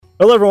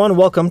Hello, everyone.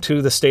 Welcome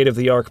to the State of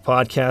the Arc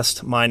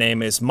podcast. My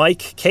name is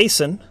Mike.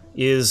 Kaysen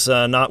is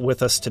not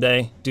with us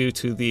today due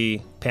to the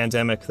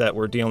pandemic that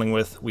we're dealing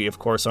with. We, of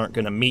course, aren't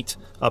going to meet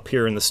up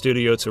here in the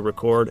studio to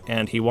record,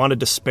 and he wanted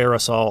to spare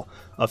us all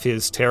of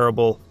his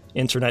terrible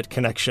internet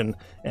connection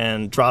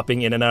and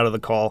dropping in and out of the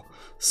call.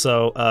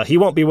 So he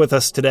won't be with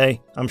us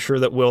today. I'm sure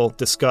that we'll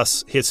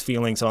discuss his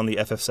feelings on the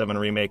FF7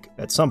 remake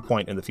at some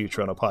point in the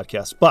future on a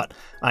podcast. But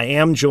I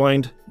am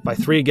joined by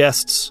three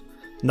guests: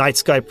 Night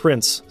Sky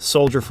Prince,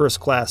 Soldier First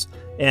Class,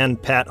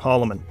 and Pat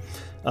Holloman.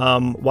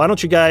 Why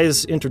don't you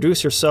guys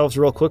introduce yourselves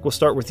real quick? We'll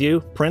start with you,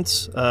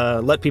 Prince.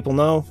 Let people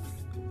know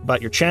about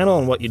your channel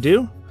and what you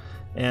do,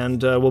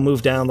 and we'll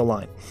move down the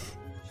line.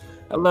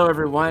 Hello,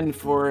 everyone.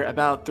 For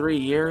about 3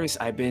 years,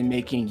 I've been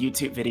making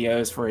YouTube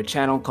videos for a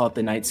channel called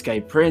The Night Sky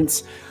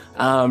Prince,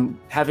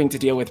 having to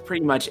deal with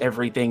pretty much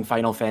everything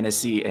Final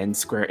Fantasy and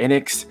Square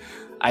Enix.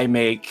 I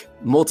make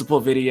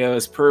multiple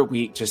videos per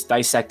week just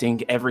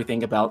dissecting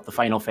everything about the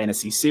Final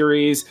Fantasy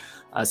series,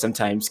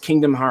 sometimes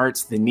Kingdom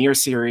Hearts, the Nier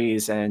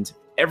series, and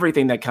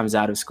everything that comes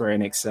out of Square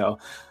Enix. So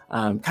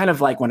kind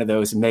of like one of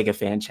those mega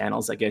fan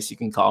channels, I guess you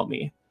can call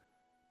me.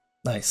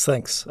 Nice,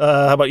 thanks.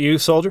 How about you,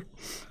 Soldier?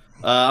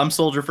 I'm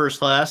Soldier First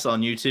Class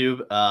on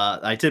YouTube.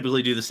 I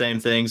typically do the same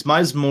things.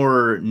 Mine's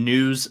more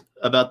news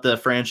about the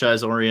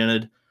franchise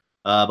oriented,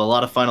 but a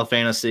lot of Final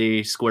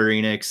Fantasy, Square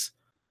Enix,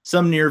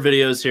 some Nier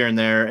videos here and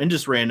there, and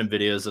just random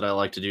videos that I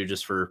like to do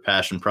just for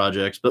passion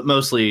projects, but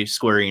mostly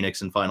Square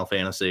Enix and Final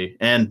Fantasy,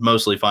 and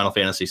mostly Final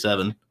Fantasy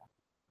VII.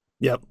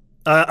 Yep.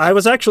 I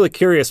was actually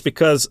curious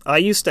because I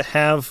used to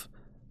have,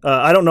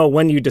 I don't know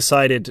when you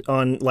decided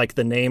on like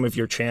the name of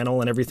your channel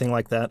and everything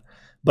like that,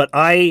 but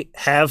I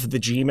have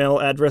the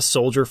Gmail address,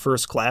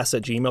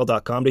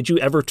 soldierfirstclass@gmail.com. Did you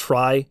ever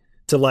try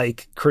to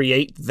like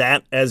create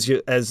that as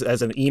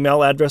an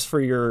email address for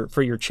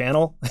your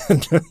channel?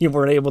 You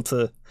weren't able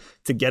to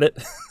get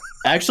it?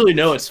 Actually,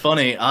 no, it's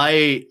funny.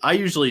 I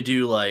usually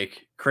do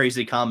like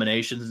crazy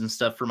combinations and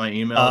stuff for my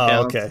email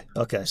account.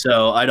 Okay.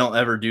 So I don't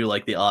ever do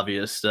like the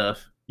obvious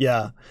stuff.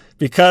 Yeah,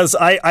 because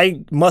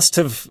I must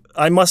have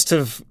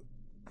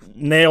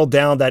nailed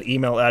down that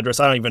email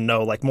address. I don't even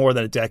know, like more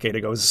than a decade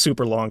ago. It was a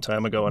super long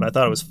time ago, and I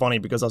thought it was funny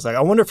because I was like,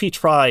 I wonder if he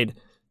tried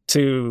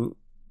to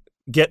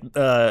get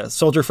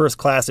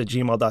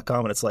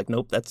soldierfirstclass@gmail.com, and it's like,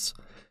 nope, that's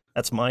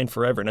mine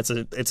forever, and it's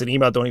an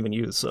email I don't even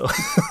use. So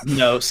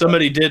no,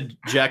 somebody did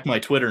jack my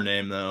Twitter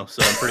name though,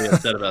 so I'm pretty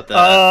upset about that.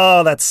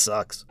 Oh, that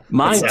sucks.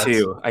 Mine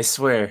too, I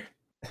swear.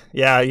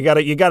 Yeah, you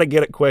gotta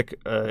get it quick,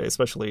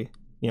 especially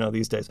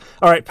these days.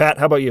 All right, Pat,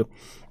 how about you?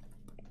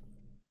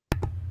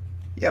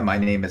 Yeah, my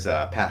name is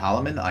Pat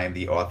Holloman. I am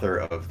the author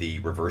of the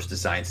Reverse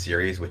Design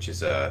series, which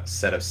is a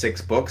set of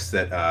 6 books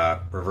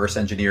that reverse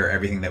engineer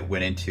everything that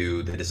went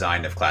into the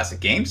design of classic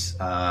games,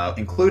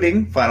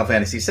 including Final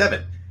Fantasy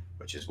VII,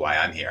 which is why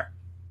I'm here.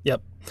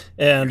 Yep.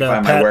 And you can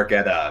find Pat, my work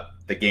at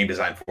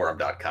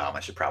thegamedesignforum.com. I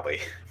should probably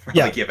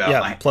give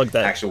out my plug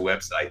that. actual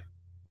website.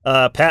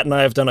 Pat and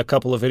I have done a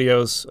couple of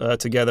videos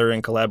together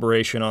in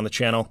collaboration on the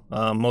channel.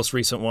 Most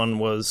recent one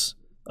was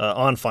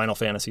on Final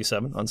Fantasy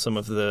VII, on some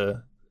of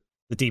the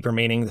deeper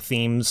meaning, the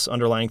themes,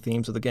 underlying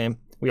themes of the game.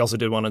 We also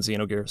did one on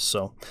Xenogears,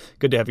 so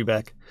good to have you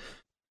back.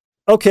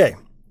 Okay,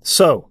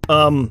 so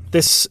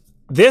this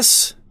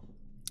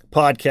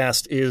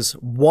podcast is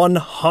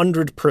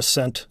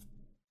 100%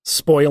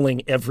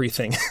 spoiling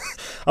everything.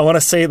 I want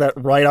to say that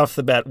right off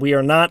the bat. We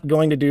are not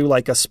going to do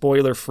like a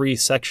spoiler-free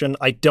section.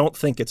 I don't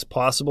think it's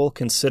possible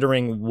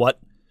considering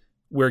what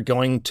we're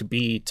going to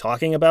be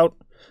talking about.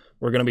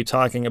 We're going to be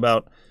talking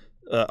about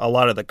a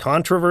lot of the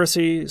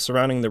controversy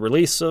surrounding the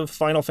release of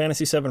Final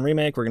Fantasy VII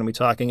Remake. We're going to be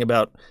talking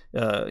about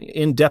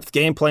in-depth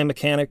gameplay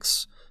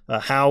mechanics,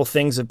 how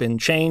things have been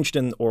changed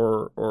and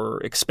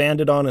or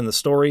expanded on in the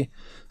story.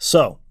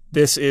 So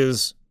this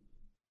is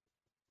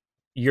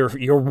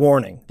your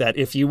warning that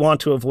if you want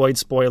to avoid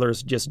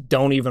spoilers, just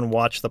don't even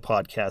watch the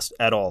podcast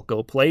at all.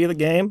 Go play the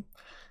game,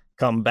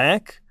 come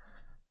back,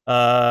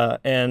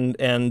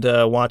 and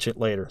watch it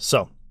later.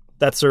 So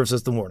that serves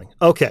as the warning.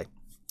 Okay,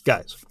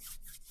 guys.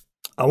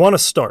 I want to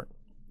start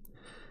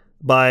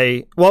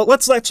by,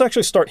 let's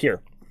actually start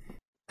here.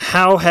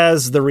 How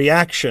has the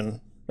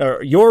reaction,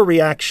 or your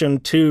reaction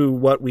to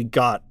what we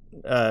got,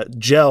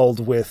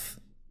 gelled with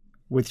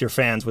your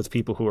fans, with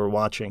people who are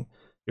watching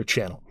your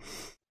channel?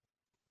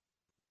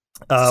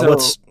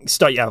 Let's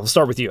start. Yeah, we'll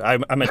start with you. I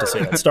meant to say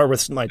that. Start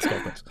with Night Sky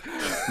Prince.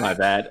 My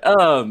bad.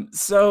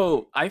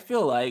 So I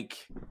feel like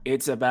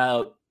it's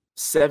about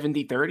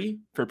 70-30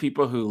 for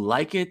people who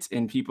like it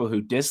and people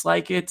who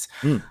dislike it.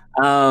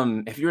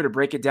 If you were to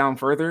break it down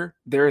further,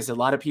 there's a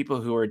lot of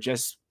people who are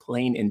just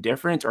plain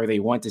indifferent, or they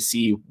want to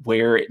see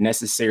where it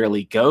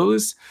necessarily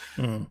goes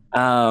from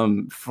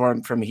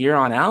here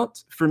on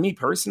out. For me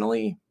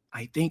personally,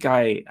 I think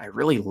I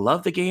really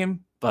love the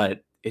game,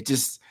 but it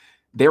just,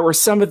 there were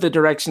some of the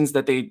directions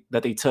that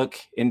they took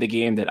in the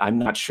game that I'm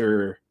not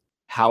sure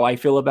how I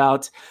feel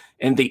about.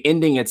 And the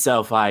ending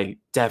itself, I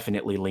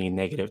definitely lean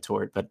negative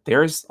toward. But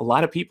there's a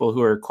lot of people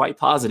who are quite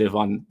positive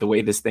on the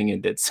way this thing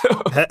ended. So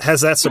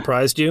has that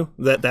surprised you,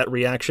 that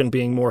reaction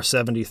being more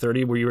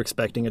 70-30? Were you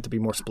expecting it to be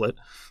more split?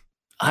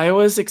 I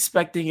was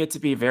expecting it to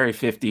be very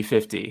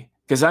 50-50,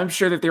 because I'm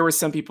sure that there were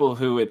some people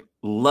who would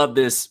love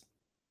this,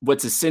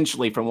 what's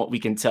essentially, from what we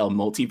can tell,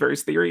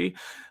 multiverse theory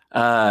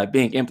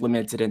being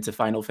implemented into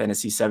Final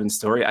Fantasy VII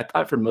story. I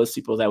thought for most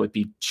people that would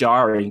be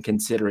jarring,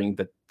 considering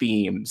the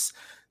themes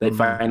that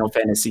Final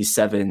Fantasy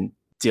VII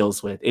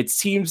deals with. It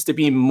seems to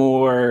be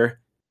more,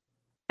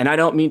 and I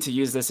don't mean to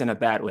use this in a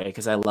bad way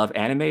because I love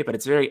anime, but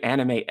it's very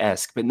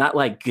anime-esque, but not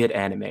like good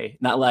anime,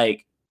 not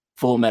like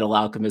Full Metal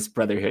Alchemist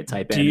Brotherhood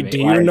type anime. Do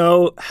you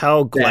know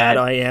how glad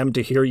I am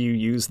to hear you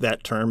use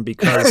that term?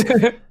 Because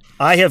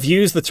I have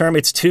used the term,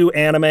 it's too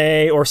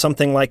anime or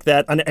something like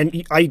that.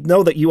 And I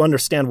know that you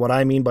understand what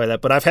I mean by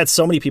that, but I've had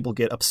so many people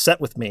get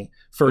upset with me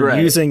for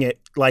using it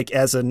like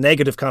as a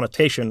negative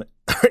connotation,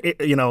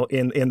 you know,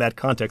 in that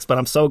context. But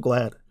I'm so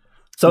glad.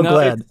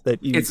 Glad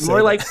that you. It's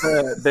more like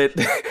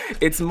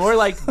it's more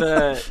like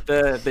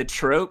the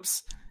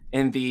tropes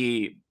and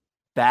the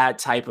bad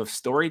type of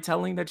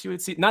storytelling that you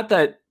would see. Not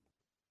that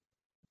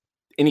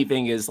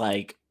anything is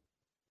like,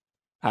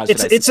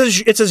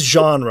 it's a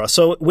genre.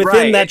 So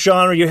within that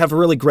genre, you have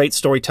really great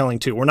storytelling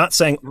too. We're not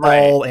saying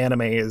all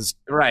anime is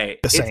the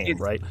same,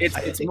 right?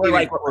 It's more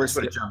like what we're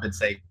sort of jump and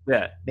say,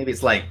 maybe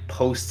it's like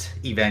post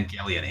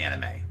Evangelion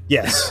anime.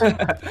 Yes,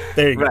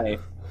 there you go. Right.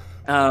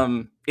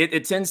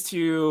 It tends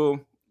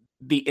to,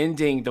 the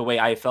ending, the way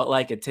I felt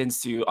like it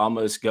tends to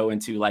almost go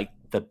into like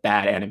the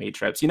bad anime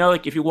tropes. You know,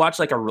 like if you watch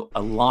like a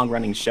long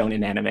running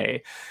shonen anime,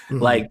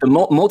 like the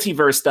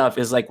multiverse stuff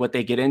is like what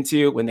they get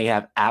into when they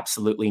have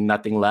absolutely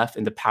nothing left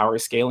and the power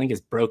scaling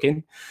is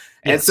broken.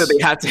 And so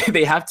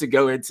they have to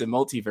go into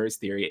multiverse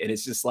theory. And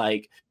it's just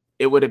like,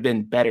 it would have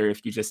been better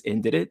if you just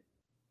ended it.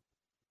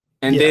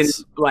 And then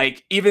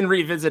like even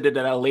revisited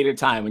at a later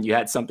time when you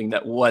had something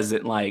that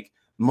wasn't like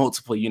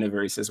multiple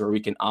universes where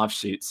we can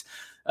offshoots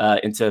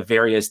into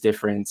various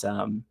different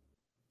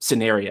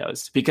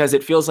scenarios, because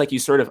it feels like you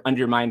sort of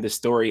undermine the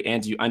story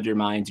and you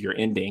undermined your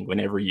ending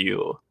whenever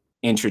you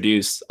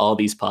introduce all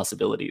these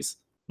possibilities.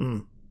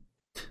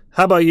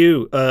 How about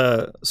you,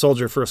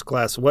 Soldier First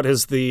Class? What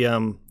has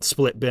the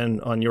split been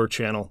on your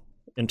channel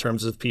in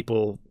terms of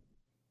people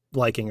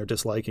liking or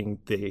disliking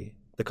the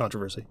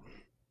controversy?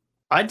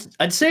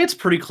 I'd say it's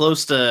pretty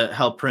close to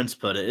how Prince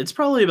put it. It's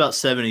probably about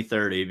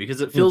 70-30,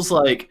 because it feels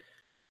like,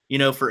 you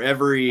know, for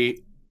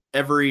every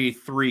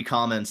 3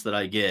 comments that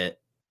I get,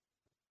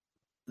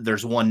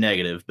 there's 1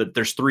 negative, but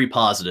there's 3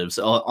 positives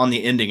on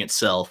the ending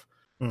itself.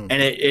 And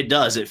it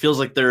does. It feels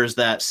like there's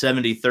that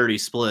 70-30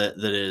 split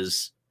that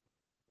is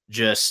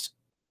just,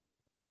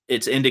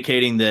 it's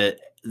indicating that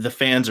the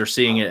fans are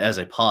seeing it as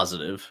a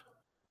positive.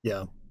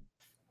 Yeah.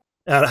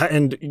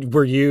 And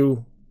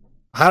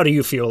how do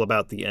you feel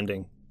about the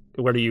ending?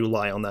 Where do you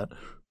lie on that?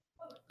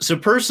 So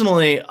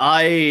personally,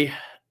 I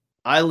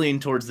lean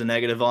towards the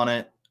negative on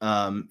it.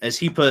 As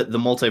he put, the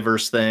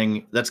multiverse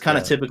thing, that's kind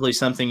of typically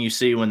something you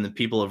see when the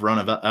people have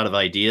run out of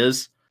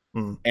ideas.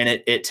 And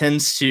it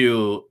tends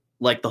to,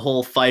 like the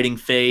whole fighting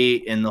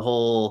fate and the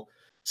whole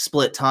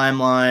split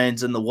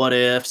timelines and the what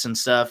ifs and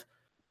stuff,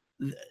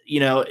 you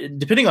know,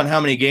 depending on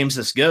how many games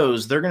this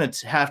goes, they're going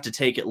to have to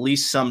take at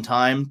least some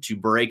time to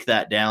break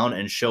that down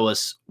and show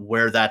us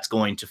where that's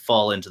going to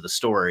fall into the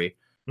story.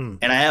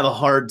 And I have a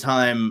hard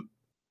time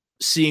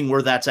seeing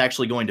where that's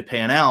actually going to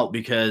pan out,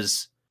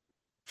 because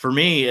for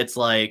me, it's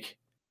like,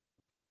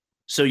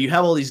 so you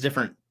have all these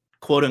different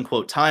quote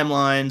unquote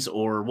timelines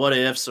or what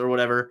ifs or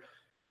whatever.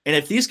 And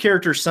if these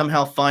characters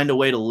somehow find a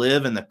way to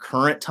live in the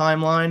current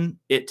timeline,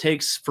 it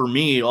takes, for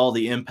me, all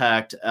the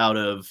impact out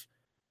of,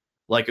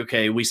 like,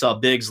 okay, we saw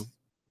Biggs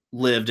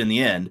lived in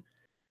the end.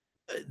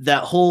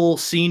 That whole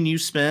scene you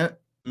spent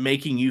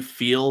making you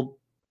feel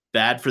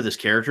bad for this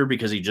character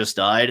because he just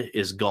died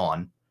is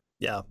gone.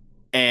 Yeah.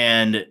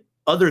 And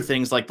other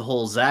things like the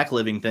whole Zack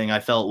living thing, I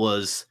felt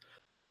was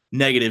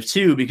negative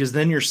too, because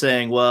then you're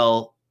saying,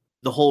 well,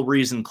 the whole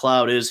reason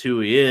Cloud is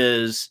who he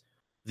is,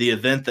 the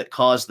event that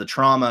caused the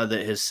trauma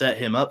that has set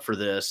him up for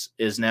this,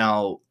 is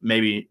now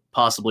maybe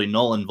possibly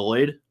null and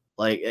void.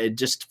 Like, it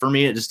just, for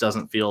me, it just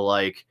doesn't feel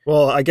like.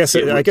 Well, I guess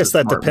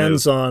that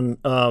depends on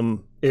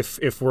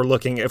if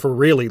we're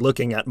really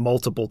looking at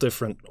multiple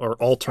different or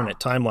alternate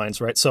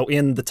timelines, right? So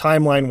in the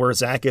timeline where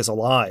Zack is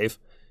alive,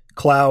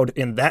 Cloud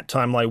in that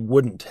timeline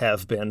wouldn't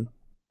have been,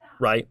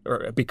 right,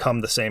 or become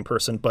the same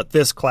person. But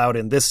this Cloud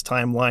in this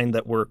timeline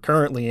that we're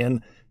currently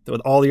in,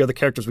 with all the other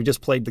characters we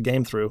just played the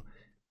game through,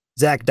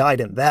 Zack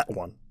died in that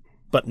one,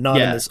 but not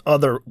in this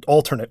other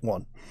alternate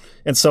one.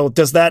 And so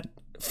does that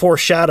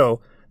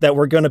foreshadow that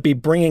we're going to be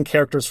bringing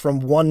characters from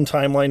one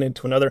timeline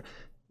into another?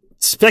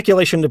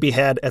 Speculation to be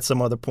had at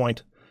some other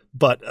point,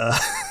 but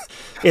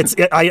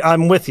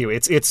I'm with you.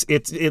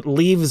 It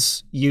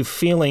leaves you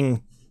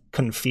feeling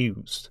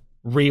confused,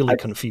 really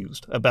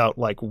confused about,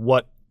 like,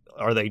 what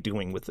are they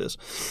doing with this?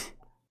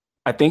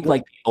 I think,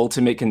 like, the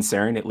ultimate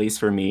concern, at least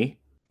for me,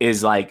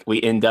 is like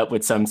we end up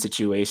with some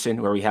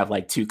situation where we have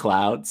like two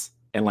Clouds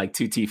and like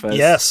two Tifas.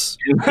 Yes.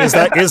 Is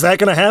that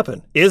going to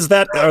happen?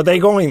 Are they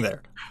going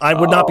there? I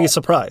would not be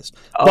surprised.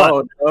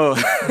 But no.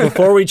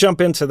 Before we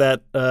jump into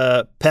that,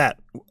 Pat,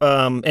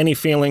 any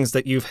feelings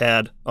that you've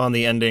had on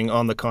the ending,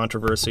 on the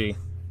controversy?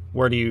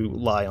 Where do you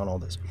lie on all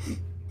this?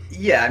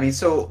 Yeah, I mean,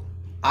 so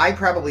I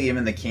probably am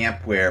in the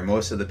camp where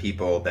most of the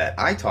people that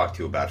I talk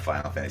to about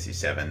Final Fantasy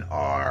VII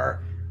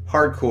are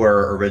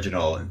hardcore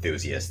original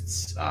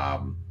enthusiasts. I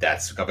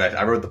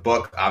wrote the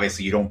book.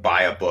 Obviously, you don't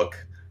buy a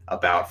book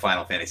about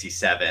Final Fantasy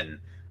VII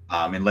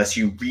unless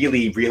you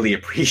really, really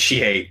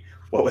appreciate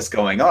what was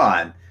going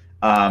on.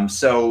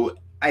 So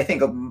I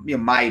think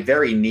my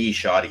very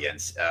niche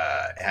audience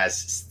has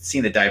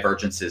seen the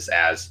divergences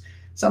as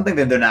something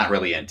that they're not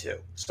really into.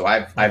 So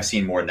I've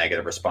seen more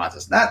negative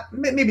responses.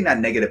 Maybe not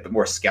negative, but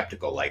more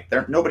skeptical. Like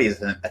nobody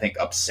is, I think,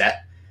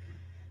 upset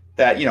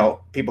that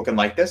people can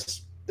like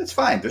this. It's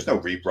fine. There's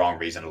no wrong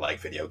reason to like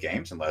video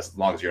games, as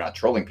long as you're not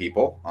trolling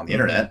people on the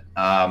internet.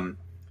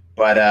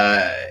 But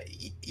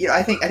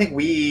I think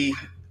we,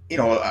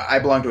 I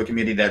belong to a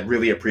community that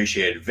really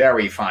appreciated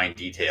very fine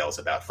details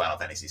about Final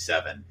Fantasy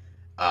VII,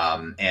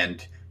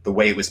 and the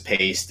way it was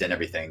paced and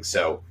everything.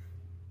 So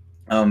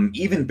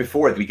even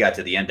before we got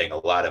to the ending, a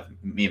lot of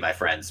me and my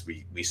friends,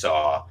 we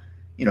saw,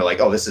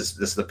 this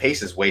is the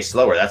pace is way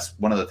slower. That's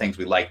one of the things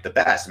we liked the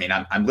best. I mean,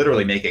 I'm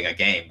literally making a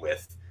game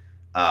with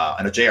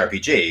a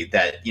JRPG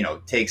that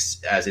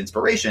takes as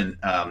inspiration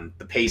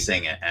the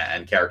pacing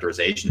and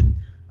characterization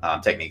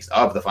techniques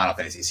of the Final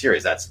Fantasy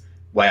series. That's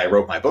why I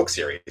wrote my book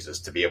series, is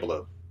to be able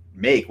to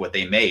make what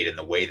they made in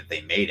the way that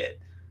they made it.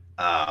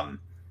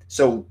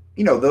 So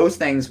those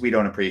things we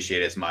don't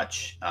appreciate as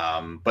much.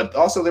 But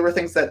also there were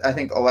things that I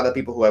think a lot of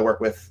people who I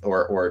work with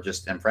or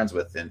just am friends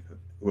with and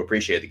who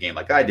appreciate the game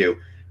like I do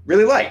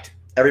really liked.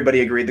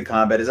 Everybody agreed the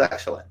combat is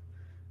excellent.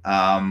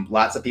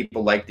 Lots of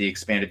people liked the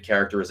expanded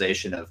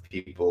characterization of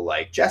people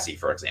like Jesse,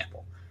 for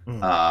example.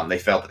 They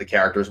felt that the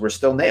characters were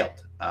still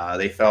nailed.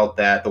 They felt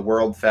that the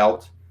world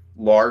felt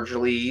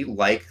largely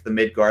like the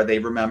Midgard they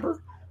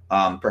remember,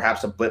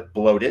 perhaps a bit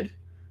bloated.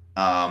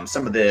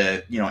 Some of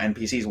the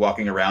NPCs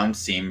walking around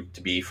seemed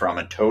to be from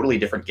a totally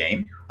different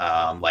game.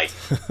 Like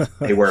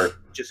they were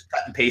just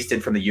cut and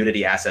pasted from the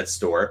Unity Assets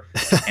store,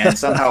 and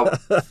somehow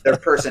their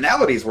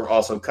personalities were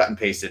also cut and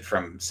pasted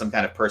from some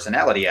kind of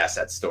personality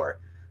asset store.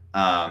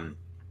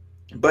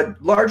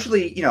 But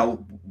largely,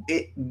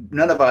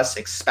 none of us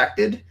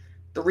expected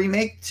the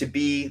remake to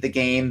be the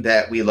game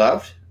that we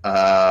loved,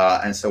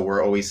 and so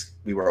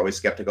we were always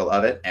skeptical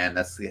of it, and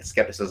the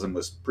skepticism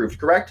was proved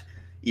correct,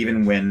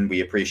 even when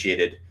we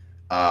appreciated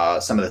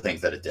some of the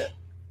things that it did.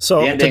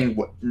 So the ending,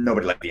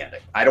 nobody liked the ending.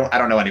 I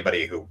don't know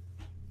anybody who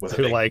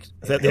liked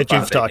that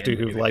you've talked to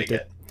who liked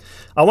it.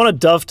 I want to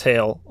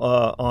dovetail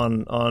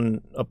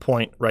on a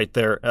point right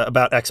there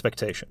about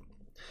expectation.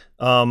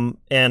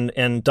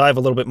 And dive a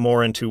little bit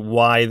more into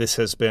why this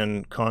has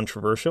been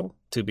controversial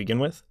to begin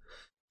with.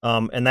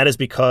 And that is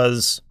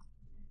because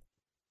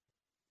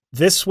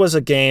this was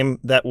a game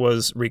that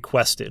was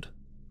requested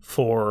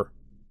for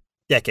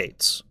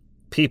decades.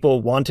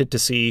 People wanted to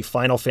see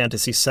Final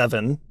Fantasy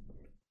VII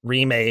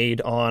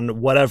remade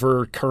on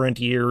whatever current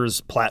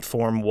year's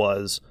platform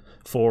was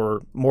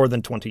for more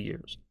than 20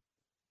 years.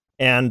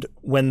 And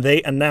when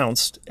they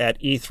announced at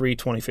E3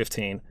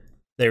 2015,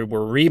 they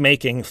were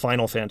remaking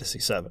Final Fantasy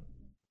VII.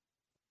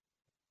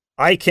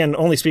 I can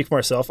only speak for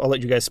myself. I'll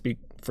let you guys speak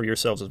for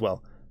yourselves as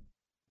well.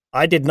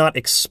 I did not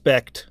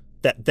expect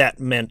that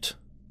meant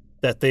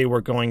that they were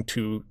going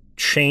to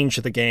change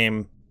the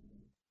game.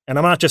 And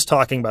I'm not just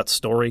talking about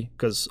story,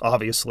 because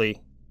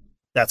obviously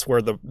that's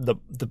where the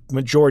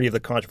majority of the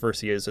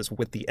controversy is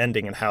with the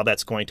ending and how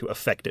that's going to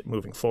affect it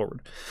moving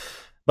forward.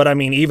 But I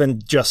mean,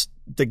 even just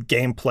the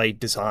gameplay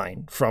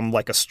design from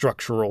like a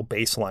structural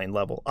baseline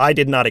level, I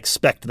did not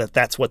expect that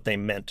that's what they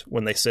meant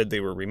when they said they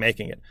were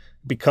remaking it,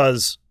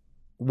 because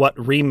what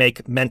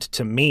remake meant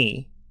to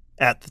me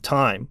at the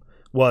time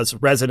was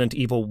Resident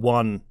Evil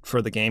 1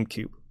 for the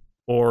GameCube,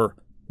 or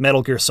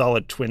Metal Gear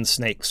Solid Twin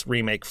Snakes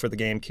remake for the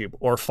GameCube,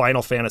 or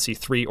Final Fantasy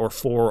 3 or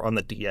 4 on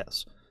the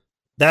DS.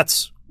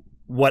 That's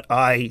what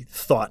I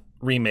thought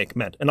remake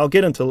meant. And I'll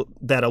get into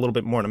that a little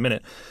bit more in a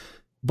minute.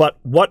 But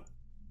what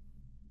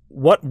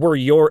were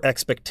your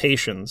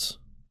expectations?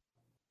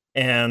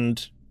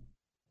 And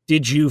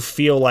did you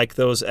feel like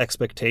those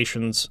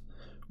expectations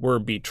were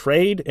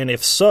betrayed? And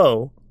if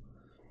so,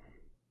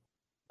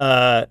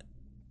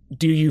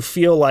 do you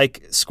feel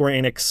like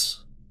Square Enix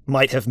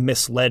might have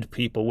misled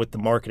people with the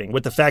marketing,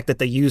 with the fact that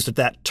they used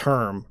that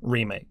term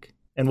remake?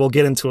 And we'll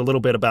get into a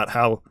little bit about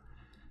how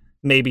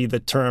maybe the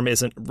term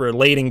isn't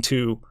relating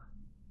to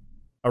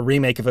a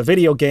remake of a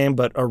video game,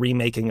 but a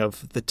remaking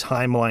of the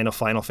timeline of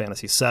Final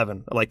Fantasy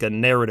VII, like a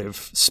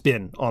narrative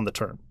spin on the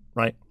term,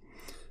 right?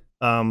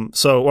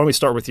 So why don't we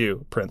start with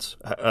you, Prince?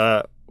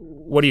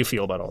 What do you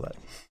feel about all that?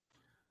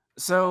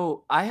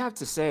 So I have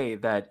to say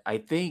that I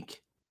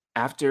think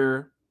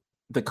after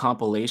the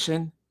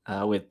compilation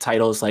with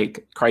titles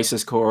like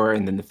Crisis Core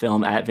and then the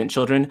film Advent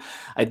Children,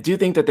 I do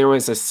think that there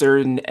was a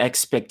certain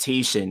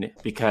expectation,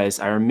 because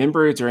I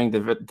remember during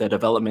the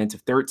development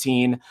of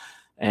 13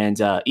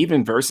 and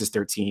even Versus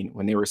 13,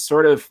 when they were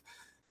sort of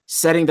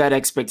setting that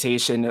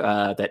expectation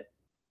that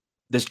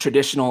this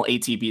traditional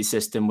ATB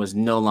system was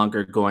no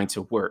longer going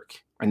to work.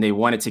 And they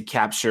wanted to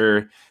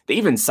capture, they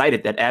even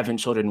cited that Advent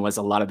Children was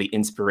a lot of the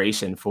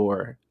inspiration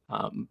for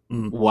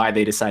why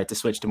they decided to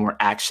switch to more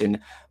action,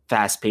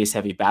 fast-paced,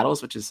 heavy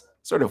battles, which is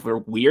sort of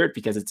weird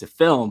because it's a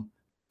film.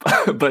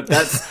 But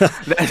that's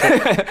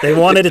they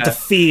wanted it to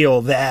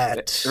feel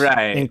that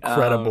right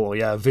incredible,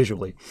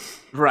 visually.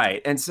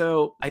 Right. And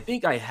so I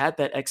think I had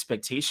that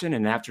expectation,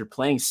 and after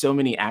playing so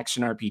many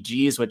action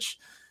RPGs, which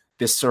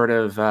this sort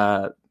of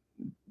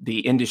the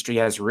industry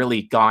has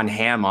really gone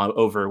ham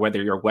over,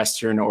 whether you're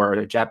Western or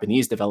a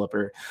Japanese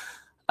developer.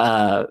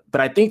 But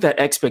I think that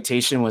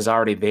expectation was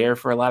already there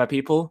for a lot of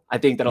people. I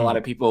think that a lot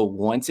of people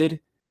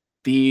wanted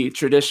the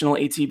traditional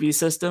ATB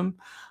system.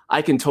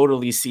 I can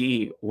totally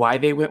see why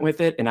they went with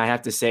it. And I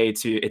have to say,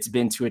 it's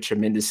been to a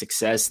tremendous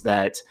success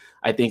that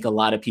I think a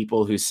lot of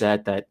people who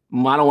said that,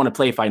 I don't want to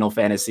play Final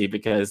Fantasy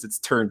because it's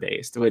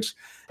turn-based, which,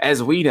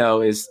 as we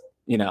know, is,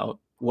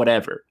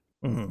 whatever.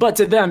 Mm-hmm. But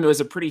to them, it was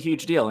a pretty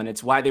huge deal. And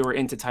it's why they were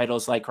into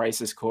titles like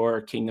Crisis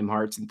Core, Kingdom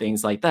Hearts, and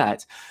things like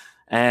that.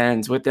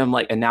 And with them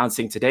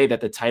announcing today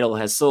that the title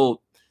has sold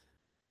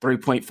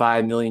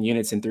 3.5 million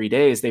units in 3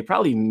 days, they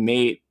probably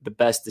made the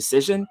best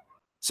decision.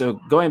 So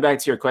going back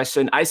to your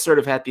question, I sort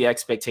of had the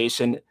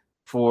expectation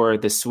for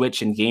the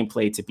Switch and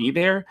gameplay to be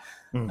there.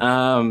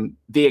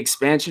 The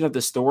expansion of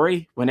the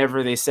story,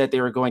 whenever they said they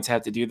were going to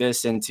have to do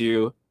this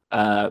into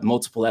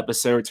multiple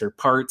episodes or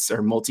parts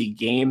or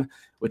multi-game,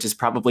 which is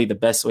probably the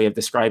best way of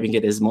describing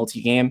it, is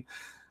multi-game.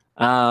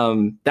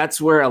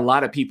 That's where a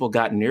lot of people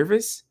got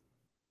nervous.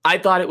 I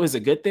thought it was a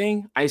good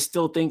thing. I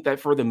still think that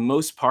for the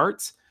most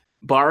part,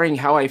 barring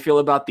how I feel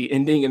about the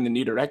ending and the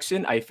new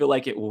direction, I feel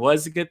like it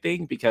was a good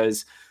thing,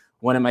 because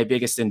one of my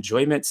biggest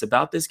enjoyments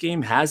about this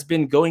game has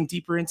been going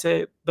deeper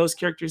into those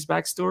characters'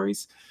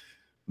 backstories.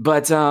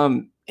 But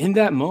in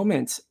that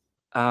moment,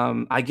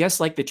 I guess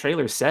like the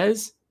trailer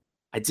says,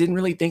 I didn't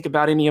really think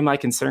about any of my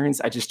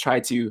concerns. I just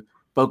tried to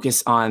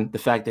focus on the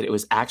fact that it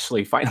was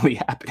actually finally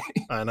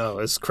happening. I know,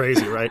 it's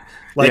crazy, right?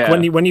 Like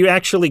when you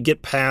actually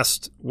get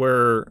past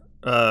where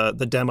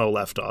the demo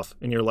left off,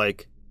 and you're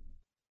like,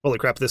 "Holy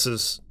crap! This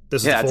is the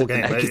full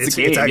game. It's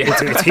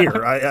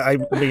here." I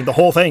mean, the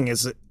whole thing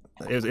is.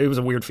 It was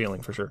a weird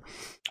feeling for sure.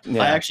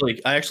 Yeah.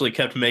 I actually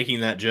kept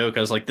making that joke. I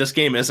was like, this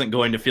game isn't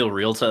going to feel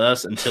real to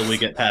us until we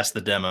get past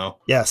the demo.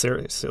 Yeah,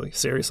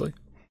 seriously.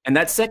 And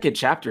that second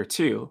chapter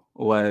too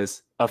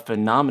was a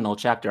phenomenal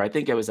chapter. I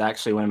think it was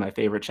actually one of my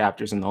favorite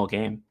chapters in the whole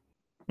game.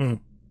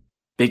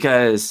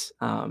 Because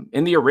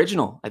in the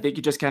original, I think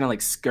you just kind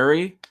of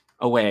scurry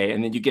away,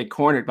 and then you get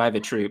cornered by the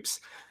troops,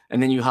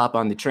 and then you hop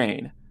on the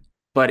train.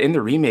 But in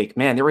the remake,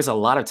 man, there was a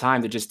lot of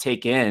time to just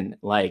take in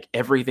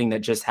everything that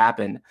just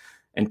happened.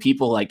 And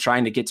people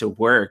trying to get to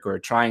work, or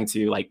trying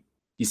to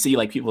you see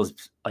people's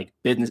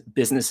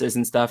businesses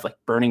and stuff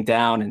burning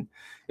down, and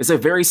it's a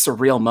very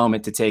surreal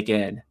moment to take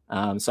in.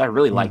 So I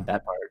really like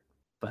that part.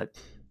 But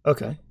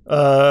okay,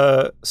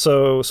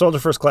 so Soldier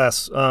First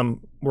Class,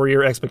 were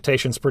your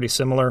expectations pretty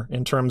similar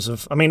in terms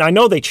of? I mean, I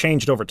know they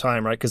changed over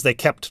time, right? Because they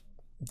kept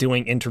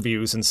doing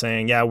interviews and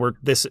saying,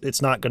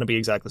 it's not going to be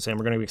exactly the same.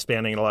 We're going to be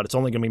expanding it a lot. It's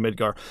only going to be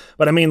Midgar.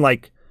 But I mean,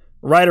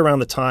 right around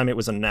the time it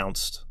was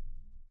announced.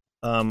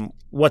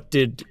 What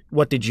did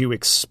you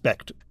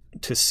expect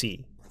to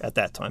see at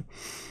that time?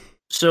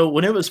 So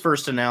when it was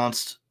first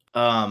announced,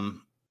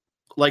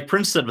 like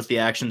Prince said with the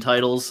action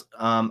titles,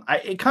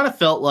 it kind of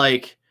felt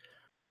like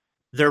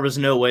there was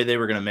no way they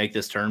were going to make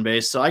this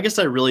turn-based. So I guess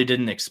I really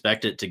didn't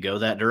expect it to go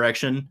that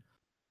direction.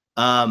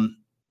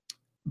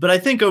 But I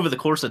think over the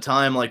course of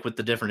time, with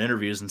the different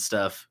interviews and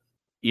stuff,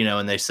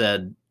 and they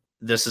said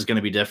this is going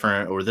to be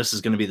different, or this is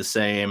going to be the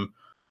same,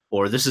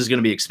 or this is going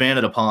to be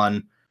expanded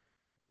upon.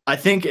 I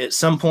think at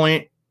some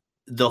point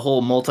the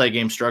whole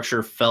multi-game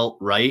structure felt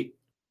right.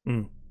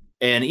 And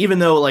even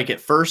though at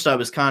first I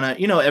was kind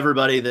of,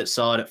 everybody that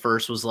saw it at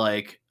first was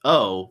like,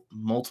 oh,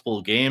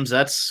 multiple games,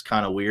 that's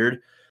kind of weird.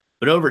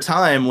 But over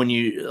time, when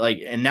you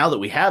and now that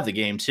we have the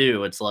game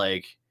too, it's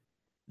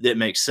it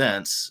makes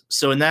sense.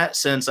 So in that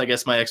sense, I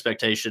guess my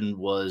expectation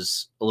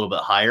was a little bit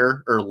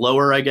higher or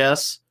lower, I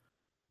guess,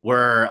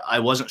 where I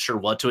wasn't sure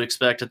what to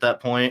expect at that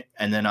point.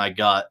 And then I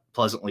got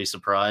pleasantly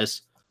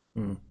surprised.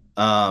 And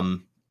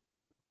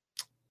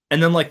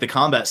then the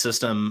combat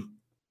system,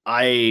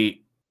 I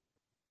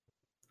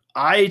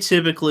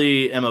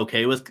typically am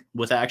okay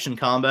with action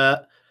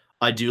combat.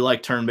 I do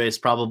like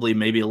turn-based probably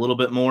maybe a little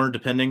bit more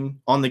depending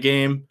on the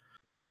game.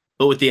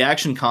 But with the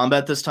action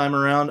combat this time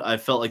around, I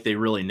felt like they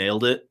really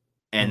nailed it.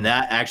 And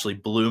that actually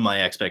blew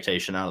my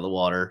expectation out of the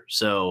water.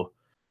 So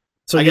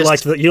you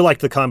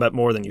liked the combat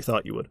more than you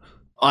thought you would.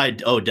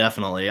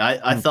 Definitely.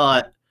 I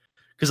thought,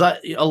 because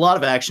a lot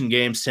of action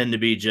games tend to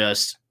be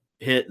just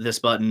hit this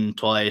button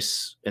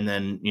twice, and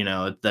then,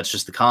 that's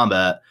just the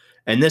combat.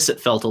 And this, it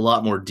felt a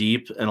lot more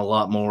deep and a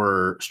lot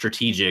more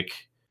strategic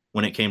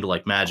when it came to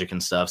like magic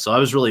and stuff. So I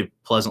was really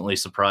pleasantly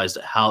surprised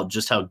at how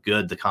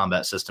good the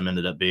combat system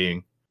ended up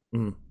being.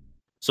 Mm.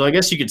 So I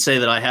guess you could say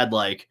that I had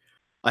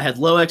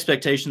low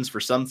expectations for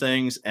some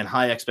things and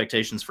high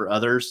expectations for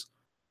others,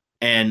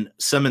 and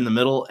some in the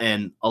middle,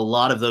 and a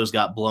lot of those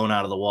got blown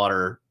out of the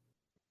water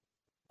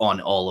on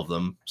all of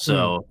them.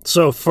 So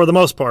for the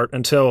most part,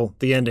 until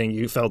the ending,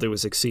 you felt it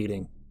was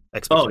exceeding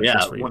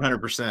expectations. Oh yeah,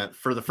 100%.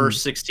 For the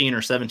first 16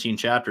 or 17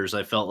 chapters,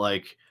 I felt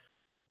like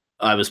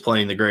I was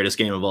playing the greatest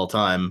game of all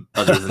time,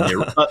 other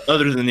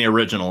than the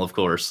original, of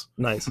course.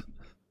 Nice.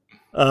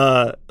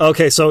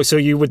 Okay, so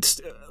you would.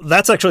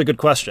 That's actually a good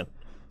question.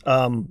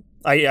 I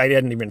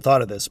hadn't even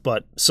thought of this,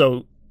 but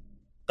so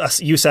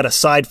you said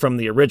aside from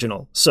the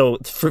original. So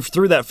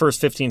through that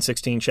first 15,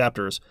 16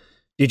 chapters,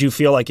 did you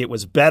feel like it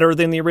was better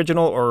than the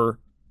original,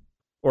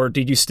 or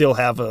did you still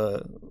have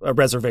a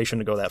reservation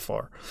to go that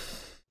far?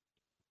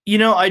 You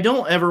know, I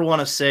don't ever want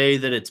to say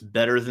that it's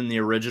better than the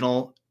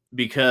original,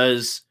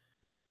 because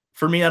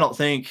for me, I don't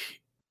think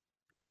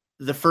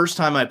the first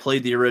time I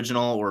played the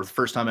original or the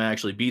first time I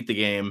actually beat the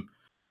game,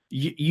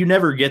 you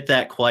never get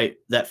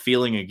that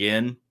feeling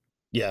again.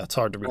 Yeah, it's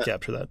hard to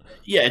recapture that.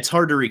 Yeah, it's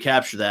hard to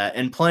recapture that.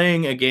 And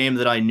playing a game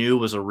that I knew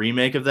was a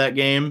remake of that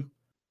game,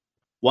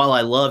 while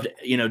I loved,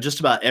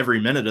 just about every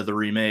minute of the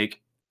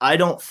remake, I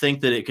don't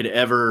think that it could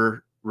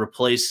ever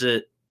replace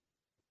it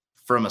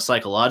from a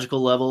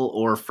psychological level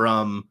or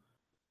from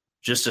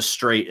just a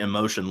straight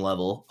emotion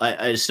level.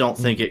 I just don't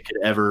think it could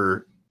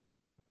ever.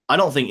 I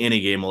don't think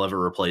any game will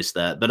ever replace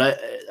that. But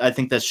I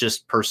think that's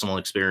just personal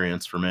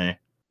experience for me.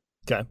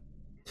 Okay.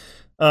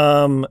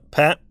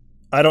 Pat,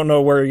 I don't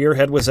know where your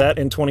head was at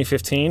in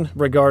 2015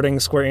 regarding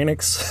Square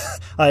Enix.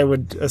 I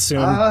would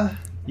assume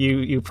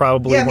you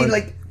probably. Yeah, I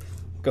mean,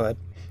 go ahead.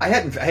 I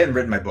hadn't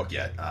written my book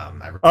yet. I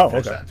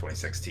finished that in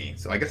 2016.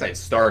 So I guess I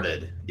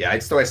started. Yeah, I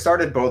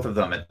started both of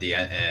them at the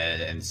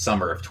end in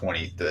summer of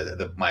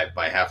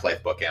my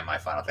Half-Life book and my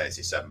Final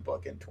Fantasy VII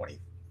book in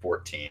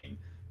 2014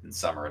 in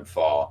summer and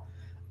fall.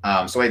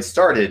 So I had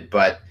started,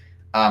 but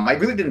I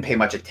really didn't pay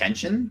much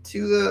attention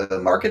to the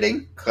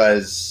marketing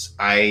because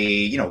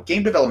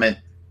game development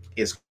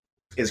is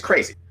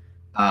crazy,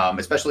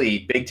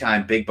 especially big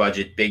time, big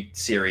budget, big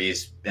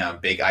series,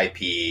 big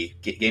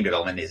IP. Game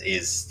development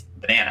is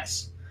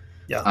bananas.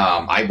 Yeah.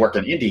 I work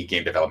on indie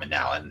game development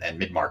now and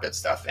mid-market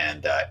stuff,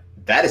 and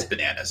that is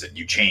bananas. And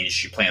you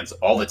change your plans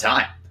all the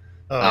time.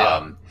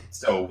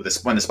 So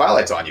when the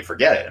spotlight's on, you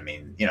forget it. I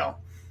mean,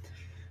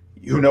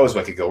 who knows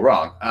what could go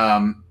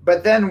wrong.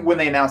 But then when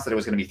they announced that it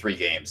was going to be 3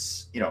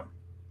 games,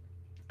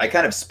 I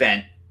kind of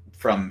spent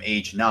from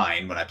age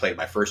 9 when I played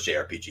my first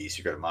JRPG,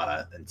 Secret of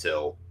Mana,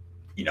 until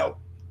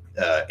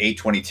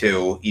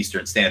 8:22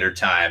 Eastern Standard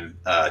Time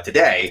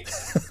today.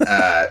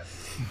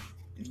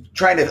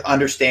 Trying to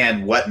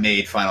understand what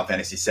made Final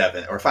Fantasy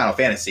VII or Final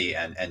Fantasy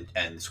and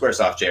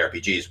Squaresoft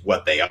JRPGs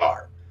what they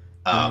are.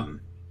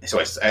 So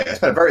I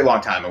spent a very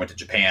long time. I went to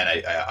Japan.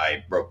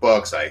 I wrote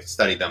books. I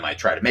studied them. I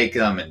tried to make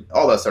them and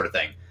all that sort of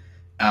thing.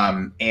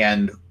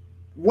 And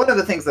one of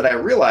the things that I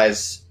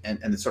realized,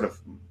 and sort of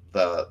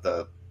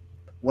the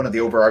one of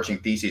the overarching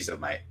theses of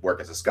my work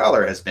as a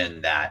scholar has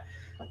been that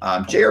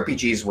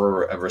JRPGs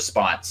were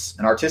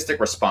an artistic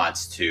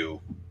response to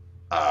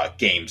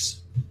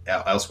games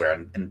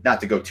elsewhere, and not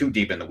to go too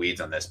deep in the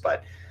weeds on this,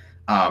 but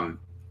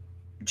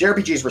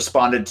JRPGs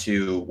responded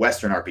to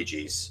Western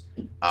RPGs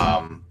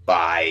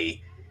by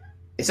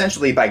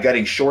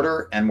getting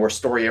shorter and more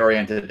story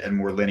oriented and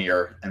more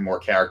linear and more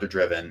character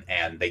driven,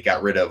 and they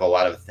got rid of a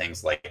lot of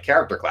things like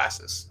character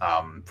classes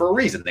for a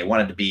reason. They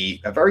wanted to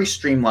be a very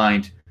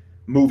streamlined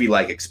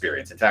movie-like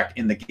experience. In fact,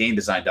 in the game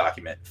design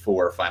document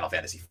for Final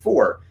Fantasy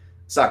IV,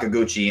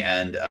 Sakaguchi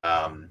and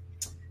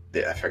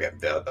I forget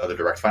the other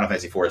director, Final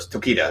Fantasy IV's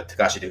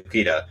Takashi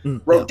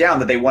Tokita, wrote down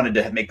that they wanted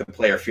to make the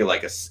player feel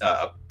like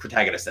a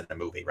protagonist in the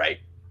movie, right?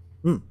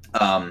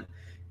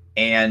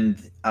 And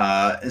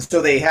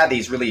so they had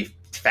these really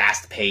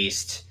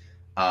fast-paced,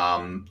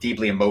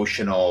 deeply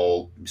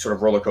emotional sort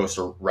of roller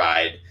coaster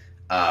ride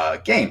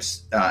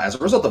games as a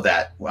result of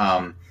that.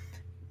 And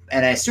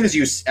as soon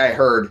as I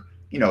heard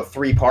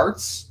 3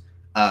 parts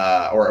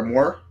or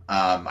more,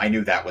 I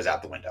knew that was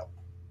out the window.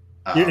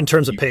 In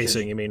terms of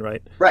pacing, you mean,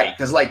 right? Right,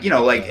 because how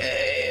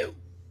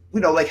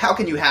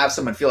can you have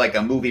someone feel like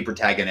a movie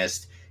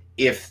protagonist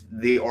if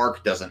the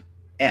arc doesn't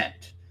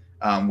end,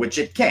 which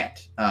it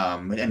can't,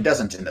 and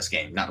doesn't in this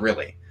game, not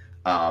really.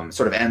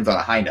 Sort of ends on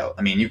a high note.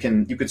 I mean, you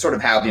could sort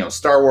of have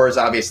Star Wars,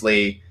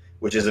 obviously,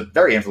 which is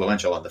very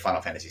influential in the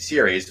Final Fantasy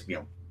series.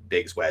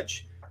 Biggs,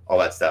 Wedge, all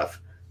that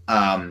stuff.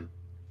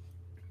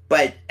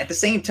 But at the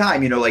same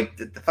time,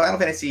 the Final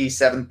Fantasy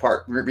VII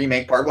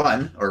remake Part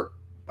 1, or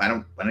I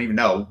don't even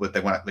know what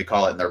they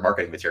call it in their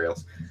marketing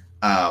materials,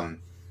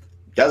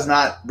 does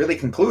not really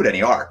conclude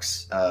any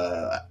arcs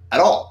at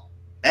all,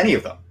 any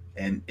of them,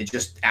 and it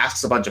just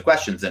asks a bunch of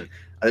questions. And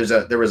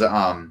there was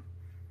a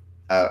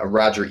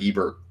Roger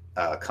Ebert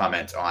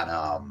comment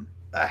on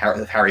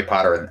Harry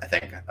Potter, and I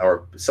think,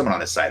 or someone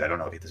on his site. I don't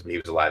know if he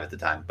was alive at the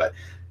time, but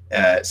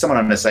someone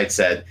on the site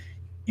said,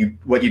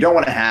 what you don't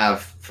want to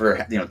have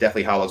for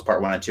Deathly Hallows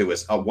Part 1 and 2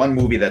 is one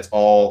movie that's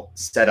all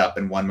set up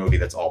and one movie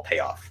that's all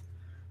payoff.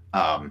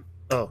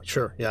 Oh,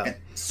 sure, yeah.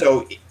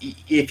 So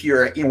if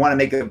you want to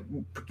make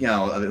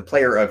the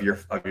player of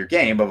your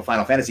game, of a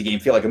Final Fantasy game,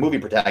 feel like a movie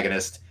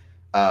protagonist,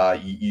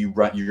 you're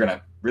going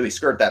to really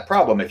skirt that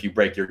problem if you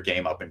break your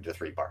game up into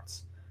 3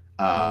 parts.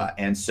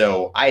 And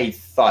so I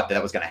thought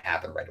that was going to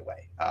happen right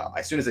away.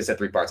 As soon as they said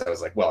 3 parts, I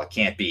was like, well, it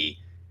can't be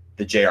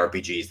the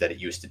JRPGs that it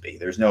used to be.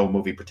 There's no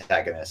movie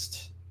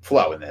protagonist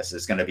flow in this.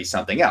 It's going to be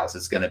something else.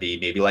 It's going to be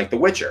maybe like The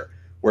Witcher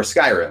or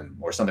Skyrim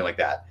or something like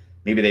that.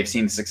 Maybe they've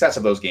seen the success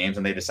of those games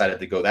and they decided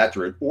to go that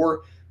route,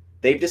 or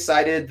they've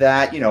decided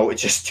that,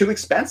 it's just too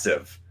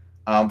expensive.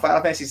 Final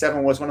Fantasy VII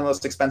was one of the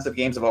most expensive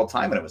games of all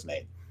time when it was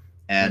made,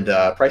 and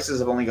prices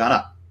have only gone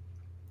up.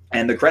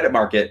 And the credit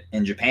market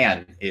in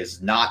Japan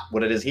is not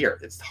what it is here.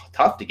 It's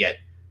tough to get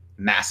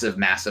massive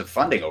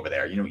funding over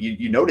there.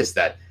 You notice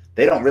that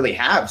they don't really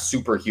have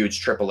super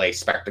huge AAA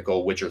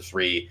spectacle Witcher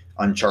 3,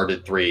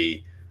 Uncharted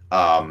 3,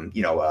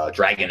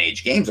 Dragon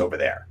Age games over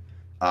there.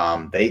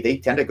 They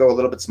tend to go a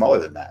little bit smaller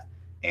than that.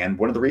 And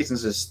one of the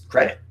reasons is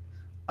credit.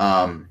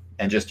 And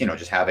just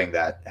having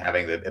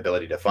the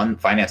ability to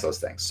finance those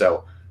things.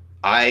 So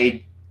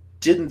I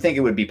didn't think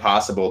it would be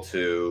possible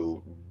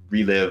to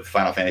relive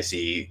Final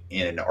Fantasy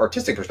in an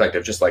artistic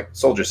perspective, just like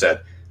Soldier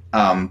said.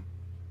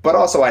 But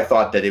also I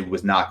thought that it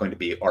was not going to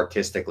be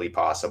artistically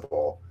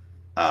possible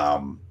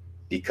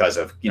because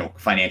of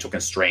financial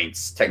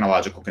constraints,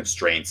 technological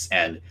constraints,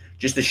 and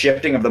just the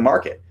shifting of the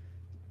market.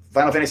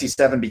 Final Fantasy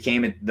VII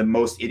became the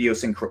most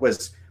idiosyncratic,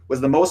 was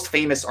the most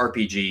famous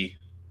RPG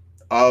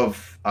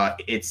of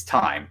its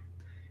time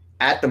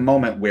at the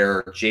moment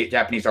where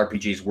Japanese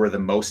RPGs were the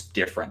most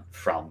different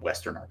from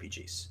Western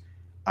RPGs.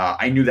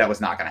 I knew that was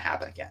not going to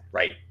happen again,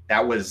 right?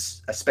 That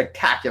was a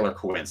spectacular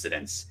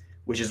coincidence,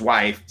 which is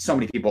why so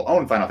many people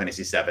own Final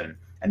Fantasy VII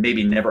and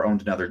maybe never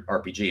owned another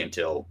RPG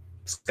until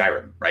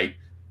Skyrim, right?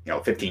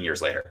 15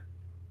 years later.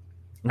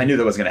 I knew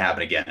that was going to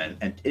happen again,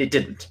 and it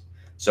didn't.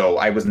 So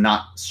I was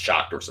not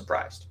shocked or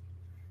surprised.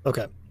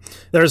 Okay.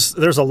 There's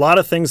a lot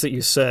of things that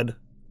you said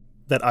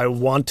that I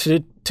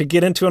wanted to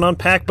get into and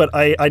unpack, but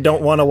I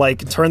don't want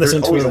to turn this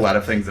into a lot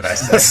of things that I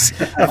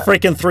said. A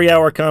freaking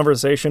 3-hour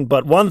conversation.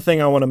 But one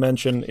thing I want to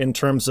mention in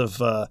terms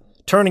of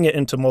turning it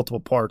into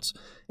multiple parts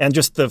and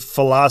just the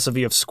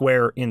philosophy of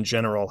Square in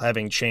general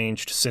having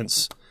changed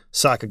since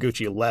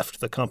Sakaguchi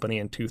left the company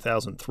in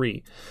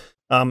 2003.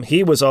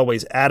 He was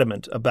always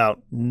adamant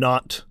about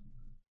not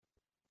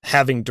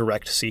having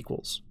direct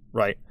sequels,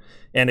 right?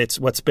 And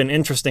what's been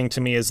interesting to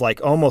me is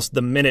almost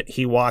the minute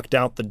he walked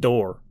out the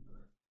door,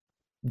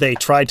 they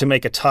tried to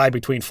make a tie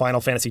between Final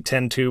Fantasy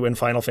X-2 and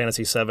Final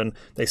Fantasy VII.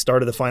 They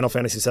started the Final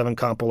Fantasy VII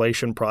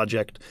compilation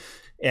project.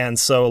 And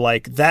so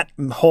that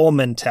whole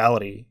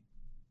mentality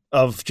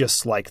of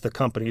just the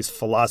company's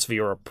philosophy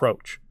or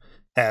approach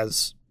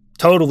has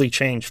totally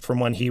changed from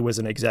when he was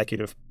an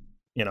executive,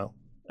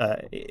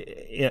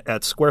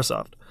 at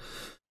Squaresoft.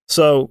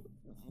 So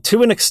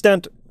to an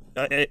extent,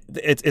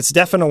 it's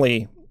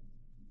definitely,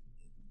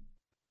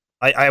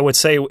 I would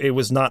say it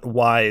was not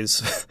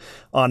wise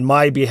on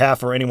my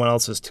behalf or anyone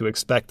else's to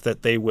expect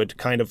that they would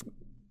kind of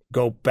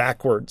go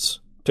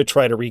backwards to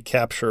try to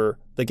recapture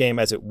the game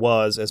as it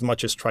was, as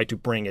much as try to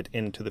bring it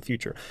into the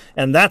future.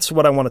 And that's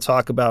what I want to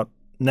talk about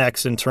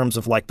next in terms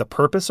of the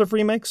purpose of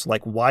remakes.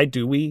 Why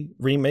do we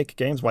remake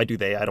games? Why do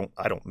they? I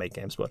don't make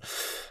games, but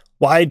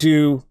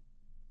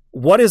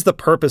what is the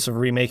purpose of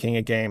remaking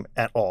a game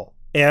at all?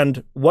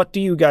 And what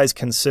do you guys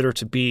consider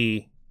to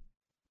be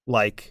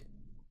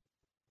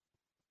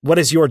what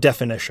is your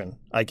definition,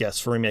 I guess,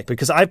 for remake?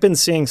 Because I've been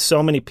seeing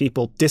so many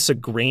people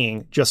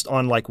disagreeing just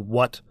on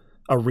what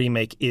a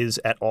remake is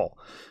at all,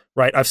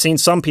 right? I've seen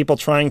some people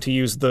trying to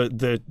use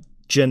the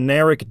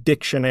generic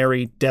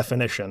dictionary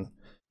definition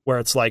where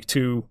it's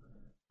to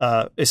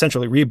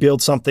essentially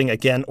rebuild something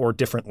again or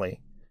differently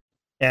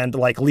and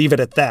leave it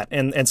at that.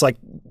 And it's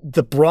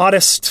the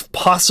broadest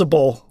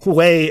possible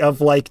way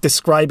of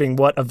describing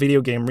what a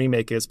video game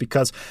remake is,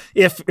 because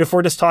if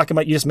we're just talking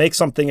about you just make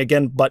something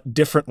again but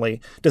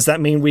differently, does that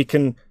mean we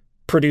can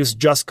produce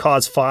Just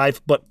Cause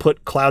 5 but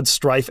put Cloud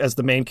Strife as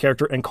the main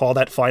character and call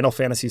that Final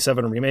Fantasy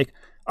VII Remake?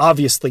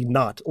 Obviously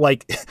not.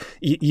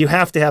 You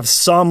have to have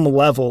some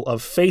level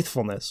of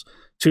faithfulness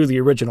to the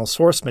original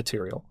source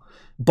material.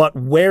 But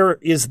where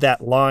is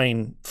that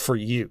line for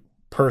you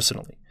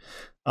personally?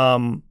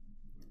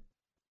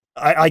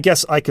 I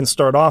guess I can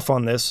start off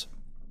on this.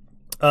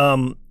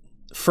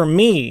 For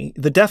me,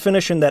 the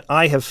definition that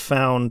I have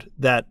found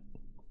that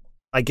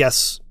I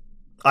guess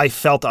I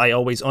felt I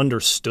always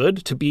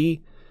understood to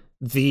be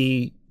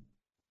the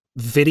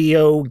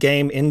video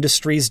game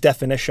industry's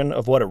definition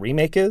of what a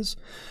remake is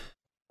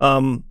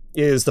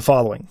the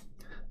following.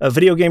 A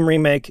video game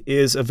remake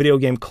is a video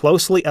game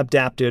closely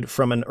adapted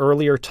from an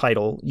earlier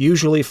title,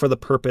 usually for the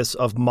purpose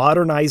of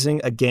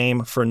modernizing a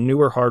game for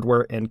newer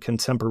hardware and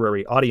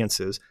contemporary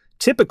audiences.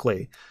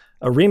 Typically,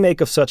 a remake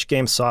of such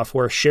game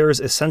software shares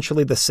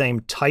essentially the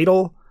same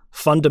title,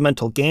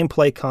 fundamental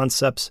gameplay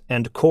concepts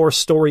and core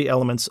story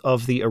elements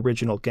of the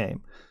original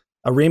game.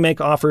 A remake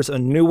offers a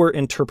newer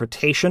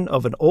interpretation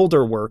of an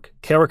older work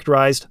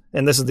characterized,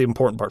 and this is the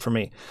important part for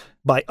me,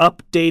 by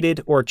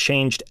updated or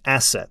changed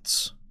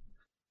assets.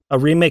 A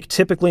remake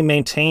typically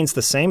maintains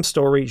the same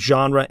story,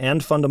 genre,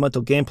 and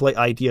fundamental gameplay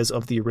ideas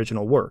of the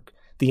original work.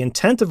 The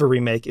intent of a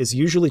remake is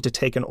usually to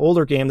take an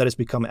older game that has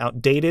become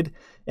outdated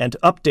and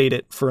update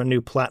it for a new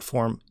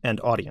platform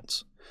and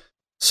audience.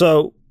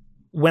 So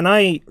when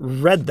I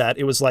read that,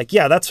 it was like,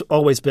 yeah, that's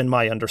always been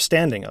my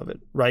understanding of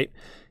it, right?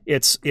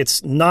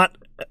 It's not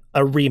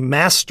a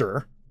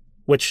remaster,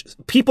 which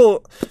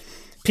people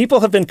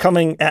have been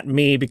coming at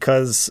me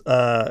because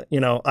I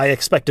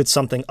expected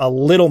something a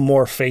little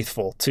more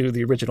faithful to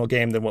the original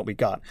game than what we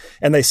got.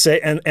 And they say,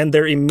 and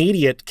their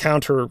immediate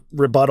counter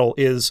rebuttal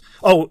is,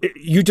 oh,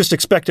 you just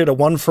expected a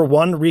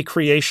 1-for-1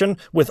 recreation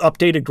with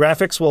updated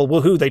graphics? Well,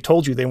 woohoo, they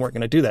told you they weren't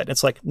going to do that.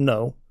 It's like,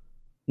 no.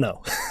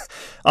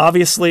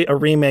 Obviously, a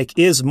remake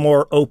is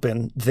more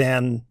open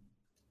than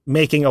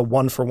making a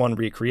 1-for-1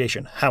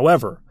 recreation.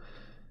 However,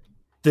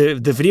 the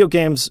video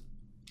games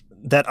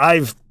that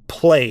I've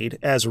played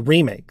as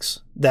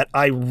remakes that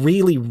I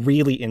really,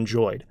 really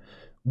enjoyed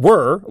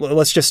were,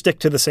 let's just stick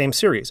to the same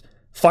series,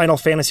 Final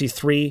Fantasy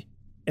III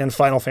and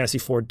Final Fantasy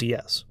IV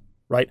DS,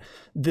 right?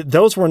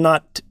 Those were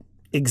not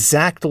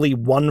exactly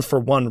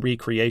 1-for-1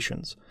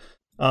 recreations.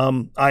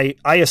 I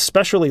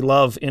especially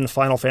love in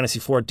Final Fantasy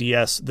IV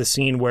DS the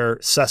scene where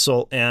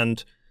Cecil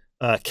and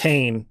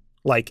Kain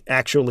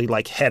actually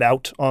head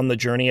out on the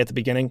journey at the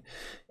beginning,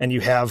 and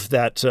you have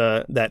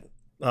the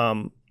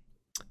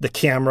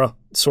camera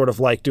sort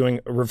of doing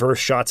reverse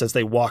shots as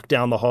they walk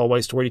down the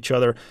hallways toward each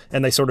other,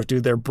 and they sort of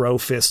do their bro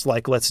fist,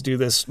 let's do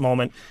this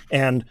moment.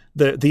 And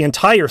the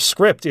entire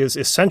script is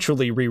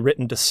essentially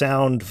rewritten to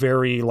sound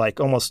very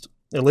almost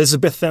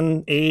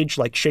Elizabethan age,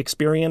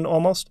 Shakespearean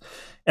almost.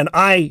 And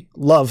I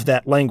love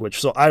that language,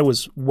 so I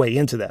was way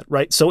into that,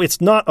 right? So it's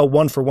not a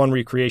 1-for-1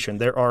 recreation.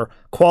 There are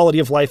quality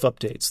of life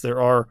updates.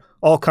 There are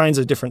all kinds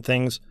of different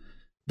things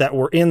that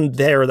were in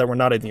there that were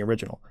not in the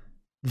original.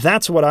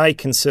 That's what I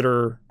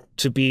consider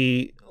to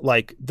be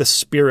the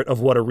spirit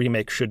of what a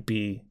remake should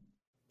be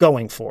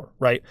going for,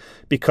 right?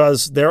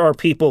 Because there are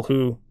people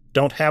who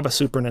don't have a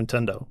Super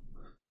Nintendo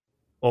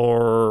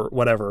or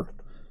whatever.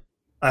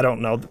 I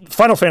don't know.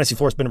 Final Fantasy IV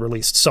has been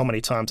released so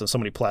many times on so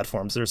many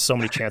platforms. There's so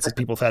many chances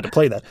people have had to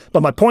play that.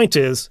 But my point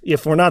is,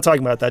 if we're not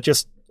talking about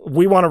that,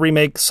 we want to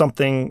remake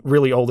something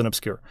really old and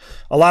obscure.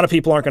 A lot of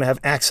people aren't going to have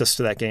access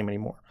to that game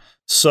anymore.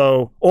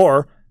 So,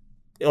 or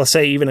let's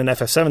say even in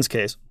FF7's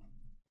case,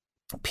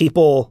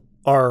 people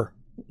are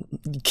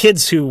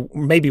kids who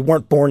maybe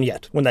weren't born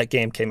yet when that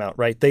game came out,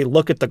 right? They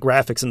look at the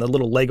graphics and the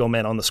little Lego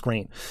men on the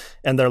screen,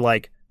 and they're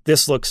like,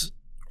 this looks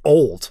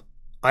old.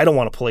 I don't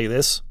want to play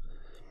this.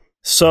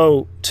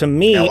 So to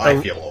me, now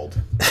I feel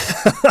old.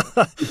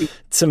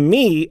 To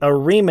me, a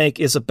remake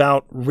is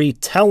about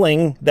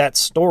retelling that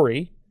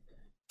story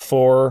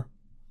for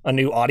a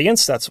new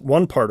audience. That's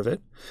one part of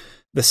it.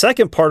 The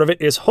second part of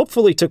it is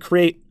hopefully to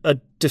create a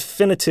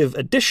definitive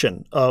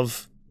edition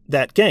of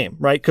that game,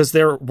 right? Because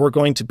there were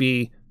going to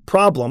be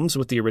problems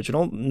with the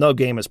original. No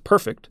game is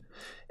perfect.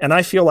 And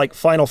I feel like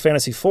Final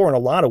Fantasy IV in a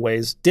lot of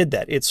ways did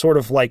that. It sort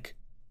of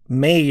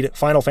made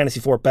Final Fantasy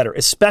IV better,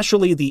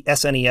 especially the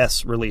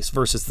SNES release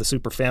versus the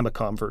Super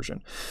Famicom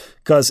version.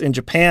 Because in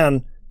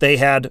Japan, they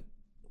had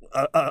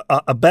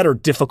a better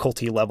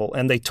difficulty level,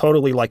 and they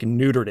totally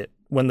neutered it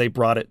when they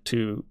brought it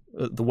to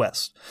the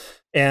West.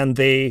 And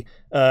the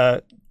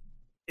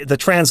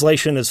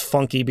translation is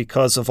funky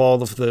because of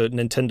all of the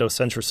Nintendo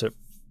censorship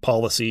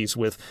policies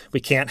with we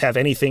can't have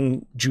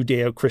anything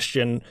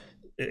Judeo-Christian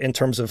in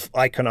terms of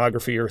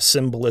iconography or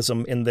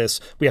symbolism in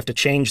this. We have to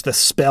change the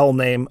spell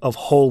name of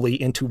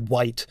holy into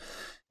white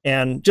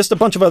and just a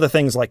bunch of other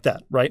things like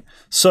that, right?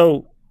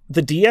 So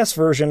the DS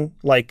version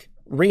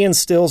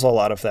reinstills a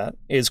lot of that,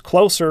 is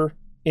closer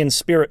in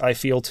spirit, I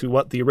feel, to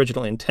what the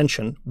original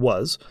intention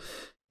was,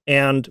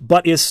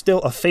 but is still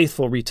a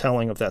faithful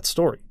retelling of that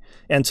story.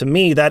 And to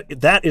me,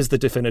 that is the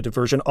definitive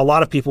version. A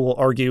lot of people will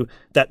argue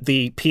that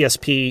the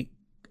PSP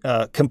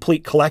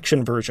complete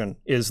collection version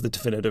is the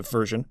definitive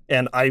version,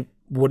 and I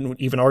wouldn't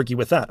even argue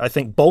with that. I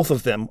think both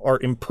of them are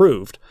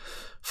improved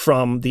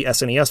from the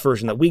SNES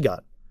version that we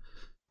got.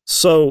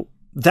 So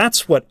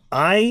that's what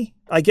I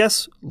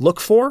guess look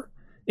for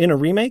in a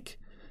remake.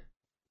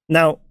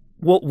 Now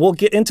we'll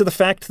get into the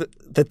fact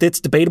that it's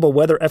debatable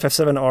whether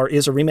FF7R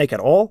is a remake at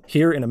all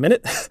here in a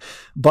minute,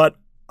 but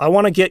I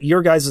want to get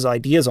your guys'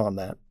 ideas on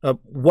that.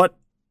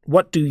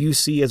 What do you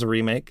see as a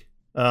remake?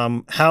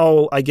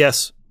 How, I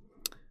guess,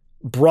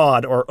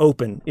 broad or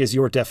open is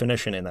your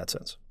definition in that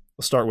sense?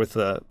 We'll start with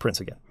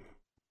Prince again.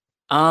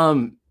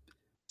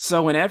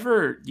 So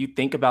whenever you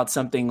think about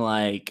something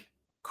like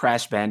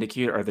Crash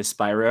Bandicoot or the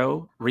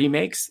Spyro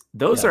remakes,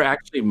 those are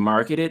actually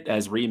marketed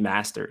as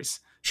remasters,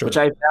 which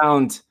I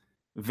found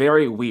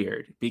very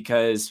weird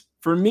because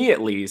for me,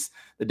 at least,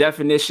 the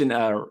definition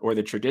or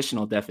the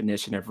traditional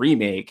definition of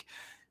remake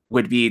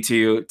would be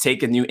to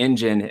take a new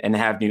engine and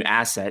have new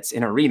assets,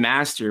 and a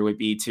remaster would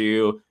be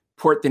to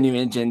port the new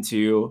engine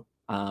to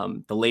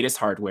the latest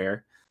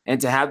hardware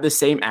and to have the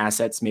same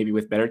assets, maybe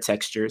with better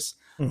textures.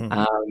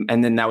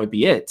 And then that would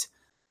be it.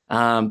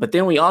 But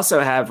then we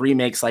also have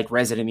remakes like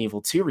Resident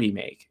Evil 2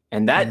 remake.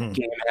 And that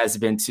game has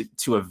been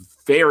to a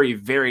very,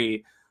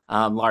 very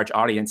large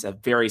audience, a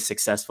very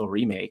successful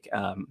remake.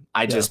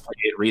 I just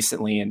played it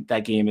recently, and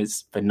that game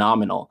is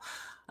phenomenal.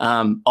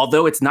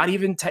 Although it's not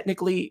even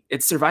technically,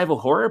 it's survival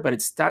horror, but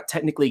it's not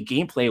technically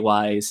gameplay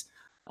wise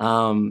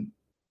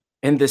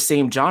in the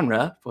same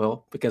genre.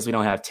 Well, because we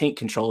don't have tank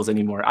controls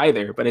anymore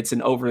either, but it's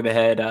an over the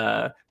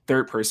head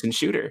third person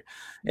shooter.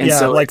 And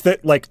so I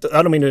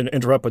don't mean to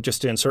interrupt, but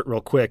just to insert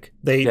real quick,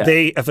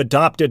 they have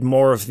adopted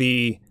more of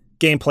the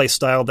gameplay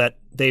style that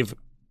they've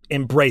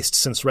embraced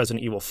since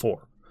Resident Evil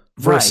 4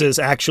 versus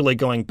actually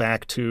going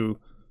back to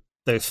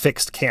the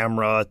fixed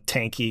camera,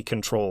 tanky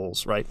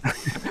controls, right?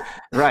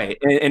 Right.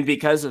 And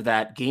because of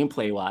that,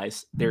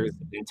 gameplay-wise, there's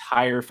an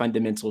entire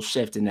fundamental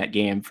shift in that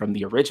game from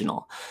the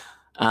original.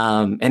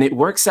 And it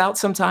works out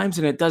sometimes,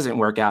 and it doesn't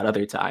work out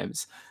other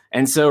times.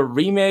 And so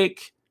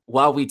remake,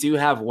 while we do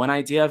have one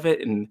idea of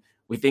it, and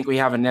we think we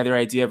have another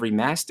idea of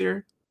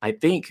remaster, I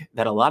think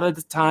that a lot of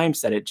the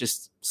times that it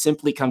just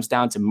simply comes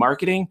down to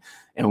marketing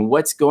and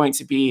what's going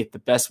to be the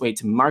best way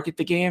to market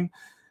the game.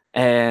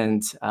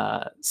 And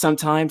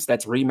sometimes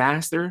that's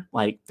remaster,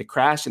 like the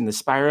Crash and the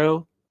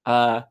Spyro,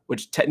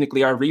 which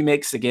technically are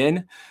remakes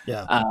again.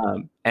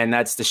 And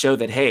that's to show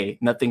that, hey,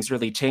 nothing's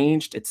really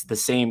changed. It's the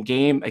same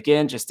game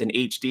again, just in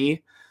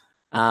HD.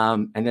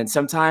 And then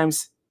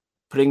sometimes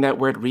putting that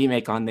word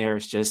remake on there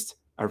is just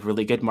a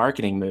really good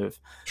marketing move.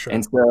 Sure.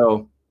 And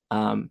so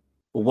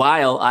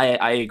while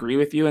I agree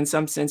with you in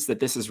some sense that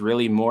this is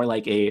really more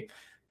like a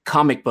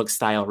comic book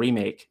style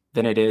remake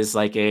than it is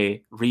like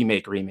a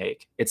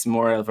remake. It's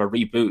more of a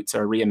reboot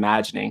or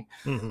reimagining.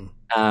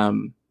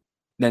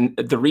 Then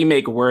the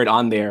remake word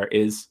on there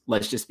is,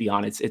 let's just be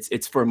honest,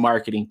 it's for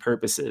marketing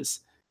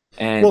purposes.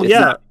 And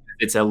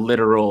it's a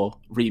literal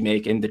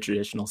remake in the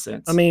traditional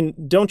sense. I mean,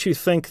 don't you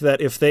think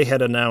that if they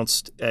had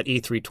announced at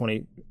E3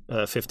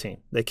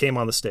 2015, they came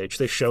on the stage,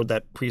 they showed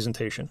that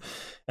presentation,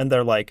 and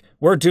they're like,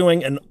 we're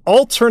doing an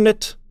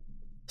alternate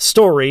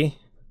story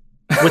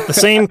with the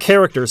same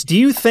characters, do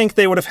you think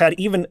they would have had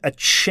even a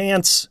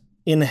chance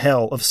in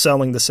hell of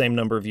selling the same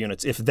number of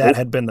units if that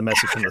had been the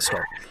message from the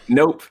start?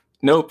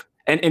 Nope.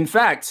 And in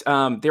fact,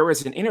 there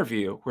was an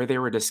interview where they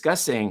were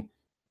discussing,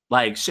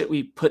 like, should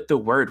we put the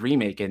word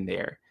remake in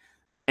there?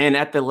 And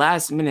at the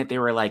last minute, they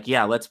were like,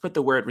 yeah, let's put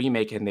the word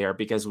remake in there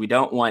because we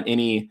don't want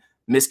any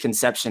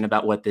misconception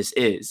about what this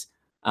is.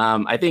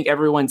 I think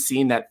everyone's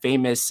seen that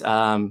famous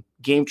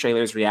game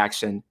trailers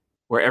reaction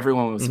where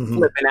everyone was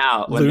flipping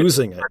out.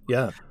 Losing it,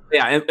 yeah.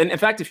 Yeah, and in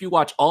fact, if you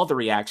watch all the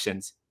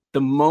reactions,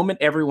 the moment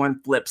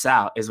everyone flips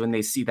out is when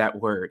they see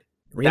that word.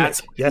 Remake,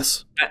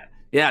 yes.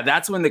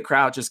 That's when the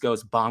crowd just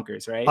goes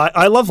bonkers, right?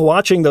 I love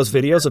watching those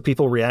videos of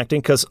people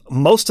reacting because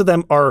most of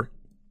them are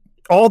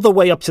all the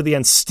way up to the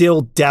end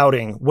still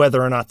doubting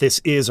whether or not this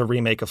is a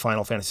remake of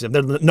Final Fantasy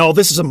VII. No,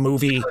 this is a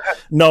movie.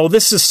 No,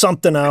 this is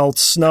something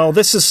else. No,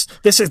 this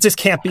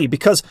can't be,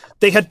 because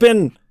they had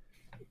been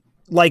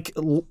like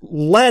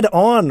led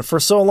on for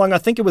so long. I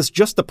think it was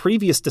just the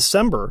previous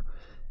December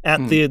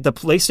at the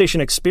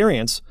PlayStation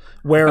Experience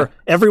where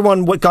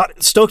everyone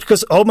got stoked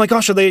because, oh my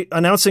gosh, are they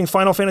announcing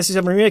Final Fantasy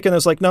VII Remake? And it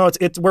was like, no,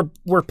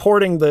 we're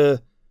porting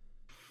the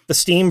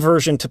Steam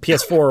version to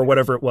PS4 or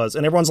whatever it was.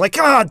 And everyone's like,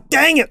 God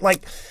dang it.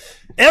 Like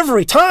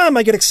every time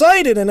I get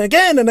excited and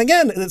again. And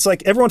it's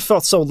like everyone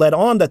felt so led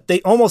on that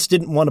they almost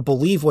didn't want to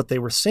believe what they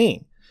were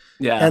seeing.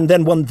 Yeah. And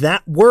then when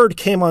that word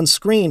came on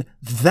screen,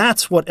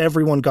 that's what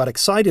everyone got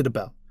excited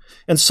about.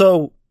 And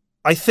so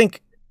I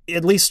think,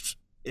 at least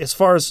as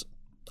far as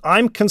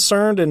I'm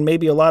concerned, and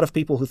maybe a lot of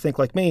people who think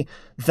like me,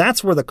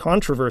 that's where the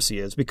controversy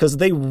is, because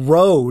they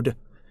rode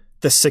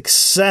the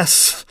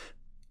success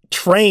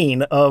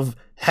train of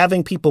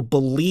having people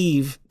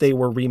believe they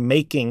were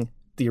remaking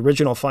the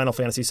original Final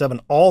Fantasy VII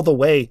all the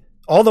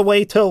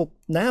way till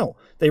now.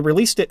 They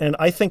released it, and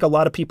I think a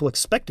lot of people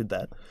expected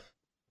that.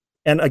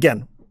 And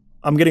again,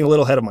 I'm getting a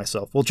little ahead of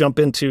myself. We'll jump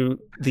into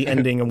the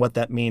ending and what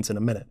that means in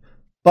a minute.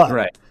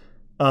 But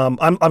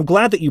I'm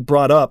glad that you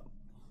brought up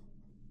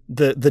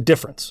the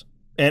difference.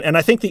 And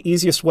I think the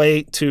easiest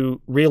way to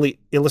really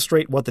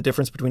illustrate what the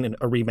difference between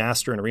a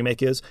remaster and a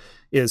remake is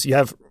you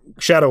have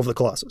Shadow of the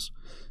Colossus,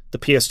 the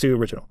PS2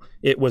 original.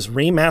 It was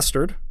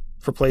remastered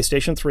for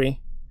PlayStation 3.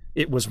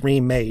 It was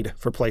remade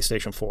for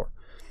PlayStation 4.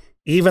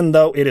 Even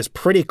though it is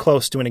pretty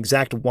close to an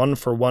exact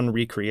one-for-one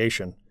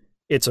recreation,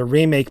 it's a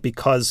remake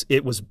because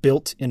it was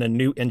built in a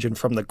new engine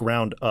from the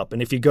ground up.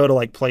 And if you go to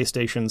like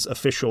PlayStation's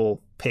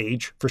official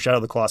page for Shadow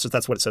of the Colossus,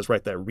 that's what it says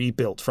right there.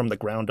 Rebuilt from the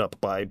ground up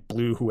by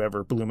Blue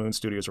Moon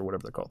Studios or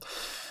whatever they're called.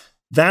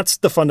 That's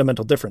the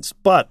fundamental difference.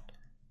 But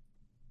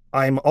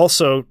I'm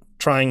also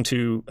trying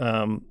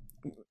to,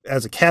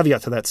 as a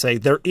caveat to that, say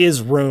there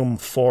is room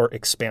for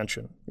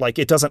expansion. Like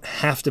it doesn't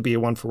have to be a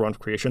one-for-one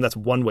creation. That's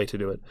one way to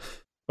do it.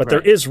 But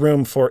there is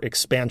room for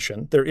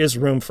expansion. There is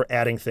room for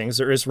adding things.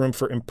 There is room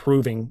for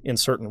improving in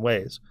certain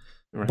ways.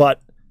 Right.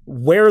 But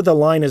where the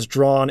line is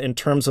drawn in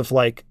terms of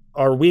like,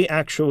 are we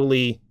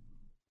actually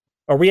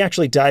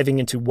diving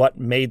into what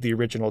made the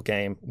original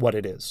game what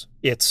it is?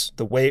 It's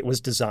the way it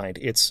was designed,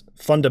 its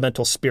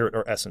fundamental spirit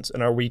or essence.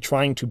 And are we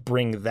trying to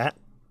bring that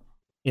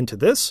into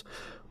this?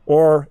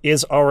 Or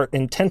is our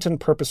intent and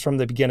purpose from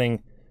the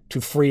beginning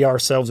to free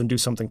ourselves and do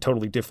something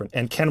totally different?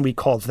 And can we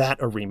call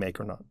that a remake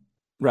or not?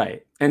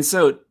 Right. And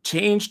so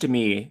change to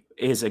me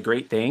is a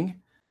great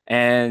thing.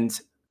 And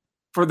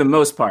for the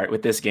most part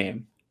with this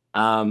game,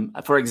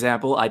 for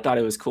example, I thought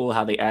it was cool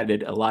how they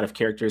added a lot of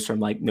characters from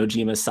like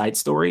Nojima's side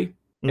story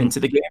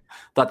into the game.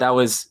 Thought that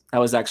was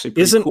actually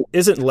pretty cool.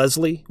 Isn't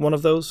Leslie one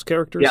of those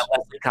characters? Yeah,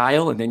 Leslie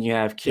Kyle, and then you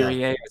have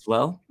Kyrie as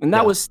well. And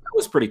that was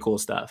pretty cool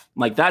stuff.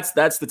 Like that's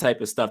the type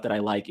of stuff that I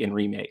like in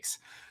remakes.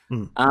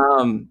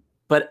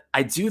 But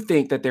I do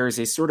think that there is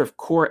a sort of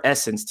core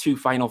essence to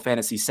Final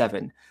Fantasy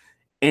VII.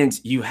 And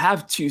you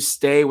have to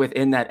stay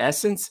within that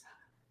essence.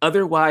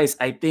 Otherwise,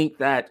 I think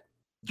that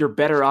you're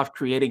better off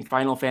creating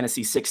Final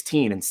Fantasy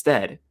 16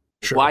 instead.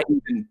 Sure. Why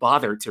even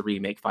bother to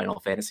remake Final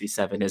Fantasy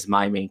VII is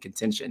my main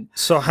contention.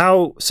 So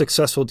how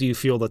successful do you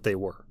feel that they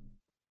were?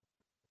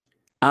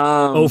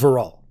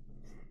 Overall.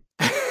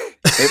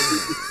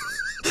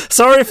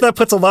 Sorry if that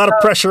puts a lot of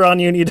pressure on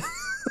you.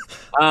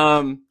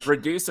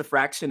 Reduce a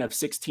fraction of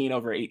 16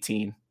 over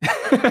 18.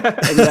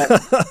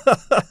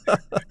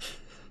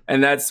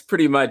 And that's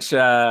pretty much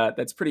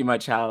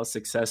how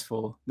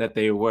successful that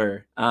they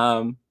were.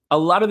 A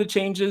lot of the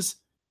changes,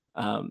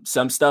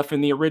 some stuff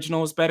in the original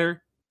was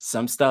better,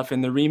 some stuff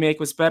in the remake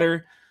was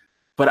better,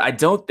 but I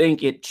don't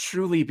think it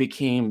truly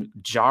became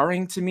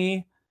jarring to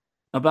me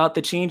about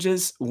the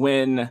changes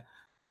when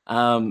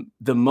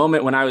the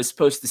moment when I was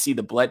supposed to see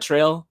the blood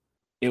trail,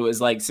 it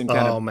was like some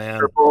kind of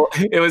purple.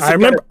 It was. I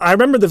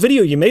remember the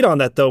video you made on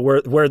that though,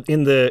 where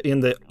in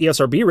the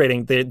ESRB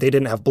rating they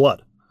didn't have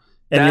blood.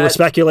 And you were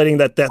speculating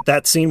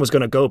that scene was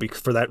going to go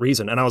for that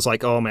reason, and I was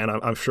like, "Oh man,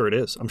 I'm sure it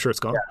is. I'm sure it's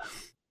gone." Yeah.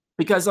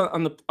 Because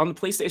on the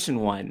PlayStation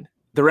 1,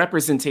 the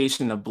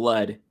representation of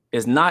blood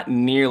is not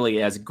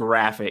nearly as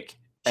graphic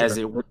as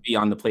it would be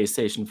on the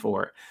PlayStation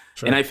 4,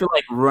 and I feel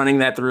like running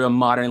that through a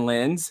modern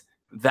lens,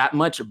 that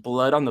much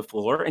blood on the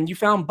floor, and you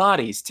found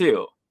bodies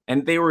too,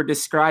 and they were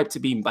described to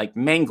be like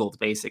mangled,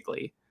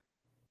 basically,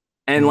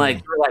 and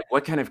like you're like,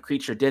 "What kind of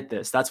creature did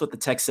this?" That's what the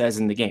text says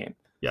in the game.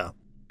 Yeah.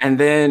 And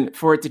then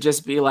for it to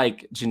just be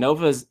like it's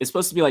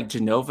supposed to be like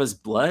Genova's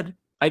blood,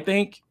 I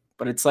think,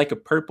 but it's like a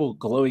purple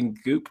glowing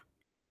goop.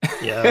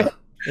 Yeah,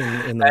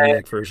 in the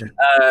remake version.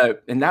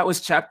 And that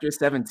was chapter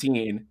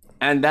 17.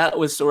 And that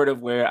was sort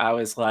of where I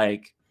was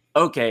like,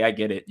 okay, I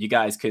get it. You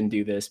guys couldn't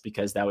do this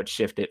because that would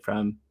shift it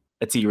from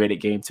a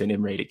T-rated game to an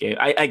M-rated game.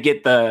 I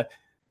get the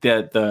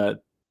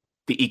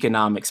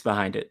economics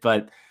behind it,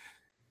 but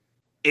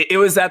it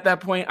was at that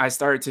point I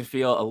started to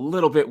feel a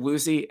little bit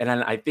woozy. And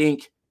then I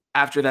think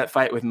after that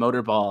fight with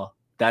Motorball,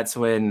 that's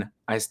when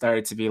I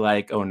started to be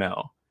like, oh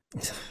no.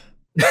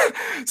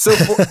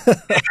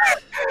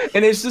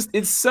 And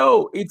it's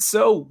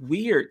so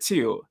weird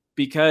too,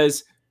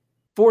 because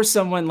for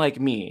someone like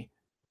me,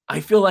 I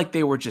feel like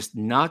they were just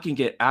knocking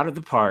it out of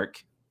the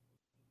park.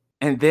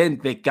 And then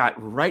they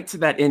got right to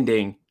that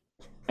ending.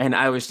 And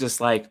I was just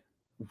like,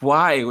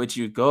 why would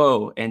you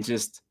go and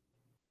just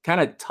kind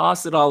of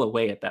toss it all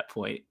away at that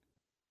point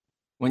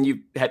when you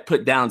had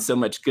put down so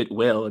much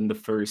goodwill in the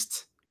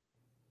first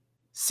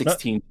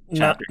 16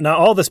 chapters? Now,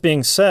 all this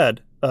being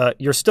said,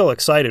 you're still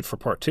excited for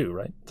part 2,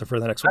 right? For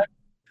the next one?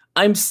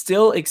 I'm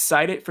still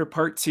excited for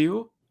part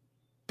 2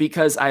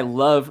 because I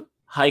love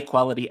high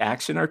quality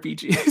action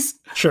RPGs.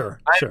 Sure.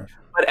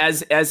 But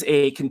as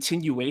a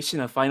continuation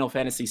of Final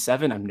Fantasy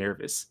VII, I'm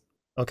nervous.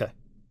 Okay.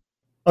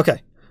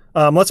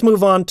 Let's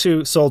move on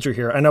to Soldier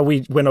here. I know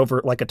we went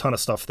over like a ton of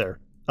stuff there.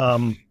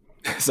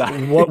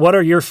 Sorry. What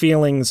are your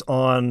feelings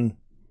on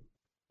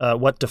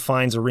what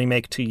defines a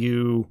remake to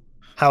you?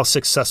 How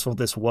successful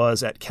this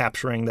was at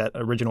capturing that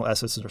original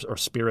essence or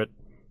spirit?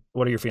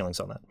 What are your feelings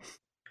on that?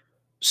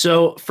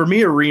 So for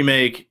me, a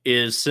remake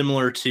is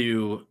similar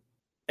to,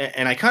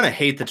 and I kind of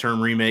hate the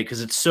term remake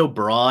because it's so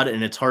broad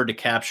and it's hard to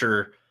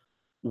capture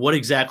what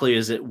exactly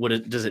is it.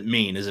 Does it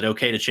mean? Is it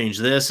okay to change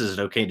this? Is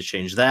it okay to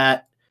change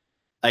that?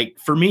 Like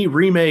for me,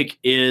 remake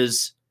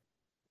is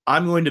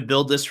I'm going to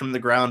build this from the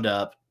ground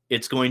up.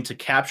 It's going to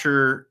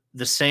capture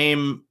the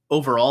same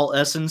overall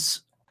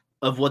essence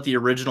of what the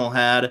original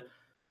had,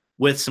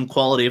 with some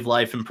quality of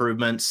life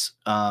improvements,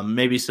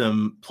 maybe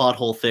some plot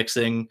hole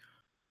fixing,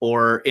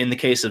 or in the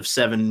case of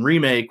 7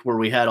 Remake, where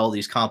we had all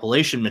these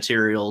compilation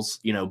materials,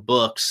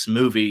 books,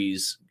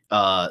 movies,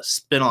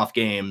 spin-off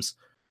games,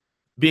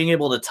 being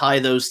able to tie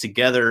those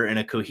together in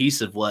a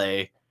cohesive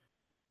way.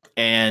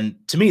 And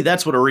to me,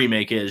 that's what a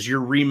remake is.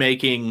 You're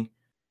remaking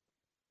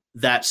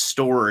that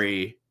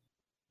story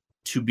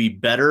to be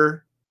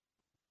better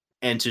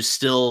and to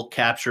still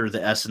capture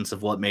the essence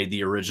of what made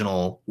the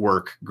original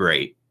work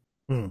great.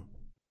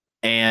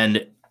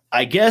 And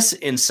I guess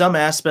in some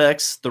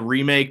aspects, the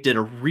remake did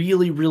a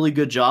really, really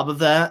good job of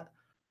that.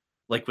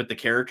 Like with the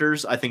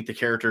characters, I think the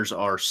characters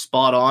are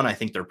spot on. I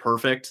think they're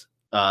perfect.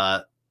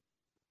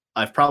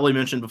 I've probably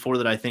mentioned before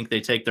that I think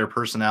they take their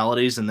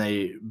personalities and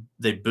they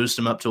boost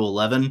them up to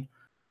 11.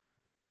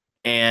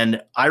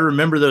 And I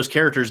remember those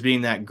characters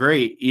being that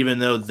great, even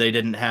though they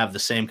didn't have the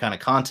same kind of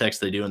context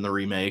they do in the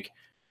remake.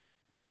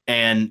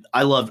 And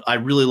I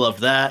really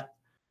loved that.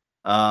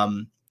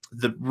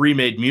 The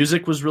remade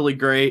music was really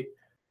great,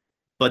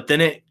 but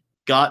then it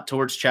got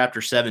towards chapter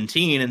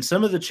 17 and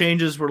some of the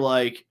changes were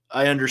like,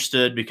 I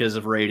understood because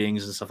of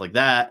ratings and stuff like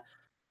that.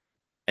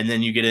 And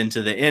then you get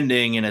into the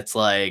ending and it's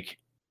like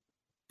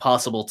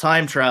possible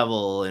time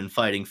travel and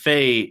fighting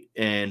fate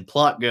and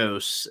plot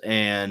ghosts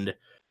and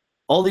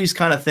all these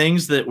kind of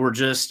things that were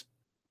just,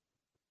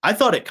 I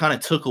thought it kind of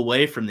took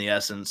away from the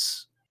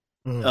essence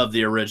of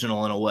the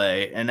original in a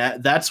way. And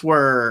that's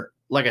where,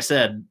 like I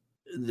said,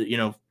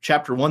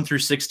 chapter 1 through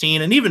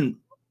 16 and even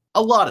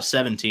a lot of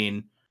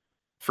 17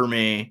 for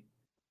me,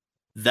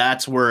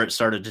 that's where it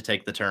started to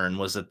take the turn,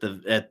 was at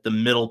the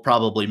middle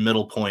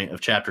point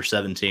of chapter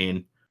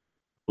 17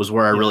 was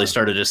where I really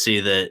started to see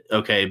that,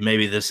 okay,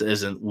 maybe this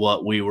isn't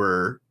what we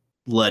were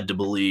led to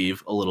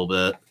believe a little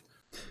bit.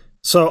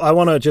 So I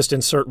want to just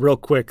insert real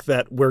quick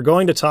that we're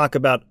going to talk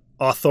about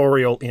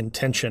authorial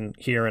intention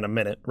here in a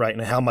minute, right?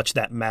 And how much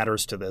that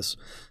matters to this.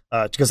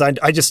 Because I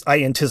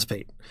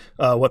anticipate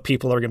what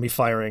people are going to be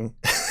firing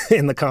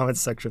in the comments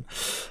section.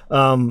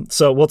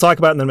 So we'll talk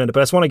about it in a minute,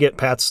 but I just want to get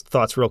Pat's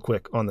thoughts real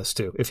quick on this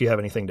too, if you have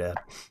anything to add.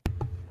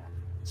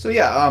 So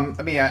yeah,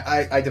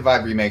 I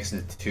divide remakes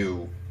into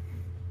two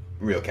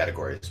real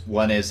categories.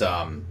 One is you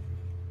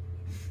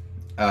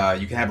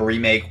can have a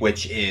remake,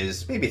 which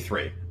is maybe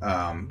three.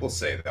 We'll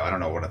say, though, I don't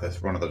know one of those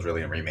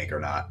really a remake or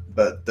not.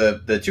 But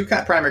the two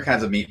primary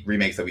kinds of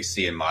remakes that we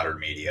see in modern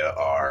media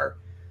are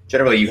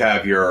generally you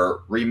have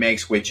your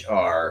remakes, which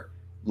are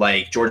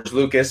like George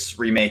Lucas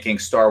remaking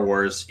Star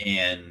Wars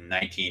in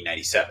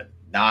 1997,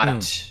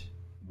 not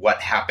what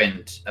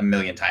happened a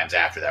million times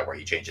after that, where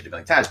he changed it a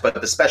million times, but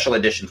the special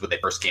editions when they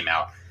first came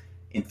out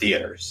in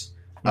theaters.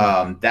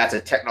 That's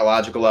a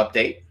technological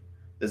update.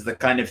 This is the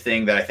kind of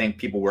thing that I think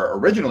people were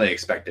originally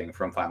expecting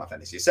from Final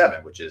Fantasy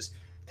VII, which is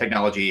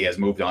technology has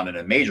moved on in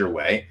a major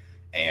way,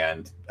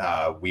 and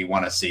we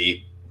want to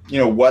see,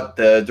 what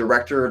the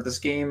director of this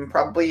game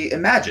probably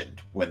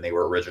imagined when they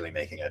were originally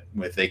making it,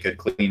 if they could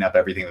clean up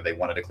everything that they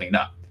wanted to clean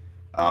up.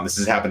 This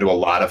has happened to a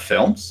lot of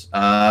films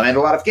and a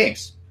lot of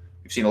games.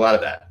 We've seen a lot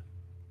of that.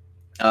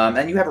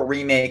 And you have a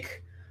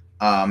remake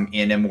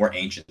in a more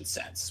ancient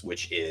sense,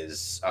 which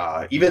is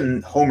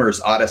even Homer's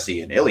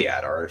Odyssey and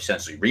Iliad are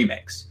essentially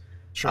remakes.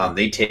 Sure.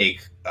 They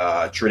take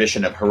a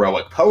tradition of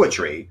heroic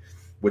poetry,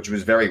 which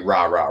was very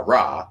rah, rah,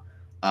 rah,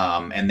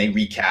 and they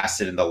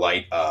recast it in the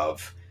light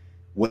of,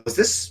 was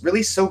this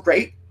really so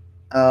great?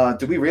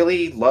 Do we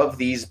really love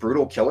these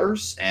brutal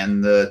killers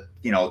and the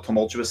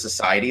tumultuous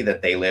society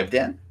that they lived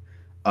in?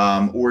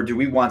 Or do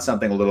we want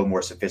something a little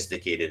more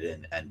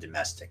sophisticated and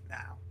domestic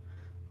now?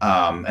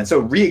 And so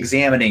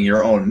re-examining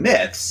your own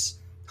myths,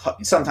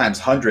 sometimes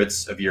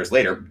hundreds of years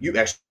later, you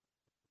actually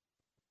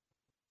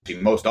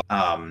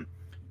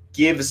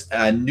gives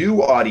a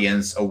new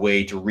audience a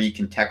way to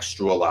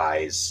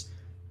recontextualize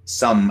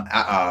some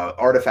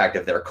artifact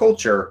of their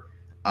culture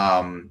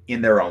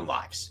in their own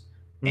lives.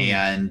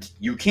 And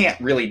you can't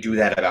really do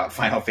that about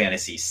Final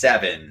Fantasy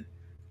VII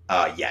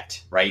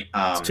yet, right?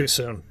 It's too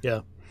soon,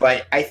 yeah.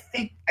 But I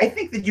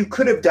think that you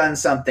could have done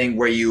something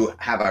where you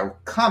have a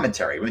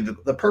commentary. I mean,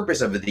 the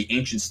purpose of the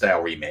ancient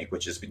style remake,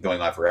 which has been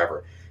going on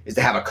forever, is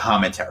to have a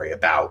commentary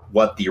about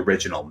what the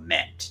original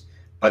meant,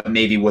 but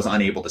maybe was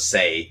unable to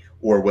say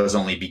or was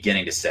only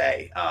beginning to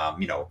say,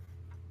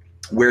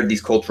 where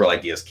these cultural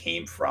ideas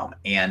came from.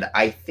 And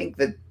I think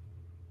that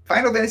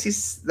Final Fantasy,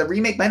 the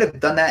remake, might have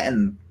done that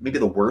in maybe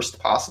the worst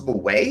possible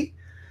way,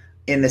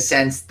 in the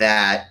sense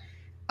that,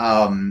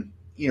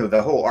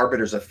 the whole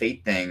Arbiters of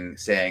Fate thing,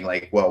 saying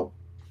like, well,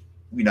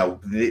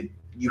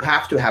 you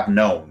have to have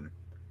known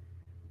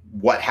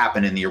what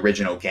happened in the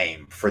original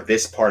game for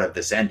this part of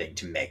this ending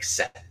to make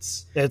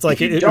sense. It's like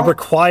it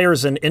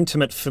requires an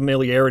intimate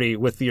familiarity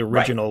with the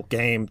original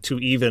game to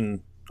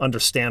even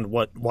understand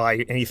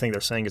why anything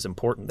they're saying is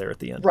important there at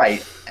the end.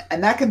 Right.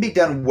 And that can be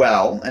done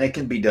well, and it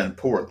can be done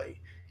poorly.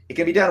 It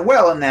can be done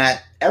well in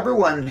that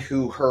everyone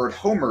who heard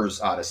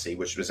Homer's Odyssey,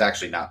 which was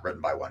actually not written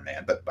by one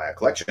man, but by a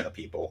collection of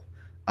people,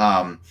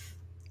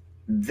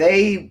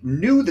 they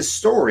knew the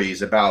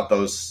stories about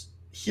those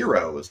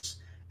heroes.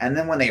 And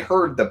then when they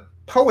heard the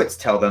poets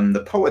tell them,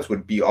 the poets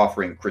would be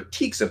offering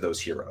critiques of those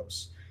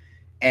heroes.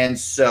 And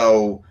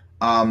so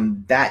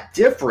that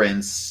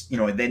difference,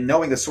 then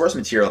knowing the source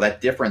material, that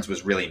difference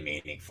was really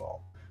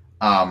meaningful.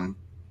 But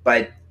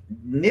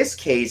in this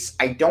case,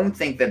 I don't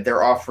think that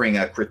they're offering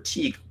a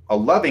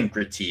loving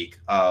critique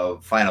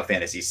of Final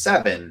Fantasy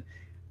VII,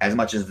 as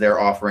much as they're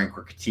offering a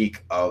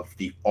critique of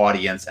the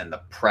audience and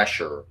the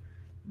pressure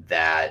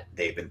that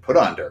they've been put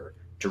under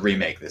to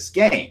remake this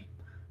game.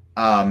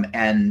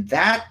 And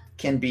that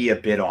can be a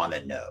bit on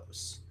the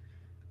nose.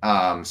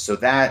 So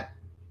that,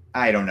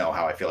 I don't know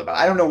how I feel about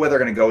it. I don't know where they're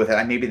going to go with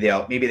it.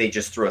 Maybe they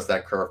just throw us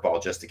that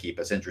curveball just to keep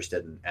us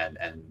interested, and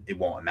it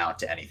won't amount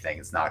to anything.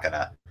 It's not going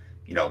to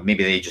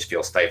maybe they just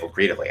feel stifled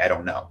creatively. I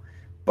don't know.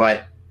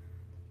 But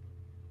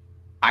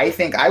I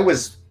think I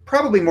was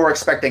probably more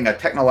expecting a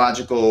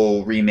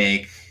technological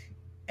remake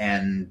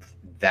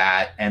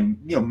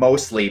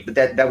mostly, but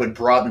that would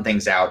broaden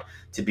things out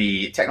to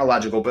be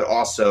technological, but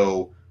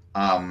also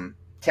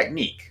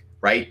technique,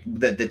 right?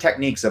 The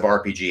techniques of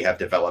RPG have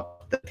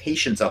developed. The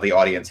patience of the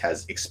audience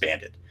has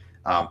expanded.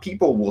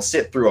 People will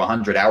sit through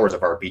 100 hours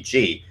of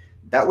RPG.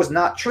 That was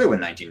not true in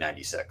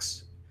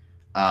 1996.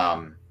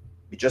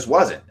 It just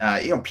wasn't.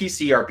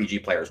 PC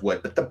RPG players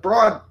would, but the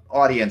broad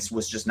audience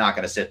was just not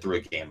going to sit through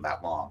a game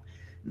that long.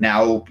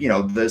 Now,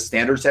 the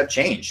standards have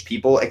changed.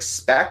 People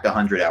expect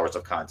 100 hours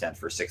of content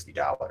for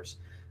 $60,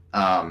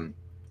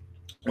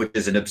 which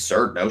is an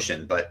absurd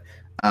notion. But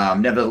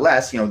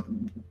nevertheless,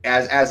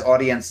 as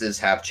audiences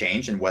have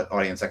changed and what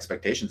audience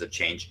expectations have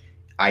changed,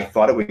 I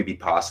thought it would be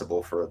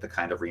possible for the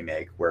kind of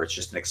remake where it's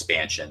just an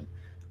expansion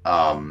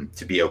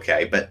to be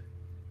okay. But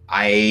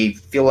I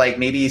feel like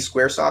maybe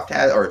Square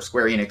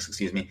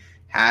Enix,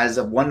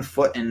 has one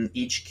foot in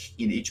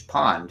each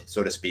pond,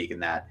 so to speak, in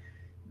that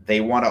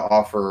they want to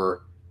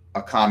offer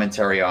a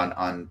commentary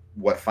on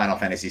what Final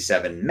Fantasy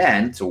VII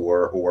meant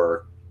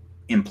or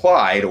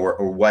implied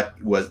or what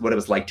it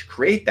was like to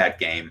create that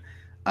game,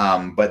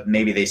 but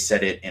maybe they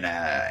said it in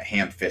a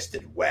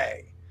ham-fisted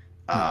way.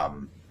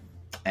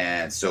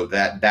 And so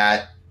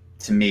that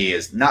to me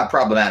is not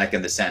problematic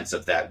in the sense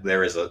of that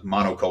there is a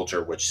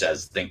monoculture which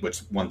says which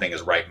one thing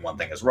is right and one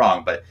thing is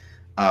wrong, but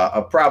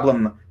a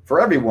problem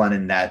for everyone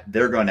in that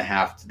they're going to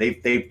have to,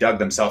 they've dug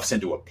themselves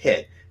into a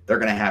pit. They're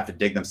going to have to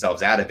dig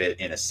themselves out of it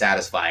in a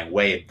satisfying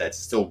way that's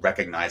still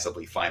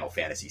recognizably Final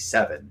Fantasy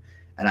VII,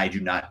 and I do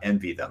not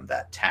envy them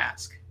that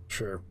task.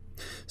 Sure.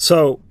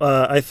 So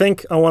I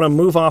think I want to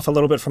move off a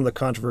little bit from the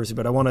controversy,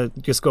 but I want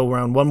to just go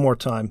around one more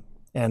time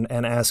and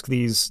ask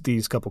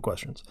these couple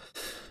questions.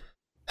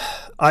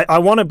 I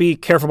want to be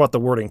careful about the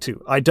wording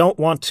too. I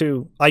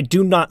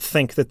do not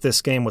think that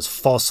this game was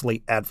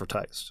falsely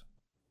advertised,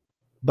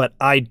 but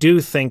I do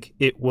think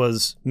it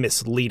was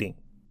misleading.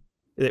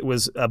 It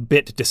was a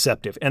bit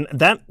deceptive. And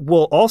that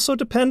will also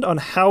depend on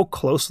how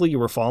closely you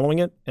were following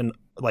it and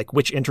like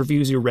which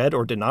interviews you read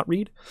or did not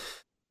read.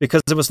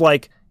 Because it was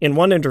like in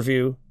one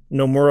interview,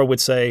 Nomura would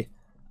say,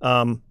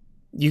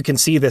 you can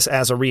see this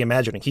as a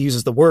reimagining. He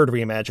uses the word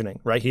reimagining,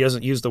 right? He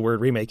doesn't use the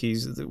word remake.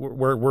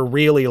 We're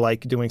really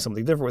like doing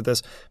something different with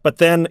this. But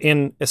then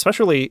in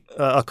especially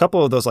a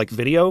couple of those like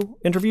video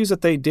interviews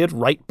that they did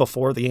right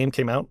before the game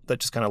came out that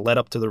just kind of led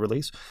up to the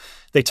release,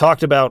 they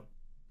talked about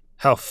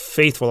how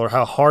faithful or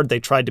how hard they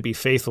tried to be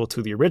faithful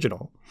to the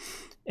original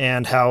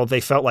and how they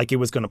felt like it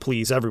was going to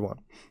please everyone.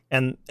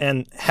 And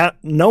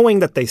knowing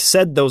that they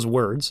said those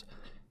words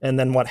and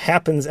then what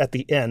happens at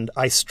the end,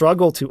 I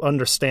struggle to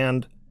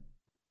understand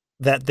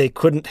that they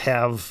couldn't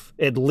have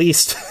at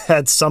least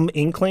had some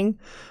inkling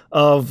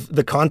of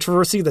the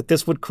controversy that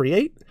this would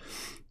create.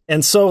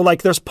 And so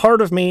like there's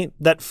part of me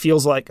that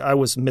feels like I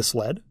was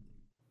misled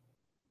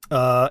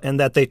and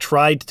that they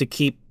tried to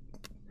keep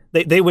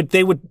they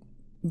would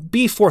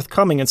be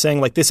forthcoming and saying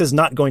like this is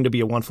not going to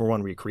be a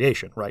one-for-one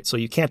recreation, right? So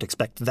you can't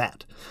expect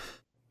that.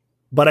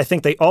 But I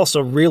think they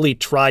also really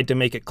tried to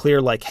make it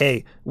clear like,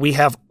 hey, we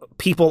have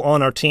people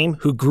on our team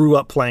who grew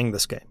up playing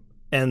this game.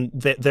 And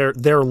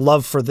their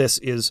love for this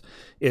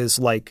is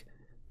like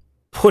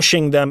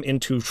pushing them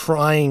into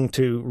trying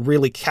to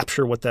really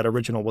capture what that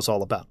original was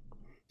all about.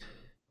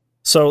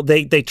 So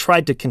they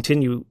tried to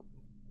continue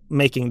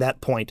making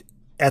that point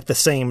at the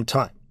same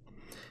time.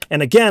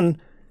 And again,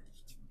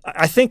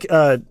 I think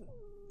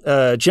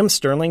Jim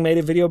Sterling made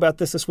a video about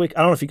this week.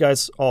 I don't know if you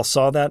guys all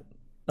saw that.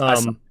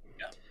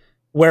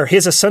 Where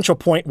his essential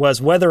point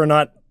was whether or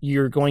not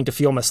you're going to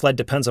feel misled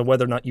depends on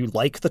whether or not you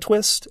like the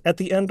twist at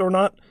the end or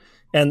not.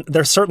 And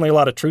there's certainly a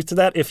lot of truth to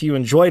that. If you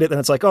enjoyed it, then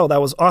it's like, oh, that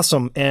was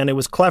awesome, and it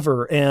was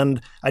clever, and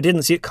I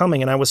didn't see it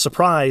coming, and I was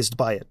surprised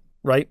by it,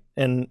 right?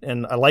 And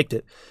I liked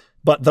it.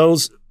 But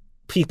those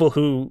people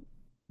who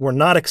were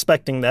not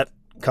expecting that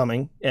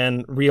coming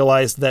and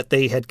realized that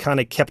they had kind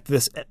of kept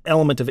this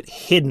element of it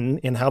hidden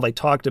in how they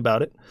talked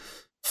about it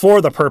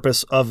for the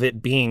purpose of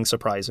it being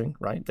surprising,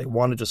 right? They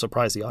wanted to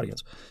surprise the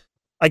audience.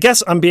 I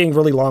guess I'm being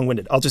really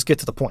long-winded. I'll just get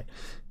to the point.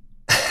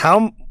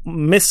 How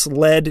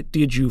misled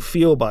did you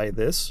feel by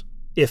this,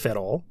 if at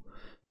all?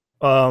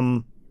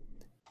 And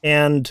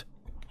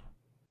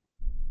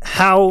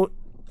how,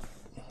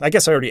 I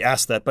guess I already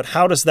asked that, but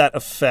how does that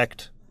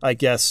affect, I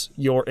guess,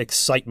 your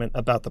excitement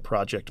about the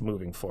project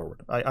moving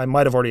forward? I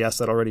might have already asked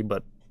that already,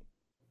 but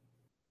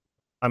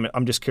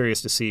I'm just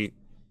curious to see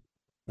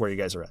where you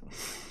guys are at.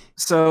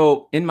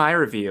 So in my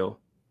review,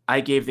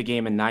 I gave the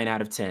game a 9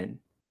 out of 10.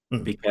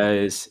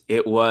 Because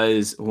it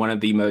was one of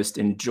the most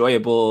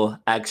enjoyable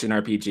action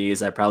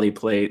RPGs I probably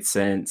played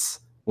since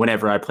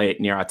whenever I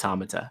played Nier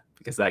Automata,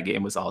 because that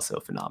game was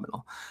also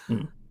phenomenal.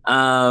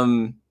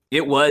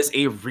 It was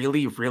a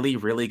really, really,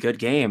 really good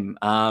game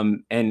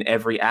in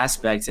every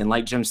aspect. And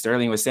like Jim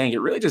Sterling was saying,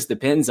 it really just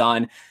depends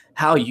on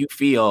how you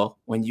feel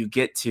when you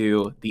get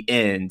to the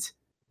end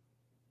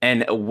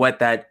and what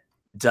that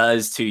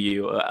does to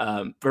you.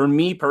 For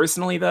me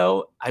personally,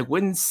 though, I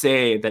wouldn't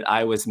say that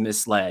I was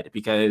misled,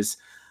 because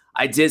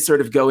I did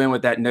sort of go in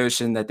with that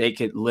notion that they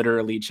could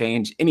literally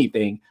change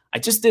anything. I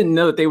just didn't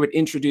know that they would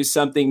introduce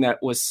something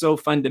that was so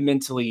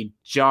fundamentally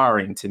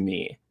jarring to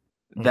me,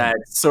 that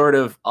sort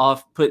of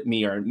off-put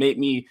me or made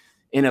me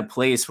in a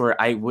place where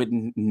I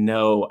wouldn't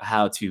know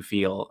how to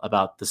feel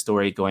about the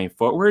story going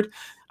forward.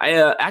 I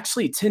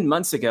actually 10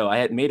 months ago, I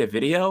had made a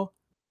video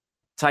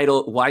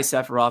titled "Why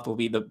Sephiroth Will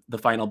Be the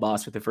Final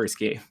Boss with the First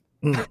Game."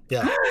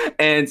 Yeah.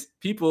 And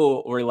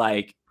people were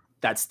like,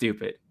 "That's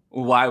stupid.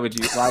 Why would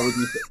you?"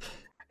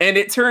 And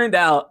it turned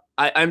out,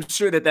 I'm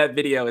sure that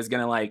video is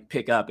going to like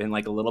pick up in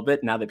like a little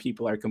bit now that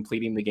people are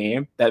completing the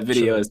game. That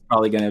video is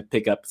probably going to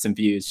pick up some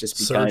views just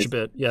because. Surge a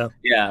bit, yeah.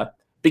 Yeah,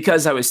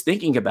 because I was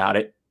thinking about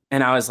it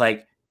and I was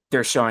like,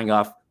 they're showing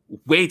off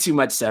way too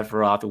much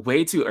Sephiroth,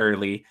 way too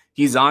early.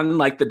 He's on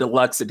like the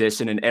deluxe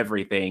edition and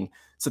everything.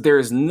 So there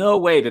is no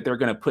way that they're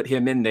going to put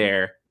him in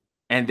there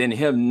and then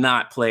him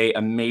not play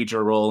a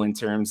major role in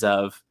terms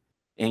of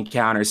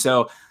encounter.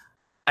 So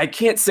I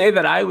can't say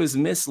that I was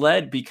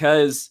misled,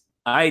 because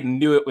I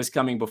knew it was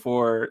coming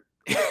before.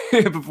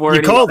 Before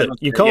you called it.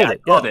 You called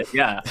it. Called it.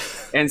 Yeah.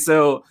 And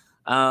so,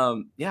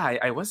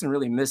 I wasn't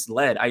really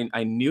misled.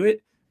 I knew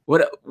it.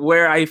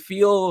 Where I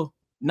feel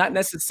not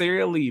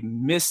necessarily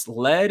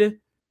misled,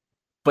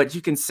 but you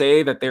can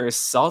say that there is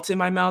salt in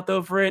my mouth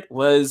over it,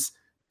 was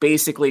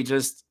basically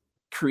just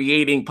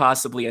creating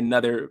possibly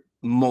another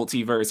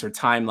multiverse or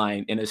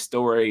timeline in a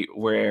story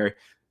where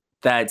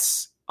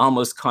that's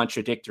almost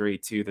contradictory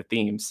to the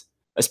themes,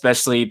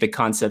 especially the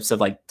concepts of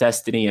like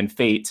destiny and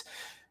fate,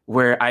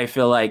 where I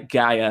feel like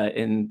Gaia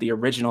in the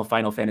original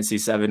Final Fantasy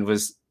VII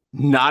was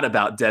not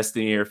about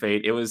destiny or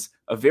fate. It was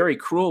a very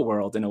cruel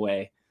world in a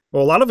way.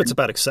 Well, a lot of it's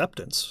about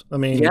acceptance. I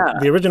mean,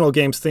 the original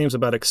game's theme's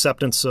about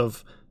acceptance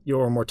of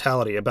your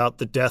mortality, about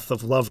the death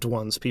of loved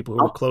ones, people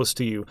who are close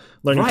to you,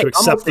 learning to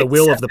accept the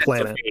will of the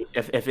planet.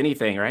 If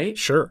anything, right?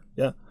 Sure,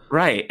 yeah.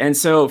 Right. And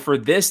so for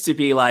this to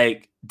be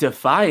like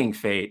defying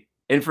fate,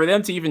 and for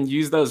them to even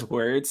use those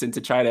words and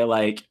to try to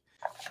like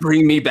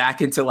bring me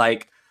back into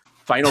like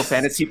Final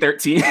Fantasy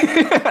 13,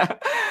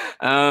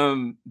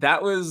 that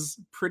was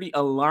pretty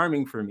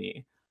alarming for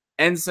me.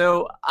 And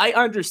so I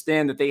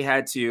understand that they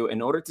had to,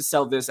 in order to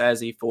sell this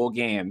as a full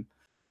game,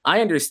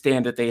 I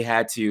understand that they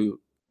had to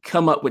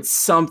come up with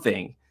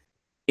something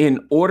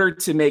in order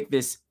to make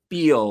this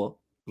feel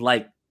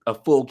like a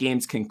full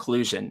game's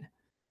conclusion.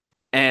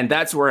 And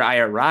that's where I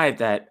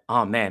arrived at,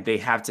 oh man, they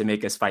have to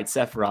make us fight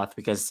Sephiroth,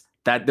 because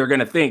that they're going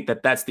to think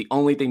that that's the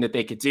only thing that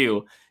they could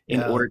do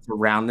in order to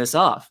round this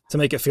off. To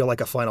make it feel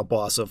like a final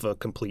boss of a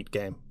complete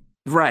game.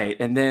 Right.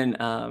 And then,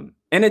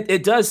 and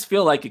it does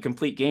feel like a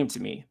complete game to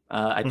me.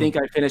 I think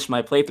I finished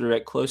my playthrough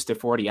at close to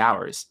 40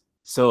 hours.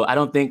 So I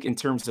don't think in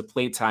terms of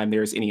playtime,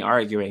 there's any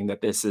arguing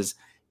that this is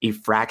a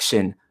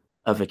fraction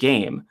of a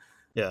game.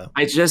 Yeah.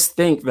 I just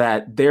think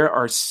that there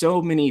are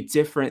so many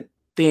different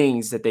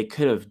things that they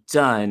could have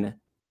done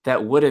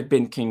that would have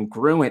been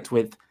congruent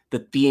with the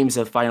themes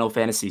of Final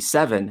Fantasy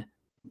VII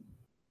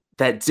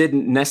that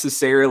didn't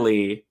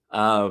necessarily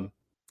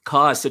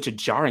cause such a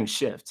jarring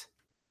shift.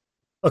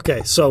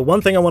 Okay, so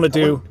one thing I want to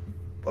do.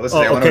 Well, this is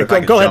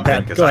okay, go ahead,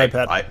 Pat. Go ahead,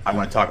 Pat. I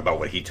want to talk about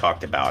what he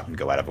talked about and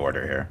go out of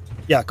order here.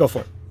 Yeah, go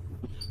for it.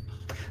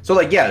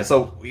 So,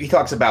 so he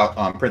talks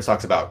about, Prince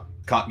talks about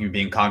you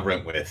being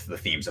congruent with the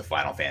themes of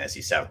Final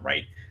Fantasy VII,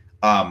 right?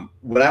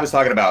 When I was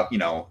talking about,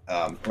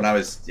 when I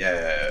was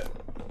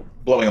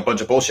blowing a bunch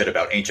of bullshit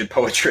about ancient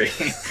poetry,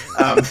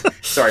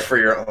 sorry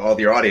for all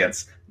your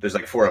audience. There's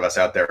like 4 of us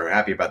out there who are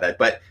happy about that.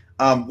 But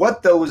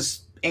what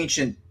those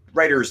ancient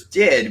writers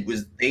did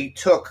was they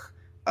took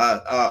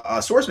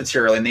a source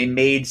material and they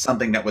made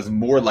something that was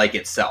more like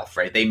itself,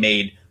 right? They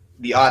made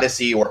the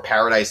Odyssey or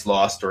Paradise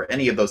Lost or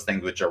any of those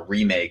things which are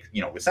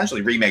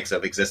essentially remakes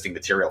of existing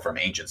material from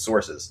ancient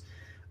sources.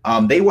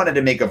 They wanted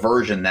to make a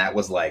version that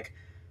was like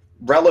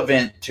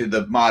relevant to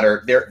the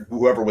modern,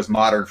 whoever was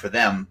modern for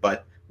them,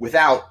 but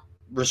without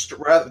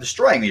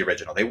destroying the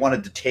original. They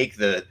wanted to take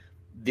the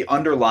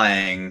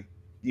underlying,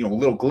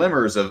 little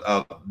glimmers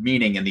of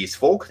meaning in these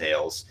folk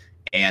tales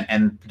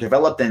and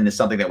develop them into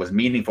something that was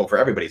meaningful for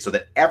everybody, so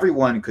that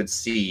everyone could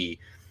see,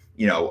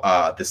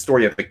 the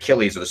story of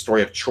Achilles or the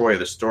story of Troy or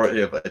the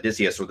story of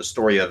Odysseus or the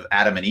story of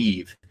Adam and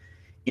Eve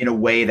in a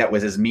way that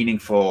was as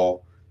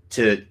meaningful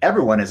to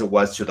everyone as it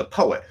was to the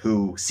poet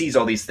who sees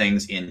all these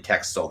things in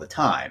texts all the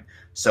time.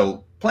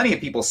 So plenty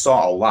of people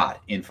saw a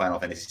lot in Final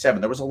Fantasy VII.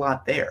 There was a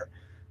lot there.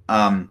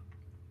 And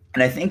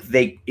I think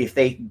if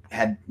they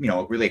had,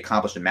 really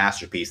accomplished a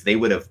masterpiece, they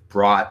would have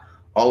brought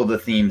all of the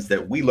themes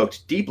that we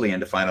looked deeply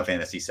into Final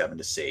Fantasy VII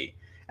to see,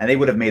 and they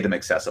would have made them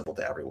accessible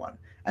to everyone.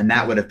 And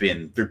that would have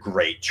been the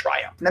great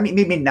triumph. I mean,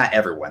 maybe not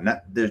everyone.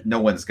 No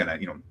one's going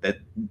to, that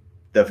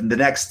the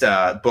next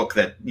book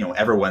that,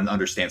 everyone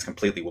understands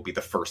completely will be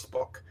the first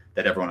book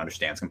that everyone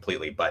understands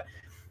completely. But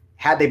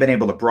had they been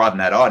able to broaden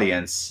that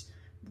audience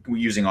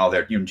using all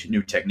their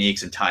new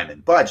techniques and time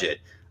and budget,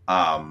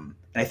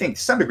 And I think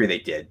to some degree they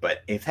did,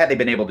 but if had they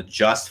been able to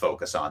just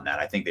focus on that,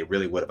 I think they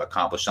really would have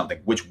accomplished something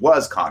which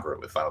was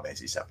congruent with Final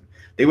Fantasy VII.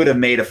 They would have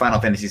made a Final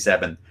Fantasy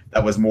VII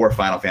that was more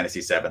Final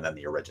Fantasy VII than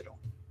the original.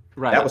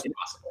 Right. That was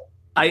possible.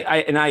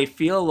 I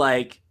feel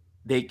like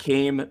they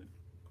came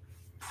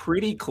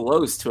pretty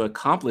close to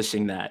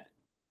accomplishing that.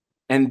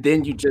 And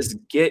then you just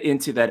get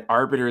into that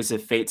Arbiters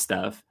of Fate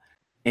stuff,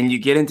 and you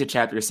get into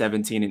chapter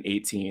 17 and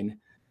 18.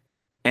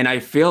 And I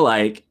feel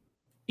like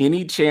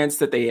any chance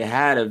that they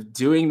had of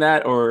doing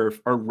that or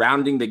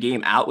rounding the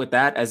game out with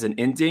that as an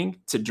ending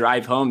to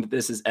drive home that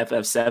this is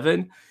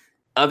FF7,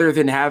 other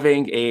than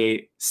having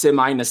a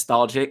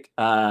semi-nostalgic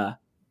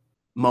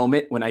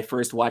moment when I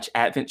first watched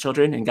Advent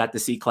Children and got to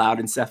see Cloud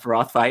and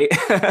Sephiroth fight.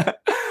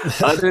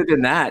 Other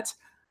than that,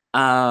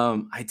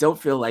 I don't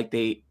feel like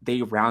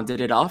they rounded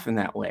it off in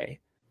that way.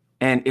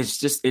 And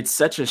it's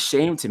such a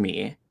shame to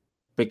me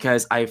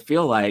because I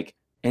feel like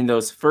in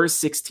those first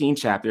 16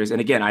 chapters,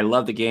 and again, I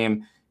love the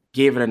game,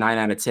 gave it a 9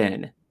 out of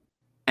 10.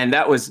 And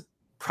that was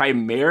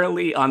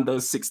primarily on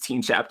those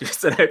 16 chapters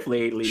that I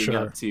played leading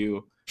up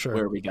to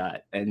where we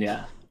got. And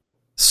yeah.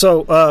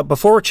 So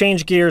before we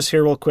change gears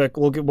here real quick,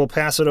 we'll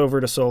pass it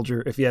over to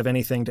Soldier if you have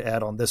anything to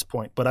add on this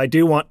point. But I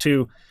do want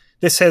to,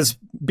 this has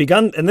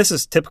begun, and this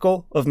is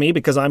typical of me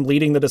because I'm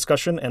leading the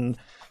discussion and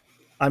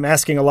I'm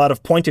asking a lot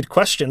of pointed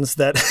questions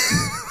that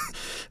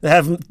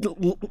have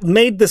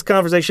made this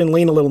conversation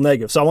lean a little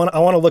negative. So I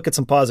want to look at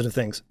some positive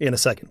things in a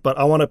second, but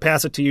I want to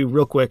pass it to you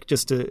real quick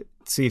just to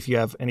see if you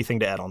have anything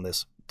to add on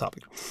this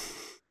topic.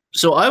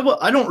 So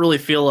I don't really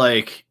feel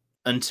like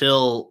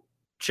until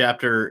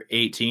chapter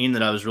 18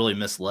 that I was really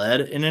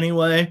misled in any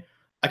way.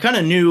 I kind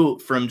of knew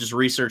from just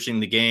researching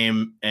the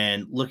game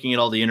and looking at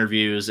all the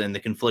interviews and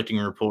the conflicting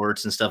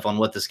reports and stuff on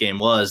what this game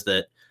was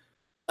that,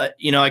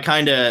 I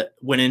kind of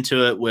went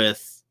into it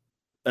with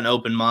an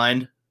open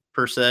mind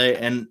per se.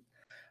 And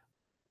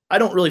I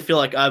don't really feel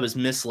like I was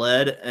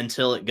misled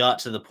until it got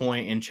to the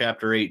point in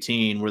chapter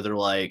 18 where they're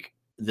like,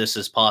 this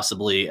is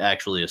possibly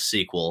actually a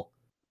sequel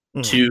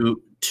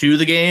to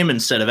the game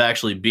instead of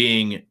actually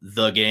being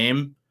the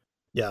game.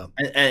 Yeah.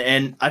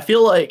 And I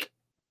feel like,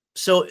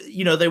 so,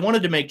 they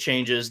wanted to make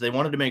changes. They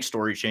wanted to make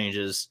story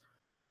changes.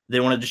 They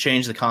wanted to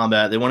change the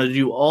combat. They wanted to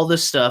do all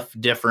this stuff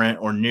different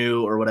or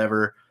new or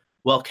whatever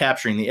while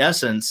capturing the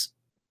essence.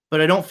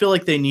 But I don't feel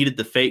like they needed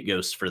the Fate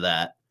Ghost for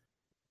that.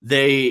 To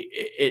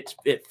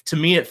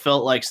me, it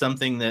felt like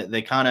something that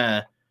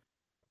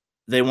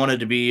they wanted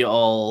to be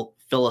all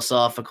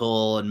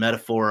philosophical and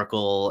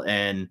metaphorical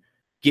and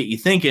get you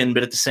thinking.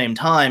 But at the same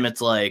time,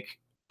 it's like,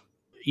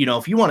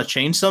 if you want to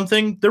change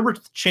something, there were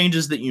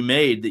changes that you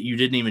made that you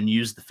didn't even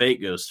use the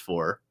Fate Ghost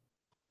for.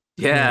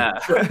 Yeah.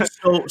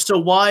 So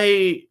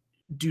why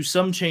do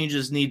some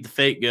changes need the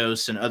Fate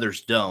Ghost and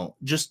others don't?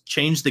 Just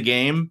change the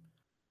game.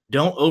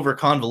 Don't over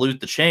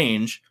convolute the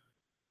change,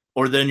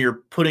 or then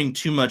you're putting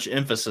too much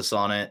emphasis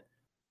on it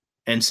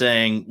and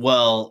saying,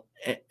 well,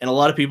 and a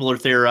lot of people are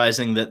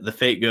theorizing that the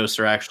Fate Ghosts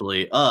are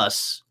actually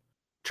us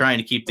trying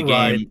to keep the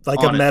game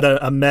like a meta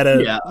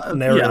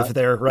narrative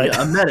there, right?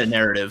 Yeah, a meta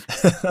narrative.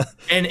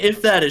 And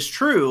if that is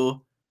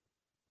true,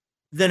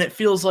 then it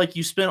feels like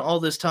you spent all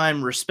this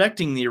time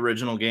respecting the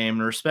original game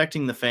and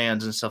respecting the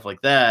fans and stuff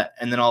like that,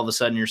 and then all of a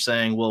sudden you're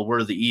saying, well,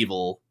 we're the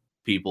evil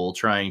people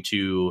trying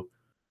to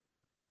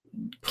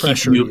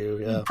pressure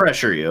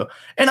you.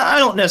 And I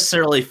don't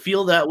necessarily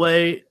feel that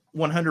way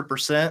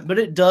 100%, but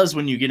it does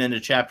when you get into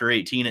chapter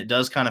 18. It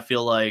does kind of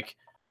feel like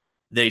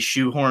they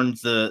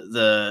shoehorned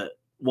the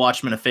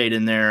Watchmen of Fate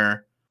in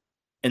there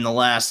in the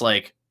last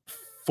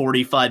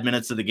 45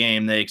 minutes of the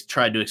game. They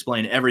tried to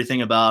explain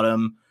everything about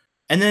him,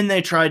 and then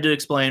they tried to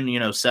explain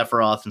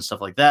Sephiroth and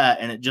stuff like that,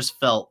 and it just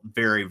felt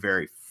very,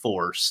 very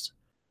forced.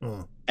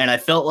 And I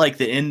felt like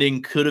the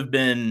ending could have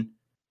been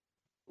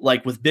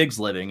like with Biggs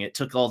living. It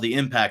took all the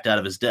impact out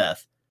of his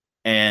death,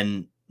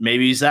 and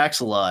maybe Zack's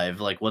alive.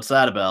 Like, what's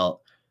that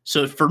about?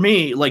 So for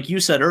me, like you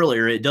said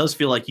earlier, it does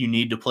feel like you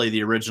need to play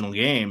the original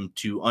game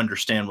to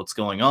understand what's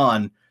going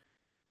on.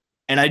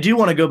 And I do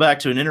want to go back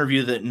to an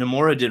interview that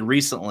Nomura did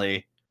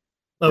recently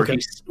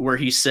where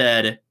he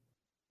said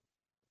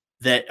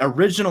that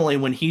originally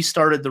when he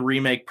started the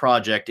remake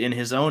project in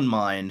his own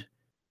mind,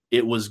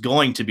 it was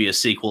going to be a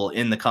sequel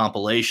in the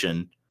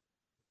compilation.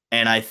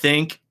 And I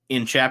think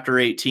in chapter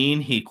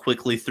 18, he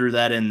quickly threw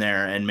that in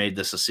there and made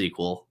this a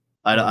sequel.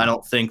 I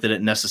don't think that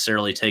it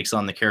necessarily takes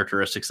on the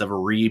characteristics of a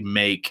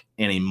remake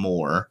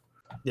anymore.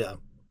 Yeah.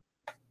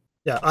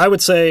 Yeah, I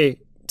would say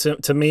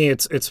to me,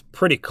 it's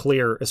pretty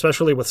clear,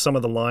 especially with some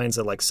of the lines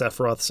that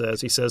Sephiroth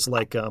says. He says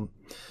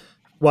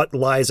what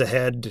lies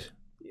ahead.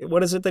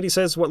 What is it that he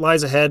says? What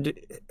lies ahead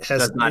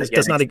does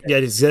not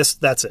yet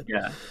exist. That's it.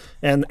 Yeah.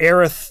 And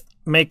Aerith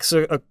makes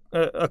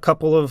a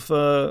couple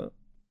of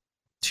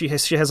she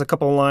has a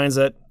couple of lines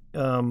that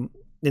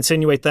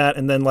insinuate that,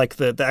 and then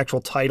the actual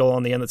title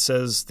on the end that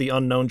says the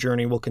unknown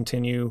journey will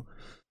continue.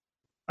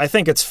 I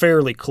think it's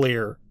fairly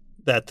clear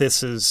that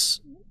this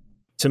is,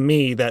 to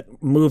me, that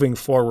moving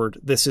forward,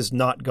 this is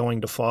not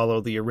going to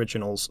follow the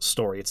original's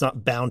story. It's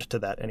not bound to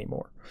that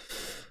anymore.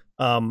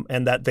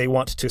 And that they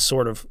want to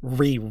sort of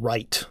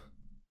rewrite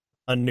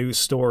a new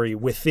story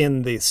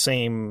within the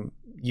same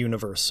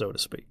universe, so to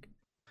speak.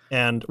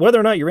 And whether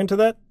or not you're into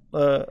that,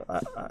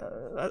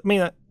 I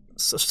mean,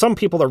 some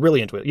people are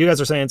really into it. You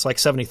guys are saying it's like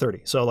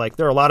 70-30. So like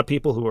there are a lot of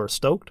people who are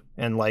stoked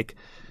and like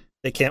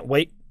they can't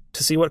wait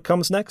to see what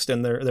comes next,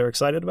 and they're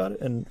excited about it.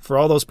 And for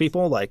all those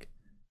people, like,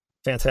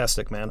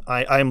 fantastic, man.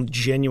 I'm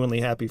genuinely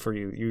happy for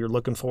you. You're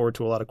looking forward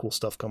to a lot of cool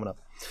stuff coming up.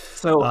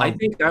 So I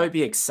think I would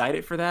be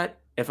excited for that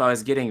if I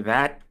was getting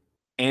that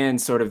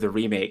and sort of the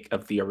remake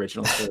of the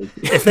original story.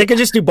 If they could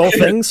just do both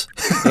things.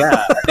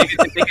 Yeah,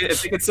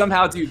 if they could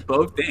somehow do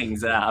both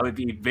things, I would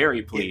be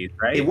very pleased,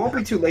 right? It won't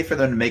be too late for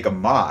them to make a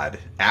mod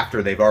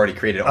after they've already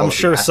created all I'm of the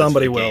sure assets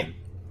somebody for the will. game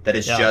that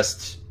is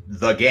just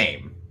the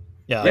game.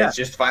 Yeah. It's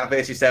just Final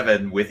Fantasy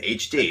VII with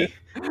HD.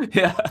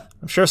 Yeah.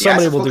 I'm sure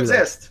somebody will do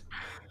exist. that.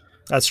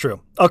 That's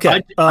true.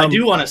 Okay. I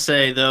do want to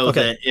say, though,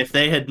 okay. that if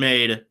they had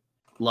made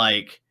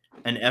like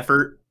an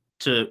effort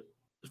to,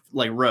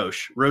 like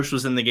Roche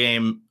was in the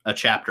game a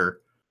chapter.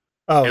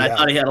 Oh, and yeah. I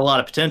thought he had a lot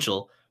of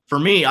potential. For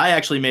me, I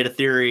actually made a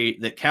theory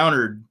that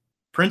countered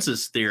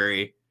Prince's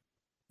theory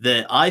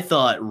that I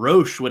thought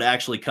Roche would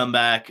actually come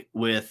back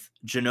with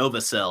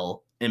Genova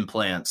cell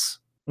implants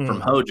from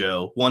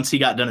Hojo. Once he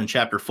got done in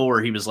chapter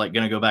 4, he was like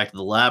going to go back to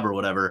the lab or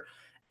whatever.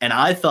 And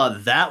I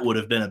thought that would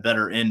have been a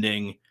better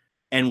ending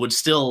and would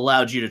still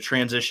allowed you to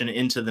transition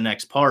into the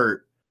next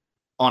part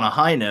on a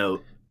high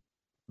note,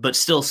 but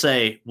still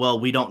say, well,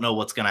 we don't know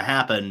what's going to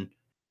happen.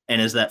 And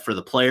is that for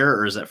the player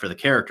or is that for the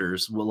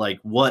characters? Well, like,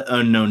 what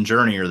unknown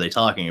journey are they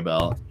talking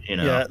about? You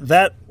know?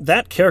 Yeah,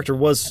 that character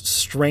was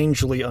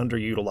strangely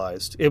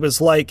underutilized. It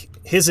was like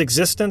his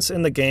existence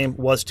in the game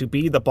was to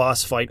be the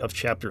boss fight of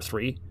chapter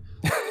 3.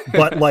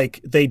 But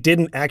like they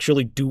didn't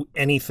actually do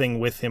anything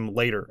with him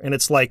later. And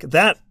it's like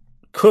that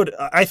could,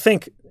 I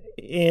think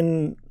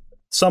in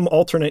some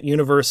alternate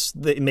universe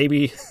that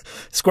maybe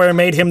Square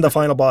made him the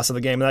final boss of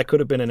the game, and that could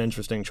have been an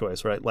interesting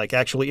choice, right? Like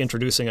actually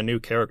introducing a new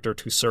character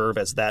to serve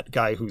as that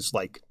guy who's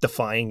like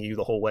defying you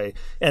the whole way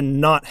and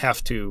not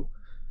have to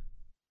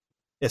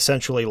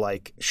essentially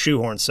like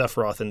shoehorn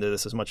Sephiroth into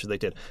this as much as they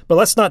did. But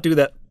let's not do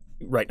that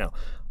right now.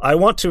 I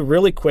want to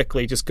really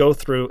quickly just go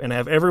through and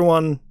have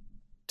everyone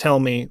tell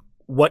me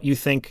what you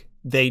think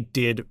they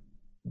did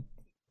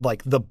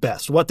like the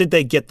best. What did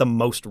they get the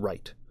most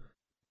right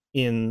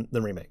in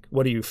the remake?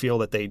 What do you feel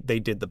that they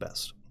did the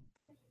best?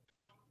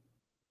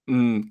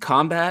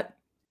 Combat,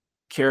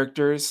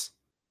 characters,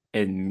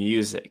 and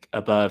music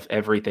above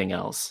everything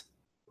else.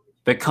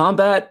 The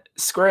combat,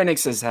 Square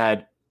Enix has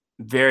had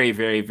very,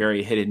 very,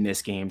 very hit and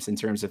miss games in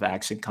terms of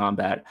action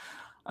combat.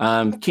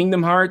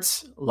 Kingdom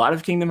Hearts, a lot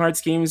of Kingdom Hearts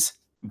games,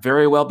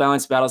 very well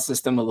balanced battle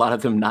system, a lot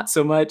of them not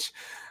so much.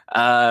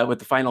 With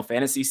the Final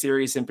Fantasy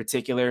series in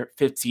particular,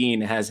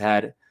 15 has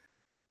had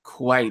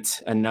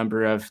quite a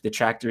number of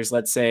detractors,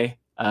 let's say,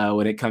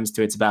 when it comes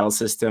to its battle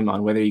system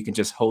on whether you can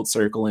just hold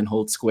circle and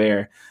hold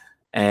square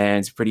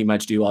and pretty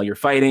much do all your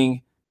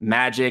fighting.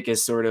 Magic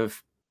is sort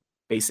of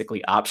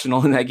basically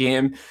optional in that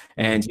game,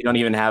 and you don't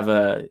even have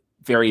a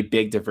very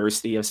big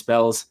diversity of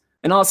spells.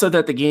 And also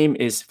that the game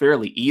is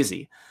fairly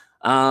easy.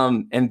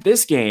 And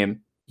this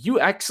game, you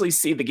actually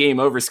see the game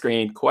over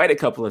screen quite a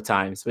couple of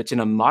times, which in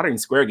a modern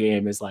Square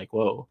game is like,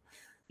 whoa.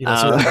 You don't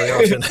see that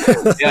very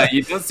often. Yeah,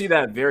 you don't see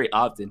that very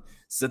often.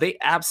 So they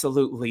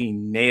absolutely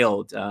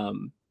nailed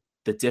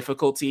the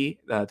difficulty,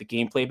 the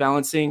gameplay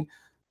balancing.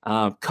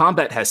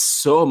 Combat has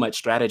so much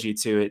strategy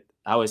to it.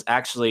 I was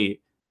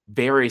actually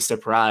very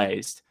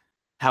surprised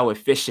how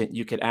efficient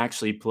you could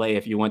actually play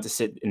if you want to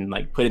sit and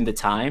like put in the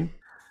time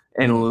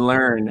and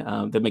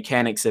learn the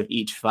mechanics of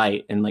each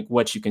fight and like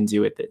what you can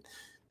do with it.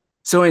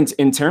 So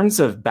in terms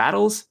of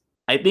battles,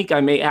 I think I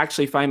may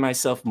actually find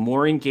myself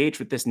more engaged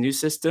with this new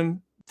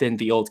system than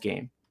the old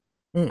game.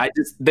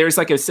 There's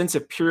like a sense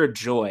of pure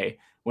joy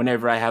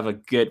whenever I have a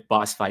good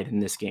boss fight in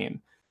this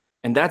game.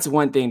 And that's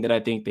one thing that I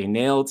think they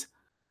nailed.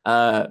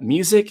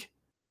 Music,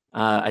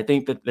 I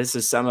think that this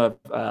is some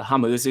of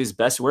Hamauzu's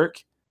best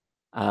work.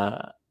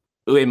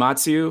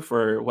 Uematsu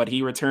for what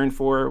he returned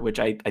for, which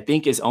I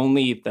think is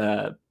only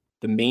the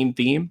main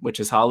theme, which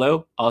is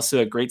Hollow, also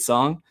a great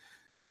song.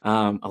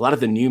 A lot of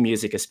the new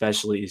music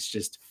especially is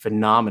just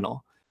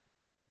phenomenal.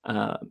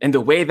 And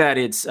the way that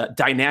it's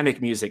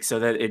dynamic music so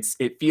that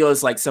it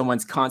feels like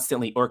someone's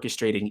constantly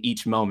orchestrating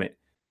each moment.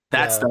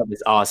 That stuff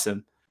is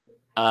awesome.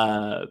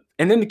 And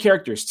then the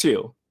characters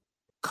too.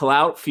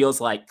 Cloud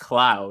feels like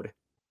Cloud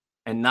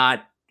and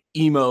not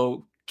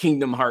emo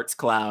Kingdom Hearts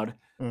Cloud.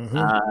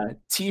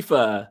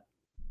 Tifa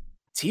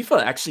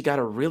actually got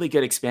a really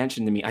good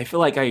expansion to me. I feel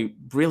like I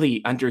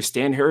really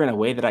understand her in a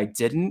way that I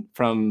didn't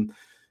from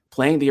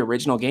playing the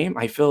original game.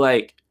 I feel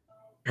like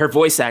her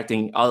voice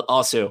acting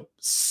also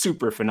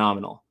super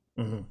phenomenal.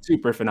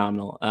 Super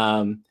phenomenal.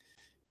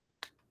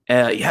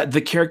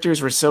 The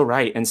characters were so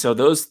right. And so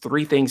those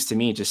three things to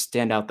me just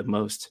stand out the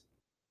most.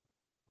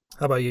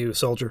 How about you,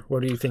 Soldier?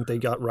 What do you think they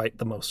got right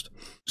the most?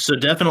 So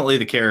definitely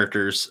the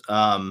characters.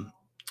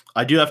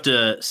 I do have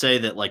to say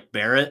that like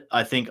Barrett,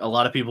 I think a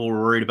lot of people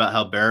were worried about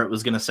how Barrett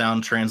was going to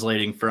sound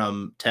translating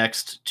from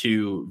text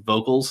to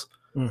vocals.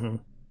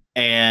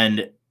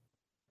 And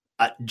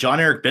John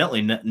Eric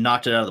Bentley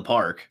knocked it out of the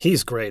park.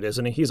 He's great,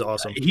 isn't he? He's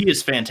awesome. He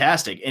is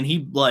fantastic. And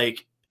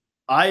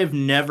I have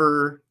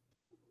never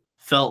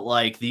felt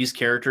like these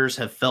characters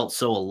have felt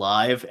so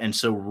alive and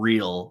so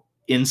real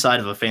inside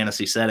of a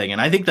fantasy setting.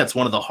 And I think that's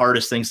one of the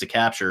hardest things to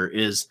capture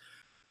is,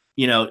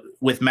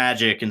 with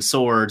magic and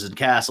swords and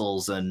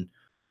castles and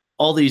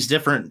all these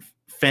different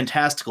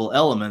fantastical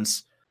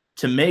elements,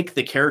 to make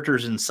the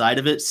characters inside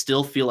of it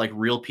still feel like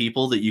real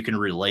people that you can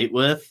relate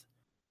with.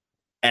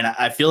 And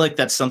I feel like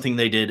that's something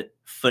they did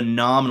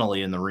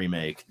phenomenally in the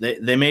remake.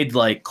 They made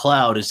like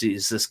Cloud is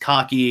this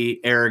cocky,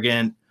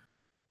 arrogant,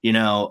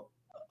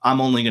 I'm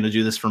only going to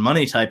do this for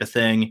money type of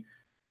thing.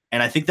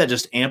 And I think that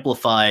just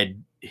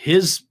amplified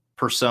his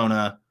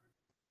persona,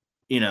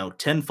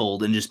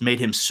 tenfold, and just made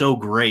him so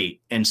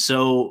great and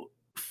so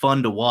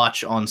fun to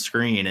watch on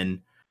screen.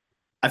 And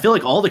I feel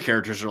like all the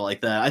characters are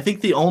like that. I think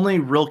the only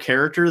real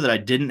character that I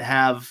didn't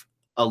have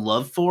a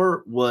love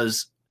for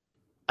was,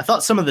 I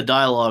thought some of the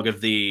dialogue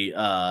of the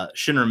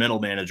Shinra Middle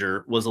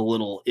Manager was a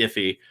little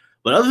iffy.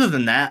 But other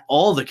than that,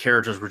 all the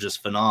characters were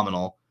just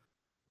phenomenal.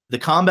 The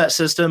combat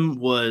system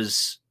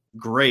was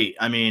great.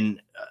 I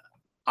mean,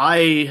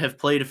 I have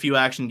played a few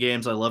action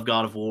games. I love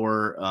God of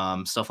War,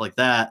 stuff like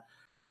that.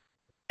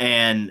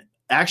 And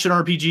action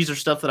RPGs are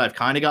stuff that I've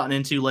kind of gotten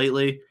into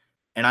lately.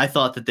 And I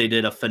thought that they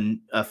did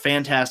a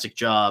fantastic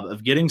job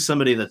of getting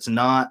somebody that's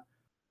not,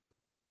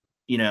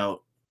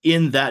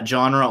 in that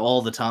genre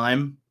all the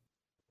time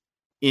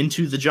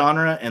into the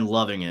genre and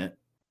loving it.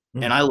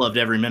 And I loved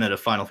every minute of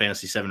Final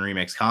Fantasy VII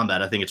Remake's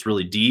combat. I think it's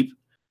really deep.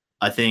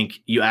 I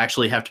think you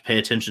actually have to pay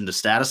attention to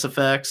status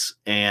effects,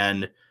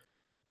 and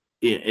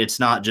it's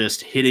not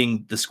just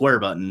hitting the square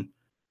button.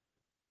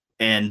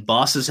 And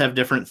bosses have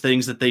different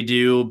things that they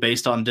do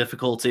based on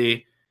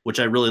difficulty, which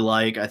I really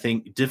like. I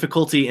think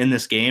difficulty in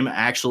this game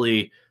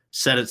actually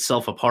set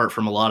itself apart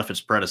from a lot of its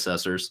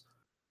predecessors.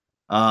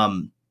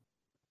 And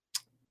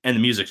the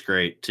music's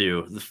great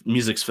too. The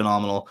music's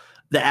phenomenal.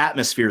 The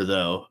atmosphere,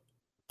 though,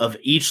 of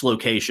each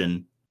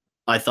location,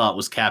 I thought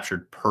was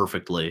captured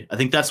perfectly. I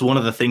think that's one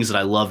of the things that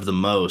I loved the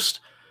most,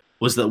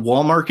 was that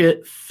Wall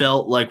Market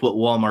felt like what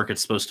Wall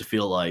Market's supposed to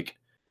feel like.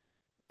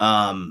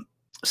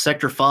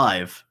 Sector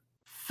 5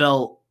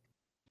 felt,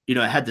 it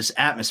had this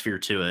atmosphere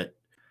to it.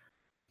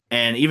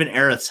 And even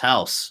Aerith's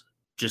house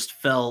just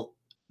felt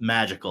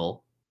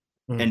magical.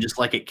 And just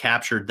like it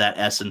captured that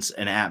essence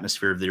and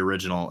atmosphere of the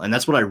original. And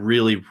that's what I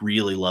really,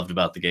 really loved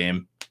about the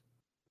game.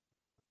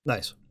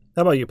 Nice.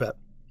 How about you, Pat?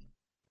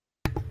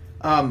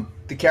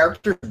 The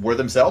characters were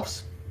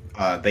themselves.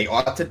 They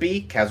ought to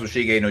be.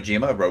 Kazushige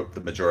Nojima wrote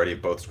the majority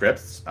of both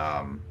scripts.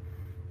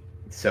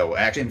 So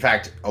actually, in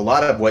fact, a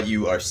lot of what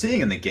you are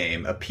seeing in the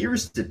game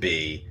appears to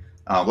be,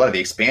 a lot of the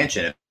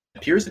expansion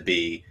appears to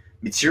be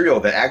material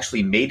that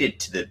actually made it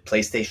to the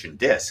PlayStation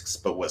discs,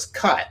 but was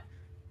cut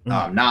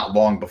not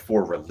long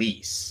before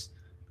release.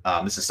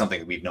 This is something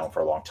that we've known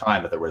for a long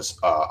time, that there was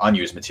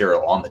unused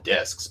material on the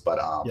discs. But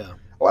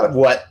a lot of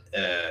what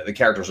the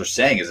characters are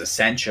saying is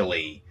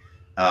essentially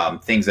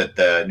things that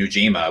the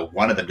Nojima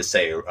wanted them to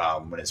say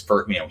when his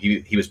first,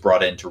 he was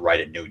brought in to write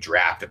a new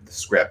draft of the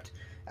script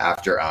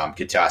after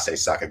Kitase,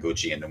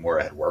 Sakaguchi, and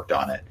Nomura had worked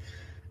on it.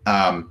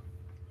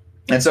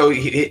 And so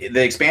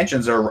the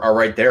expansions are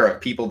right there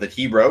of people that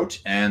he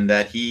wrote and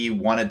that he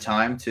wanted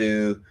time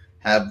to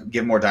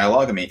give more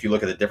dialogue. I mean, if you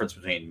look at the difference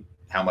between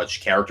how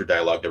much character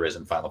dialogue there is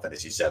in Final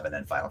Fantasy VII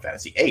and Final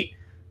Fantasy VIII.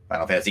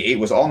 Final Fantasy VIII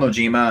was all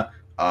Nojima.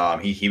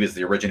 He was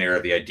the originator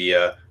of the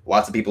idea.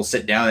 Lots of people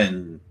sit down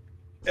and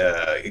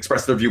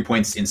express their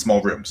viewpoints in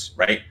small rooms,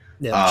 right?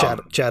 Yeah,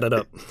 chat it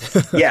up.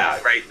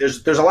 Yeah, right.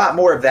 There's a lot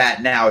more of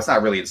that now. It's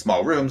not really in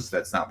small rooms.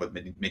 That's not what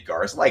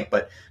Midgar is like.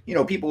 But,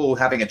 people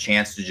having a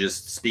chance to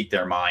just speak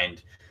their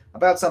mind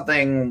about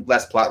something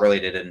less plot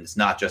related, and it's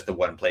not just the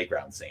one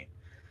playground scene.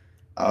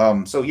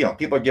 So,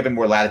 people are given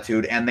more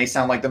latitude, and they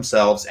sound like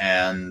themselves,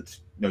 and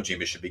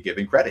Nojima should be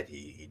given credit.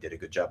 He did a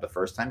good job the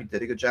first time. He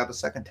did a good job the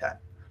second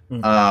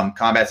time.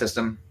 Combat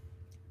system.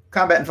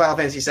 Combat in Final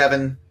Fantasy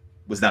VII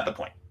was not the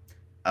point.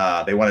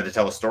 They wanted to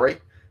tell a story.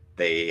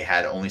 They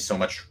had only so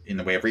much in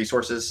the way of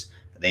resources.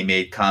 They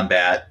made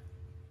combat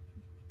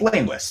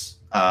blameless,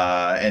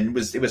 and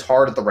it was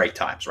hard at the right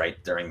times,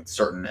 right, during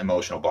certain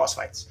emotional boss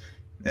fights.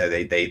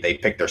 They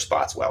picked their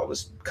spots well. It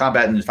was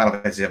combat in Final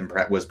Fantasy VII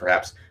was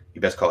perhaps, you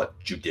best call it,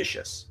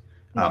 judicious,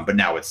 but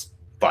now it's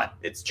fun,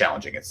 it's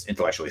challenging, it's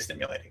intellectually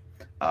stimulating.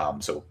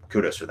 So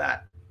kudos for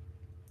that.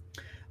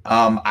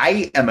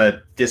 I am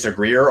a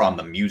disagreeer on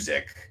the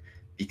music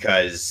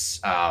because.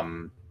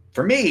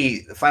 For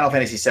me, Final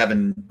Fantasy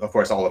VII, of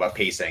course, all about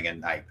pacing,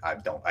 and I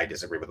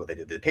disagree with what they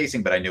did with the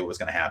pacing, but I knew it was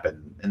going to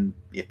happen, and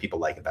if people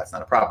like it, that's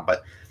not a problem.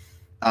 But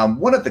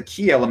one of the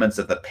key elements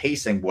of the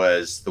pacing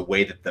was the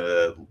way that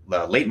the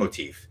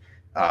leitmotif.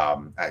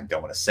 I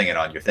don't want to sing it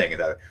on your thing.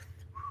 I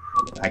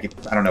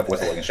don't know if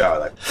Whistle Looking Shadow,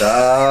 like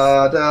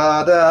da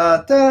da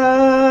da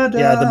da da.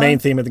 Yeah, the main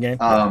theme of the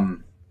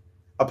game.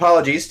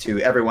 Apologies to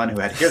everyone who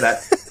had to hear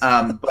that,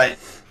 but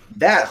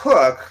that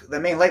hook, the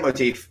main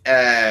leitmotif.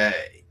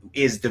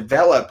 Is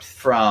developed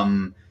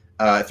from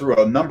through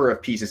a number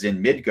of pieces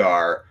in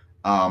Midgar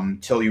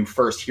till you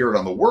first hear it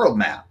on the world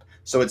map.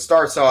 So it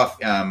starts off,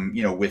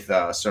 with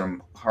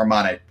some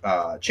harmonic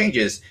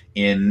changes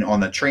on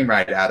the train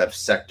ride out of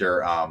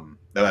sector,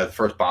 the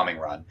first bombing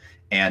run,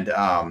 and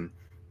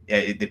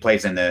it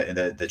plays in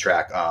the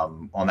track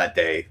on that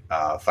day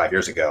 5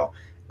 years ago,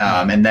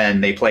 and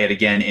then they play it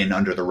again in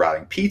Under the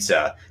Rotting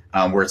Pizza,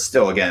 where it's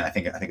still, again, I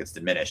think it's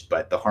diminished,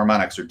 but the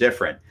harmonics are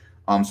different,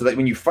 so that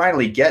when you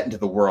finally get into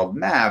the world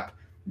map,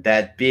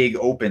 that big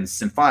open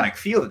symphonic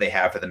feel that they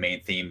have for the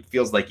main theme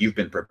feels like you've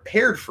been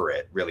prepared for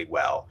it really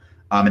well.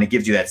 And it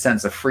gives you that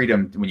sense of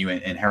freedom when you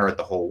inherit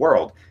the whole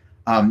world.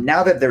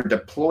 Now that they're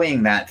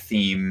deploying that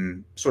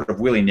theme sort of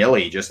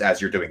willy-nilly just as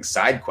you're doing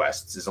side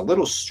quests is a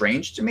little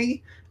strange to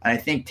me, and I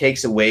think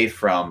takes away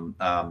from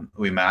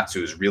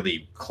Uematsu's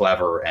really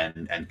clever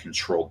and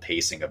controlled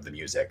pacing of the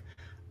music.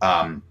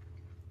 And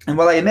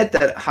while I admit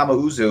that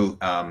Hamauzu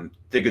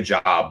did a good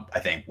job, I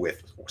think,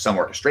 with some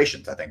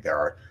orchestrations, I think there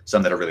are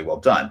some that are really well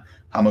done.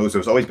 Hamauzu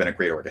has always been a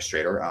great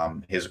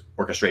orchestrator. His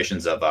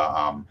orchestrations of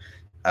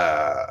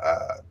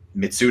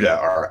Mitsuda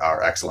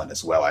are excellent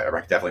as well. I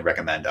definitely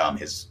recommend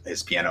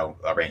his piano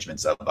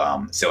arrangements of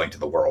Sailing to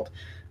the World,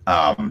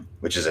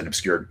 which is an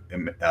obscure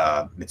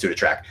Mitsuda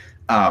track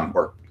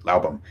or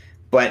album.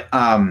 But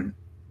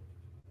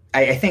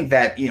I think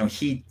that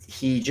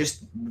he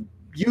just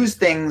used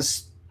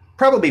things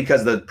probably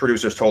because the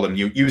producers told him,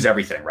 you use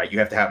everything, right?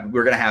 We're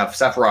going to have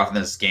Sephiroth in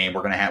this game.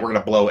 We're going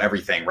to blow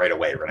everything right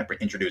away. We're going to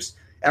introduce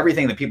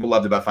everything that people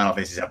loved about Final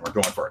Fantasy VII. We're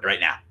going for it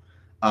right now,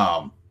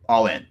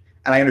 all in.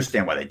 And I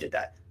understand why they did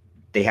that.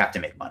 They have to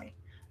make money.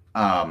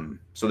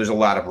 So there's a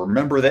lot of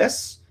remember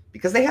this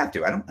because they have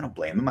to. I don't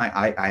blame them.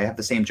 I have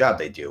the same job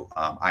they do.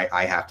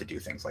 I have to do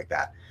things like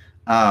that.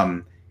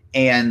 But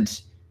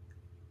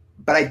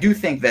I do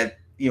think that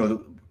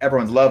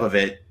everyone's love of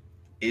it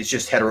is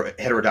just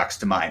heterodox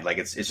to mine. Like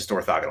it's just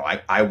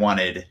orthogonal. I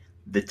wanted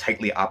the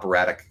tightly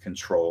operatic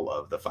control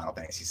of the Final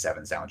Fantasy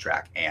VII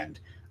soundtrack, and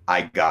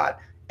I got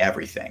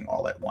everything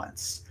all at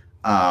once.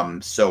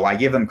 So I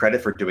give them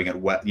credit for doing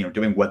it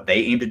doing what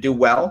they aim to do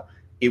well.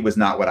 It was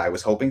not what I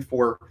was hoping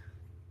for.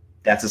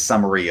 That's a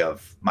summary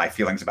of my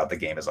feelings about the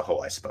game as a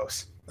whole, I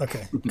suppose.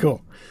 Okay,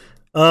 cool.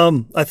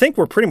 I think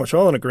we're pretty much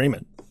all in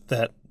agreement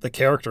that the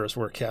characters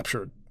were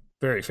captured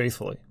very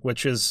faithfully,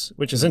 which is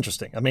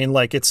interesting. I mean,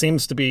 like, it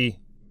seems to be,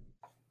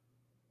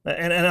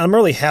 and I'm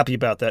really happy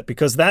about that,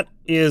 because that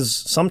is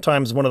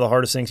sometimes one of the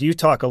hardest things. You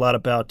talk a lot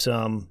about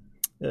the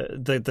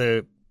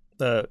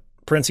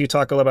Prince. You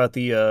talk a lot about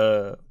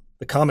the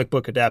comic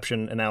book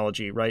adaptation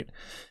analogy, right?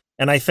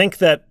 And I think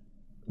that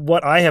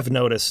what I have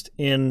noticed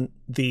in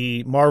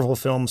the Marvel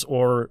films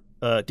or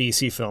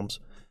DC films,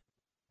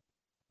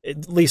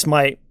 at least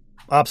my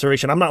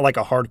observation, I'm not like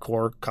a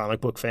hardcore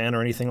comic book fan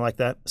or anything like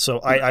that, so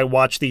I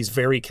watch these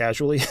very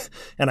casually,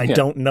 and I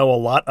don't know a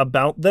lot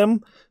about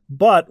them.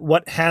 But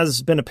what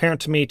has been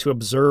apparent to me to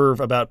observe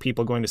about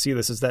people going to see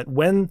this is that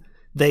when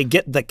they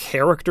get the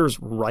characters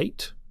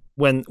right,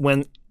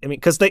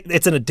 because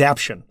it's an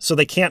adaptation, so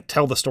they can't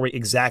tell the story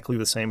exactly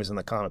the same as in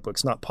the comic book.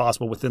 It's not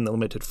possible within the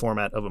limited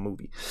format of a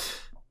movie.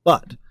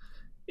 But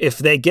if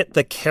they get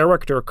the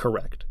character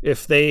correct,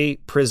 if they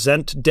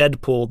present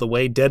Deadpool the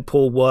way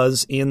Deadpool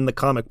was in the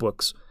comic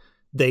books,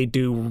 they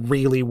do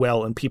really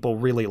well and people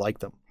really like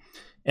them.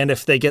 And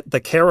if they get the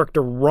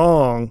character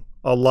wrong,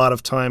 a lot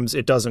of times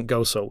it doesn't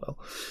go so well.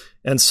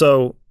 And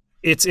so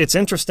it's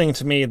interesting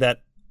to me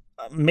that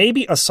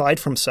maybe aside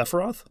from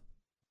Sephiroth,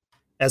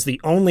 as the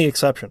only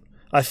exception,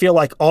 I feel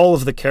like all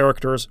of the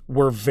characters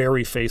were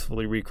very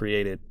faithfully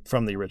recreated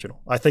from the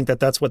original. I think that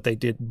that's what they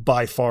did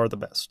by far the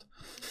best.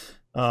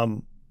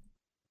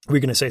 Were you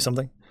going to say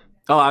something?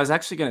 Oh, I was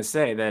actually going to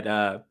say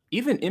that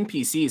even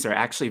NPCs are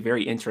actually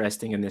very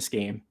interesting in this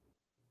game.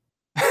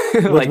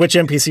 Like, which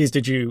NPCs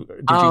did you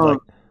like?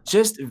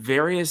 Just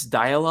various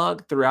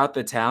dialogue throughout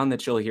the town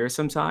that you'll hear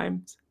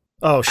sometimes.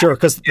 Oh, sure,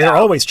 because they're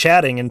always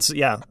chatting, and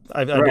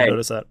I did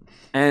notice that.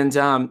 And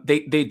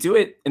they do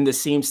it in the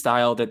same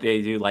style that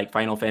they do like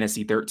Final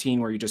Fantasy 13,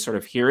 where you just sort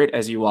of hear it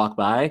as you walk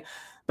by.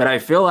 But I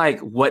feel like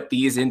what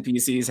these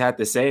NPCs had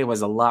to say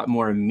was a lot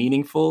more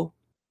meaningful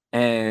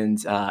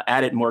and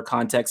added more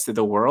context to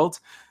the world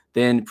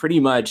than pretty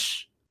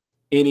much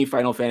any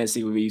Final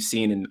Fantasy we've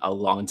seen in a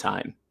long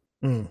time.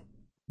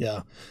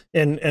 Yeah.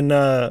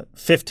 And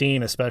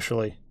 15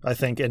 especially, I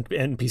think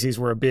NPCs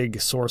were a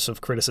big source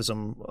of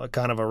criticism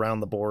kind of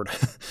around the board.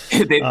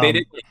 They did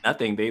like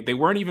nothing. They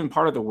weren't even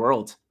part of the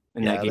world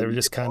in that game. They were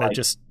just kind of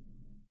just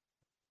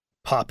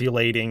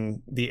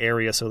populating the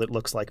area so that it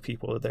looks like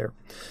people are there.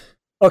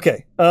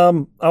 Okay,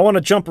 I want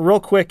to jump real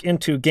quick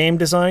into game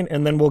design,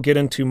 and then we'll get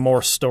into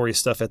more story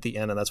stuff at the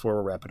end, and that's where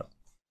we'll wrap it up.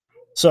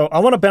 So I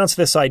want to bounce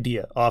this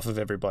idea off of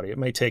everybody. It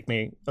may take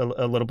me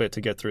a little bit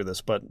to get through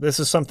this, but this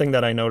is something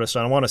that I noticed,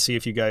 and I want to see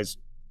if you guys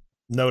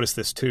noticed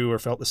this too or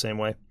felt the same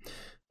way.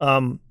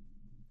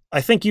 I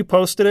think you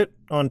posted it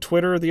on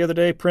Twitter the other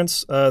day,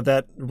 Prince,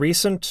 that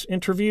recent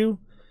interview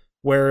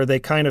where they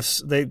kind of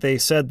they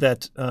said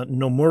that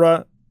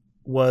Nomura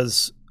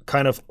was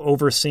kind of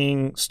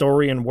overseeing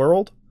story and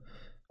world.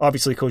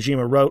 Obviously,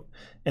 Kojima wrote,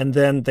 and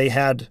then they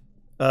had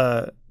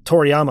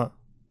Toriyama,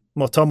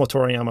 Motomo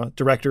Toriyama,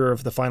 director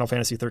of the Final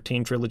Fantasy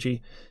 13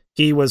 trilogy,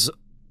 he was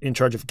in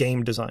charge of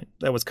game design.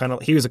 That was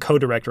he was a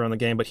co-director on the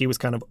game, but he was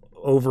kind of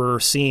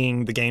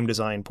overseeing the game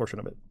design portion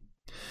of it.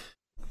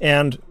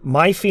 And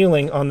my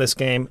feeling on this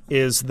game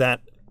is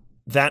that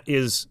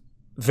is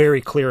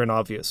very clear and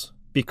obvious,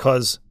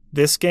 because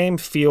this game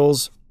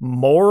feels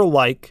more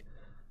like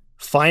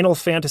Final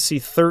Fantasy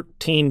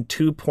 13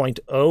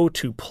 2.0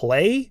 to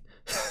play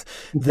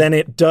than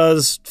it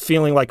does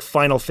feeling like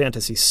Final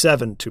Fantasy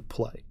 7 to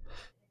play.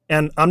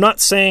 And I'm not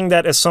saying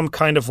that as some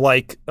kind of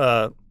like,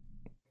 I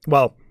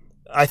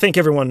think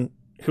everyone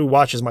who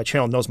watches my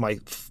channel knows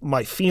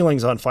my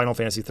feelings on Final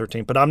Fantasy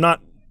 13, but I'm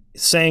not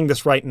saying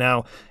this right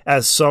now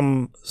as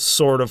some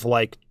sort of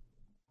like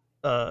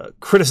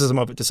criticism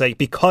of it to say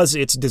because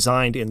it's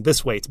designed in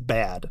this way it's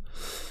bad.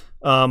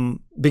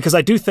 Because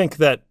I do think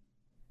that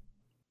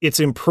it's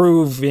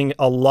improving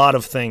a lot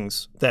of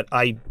things that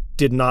I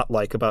did not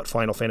like about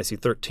Final Fantasy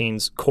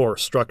 13's core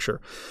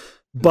structure.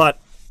 But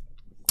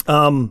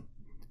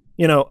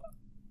you know,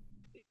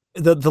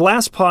 the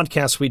last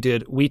podcast we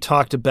did, we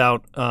talked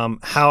about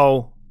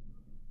how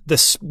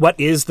what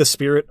is the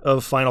spirit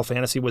of Final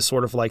Fantasy was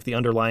sort of like the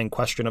underlying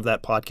question of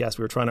that podcast.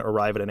 We were trying to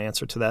arrive at an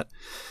answer to that.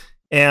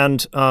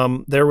 And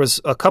there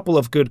was a couple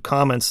of good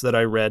comments that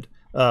I read.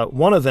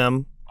 One of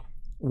them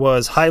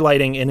was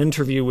highlighting an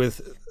interview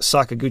with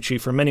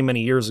Sakaguchi from many,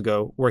 many years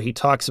ago, where he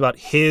talks about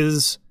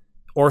his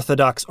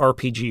orthodox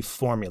RPG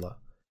formula,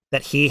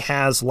 that he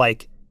has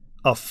like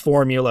a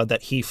formula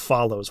that he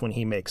follows when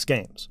he makes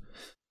games.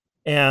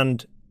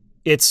 And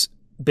it's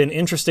been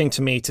interesting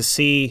to me to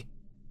see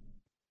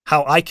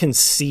how I can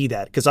see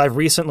that, because I've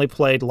recently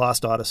played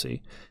Lost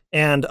Odyssey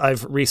and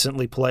I've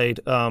recently played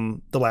The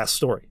Last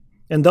Story.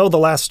 And though The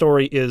Last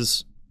Story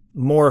is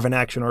more of an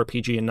action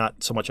RPG and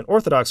not so much an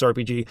orthodox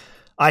RPG,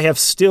 I have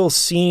still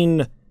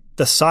seen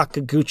the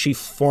Sakaguchi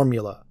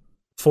formula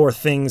for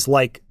things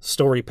like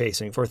story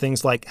pacing, for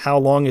things like how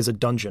long is a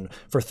dungeon,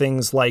 for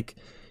things like,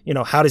 you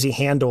know, how does he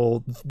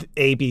handle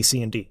A, B,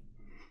 C, and D.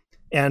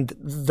 And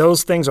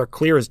those things are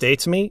clear as day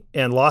to me,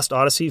 and Lost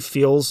Odyssey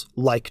feels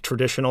like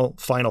traditional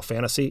Final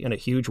Fantasy in a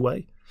huge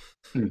way.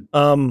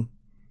 And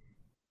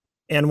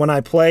when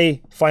I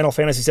play Final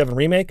Fantasy VII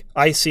Remake,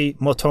 I see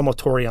Motomo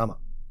Toriyama.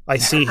 I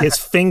see his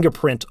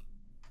fingerprint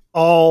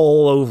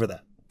all over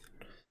that.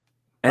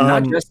 And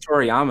not just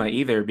Toriyama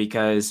either,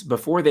 because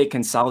before they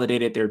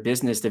consolidated their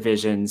business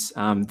divisions,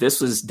 this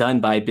was done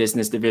by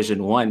Business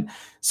Division 1.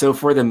 So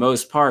for the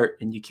most part,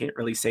 and you can't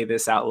really say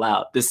this out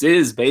loud, this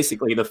is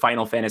basically the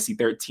Final Fantasy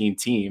 13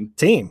 team.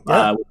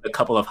 Yeah. With a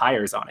couple of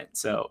hires on it.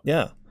 So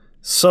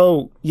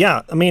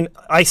yeah, I mean,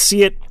 I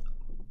see it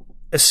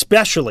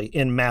especially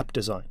in map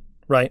design,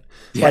 right?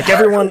 Yeah. Like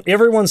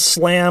everyone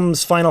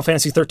slams Final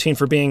Fantasy 13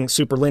 for being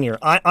super linear.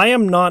 I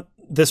am not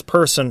this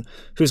person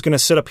who's going to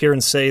sit up here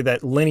and say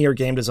that linear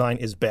game design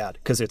is bad,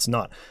 because it's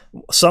not.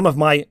 Some of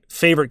my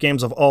favorite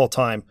games of all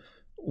time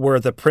were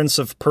the Prince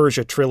of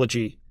Persia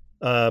trilogy,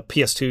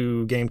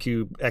 PS2,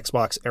 GameCube,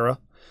 Xbox era.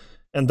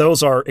 And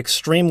those are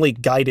extremely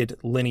guided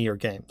linear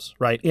games,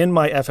 right? In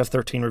my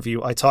FF13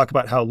 review, I talk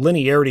about how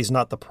linearity is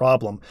not the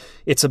problem.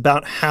 It's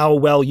about how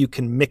well you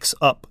can mix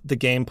up the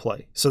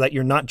gameplay so that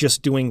you're not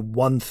just doing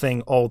one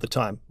thing all the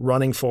time.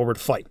 Running forward,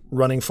 fight,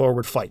 running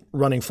forward, fight,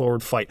 running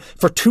forward, fight.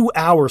 For 2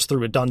 hours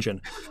through a dungeon,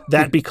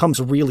 that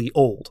becomes really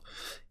old.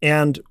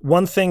 And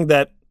one thing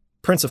that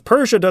Prince of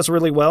Persia does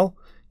really well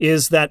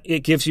is that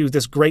it gives you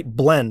this great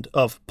blend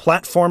of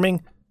platforming,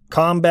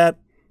 combat,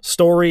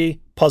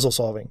 story, puzzle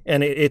solving,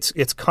 and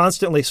it's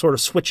constantly sort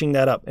of switching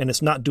that up, and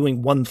it's not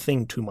doing one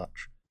thing too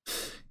much.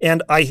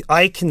 And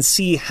I can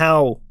see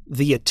how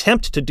the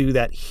attempt to do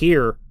that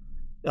here,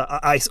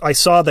 I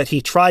saw that he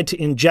tried to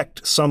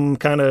inject some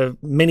kind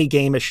of mini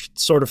game-ish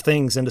sort of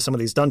things into some of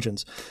these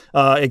dungeons.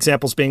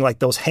 Examples being like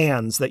those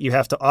hands that you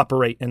have to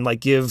operate and like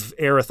give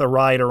Aerith a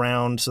ride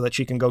around so that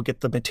she can go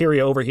get the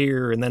materia over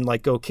here and then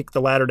like go kick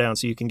the ladder down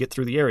so you can get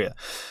through the area.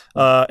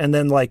 And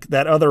then like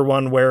that other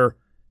one where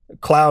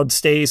Cloud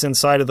stays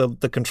inside of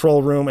the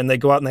control room and they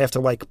go out and they have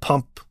to like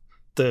pump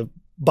the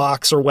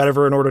box or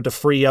whatever in order to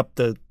free up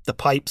the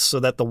pipes so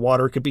that the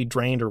water could be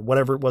drained or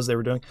whatever it was they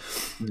were doing.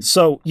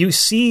 So you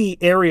see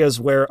areas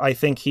where I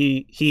think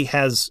he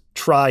has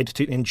tried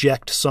to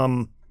inject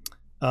some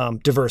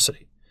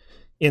diversity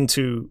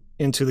into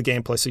the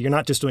gameplay. So you're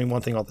not just doing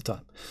one thing all the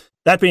time.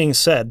 That being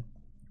said,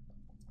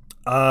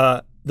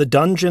 the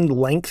dungeon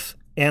length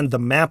and the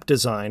map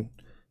design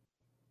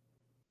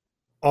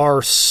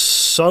are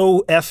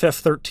so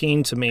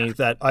FF13 to me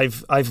that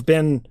I've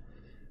been,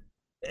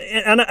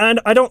 and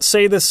I don't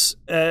say this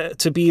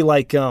to be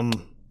like I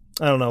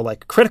don't know,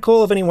 like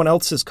critical of anyone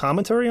else's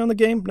commentary on the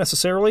game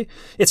necessarily.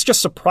 It's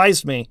just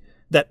surprised me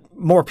that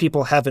more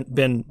people haven't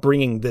been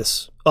bringing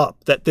this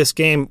up. That this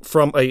game,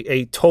 from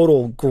a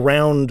total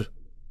ground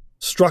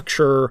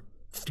structure,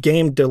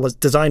 game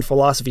design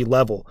philosophy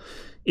level,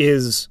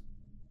 is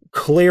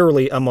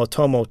clearly a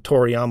Motomo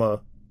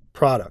Toriyama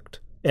product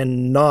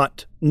and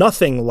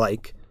nothing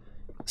like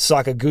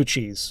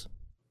Sakaguchi's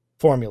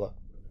formula,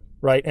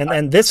 right?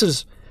 And this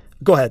is,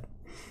 go ahead.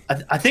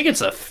 I think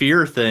it's a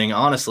fear thing,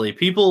 honestly.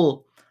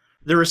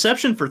 The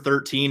reception for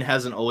 13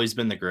 hasn't always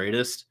been the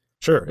greatest.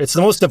 Sure, it's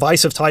the most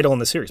divisive title in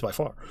the series by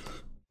far.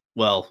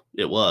 Well,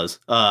 it was.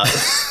 But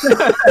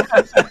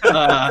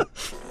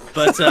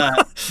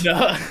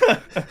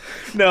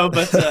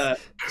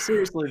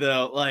seriously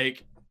though,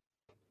 like,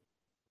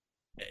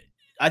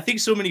 I think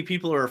so many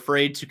people are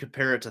afraid to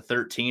compare it to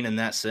 13 in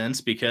that sense,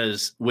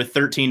 because with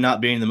 13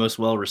 not being the most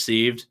well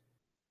received,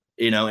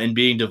 and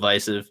being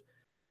divisive,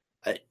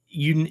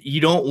 you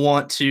don't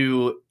want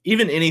to,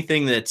 even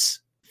anything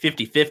that's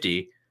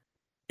 50-50,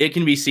 it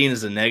can be seen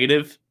as a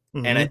negative.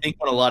 Mm-hmm. And I think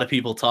when a lot of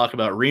people talk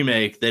about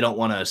remake, they don't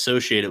want to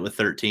associate it with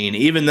 13,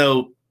 even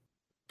though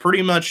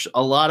pretty much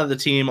a lot of the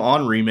team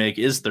on remake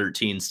is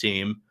 13's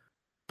team.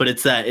 But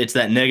it's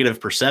that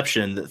negative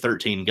perception that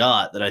 13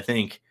 got that I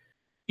think,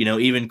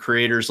 even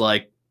creators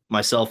like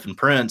myself and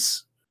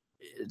Prince,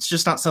 it's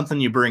just not something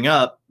you bring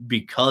up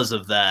because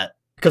of that.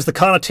 Because the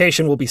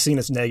connotation will be seen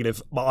as negative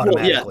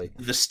automatically. Well,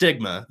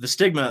 yeah, the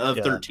stigma of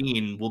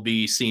 13 will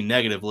be seen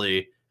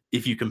negatively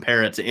if you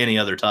compare it to any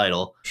other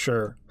title.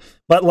 Sure.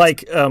 But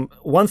like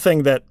one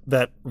thing that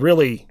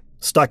really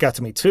stuck out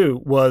to me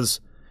too was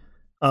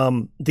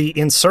the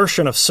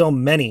insertion of so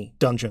many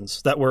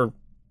dungeons that were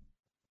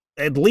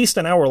at least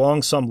an hour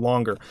long, some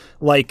longer.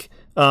 Like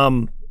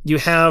you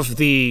have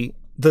the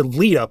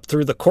lead up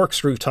through the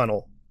corkscrew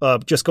tunnel,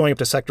 just going up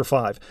to Sector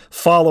 5,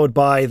 followed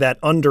by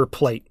that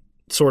underplate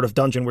sort of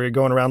dungeon where you're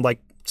going around like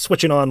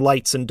switching on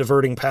lights and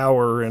diverting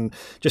power and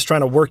just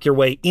trying to work your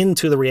way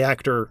into the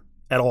reactor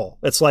at all.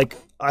 It's like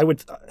I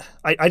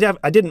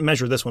didn't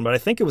measure this one, but I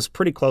think it was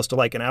pretty close to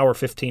like an hour,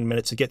 15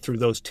 minutes to get through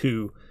those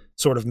two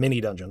sort of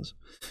mini dungeons.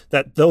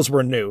 Those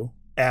were new,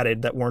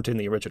 added, that weren't in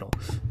the original.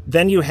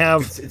 Then you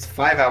have... It's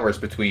 5 hours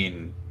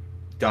between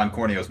Don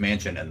Corneo's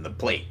mansion and the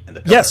plate and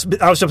the pillar. Yes,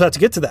 I was about to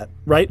get to that,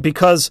 right?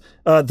 Because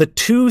the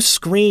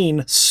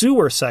 2-screen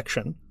sewer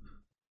section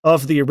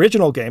of the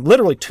original game,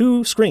 literally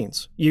 2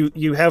 screens.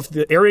 You have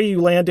the area you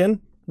land in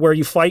where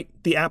you fight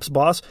the app's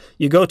boss.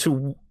 You go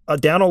to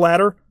down a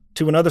ladder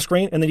to another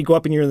screen, and then you go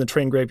up and you're in the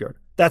train graveyard.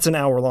 That's an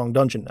hour-long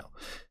dungeon now.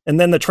 And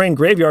then the train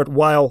graveyard,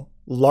 while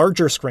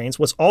larger screens,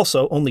 was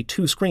also only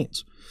 2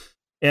 screens.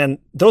 And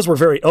those were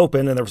very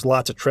open, and there was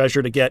lots of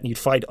treasure to get, and you'd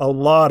fight a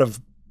lot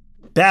of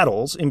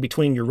battles in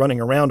between you're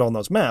running around on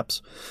those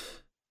maps.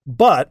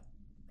 But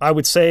I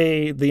would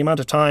say the amount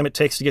of time it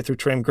takes to get through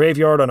train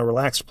graveyard on a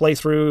relaxed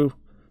playthrough,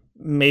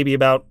 maybe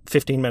about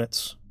 15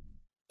 minutes,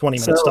 20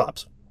 minutes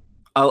tops.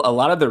 A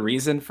lot of the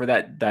reason for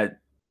that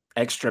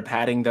extra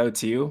padding, though,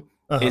 too,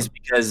 is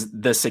because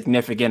the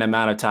significant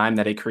amount of time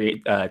that it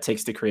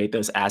takes to create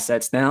those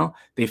assets now,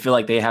 they feel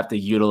like they have to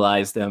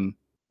utilize them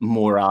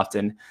more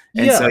often.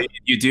 And so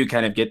you do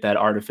kind of get that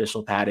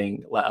artificial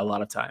padding a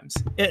lot of times.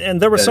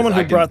 And there was someone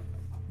who brought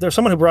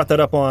that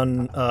up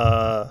on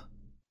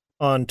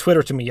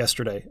Twitter to me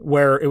yesterday,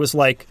 where it was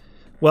like,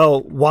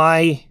 well,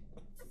 why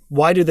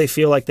do they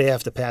feel like they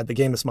have to pad the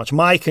game this much?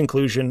 My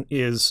conclusion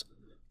is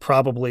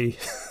probably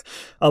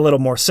a little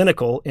more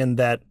cynical in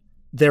that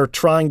they're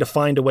trying to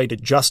find a way to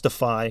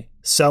justify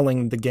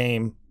selling the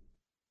game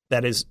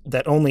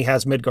that only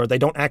has Midgard. They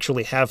don't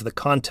actually have the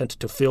content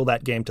to fill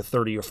that game to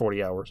 30 or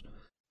 40 hours.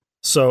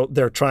 So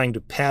they're trying to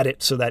pad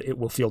it so that it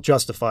will feel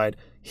justified.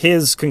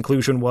 His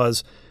conclusion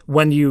was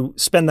when you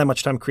spend that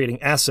much time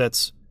creating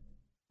assets,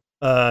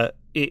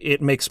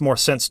 it makes more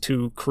sense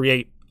to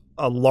create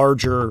a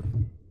larger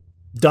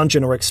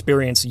dungeon or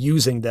experience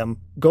using them.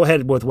 Go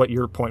ahead with what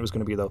your point was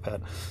going to be, though,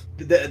 Pat.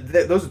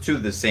 Those are two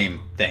of the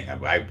same thing.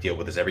 I deal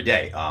with this every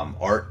day.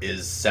 Art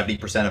is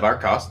 70% of our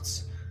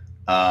costs.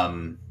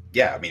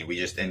 Yeah, I mean,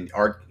 in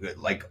art,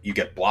 like, you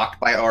get blocked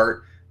by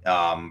art.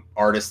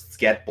 Artists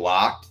get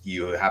blocked.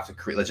 You have to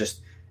create.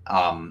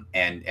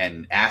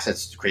 And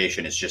assets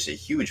creation is just a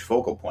huge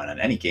focal point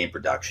on any game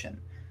production.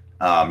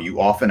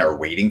 You often are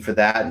waiting for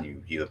that,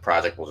 and the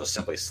project will just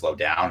simply slow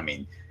down. I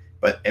mean,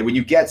 but when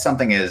you get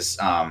something as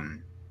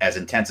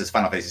intense as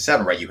Final Fantasy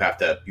VII, right? You have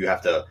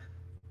to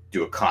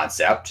do a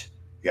concept,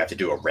 you have to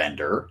do a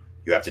render,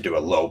 you have to do a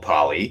low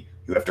poly,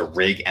 you have to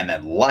rig and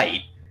then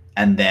light,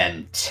 and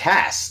then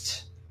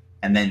test,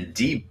 and then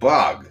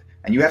debug,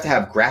 and you have to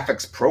have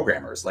graphics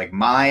programmers. Like,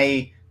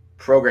 my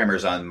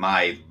programmers on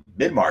my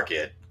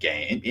mid-market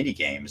indie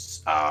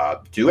games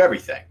do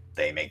everything.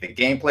 They make the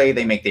gameplay,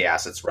 they make the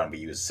assets run. We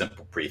use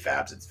simple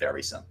prefabs. It's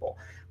very simple.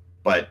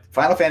 But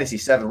Final Fantasy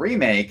VII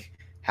Remake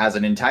has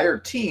an entire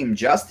team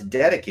just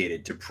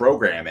dedicated to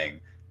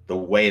programming the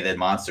way that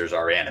monsters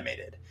are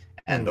animated.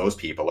 And those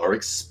people are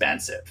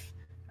expensive.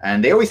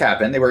 And they always have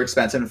been. They were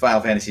expensive in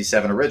Final Fantasy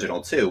VII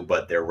Original too,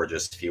 but there were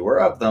just fewer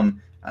of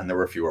them, and there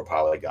were fewer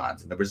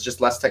polygons. And there was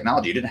just less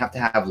technology. You didn't have to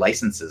have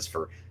licenses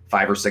for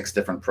 5 or 6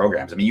 different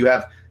programs. I mean,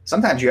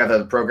 sometimes you have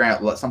a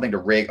program to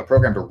rig, or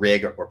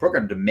a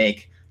program to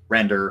make,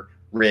 render,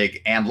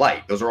 rig, and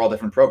light. Those are all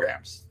different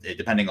programs,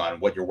 depending on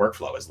what your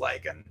workflow is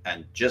like.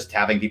 And just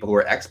having people who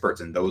are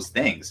experts in those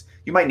things,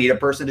 you might need a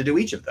person to do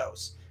each of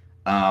those.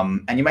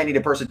 And you might need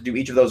a person to do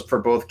each of those for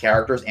both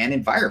characters and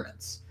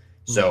environments.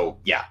 So,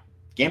 yeah,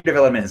 game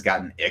development has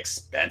gotten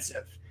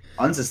expensive.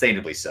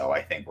 unsustainably so.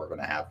 I think we're going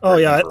to have. Oh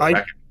yeah,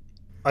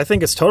 I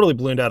think it's totally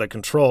ballooned out of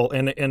control,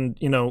 and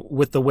you know,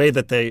 with the way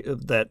that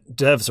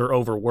devs are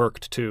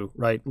overworked too,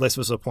 right? This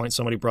was a point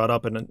somebody brought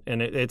up, and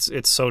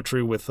it's so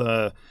true with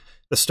the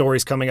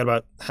stories coming out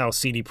about how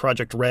CD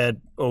Projekt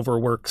Red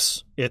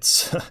overworks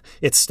its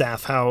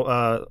staff,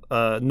 how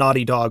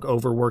Naughty Dog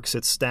overworks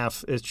its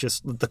staff. It's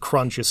just the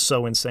crunch is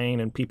so insane,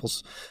 and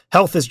people's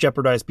health is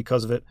jeopardized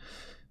because of it.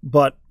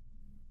 But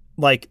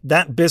like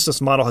that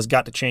business model has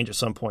got to change at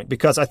some point,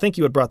 because I think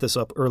you had brought this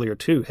up earlier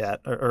too, Pat,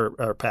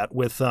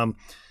 with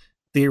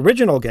the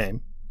original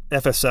game,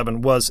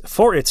 FF7, was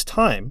for its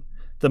time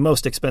the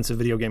most expensive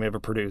video game ever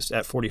produced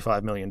at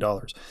 $45 million.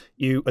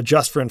 You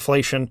adjust for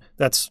inflation,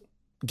 that's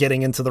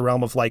getting into the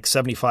realm of like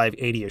 75,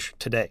 80-ish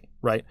today,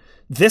 right?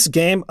 This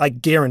game, I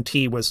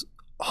guarantee, was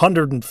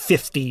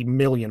 150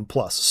 million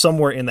plus,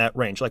 somewhere in that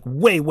range, like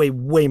way, way,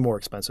 way more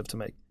expensive to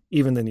make,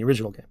 even than the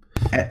original game.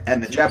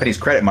 And the Japanese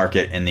credit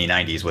market in the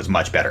 90s was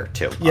much better,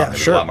 too. Yeah, there was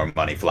sure. a lot more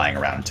money flying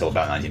around until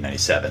about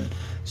 1997.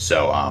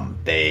 So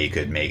they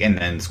could make... And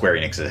then Square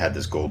Enix had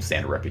this gold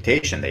standard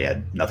reputation. They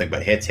had nothing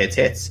but hits.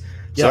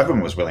 So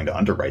everyone was willing to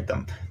underwrite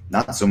them.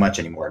 Not so much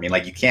anymore. I mean,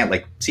 like, you can't...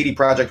 Like, CD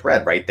Projekt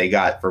Red, right? They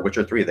got... For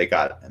Witcher 3, they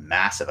got a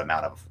massive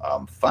amount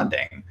of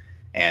funding.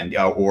 And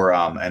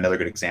another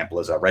good example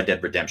is Red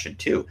Dead Redemption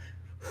 2.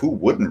 Who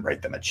wouldn't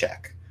write them a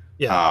check?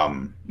 Yeah.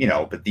 You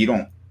know, but you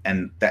don't...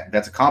 And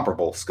that's a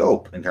comparable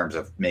scope in terms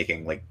of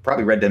making, like,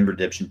 probably Red Dead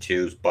Redemption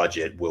 2's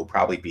budget will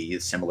probably be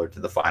similar to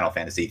the Final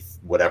Fantasy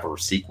whatever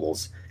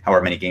sequels,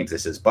 however many games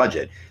this is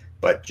budget.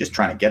 But just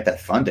trying to get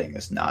that funding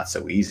is not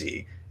so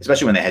easy,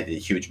 especially when they had the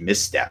huge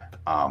misstep.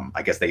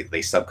 I guess they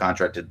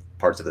subcontracted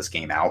parts of this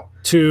game out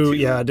to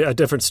a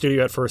different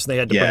studio at first, and they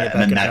had to bring it back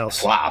and then in-house.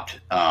 That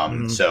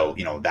flopped. So,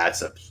 you know,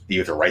 you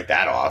have to write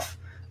that off.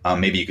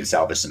 Maybe you could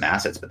salvage some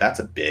assets, but that's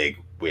a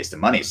big waste of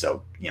money.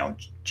 So, you know,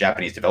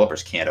 Japanese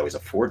developers can't always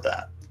afford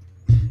that.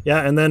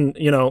 Yeah, and then,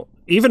 you know,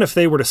 even if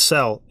they were to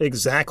sell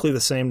exactly the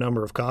same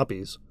number of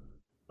copies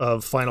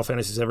of Final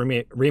Fantasy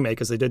VII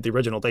Remake as they did the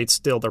original,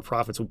 their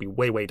profits would be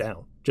way, way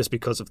down just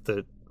because of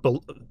the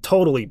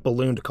totally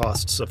ballooned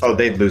costs of... Oh,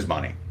 they'd lose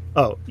money.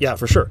 Oh, yeah,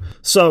 for sure.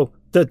 So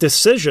the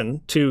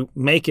decision to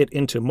make it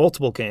into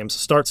multiple games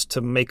starts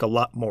to make a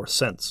lot more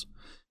sense.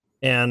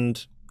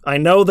 And I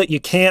know that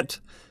you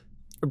can't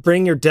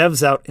bring your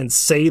devs out and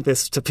say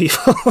this to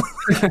people.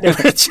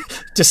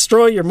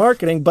 Destroy your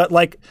marketing, but,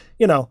 like,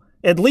 you know,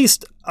 at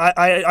least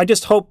I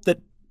just hope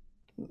that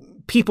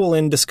people,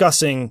 in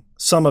discussing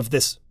some of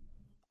this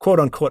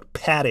quote-unquote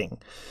padding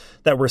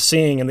that we're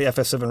seeing in the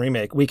FF7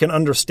 Remake, we can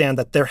understand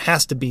that there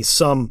has to be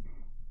some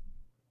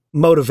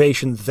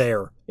motivation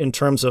there in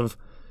terms of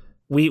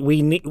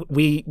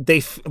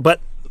but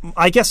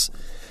I guess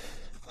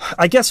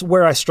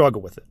where I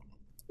struggle with it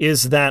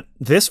is that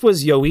this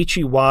was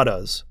Yoichi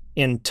Wada's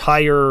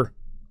entire,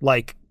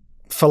 like,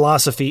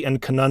 philosophy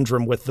and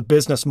conundrum with the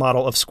business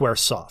model of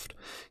Squaresoft.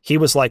 He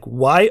was like,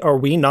 why are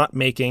we not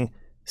making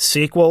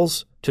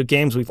sequels to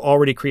games we've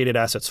already created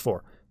assets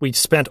for? We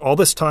spent all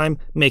this time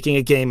making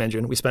a game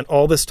engine. We spent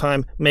all this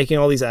time making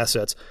all these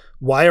assets.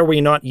 Why are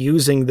we not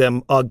using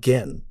them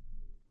again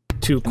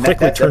to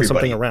quickly turn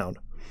something around?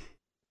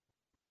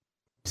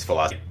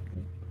 Philosophy.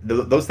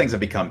 Those things have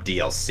become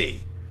DLC,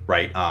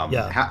 right?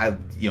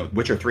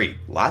 Witcher 3,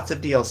 lots of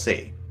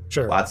DLC.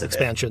 Sure. Lots of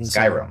expansions.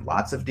 Skyrim,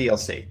 lots of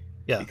DLC.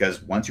 Yeah.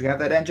 Because once you have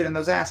that engine and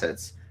those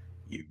assets,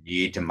 you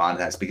need to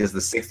monetize, because the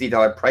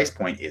 $60 price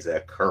point is a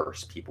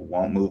curse. People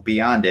won't move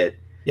beyond it.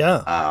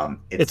 Yeah.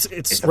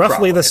 It's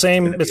roughly the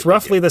same. It's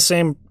roughly the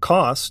same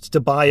cost to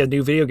buy a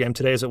new video game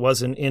today as it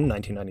was in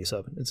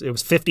 1997. It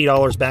was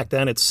 $50 back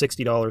then. It's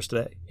 $60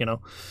 today. You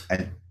know.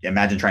 And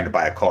imagine trying to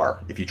buy a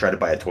car. If you tried to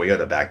buy a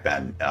Toyota back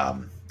then,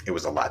 it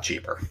was a lot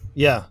cheaper.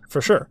 Yeah, for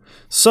sure.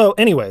 So,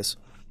 anyways,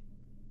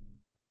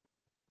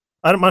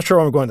 I'm not sure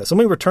where I'm going with this. Let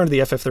me return to the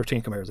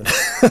FF13 comparison.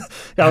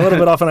 Got a little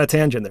bit off on a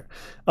tangent there.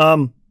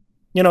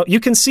 You know, you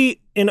can see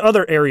in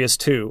other areas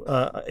too,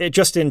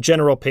 just in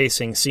general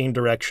pacing, scene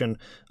direction,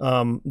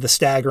 the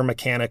stagger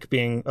mechanic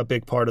being a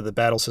big part of the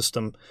battle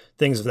system,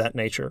 things of that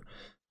nature.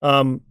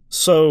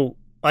 So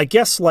I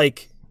guess,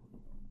 like,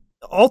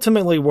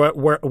 ultimately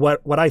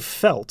what I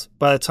felt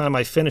by the time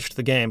I finished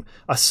the game,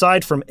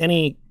 aside from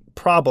any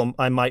problem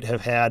I might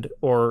have had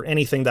or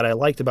anything that I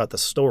liked about the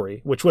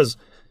story, which was,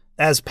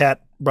 as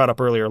Pat brought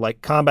up earlier,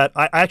 like, combat.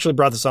 I actually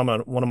brought this on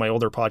one of my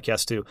older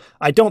podcasts too.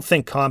 I don't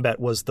think combat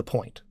was the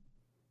point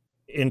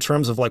in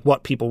terms of, like,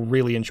 what people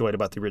really enjoyed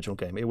about the original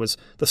game. It was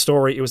the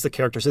story, it was the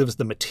characters, it was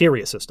the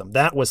materia system.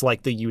 That was,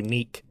 like, the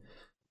unique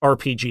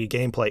RPG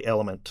gameplay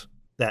element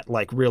that,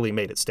 like, really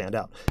made it stand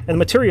out. And the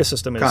materia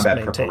system is combat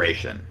maintained.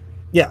 Preparation.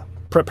 Yeah,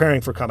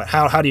 preparing for combat.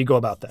 How do you go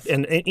about that?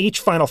 And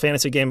each Final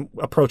Fantasy game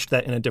approached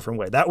that in a different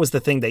way. That was the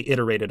thing they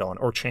iterated on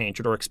or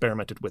changed or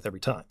experimented with every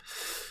time.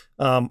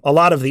 A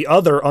lot of the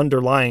other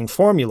underlying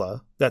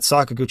formula that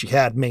Sakaguchi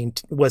had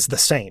was the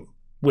same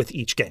with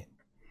each game.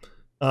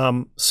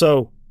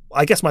 So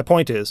I guess my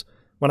point is,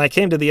 when I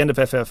came to the end of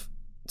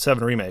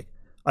FF7 Remake,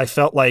 I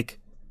felt like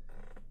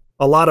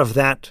a lot of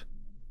that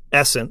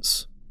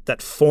essence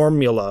that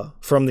formula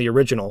from the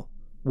original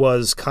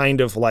was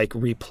kind of like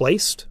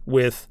replaced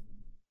with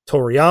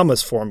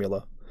Toriyama's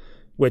formula,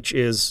 which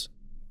is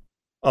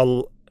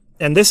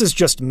and this is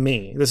just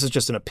me. This is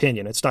just an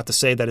opinion. It's not to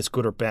say that it's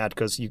good or bad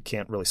because you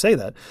can't really say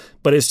that,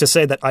 but it's to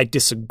say that I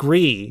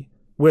disagree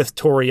with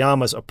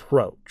Toriyama's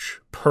approach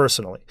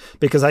personally,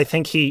 because I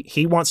think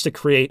he wants to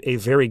create a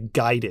very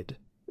guided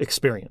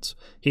experience.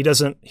 He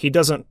doesn't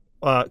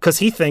because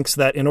he thinks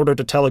that in order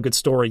to tell a good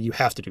story, you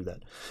have to do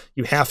that.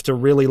 You have to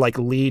really like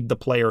lead the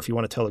player if you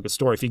want to tell a good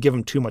story. If you give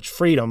them too much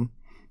freedom,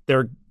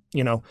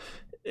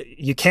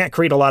 you can't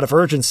create a lot of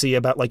urgency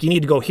about like, you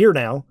need to go here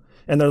now.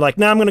 And they're like,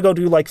 I'm going to go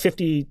do like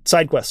 50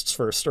 side quests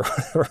first. Or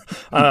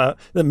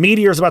the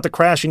meteor's about to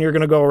crash and you're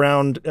going to go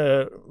around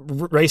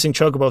racing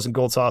chocobos in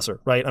Gold Saucer,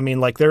 right? I mean,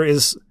 like there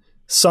is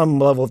some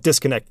level of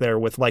disconnect there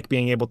with like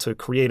being able to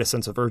create a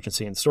sense of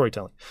urgency in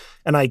storytelling.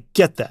 And I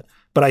get that.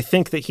 But I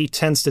think that he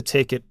tends to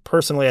take it,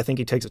 personally, I think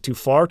he takes it too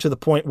far, to the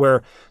point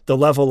where the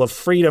level of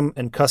freedom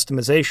and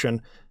customization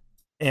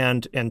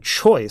and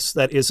choice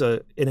that is an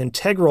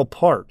integral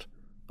part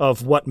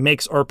of what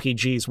makes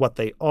RPGs what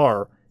they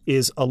are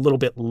is a little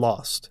bit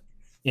lost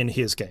in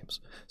his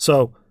games.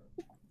 So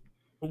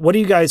what do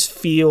you guys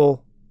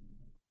feel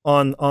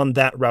on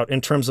that route in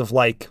terms of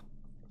like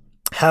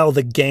how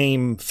the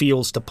game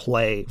feels to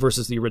play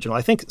versus the original?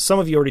 I think some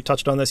of you already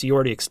touched on this. You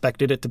already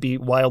expected it to be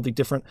wildly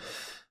different.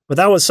 But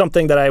that was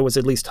something that I was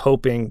at least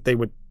hoping they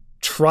would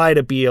try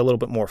to be a little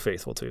bit more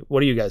faithful to.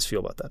 What do you guys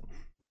feel about that?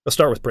 Let's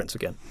start with Prince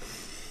again.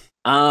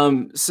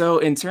 So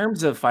in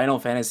terms of Final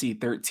Fantasy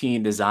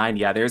 13 design,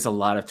 yeah, there's a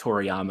lot of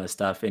Toriyama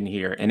stuff in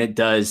here, and it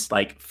does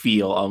like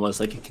feel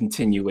almost like a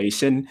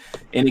continuation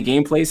in a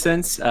gameplay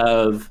sense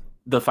of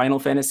the Final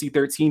Fantasy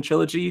 13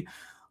 trilogy.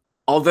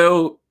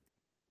 Although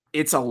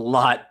it's a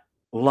lot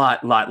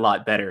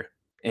better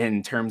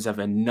in terms of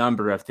a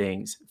number of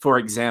things. For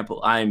example,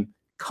 I'm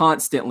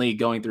constantly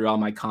going through all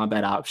my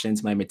combat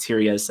options, my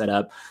materia set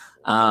up.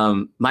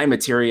 My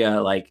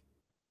materia, like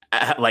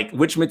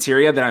which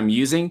materia that I'm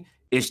using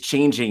is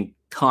changing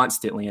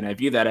constantly. And I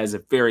view that as a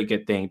very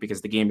good thing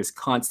because the game is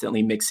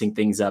constantly mixing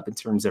things up in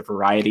terms of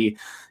variety,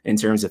 in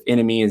terms of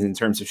enemies, in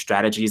terms of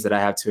strategies that I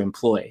have to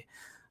employ,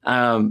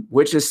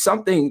 which is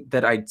something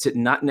that I did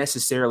not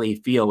necessarily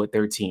feel with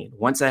 13.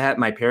 Once I had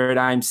my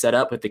paradigm set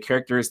up with the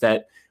characters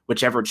that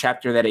whichever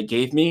chapter that it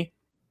gave me,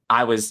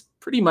 I was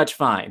pretty much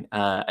fine.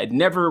 I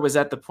never was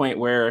at the point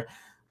where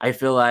I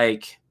feel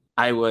like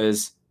I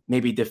was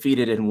maybe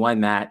defeated in one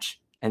match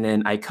and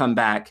then I come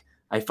back,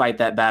 I fight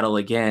that battle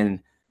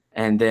again,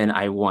 and then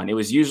I won. It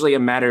was usually a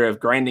matter of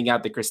grinding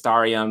out the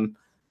Crystarium,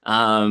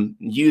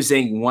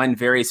 using one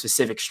very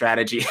specific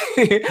strategy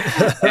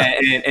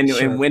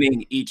and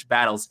winning each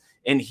battles.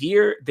 And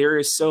here there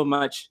is so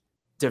much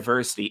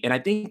diversity. And I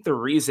think the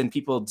reason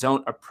people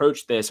don't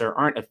approach this or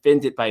aren't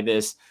offended by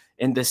this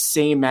in the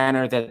same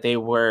manner that they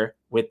were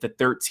with the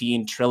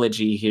 13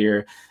 trilogy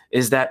here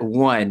is that,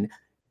 one,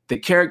 the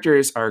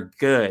characters are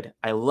good.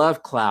 I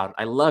love Cloud.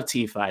 I love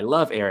Tifa. I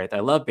love Aerith. I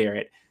love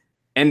Barret.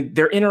 And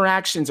their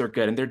interactions are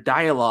good and their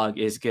dialogue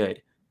is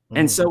good.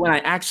 And so when I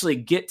actually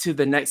get to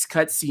the next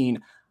cutscene,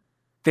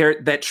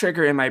 that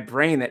trigger in my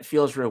brain that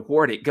feels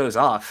rewarded goes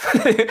off.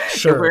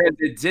 Sure. Whereas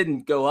it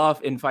didn't go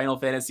off in Final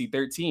Fantasy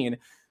 13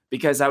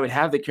 because I would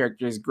have the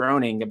characters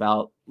groaning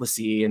about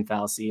Lassie and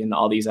Fal'Cie and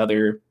all these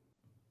other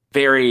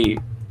very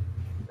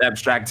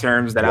abstract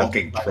terms that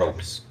walking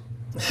tropes.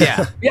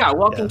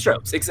 Walking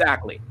tropes,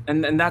 exactly.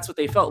 And that's what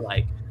they felt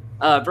like.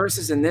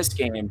 Versus in this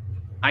game,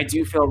 I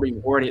do feel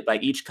rewarded by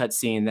each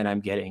cutscene that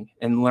I'm getting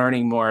and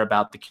learning more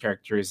about the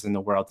characters in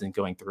the world and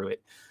going through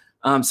it.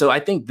 So I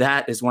think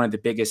that is one of the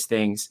biggest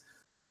things.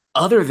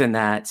 Other than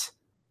that,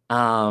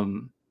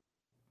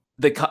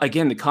 the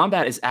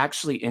combat is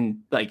actually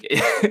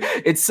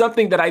it's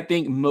something that I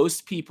think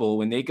most people,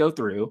 when they go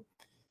through,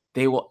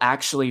 they will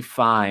actually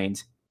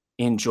find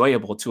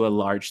enjoyable to a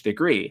large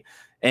degree.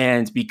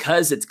 And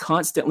because it's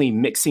constantly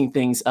mixing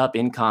things up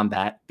in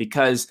combat,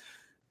 because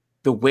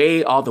the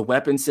way all the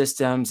weapon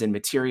systems and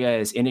materia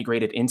is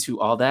integrated into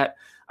all that,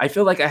 I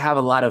feel like I have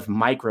a lot of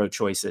micro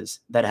choices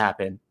that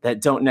happen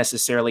that don't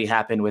necessarily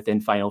happen within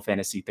Final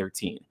Fantasy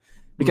 13.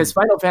 Because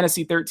Final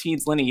Fantasy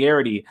 13's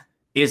linearity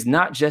is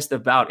not just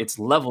about its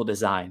level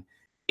design.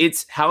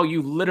 It's how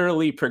you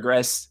literally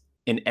progress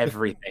in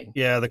everything.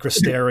 Yeah, the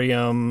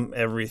Crystarium,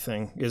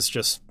 everything is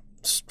just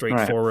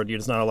straightforward. Right.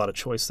 There's not a lot of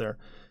choice there.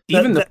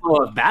 Even the flow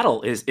of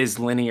battle is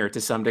linear to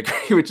some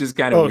degree, which is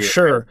kind of weird.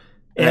 Sure.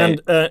 Right.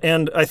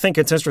 And I think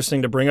it's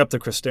interesting to bring up the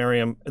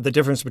Crystarium, the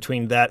difference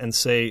between that and,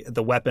 say,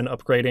 the weapon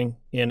upgrading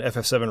in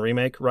FF7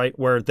 Remake, right,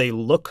 where they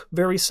look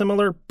very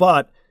similar,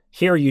 but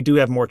here you do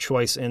have more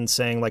choice in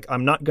saying, like,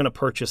 I'm not going to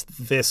purchase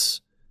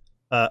this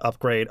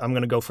upgrade. I'm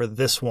going to go for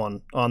this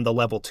one on the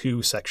level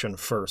 2 section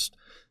first.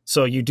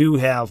 So you do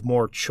have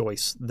more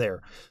choice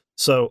there.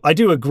 So I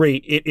do agree.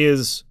 It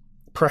is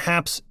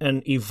perhaps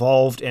an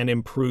evolved and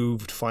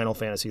improved Final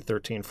Fantasy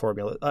 13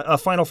 formula, a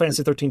Final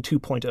Fantasy 13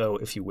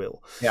 2.0, if you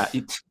will. Yeah,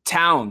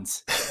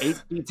 towns,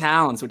 8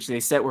 towns, which they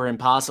said were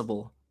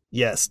impossible.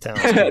 Yes, towns.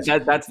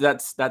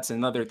 That's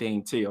another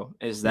thing too,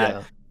 is that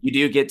Yeah. you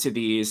do get to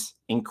these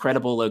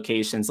incredible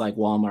locations like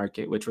Wall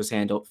Market, which was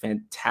handled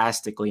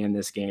fantastically in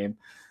this game.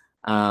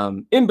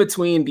 In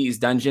between these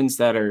dungeons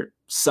that are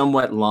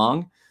somewhat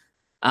long,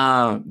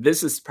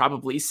 this is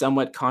probably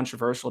somewhat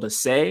controversial to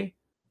say.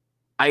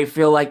 I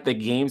feel like the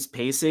game's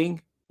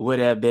pacing would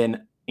have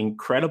been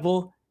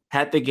incredible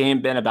had the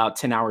game been about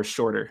 10 hours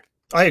shorter.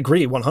 I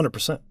agree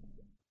 100%.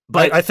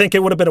 But I think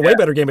it would have been a way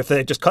better game if they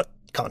had just cut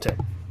content.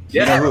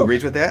 You know who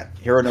agrees with that?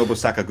 Hironobu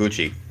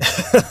Sakaguchi.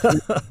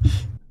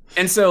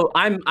 And so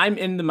I'm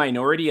in the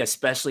minority,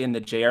 especially in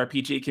the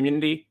JRPG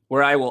community,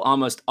 where I will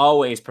almost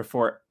always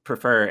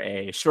prefer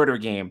a shorter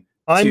game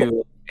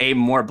to a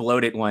more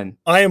bloated one.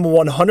 I am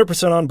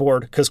 100% on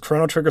board because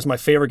Chrono Trigger is my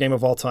favorite game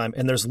of all time,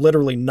 and there's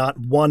literally not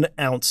 1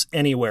 ounce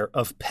anywhere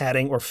of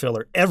padding or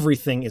filler.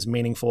 Everything is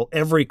meaningful.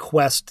 Every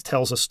quest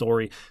tells a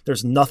story.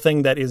 There's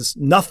nothing that is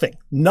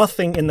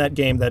nothing in that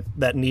game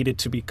that needed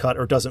to be cut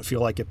or doesn't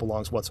feel like it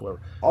belongs whatsoever.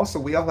 Also,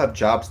 we all have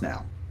jobs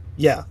now.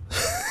 Yeah.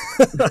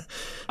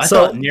 I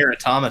thought Nier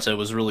Automata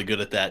was really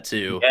good at that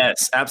too.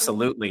 Yes,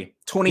 absolutely.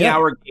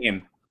 20-hour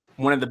game.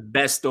 One of the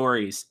best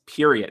stories,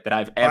 period, that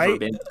I've ever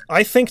been.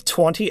 I think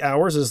 20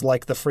 hours is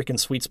like the freaking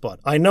sweet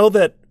spot. I know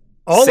that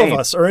all of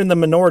us are in the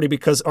minority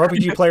because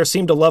RPG players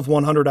seem to love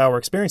 100-hour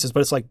experiences, but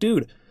it's like,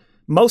 dude,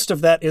 most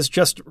of that is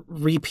just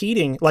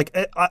repeating. Like,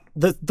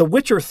 The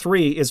Witcher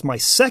 3 is my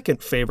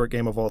second favorite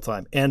game of all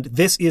time, and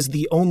this is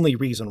the only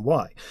reason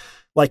why.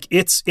 Like,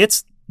 it's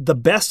the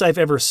best I've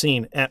ever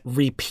seen at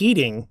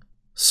repeating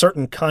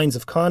certain kinds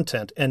of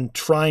content and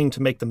trying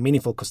to make them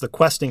meaningful because the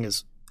questing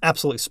is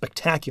absolutely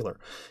spectacular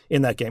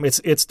in that game.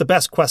 It's the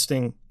best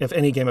questing of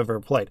any game I've ever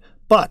played.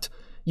 But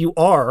you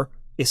are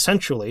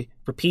essentially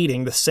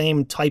repeating the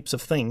same types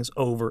of things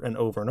over and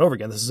over and over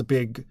again. This is a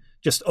big,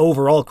 just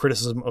overall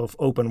criticism of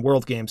open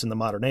world games in the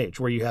modern age,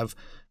 where you have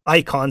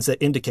icons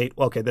that indicate,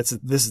 okay, this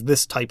is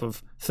this type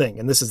of thing,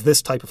 and this is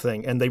this type of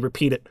thing, and they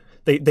repeat it.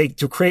 They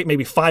to create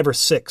maybe 5 or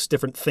 6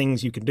 different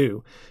things you can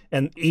do,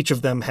 and each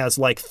of them has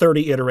like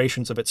 30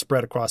 iterations of it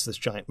spread across this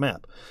giant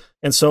map.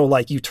 And so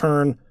like you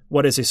turn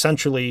what is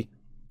essentially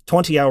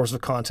 20 hours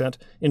of content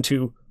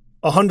into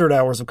 100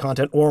 hours of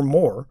content or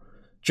more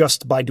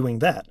just by doing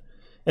that.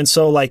 And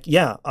so like,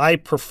 yeah, I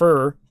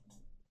prefer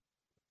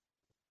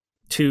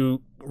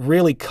to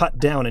really cut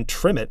down and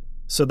trim it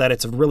so that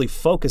it's a really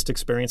focused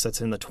experience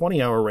that's in the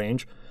 20-hour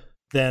range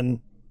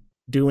than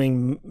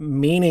doing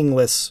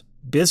meaningless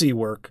busy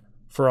work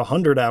for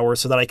 100 hours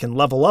so that I can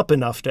level up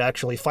enough to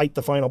actually fight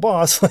the final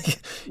boss.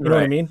 Like, you know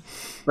what I mean?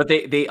 But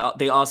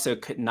they also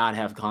could not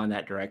have gone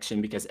that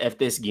direction, because if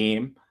this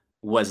game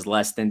was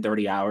less than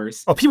 30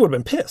 hours, people would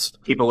have been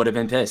pissed. People would have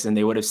been pissed, and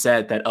they would have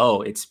said that,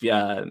 it's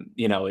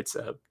it's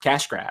a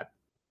cash grab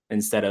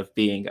instead of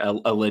being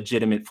a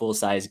legitimate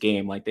full-size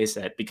game, like they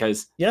said,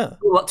 because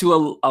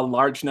to a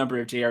large number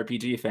of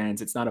JRPG fans,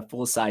 it's not a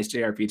full-size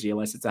JRPG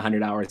unless it's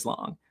 100 hours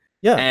long.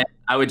 Yeah. And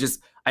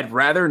I'd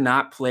rather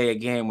not play a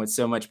game with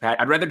so much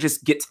I'd rather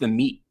just get to the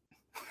meat.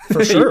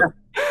 For sure.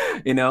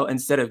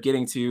 Instead of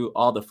getting to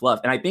all the fluff.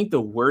 And I think the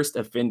worst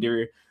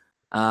offender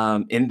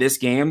in this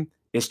game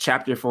is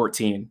Chapter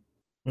 14.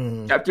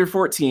 Mm-hmm. Chapter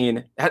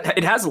 14,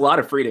 it has a lot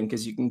of freedom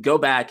because you can go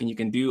back and you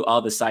can do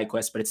all the side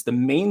quests, but it's the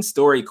main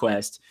story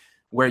quest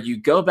where you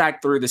go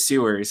back through the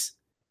sewers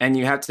and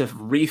you have to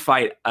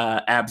refight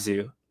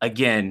Abzu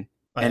again.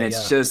 And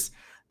it's just,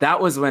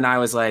 that was when I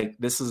was like,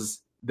 this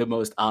is the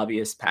most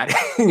obvious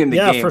padding in the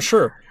game. Yeah, for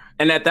sure.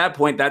 And at that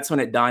point, that's when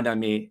it dawned on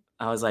me.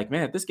 I was like,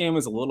 man, if this game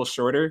was a little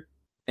shorter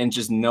and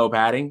just no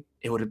padding,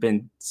 it would have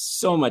been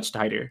so much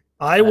tighter.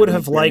 I would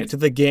have liked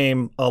the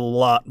game a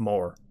lot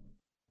more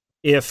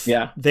if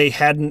they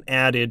hadn't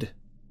added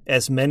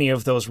as many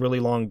of those really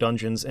long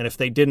dungeons and if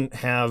they didn't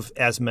have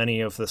as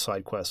many of the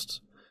side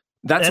quests.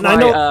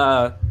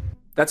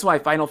 That's why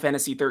Final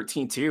Fantasy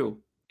 13 too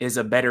is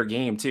a better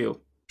game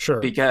too. Sure.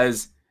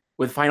 Because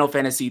with Final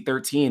Fantasy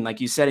 13,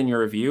 like you said in your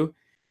review,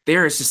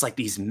 there is just like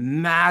these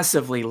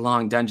massively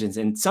long dungeons.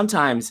 And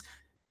sometimes,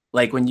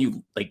 like when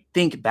you like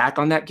think back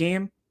on that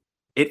game,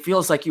 it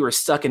feels like you were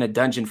stuck in a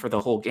dungeon for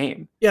the whole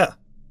game. Yeah.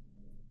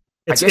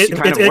 It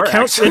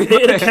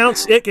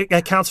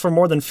accounts for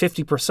more than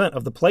 50%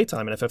 of the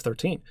playtime in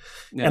FF13.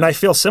 Yeah. And I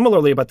feel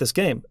similarly about this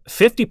game.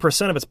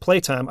 50% of its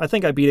playtime, I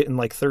think I beat it in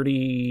like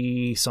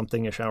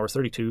 30-something-ish hours,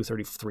 32,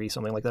 33,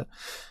 something like that.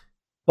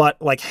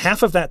 But like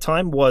half of that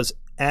time was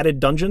added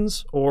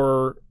dungeons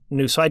or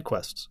new side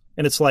quests.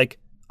 And it's like,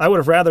 I would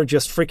have rather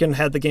just freaking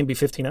had the game be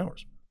 15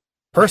 hours.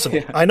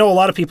 Personally. I know a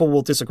lot of people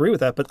will disagree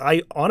with that, but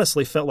I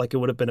honestly felt like it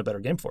would have been a better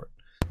game for it.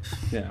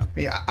 Yeah,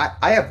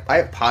 I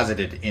have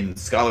posited in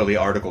scholarly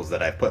articles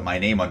that I've put my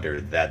name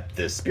under that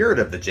the spirit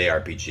of the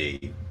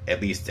JRPG,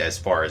 at least as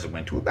far as it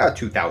went to about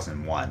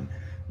 2001,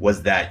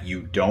 was that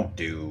you don't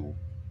do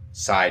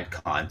side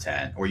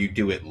content, or you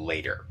do it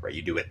later, right?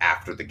 You do it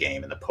after the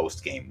game and the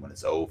post game when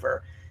it's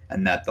over.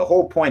 And that the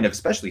whole point of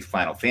especially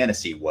Final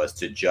Fantasy was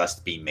to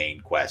just be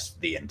main quest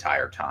the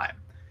entire time.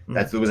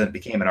 That's when it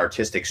became an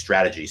artistic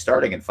strategy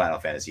starting in Final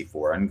Fantasy IV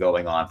and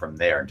going on from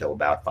there until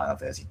about Final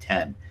Fantasy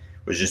X,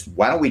 was just,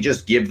 why don't we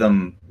just give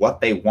them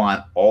what they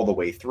want all the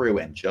way through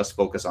and just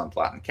focus on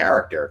plot and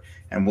character,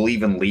 and we'll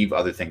even leave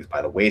other things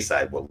by the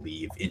wayside. We'll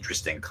leave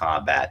interesting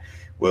combat,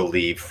 we'll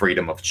leave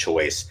freedom of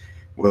choice,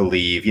 we'll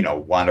leave,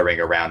 wandering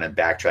around and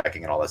backtracking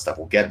and all that stuff.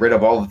 We'll get rid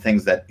of all the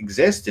things that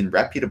exist in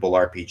reputable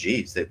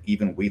RPGs that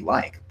even we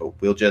like, but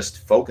we'll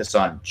just focus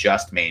on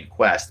just main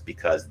quest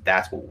because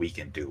that's what we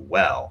can do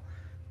well.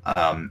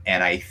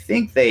 And I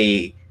think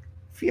they,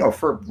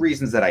 for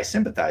reasons that I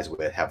sympathize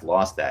with, have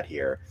lost that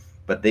here.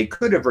 But they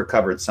could have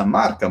recovered some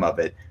modicum of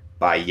it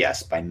by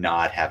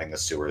not having the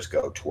sewers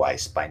go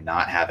twice, by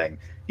not having,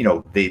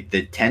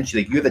 the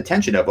tension. You have the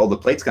tension of, the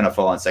plate's going to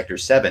fall on Sector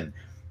 7.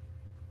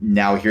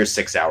 Now here's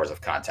 6 hours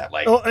of content.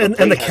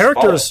 And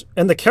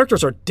the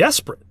characters are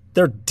desperate.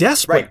 They're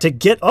desperate to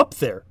get up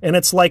there, and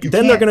it's like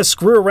they're going to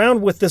screw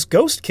around with this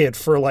ghost kid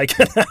for like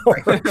an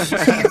hour. Right. You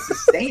can't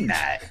sustain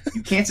that.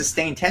 You can't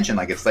sustain tension.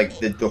 It's like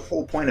the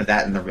whole point of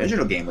that in the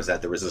original game was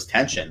that there was this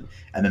tension,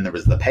 and then there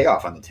was the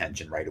payoff on the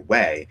tension right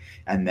away.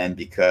 And then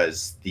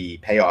because the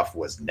payoff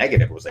was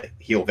negative, it was a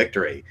heel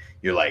victory.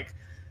 You're like,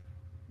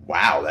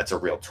 wow, that's a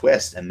real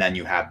twist. And then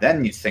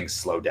things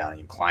slow down,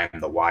 and you climb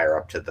the wire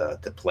up to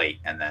the plate,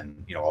 and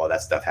then all of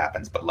that stuff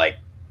happens. But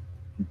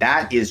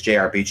that is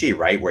JRPG,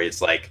 right? Where it's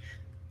like,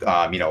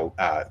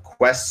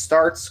 quest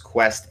starts,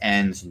 quest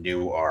ends,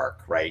 new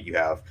arc, right? You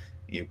have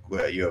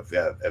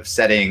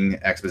setting,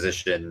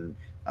 exposition,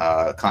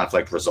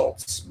 conflict,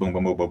 results, boom,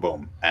 boom, boom, boom,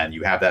 boom, and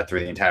you have that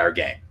through the entire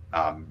game.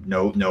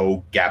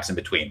 No gaps in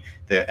between.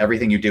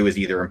 Everything you do is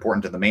either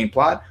important to the main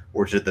plot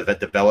or to the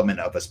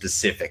development of a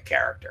specific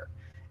character,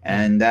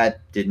 and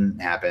that didn't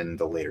happen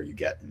the later you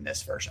get in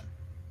this version.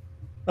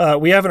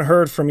 We haven't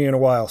heard from you in a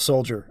while,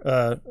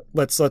 Soldier.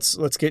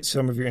 Let's get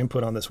some of your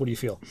input on this. What do you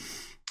feel?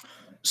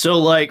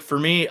 So, for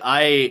me,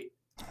 I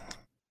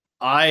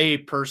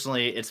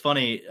personally, it's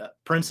funny.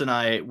 Prince and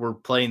I were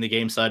playing the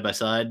game side by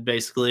side,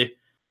 basically,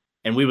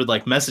 and we would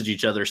message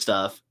each other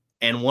stuff.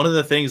 And one of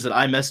the things that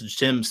I messaged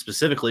him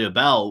specifically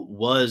about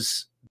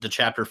was the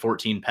Chapter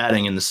 14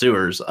 padding in the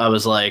sewers. I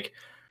was like,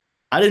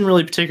 I didn't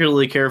really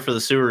particularly care for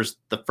the sewers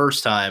the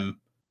first time.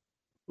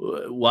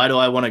 Why do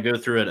I want to go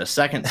through it a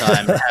second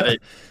time and have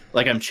it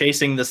like I'm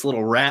chasing this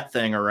little rat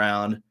thing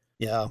around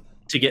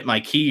to get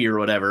my key or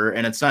whatever?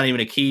 And it's not even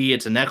a key,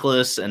 it's a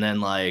necklace. And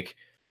then I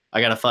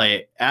got to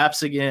fight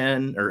Abzu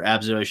again, or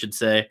Abzu, I should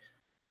say.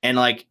 And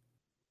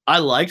I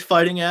liked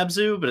fighting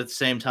Abzu, but at the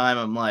same time,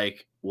 I'm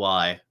like,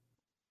 why?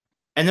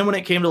 And then when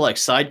it came to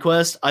side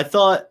quest, I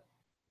thought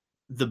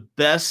the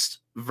best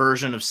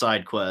version of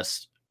side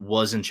quest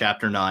was in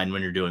Chapter 9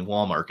 when you're doing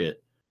Wall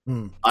Market.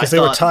 Because they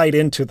were tied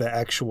into the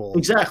actual...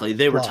 Exactly.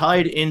 They were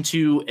tied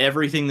into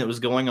everything that was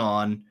going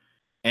on.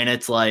 And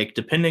it's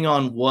depending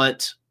on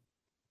what...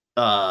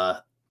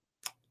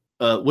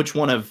 which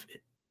one of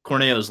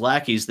Corneo's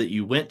lackeys that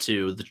you went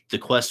to, the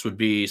quest would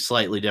be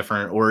slightly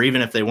different. Or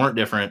even if they weren't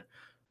different,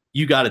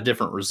 you got a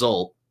different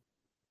result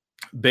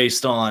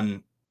based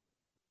on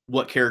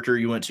what character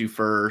you went to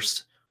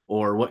first,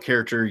 or what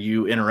character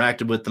you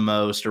interacted with the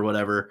most, or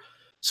whatever.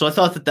 So I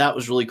thought that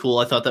was really cool.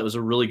 I thought that was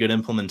a really good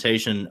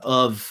implementation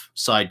of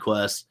side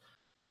quests.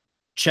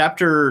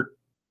 Chapter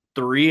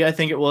 3, I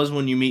think it was,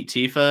 when you meet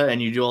Tifa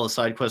and you do all the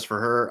side quests for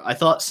her, I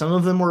thought some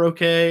of them were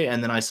okay,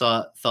 and then I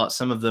thought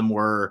some of them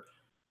were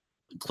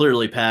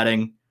clearly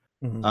padding.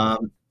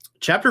 Mm-hmm.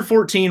 Chapter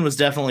 14 was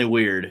definitely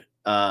weird.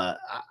 I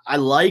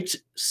liked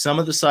some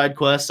of the side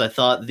quests. I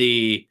thought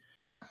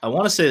I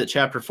want to say that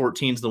Chapter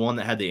 14 is the one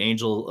that had the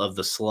Angel of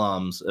the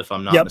Slums, if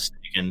I'm not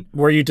mistaken.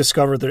 Where you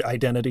discover their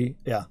identity.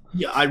 Yeah.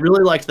 Yeah, I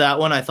really liked that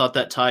one. I thought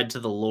that tied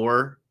to the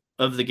lore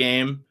of the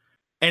game.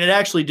 And it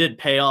actually did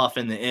pay off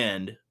in the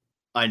end,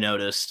 I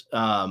noticed,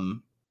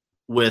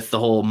 with the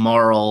whole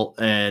Marl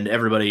and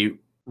everybody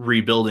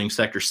rebuilding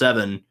Sector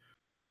 7.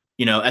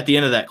 At the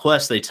end of that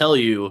quest, they tell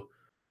you,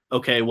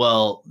 okay,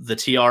 well, the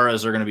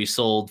tiaras are going to be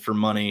sold for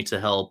money to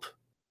help,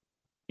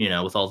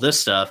 with all this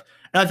stuff.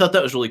 And I thought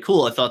that was really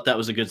cool. I thought that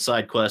was a good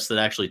side quest that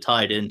actually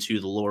tied into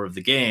the lore of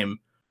the game.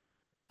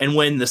 And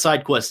when the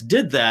side quests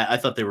did that, I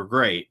thought they were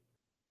great.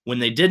 When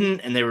they didn't,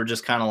 and they were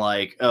just kind of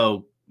like,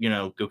 oh,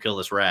 go kill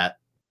this rat,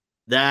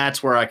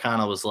 that's where I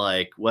kind of was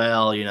like,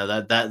 well,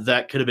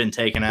 that could have been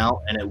taken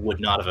out, and it would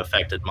not have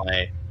affected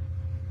my,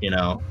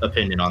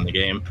 opinion on the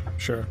game.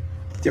 Sure.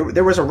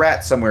 There was a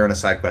rat somewhere in a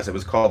side quest. It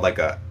was called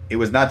it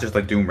was not just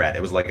Doom Rat.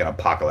 It was like an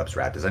apocalypse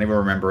rat. Does anyone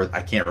remember?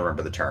 I can't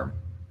remember the term.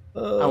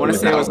 I want to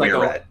say it was like a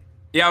rat.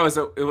 Yeah,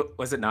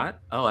 was it not?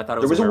 Oh, I thought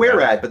it was. There was a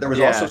were-rat, but there was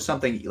also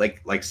something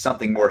like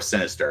something more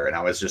sinister, and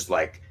I was just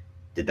like,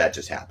 did that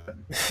just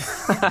happen?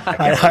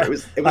 It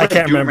was like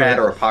a Doom Rat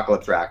or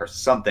Apocalypse Rat or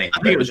something. I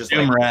think it was just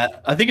Doom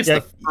Rat. I think it's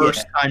the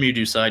first time you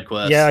do side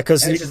quests. Yeah,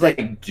 because it's just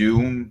like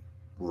Doom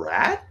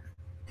Rat.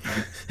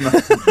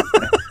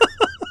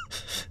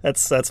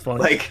 That's funny.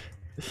 Like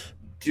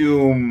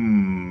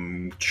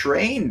Doom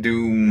Train,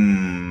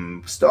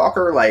 Doom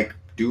Stalker,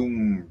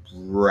 Doom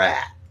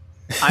Rat.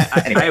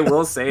 I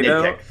will say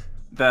though,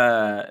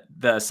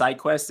 the side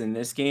quests in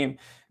this game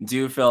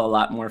do feel a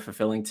lot more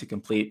fulfilling to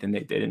complete than they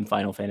did in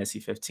Final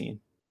Fantasy 15.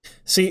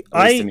 See,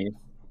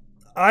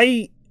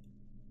 I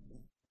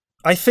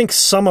think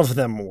some of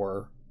them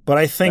were, but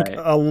I think Right.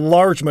 a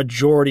large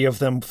majority of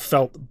them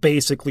felt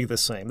basically the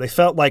same. They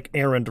felt like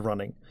errand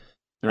running.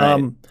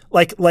 Right.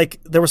 Like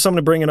there was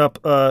someone bringing up,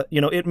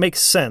 it makes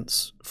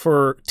sense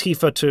for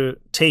Tifa to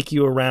take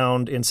you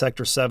around in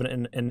Sector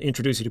 7 and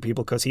introduce you to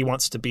people because he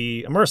wants to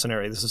be a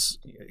mercenary. This is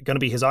going to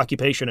be his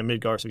occupation in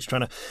Midgar, so he's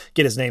trying to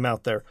get his name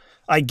out there.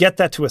 I get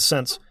that to a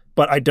sense,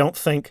 but I don't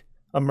think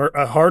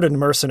a hardened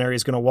mercenary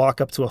is going to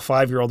walk up to a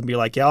 5-year-old and be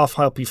like, yeah, I'll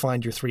help you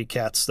find your 3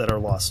 cats that are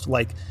lost.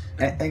 Like,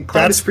 And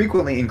Cloud is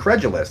frequently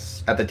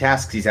incredulous at the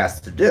tasks he's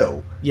asked to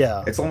do.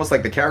 yeah. It's almost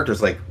like the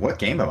character's like, what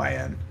game am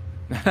I in?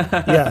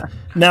 Yeah.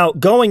 Now,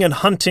 going and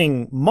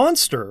hunting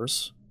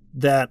monsters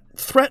that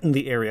threaten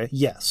the area,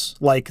 yes.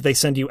 Like, they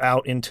send you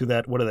out into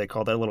that, what do they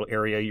call that little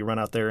area? You run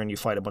out there and you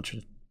fight a bunch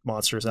of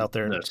monsters out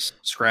there. The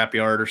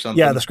scrapyard or something.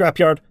 Yeah, the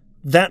scrapyard.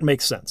 That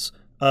makes sense.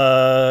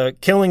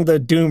 Killing the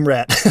Doom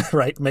Rat,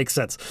 right, makes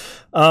sense.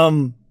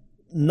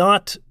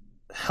 Not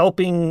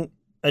helping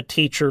a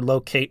teacher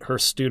locate her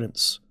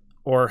students,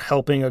 or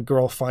helping a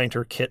girl find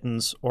her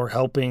kittens, or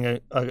helping a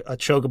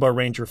Chocobo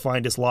Ranger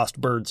find his lost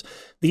birds.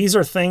 These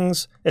are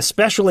things,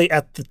 especially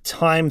at the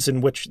times in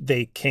which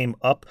they came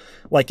up,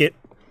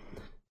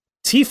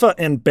 Tifa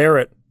and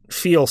Barrett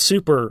feel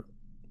super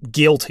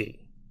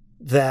guilty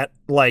that,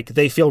 like,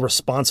 they feel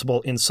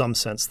responsible in some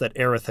sense that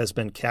Aerith has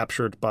been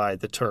captured by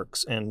the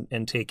Turks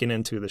and taken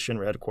into the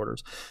Shinra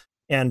headquarters.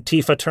 And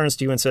Tifa turns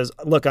to you and says,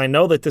 look, I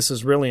know that this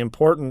is really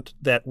important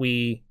that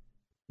we,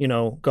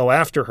 go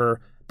after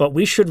her, but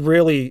we should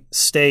really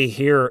stay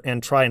here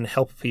and try and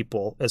help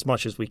people as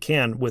much as we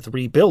can with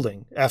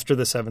rebuilding after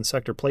the 7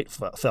 sector plate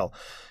fell.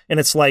 And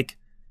it's like,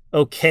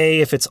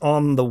 okay, if it's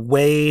on the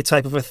way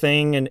type of a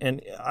thing,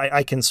 and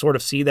I can sort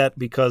of see that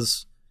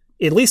because,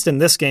 at least in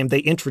this game, they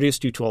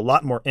introduced you to a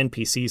lot more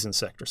NPCs in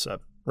Sector 7,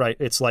 right?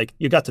 It's like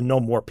you got to know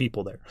more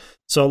people there.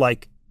 So,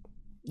 like,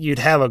 you'd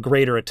have a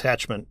greater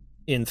attachment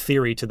in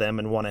theory to them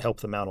and want to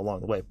help them out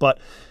along the way. But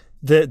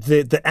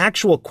the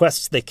actual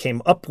quests they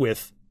came up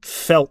with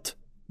felt,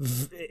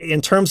 in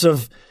terms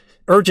of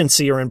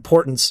urgency or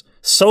importance,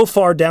 so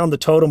far down the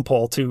totem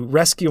pole to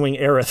rescuing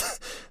Aerith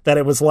that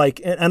it was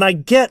like, and I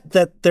get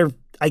that they're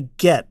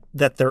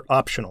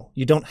optional.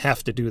 You don't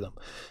have to do them.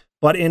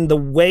 But in the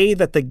way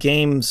that the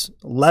game's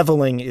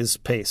leveling is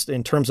paced,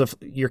 in terms of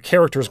your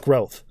character's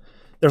growth,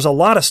 there's a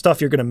lot of stuff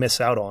you're going to miss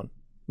out on.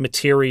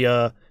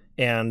 Materia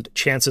and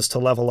chances to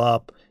level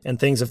up and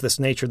things of this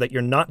nature that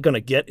you're not going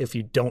to get if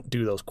you don't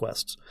do those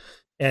quests.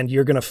 And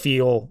you're going to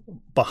feel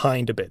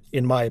behind a bit,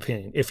 in my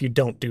opinion, if you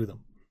don't do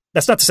them.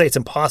 That's not to say it's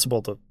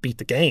impossible to beat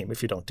the game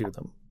if you don't do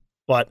them.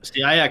 But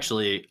see,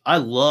 I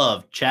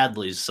love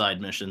Chadley's side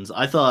missions.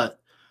 I thought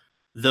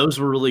those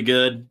were really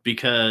good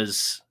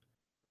because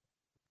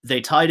they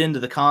tied into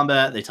the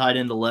combat, they tied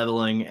into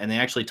leveling, and they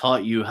actually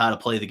taught you how to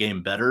play the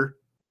game better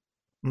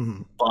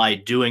by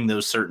doing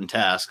those certain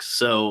tasks.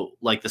 So,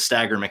 like the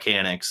stagger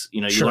mechanics,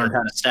 you learn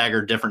how to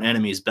stagger different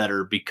enemies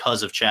better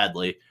because of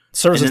Chadley.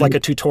 Serves as like a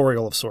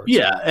tutorial of sorts.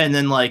 Yeah, and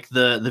then like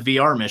the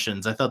VR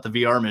missions, I thought the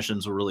VR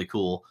missions were really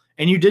cool.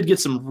 And you did get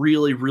some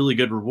really, really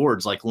good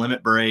rewards, like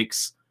limit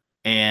breaks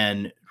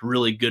and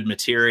really good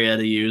materia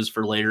to use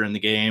for later in the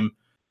game.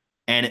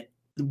 And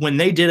when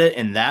they did it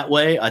in that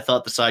way, I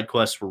thought the side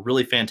quests were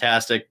really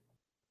fantastic.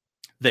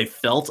 They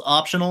felt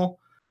optional.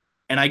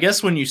 And I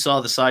guess when you saw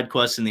the side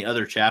quests in the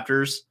other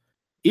chapters,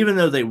 even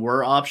though they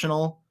were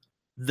optional,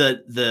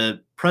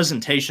 the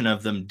presentation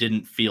of them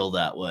didn't feel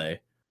that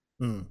way.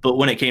 But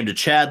when it came to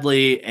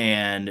Chadley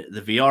and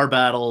the VR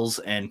battles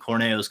and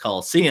Corneo's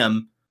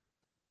Coliseum,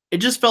 it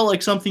just felt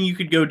like something you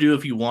could go do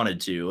if you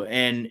wanted to.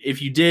 And if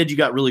you did, you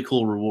got really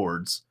cool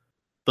rewards.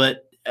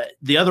 But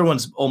the other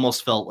ones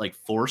almost felt like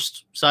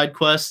forced side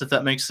quests, if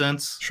that makes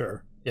sense.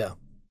 Sure. Yeah.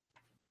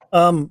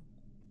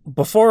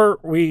 Before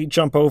we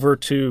jump over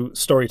to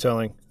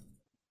storytelling,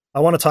 I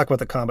want to talk about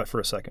the combat for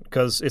a second,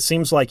 because it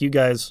seems like you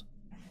guys,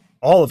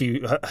 all of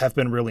you, have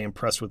been really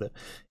impressed with it.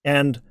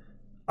 And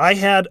I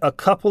had a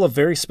couple of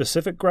very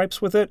specific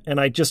gripes with it,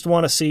 and I just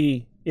want to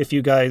see if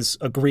you guys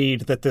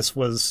agreed that this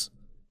was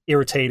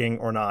irritating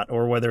or not,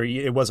 or whether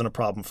it wasn't a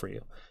problem for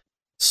you.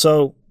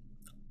 So,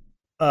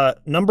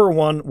 number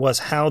one was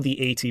how the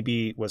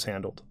ATB was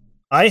handled.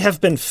 I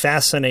have been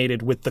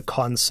fascinated with the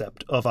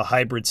concept of a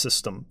hybrid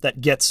system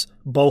that gets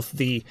both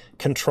the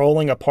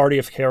controlling a party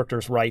of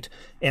characters right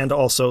and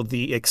also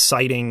the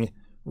exciting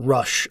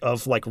rush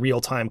of like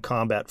real-time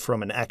combat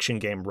from an action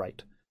game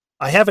right.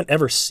 I haven't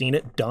ever seen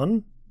it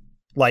done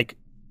like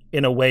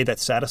in a way that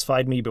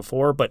satisfied me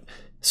before, but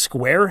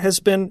Square has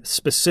been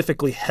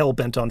specifically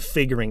hell-bent on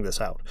figuring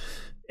this out.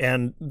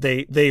 And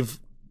they've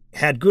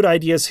had good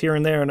ideas here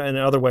and there, and in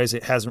other ways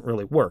it hasn't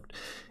really worked.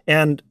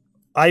 And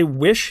I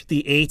wish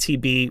the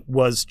ATB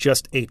was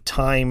just a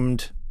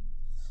timed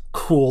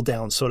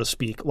cooldown, so to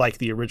speak, like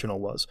the original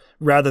was,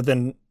 rather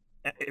than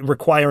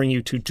requiring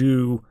you to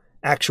do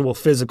actual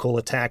physical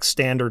attacks,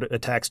 standard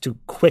attacks, to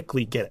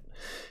quickly get it.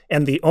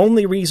 And the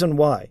only reason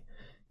why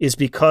is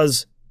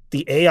because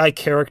the AI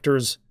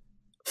characters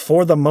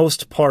for the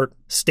most part,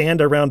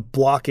 stand around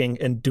blocking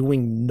and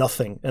doing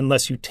nothing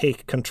unless you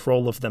take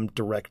control of them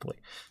directly.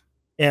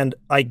 And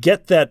I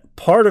get that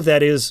part of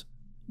that is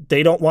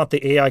they don't want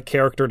the AI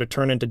character to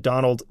turn into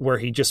Donald where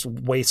he just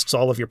wastes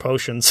all of your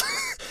potions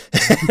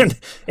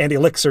and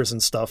elixirs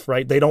and stuff,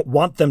 right? They don't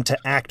want them to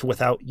act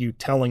without you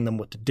telling them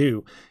what to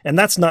do. And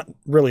that's not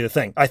really the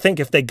thing. I think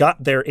if they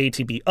got their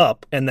ATB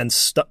up and then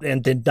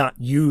and did not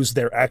use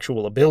their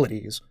actual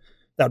abilities,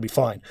 that'd be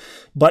fine.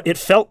 But it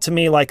felt to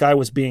me like I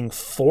was being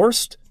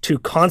forced to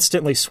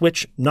constantly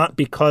switch, not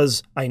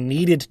because I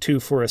needed to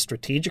for a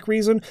strategic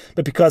reason,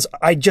 but because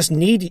I just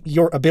need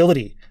your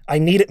ability. I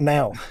need it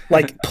now.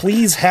 Like,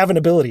 please have an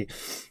ability.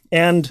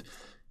 And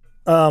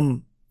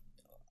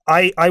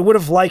I would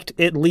have liked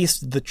at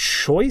least the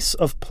choice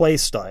of play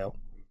style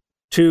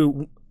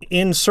to,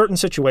 in certain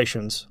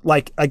situations,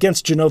 like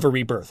against Jenova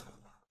Rebirth.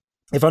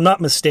 If I'm not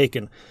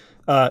mistaken,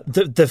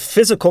 the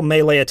physical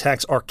melee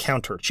attacks are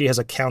countered. She has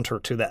a counter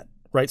to that,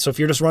 right? So if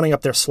you're just running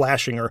up there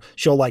slashing her,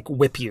 she'll like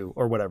whip you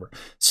or whatever.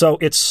 So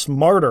it's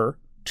smarter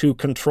to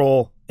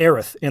control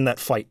Aerith in that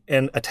fight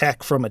and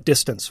attack from a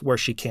distance where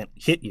she can't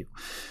hit you.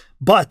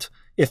 But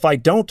if I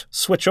don't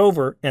switch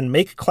over and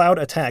make Cloud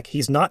attack,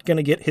 he's not going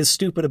to get his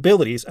stupid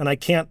abilities, and I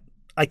can't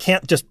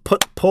just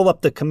pull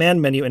up the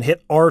command menu and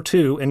hit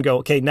R2 and go,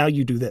 okay, now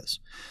you do this.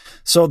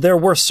 So there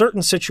were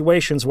certain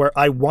situations where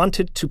I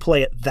wanted to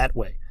play it that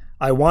way.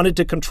 I wanted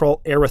to control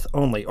Aerith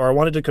only, or I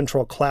wanted to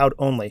control Cloud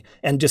only,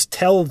 and just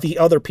tell the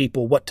other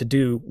people what to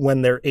do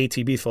when their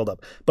ATB filled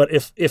up. But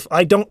if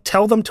I don't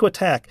tell them to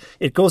attack,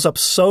 it goes up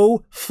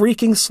so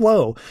freaking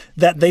slow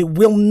that they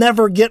will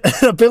never get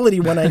an ability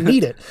when I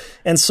need it.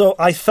 And so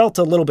I felt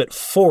a little bit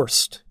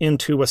forced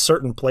into a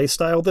certain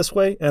playstyle this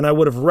way, and I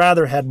would have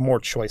rather had more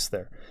choice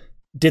there.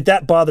 Did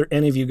that bother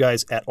any of you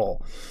guys at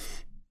all?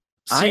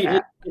 Go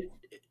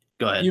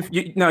ahead.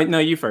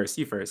 You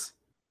first.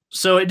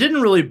 So it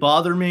didn't really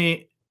bother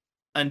me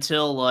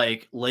until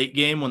like late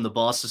game when the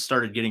bosses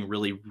started getting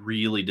really,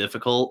 really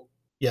difficult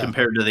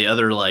compared to the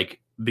other like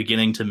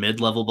beginning to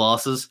mid-level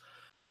bosses.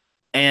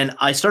 And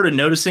I started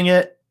noticing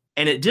it,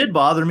 and it did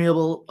bother me a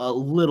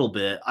little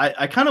bit.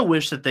 I kind of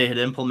wish that they had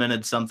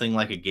implemented something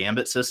like a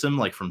gambit system,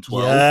 like from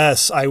 12.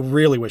 Yes, I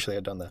really wish they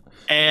had done that.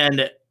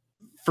 And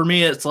for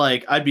me, it's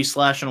like I'd be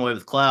slashing away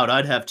with Cloud.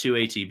 I'd have 2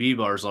 ATB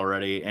bars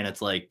already, and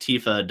it's like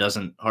Tifa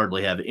doesn't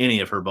hardly have any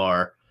of her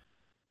bar.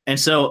 And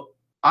so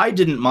I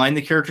didn't mind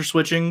the character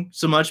switching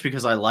so much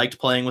because I liked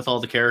playing with all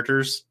the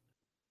characters.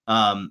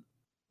 But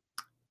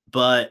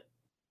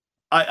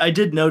I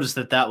did notice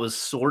that was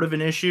sort of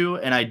an issue,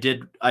 and I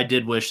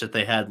did wish that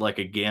they had like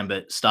a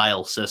Gambit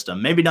style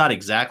system. Maybe not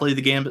exactly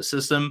the Gambit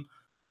system,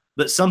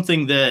 but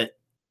something that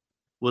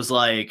was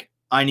like,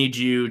 I need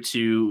you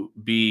to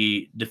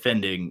be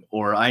defending,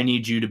 or I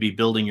need you to be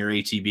building your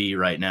ATB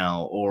right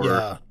now,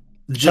 or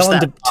just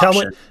tell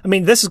him. I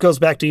mean, this goes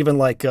back to even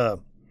like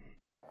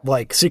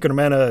Secret of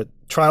Mana,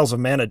 Trials of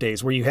Mana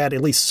days, where you had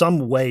at least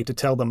some way to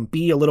tell them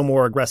be a little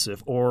more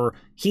aggressive or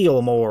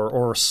heal more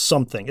or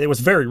something. It was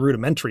very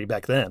rudimentary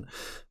back then,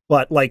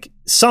 but like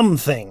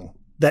something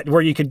that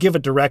where you could give a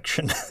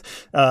direction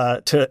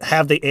to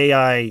have the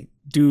AI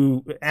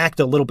act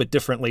a little bit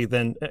differently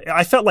than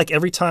I felt like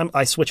every time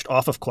I switched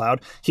off of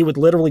Cloud, he would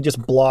literally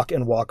just block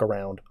and walk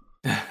around.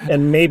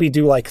 And maybe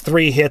do like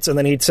 3 hits, and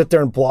then he'd sit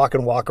there and block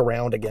and walk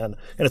around again.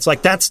 And it's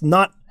like, that's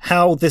not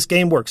how this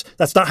game works.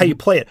 That's not how you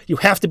play it. You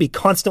have to be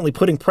constantly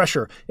putting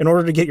pressure in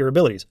order to get your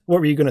abilities. What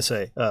were you going to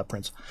say,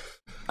 Prince?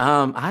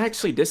 I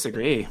actually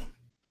disagree.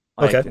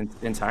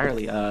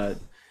 Entirely.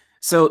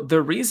 So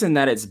the reason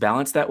that it's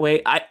balanced that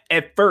way,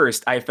 at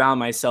first I found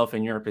myself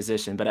in your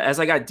position, but as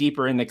I got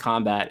deeper into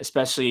combat,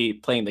 especially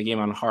playing the game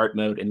on hard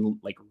mode and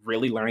like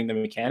really learning the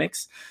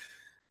mechanics,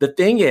 the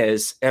thing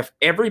is, if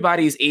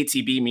everybody's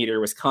ATB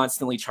meter was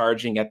constantly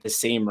charging at the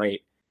same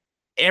rate,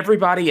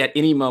 everybody at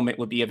any moment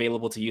would be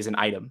available to use an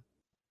item.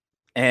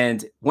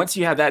 And once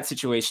you have that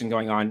situation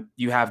going on,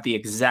 you have the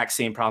exact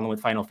same problem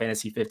with Final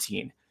Fantasy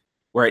 15,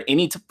 where at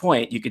any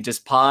point you could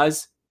just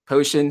pause,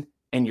 potion,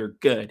 and you're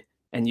good.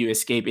 And you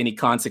escape any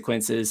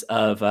consequences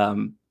of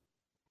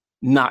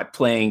not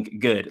playing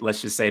good,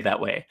 let's just say it that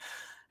way.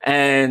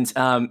 And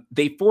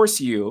they force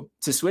you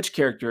to switch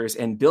characters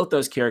and build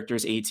those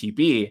characters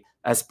ATB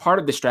as part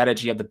of the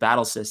strategy of the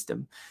battle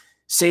system.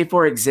 Say,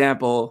 for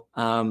example,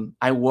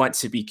 I want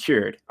to be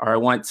cured, or I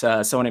want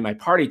someone in my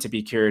party to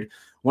be cured.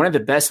 One of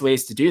the best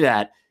ways to do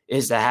that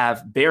is to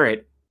have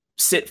Barret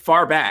sit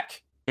far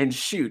back and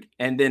shoot,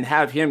 and then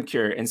have him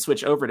cure and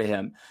switch over to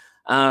him.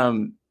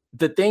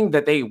 The thing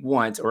that they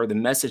want, or the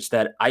message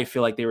that I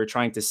feel like they were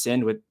trying to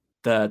send with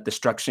the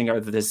structuring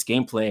of this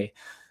gameplay,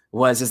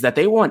 is that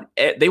they want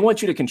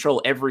you to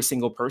control every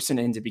single person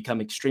and to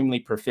become extremely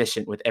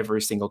proficient with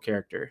every single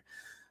character.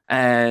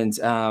 And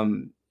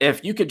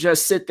if you could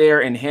just sit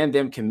there and hand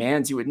them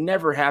commands, you would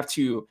never have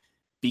to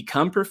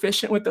become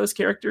proficient with those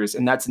characters.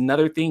 And that's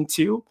another thing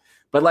too.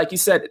 But like you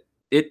said,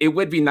 it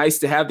would be nice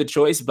to have the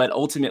choice. But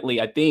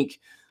ultimately, I think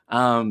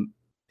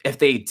if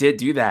they did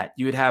do that,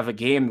 you would have a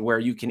game where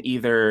you can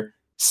either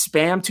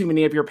spam too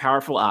many of your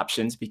powerful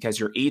options because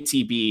your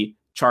ATB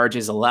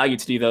charges allow you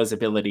to do those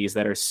abilities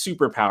that are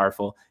super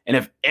powerful. And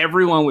if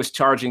everyone was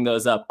charging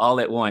those up all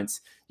at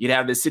once, you'd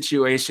have this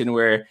situation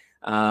where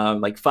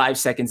like 5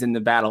 seconds in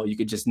the battle, you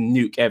could just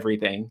nuke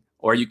everything,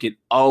 or you could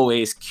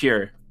always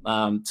cure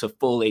to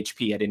full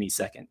HP at any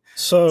second.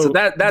 So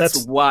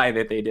that's why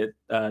that they did.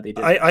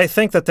 I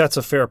think that's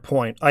a fair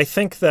point. I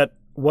think that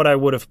what I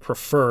would have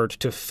preferred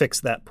to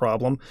fix that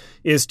problem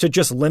is to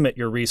just limit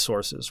your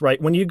resources,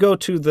 right? When you go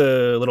to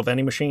the little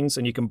vending machines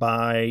and you can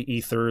buy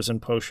ethers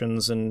and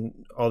potions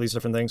and all these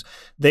different things,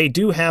 they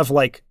do have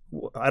like,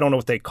 I don't know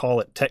what they call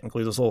it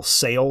technically, those little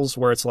sales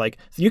where it's like,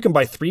 you can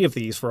buy 3 of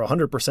these for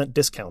 100%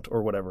 discount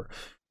or whatever.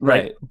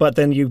 Right. But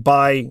then you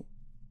buy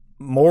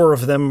more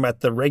of them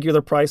at the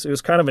regular price. It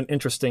was kind of an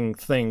interesting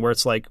thing where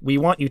it's like, we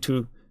want you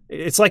to,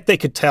 it's like they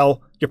could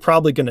tell you're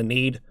probably going to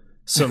need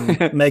some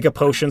mega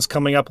potions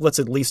coming up. Let's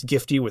at least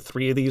gift you with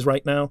 3 of these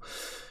right now.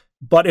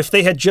 But if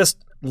they had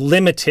just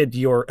limited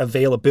your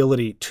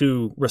availability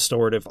to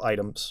restorative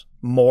items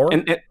more.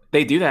 And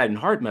they do that in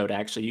hard mode,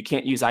 actually. You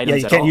can't use items at all.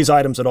 Yeah, you can't use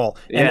items at all.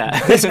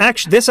 Yeah. And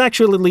this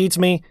actually leads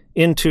me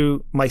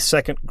into my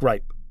second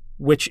gripe,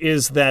 which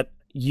is that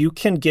you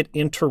can get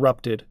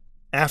interrupted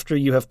after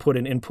you have put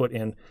an input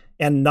in.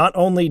 And not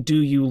only do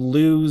you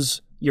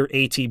lose your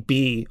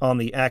ATB on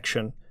the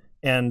action,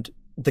 and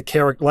the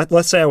character,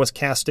 let's say I was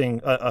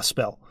casting a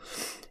spell,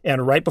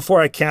 and right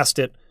before I cast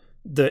it,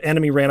 the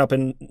enemy ran up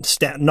and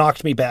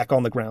knocked me back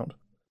on the ground.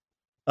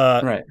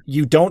 Right.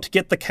 You don't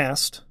get the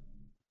cast,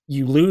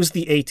 you lose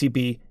the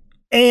ATB,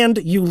 and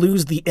you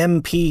lose the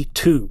MP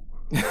too.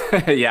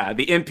 Yeah,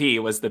 the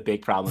MP was the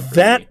big problem for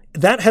me.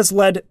 That has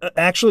led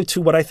actually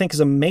to what I think is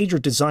a major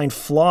design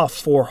flaw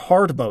for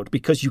hard mode,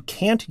 because you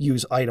can't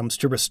use items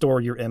to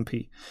restore your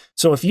MP.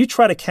 So if you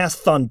try to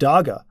cast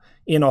Thundaga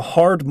in a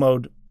hard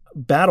mode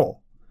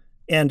battle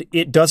and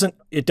it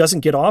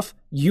doesn't get off,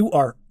 you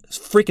are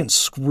freaking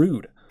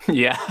screwed.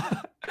 Yeah.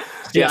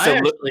 Yeah,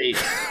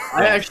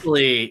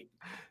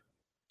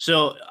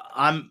 so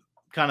I'm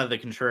kind of the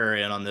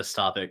contrarian on this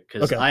topic,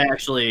 because okay.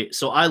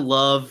 I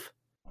love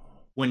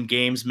when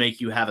games make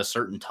you have a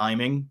certain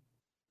timing.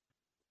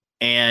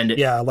 And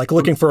yeah, like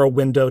looking for a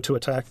window to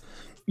attack.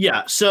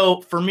 Yeah.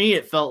 So for me,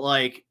 it felt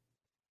like,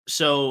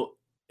 so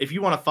if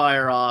you want to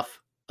fire off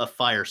a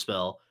fire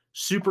spell,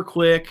 super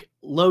quick,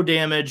 low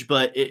damage,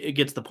 but it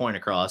gets the point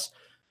across.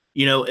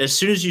 You know, as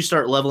soon as you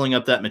start leveling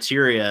up that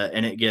materia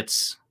and it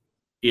gets,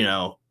 you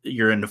know,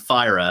 you're into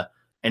Fyra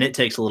and it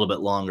takes a little bit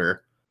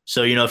longer.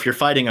 So, you know, if you're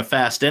fighting a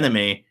fast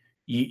enemy,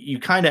 you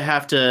kind of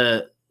have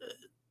to,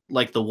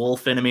 like the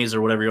wolf enemies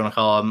or whatever you want to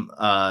call them,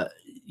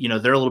 you know,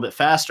 they're a little bit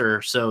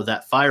faster. So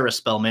that Fyra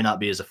spell may not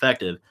be as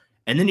effective.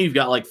 And then you've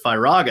got like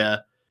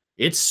Firaga,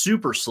 it's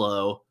super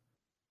slow.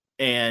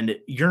 And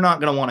you're not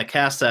going to want to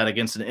cast that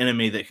against an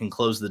enemy that can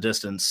close the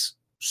distance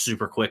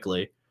super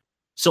quickly.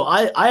 So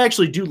I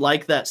actually do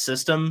like that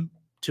system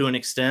to an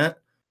extent.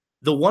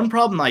 The one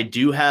problem I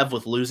do have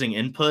with losing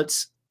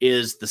inputs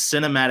is the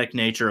cinematic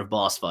nature of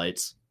boss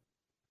fights.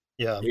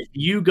 Yeah. If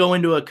you go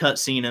into a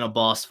cutscene in a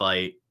boss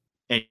fight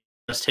and you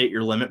just hit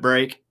your limit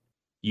break,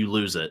 you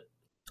lose it.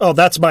 Oh,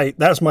 that's my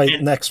next one.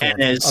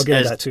 I'll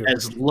get that too.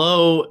 As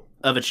low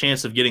of a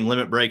chance of getting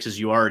limit breaks as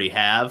you already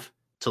have,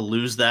 to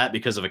lose that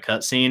because of a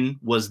cutscene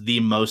was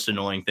the most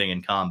annoying thing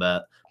in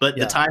combat. But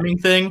the timing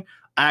thing,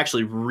 I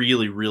actually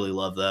really, really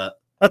love that.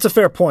 That's a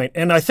fair point.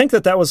 And I think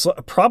that was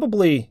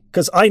probably,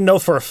 because I know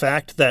for a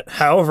fact that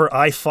however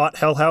I fought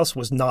Hell House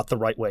was not the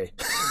right way.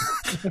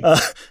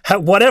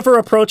 Whatever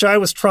approach I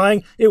was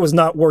trying, it was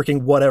not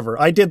working,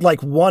 whatever. I did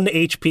like 1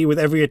 HP with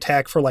every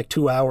attack for like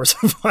 2 hours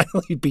and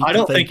finally beat I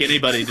don't think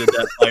anybody did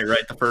that fight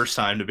right the first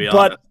time, to be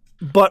honest.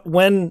 But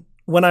when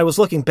I was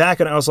looking back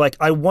and I was like,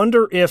 I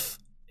wonder if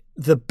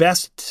the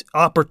best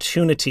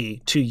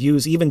opportunity to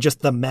use even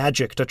just the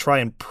magic to try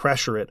and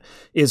pressure it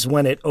is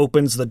when it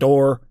opens the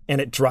door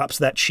and it drops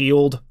that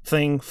shield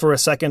thing for a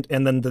second,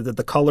 and then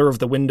the color of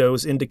the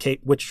windows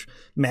indicate which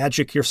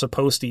magic you're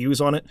supposed to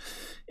use on it.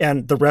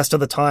 And the rest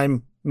of the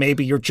time,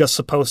 maybe you're just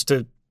supposed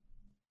to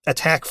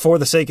attack for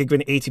the sake of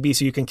getting ATB,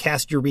 so you can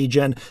cast your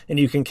regen and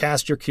you can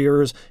cast your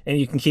cures and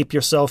you can keep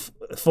yourself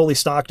fully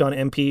stocked on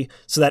MP,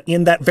 so that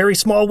in that very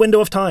small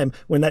window of time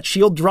when that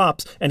shield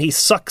drops and he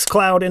sucks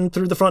Cloud in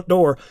through the front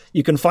door,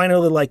 you can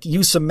finally like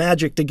use some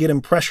magic to get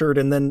him pressured.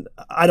 And then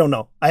I don't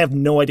know, I have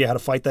no idea how to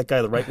fight that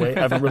guy the right way.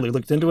 I haven't really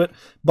looked into it,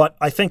 but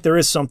I think there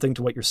is something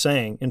to what you're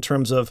saying in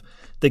terms of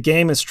the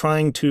game is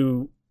trying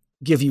to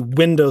give you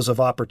windows of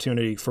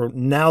opportunity for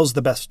now's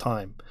the best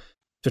time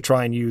to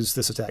try and use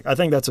this attack. I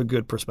think that's a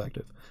good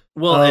perspective.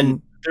 Well,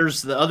 and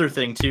there's the other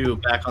thing too,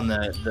 back on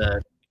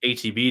the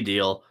ATB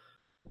deal,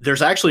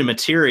 there's actually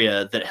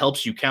materia that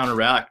helps you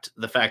counteract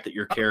the fact that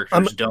your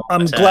characters don't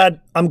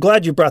attack. I'm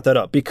glad you brought that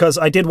up, because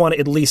I did want to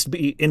at least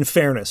be, in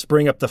fairness,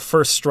 bring up the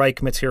first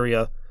strike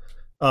materia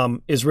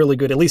is really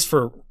good, at least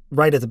for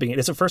right at the beginning.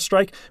 It's a first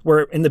strike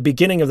where in the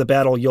beginning of the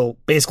battle, you'll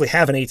basically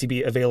have an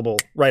ATB available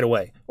right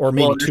away, or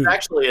maybe two. There's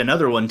actually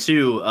another one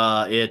too.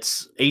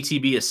 It's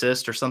ATB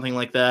assist or something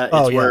like that.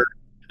 It's where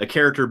a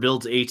character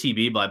builds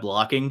ATB by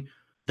blocking.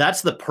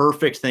 that's the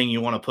perfect thing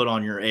you want to put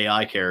on your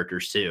AI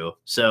characters too.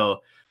 So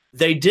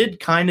they did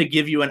kind of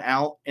give you an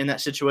out in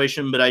that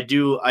situation, but I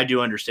do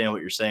understand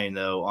what you're saying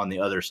though on the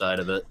other side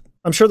of it.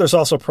 I'm sure there's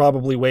also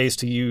probably ways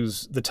to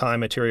use the time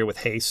materia with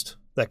haste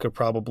that could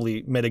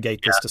probably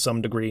mitigate this to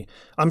some degree.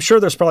 I'm sure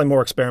there's probably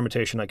more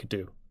experimentation I could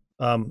do.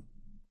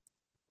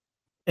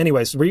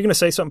 Anyways, were you going to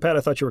say something, Pat?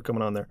 I thought you were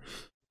coming on there.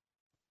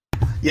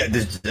 Yeah,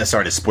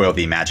 sorry to spoil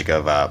the magic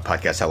of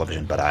podcast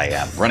television, but I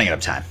am running out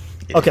of time.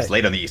 Okay. It's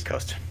late on the East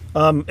Coast.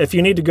 If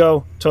you need to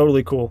go,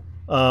 totally cool.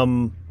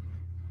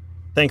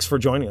 Thanks for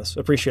joining us.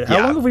 Appreciate it.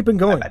 How long have we been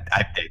going?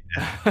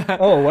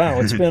 Oh, wow.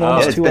 It's been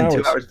almost 2 hours.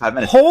 2 hours, 5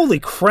 minutes. Holy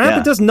crap.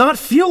 It does not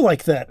feel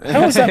like that.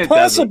 How is that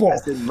possible?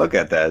 Didn't look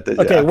at that.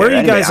 Okay, where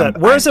are you guys at?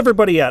 Where's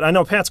everybody at? I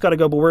know Pat's got to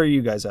go, but where are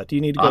you guys at? Do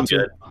you need to go? I'm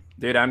good.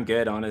 Dude, I'm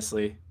good,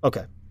 honestly.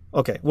 Okay.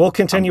 We'll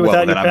continue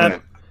without you,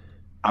 Pat.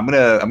 I'm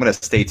gonna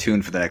stay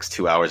tuned for the next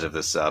 2 hours of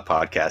this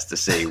podcast to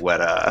see where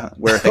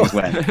things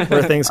went,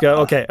 where things go.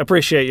 Okay,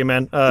 appreciate you,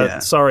 man.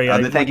 Sorry.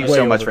 Thank you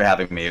so much for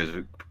having me. It was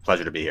a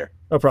pleasure to be here.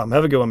 No problem.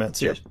 Have a good one, man.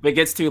 See you. If it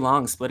gets too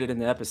long, split it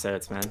into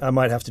episodes, man. I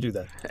might have to do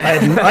that.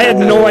 I had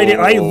no idea.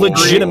 I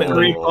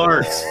legitimately 3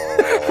 parts.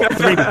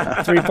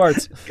 3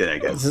 parts. Good, I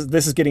guess.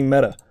 This is getting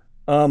meta.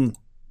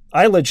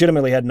 I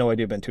legitimately had no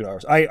idea it'd been 2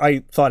 hours.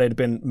 I thought it had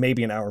been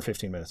maybe an hour and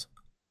 15 minutes.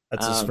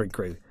 That's just freaking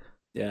crazy.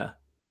 Yeah.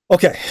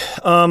 Okay.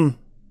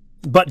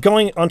 But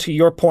going onto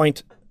your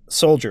point,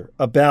 Soldier,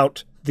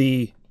 about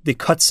the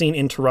cutscene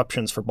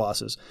interruptions for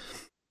bosses,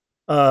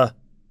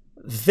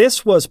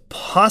 this was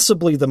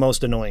possibly the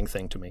most annoying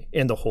thing to me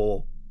in the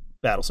whole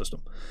battle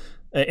system,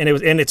 and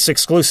it's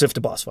exclusive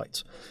to boss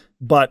fights.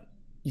 But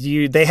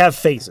they have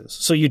phases,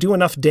 so you do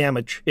enough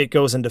damage, it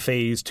goes into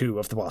phase 2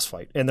 of the boss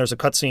fight, and there's a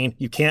cutscene.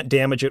 You can't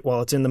damage it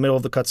while it's in the middle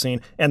of the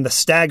cutscene, and the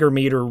stagger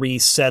meter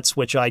resets,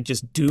 which I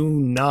just do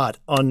not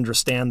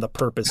understand the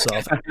purpose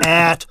of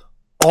at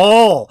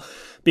all,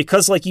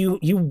 because like you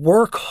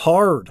work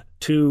hard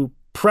to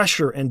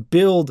pressure and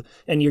build,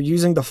 and you're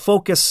using the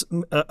focus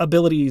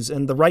abilities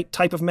and the right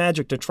type of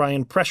magic to try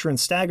and pressure and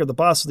stagger the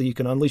boss so that you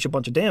can unleash a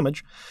bunch of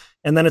damage,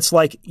 and then it's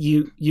like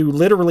you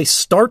literally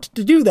start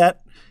to do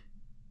that,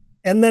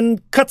 and then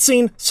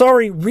cutscene,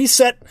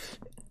 reset,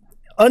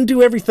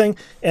 undo everything.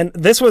 And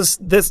this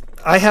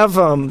I have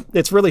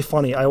it's really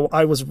funny.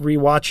 I was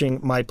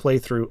rewatching my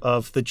playthrough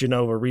of the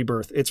Jenova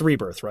Rebirth. It's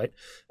Rebirth, right?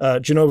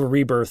 Jenova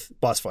Rebirth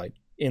boss fight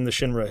in the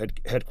Shinra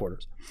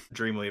headquarters.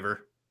 Dreamweaver,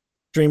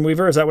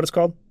 is that what it's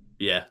called?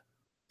 Yeah.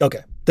 Okay.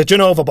 The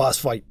Jenova boss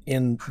fight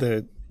in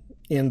the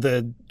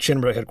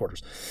Shinra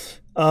headquarters.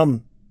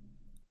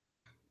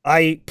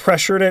 I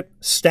pressured it,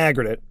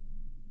 staggered it,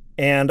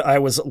 and I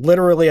was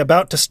literally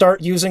about to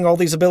start using all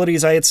these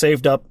abilities I had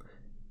saved up.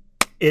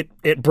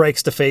 It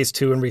breaks to phase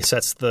 2 and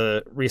resets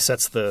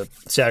the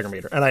stagger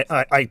meter. And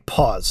I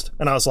paused,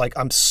 and I was like,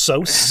 I'm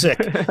so sick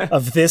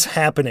of this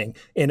happening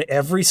in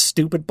every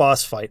stupid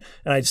boss fight.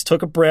 And I just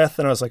took a breath,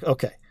 and I was like,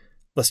 okay,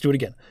 let's do it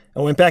again. I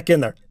went back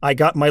in there. I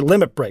got my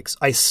limit breaks.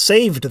 I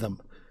saved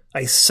them.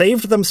 I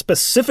saved them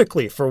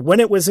specifically for when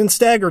it was in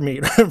stagger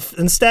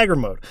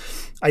mode.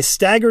 I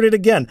staggered it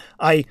again.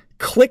 I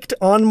clicked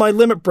on my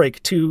limit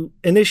break to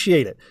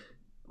initiate it.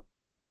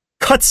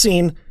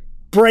 Cutscene,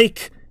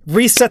 break,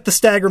 reset the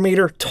stagger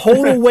meter,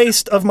 total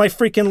waste of my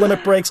freaking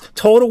limit breaks,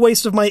 total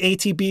waste of my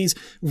ATBs,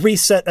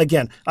 reset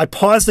again. I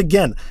paused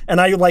again, and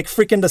I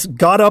freaking just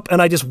got up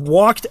and I just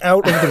walked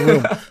out of the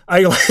room.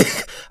 I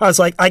was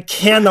like, I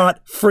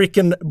cannot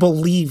freaking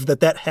believe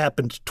that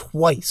happened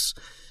twice.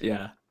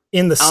 Yeah.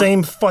 In the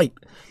same fight.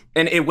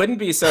 And it wouldn't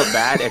be so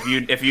bad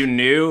if you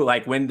knew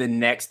when the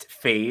next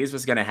phase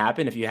was going to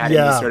happen, if you had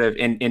any sort of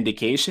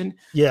indication.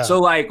 Yeah.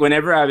 So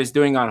whenever I was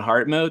doing on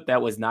hard mode,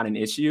 that was not an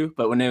issue.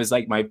 But when it was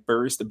my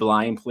first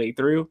blind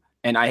playthrough,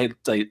 and I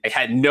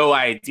had no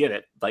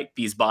idea that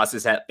these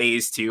bosses had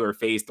phase 2 or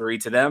phase 3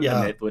 to them,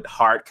 and it would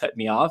hard cut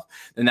me off,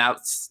 then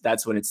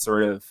that's when it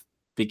sort of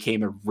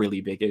became a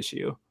really big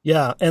issue.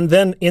 Yeah. And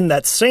then in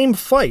that same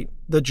fight,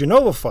 the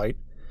Jenova fight,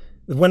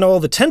 when all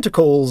the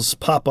tentacles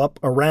pop up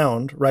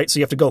around, right? So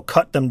you have to go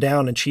cut them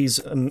down, and she's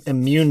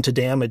immune to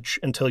damage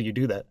until you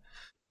do that.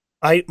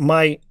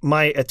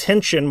 My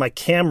attention, my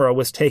camera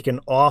was taken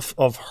off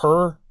of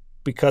her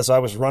because I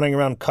was running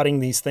around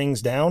cutting these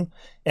things down.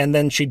 And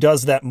then she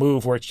does that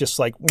move where it's just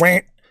like, wah,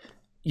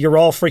 you're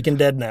all freaking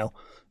dead now.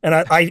 And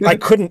I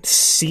couldn't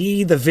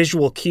see the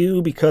visual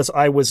cue because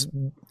I was,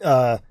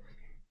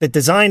 the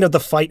design of the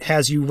fight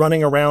has you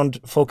running around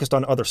focused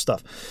on other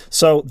stuff.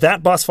 So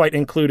that boss fight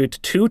included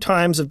 2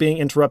 times of being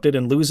interrupted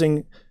and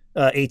losing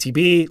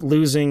ATB,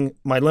 losing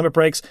my limit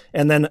breaks,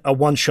 and then a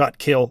one-shot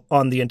kill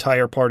on the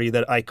entire party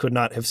that I could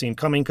not have seen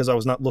coming because I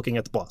was not looking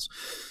at the boss.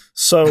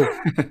 So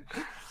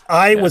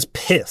I was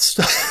pissed.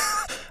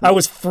 I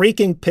was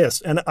freaking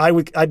pissed, and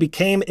I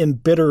became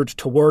embittered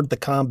toward the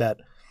combat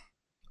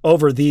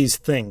over these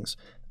things.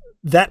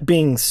 That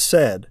being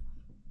said,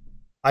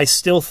 I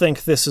still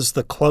think this is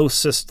the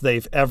closest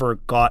they've ever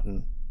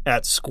gotten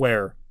at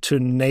Square to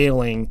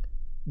nailing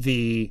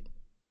the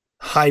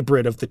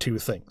hybrid of the two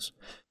things.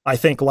 I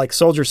think, like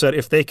Soldier said,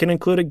 if they can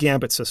include a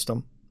gambit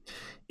system,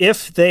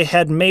 if they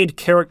had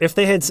if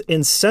they had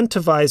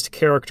incentivized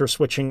character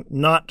switching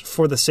not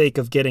for the sake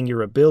of getting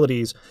your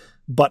abilities,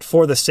 but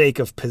for the sake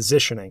of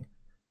positioning,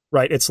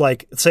 right? It's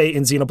like, say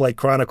in Xenoblade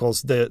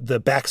Chronicles,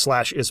 the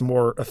backslash is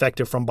more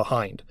effective from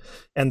behind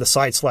and the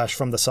side slash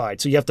from the side.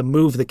 So you have to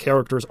move the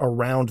characters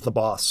around the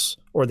boss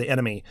or the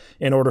enemy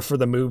in order for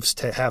the moves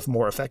to have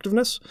more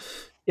effectiveness.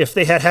 If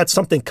they had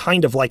something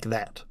kind of like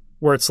that,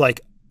 where it's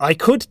like, I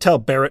could tell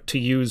Barrett to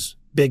use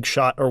big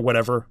shot or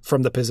whatever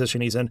from the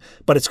position he's in,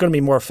 but it's going to be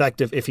more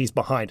effective if he's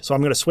behind. So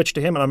I'm going to switch to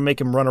him and I'm going to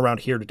make him run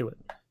around here to do it.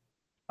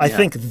 I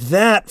think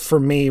that for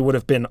me would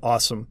have been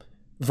awesome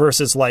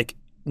versus like,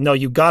 no,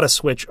 you got to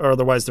switch or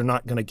otherwise they're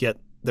not going to get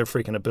their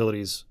freaking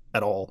abilities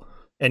at all.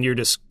 And you're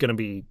just going to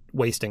be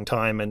wasting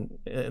time. And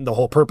the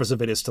whole purpose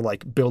of it is to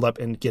like build up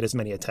and get as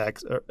many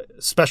attacks, or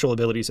special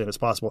abilities in as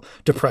possible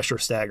to pressure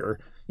stagger,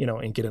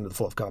 and get into the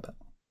flow of combat.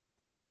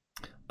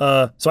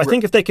 So I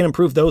think if they can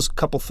improve those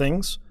couple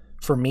things,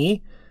 for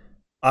me,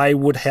 I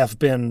would have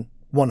been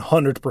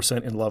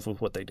 100% in love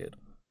with what they did.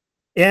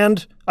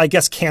 And I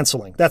guess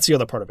canceling. That's the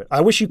other part of it.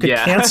 I wish you could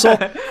cancel.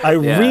 I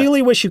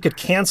really wish you could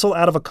cancel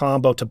out of a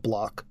combo to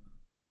block.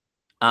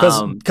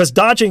 Because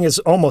dodging is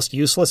almost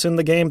useless in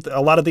the game.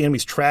 A lot of the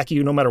enemies track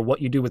you no matter what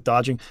you do with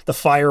dodging. The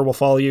fire will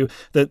follow you.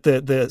 The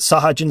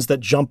Sahajins that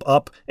jump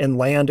up and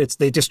land,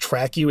 they just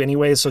track you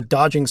anyways, so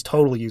dodging's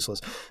totally useless.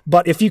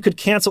 But if you could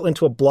cancel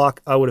into a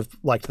block, I would have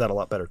liked that a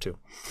lot better too.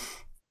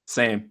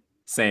 Same.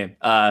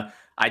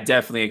 I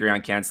definitely agree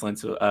on canceling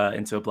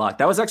into a block.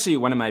 That was actually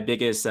one of my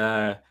biggest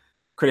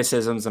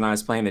criticisms when I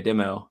was playing the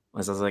demo. I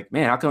was like,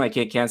 man, how come I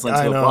can't cancel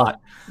into a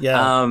block?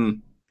 Yeah.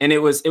 And it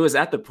was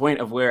at the point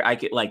of where I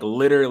could like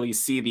literally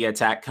see the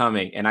attack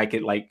coming and I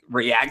could like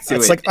react to it.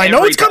 It's like, I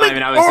know it's coming.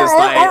 And I was just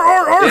like,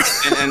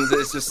 and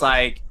it's just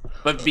like,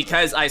 but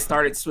because I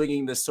started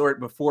swinging the sword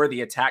before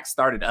the attack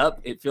started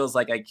up, it feels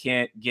like I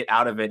can't get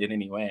out of it in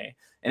any way.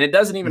 And it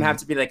doesn't even have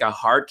to be like a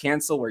hard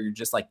cancel where you're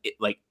just like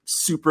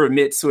super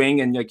mid swing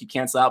and like you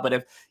cancel out.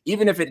 But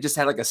even if it just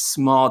had like a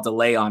small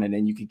delay on it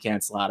and you could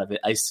cancel out of it,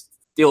 I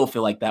still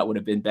feel like that would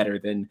have been better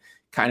than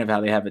kind of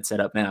how they have it set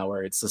up now,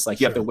 where it's just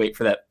like you have to wait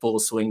for that full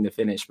swing to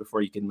finish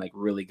before you can like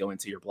really go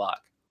into your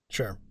block.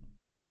 Sure.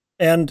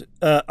 And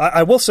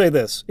I will say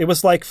this. It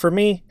was like, for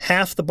me,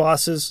 half the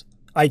bosses,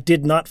 I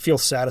did not feel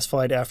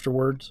satisfied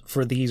afterwards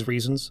for these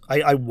reasons.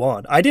 I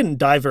won. I didn't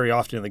die very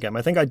often in the game.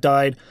 I think I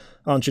died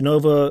on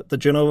the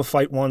Jenova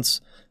fight once.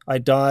 I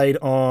died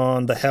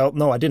on the Hell...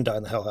 No, I didn't die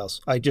in the Hell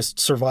House. I just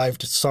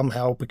survived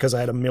somehow because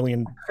I had a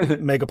million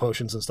mega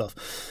potions and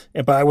stuff.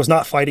 But I was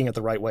not fighting it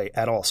the right way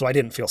at all, so I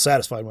didn't feel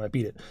satisfied when I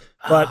beat it.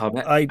 But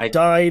I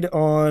died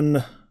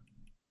on...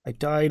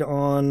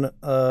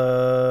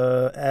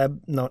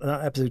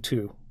 not episode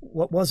 2.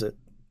 What was it?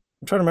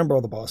 I'm trying to remember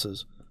all the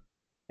bosses.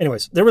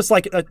 Anyways, there was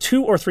like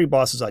 2 or 3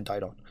 bosses I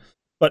died on.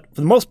 But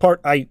for the most part,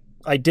 I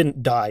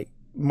didn't die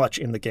much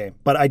in the game.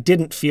 But I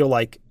didn't feel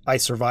like I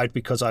survived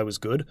because I was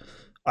good.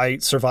 I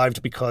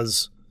survived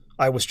because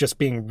I was just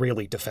being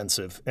really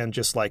defensive and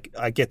just like,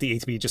 I get the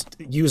HP, just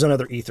use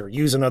another ether,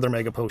 use another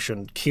mega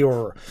potion,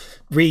 cure,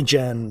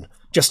 regen,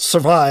 just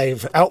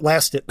survive,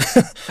 outlast it.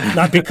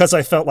 Not because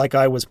I felt like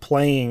I was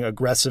playing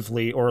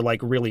aggressively or like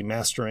really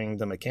mastering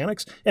the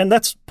mechanics. And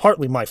that's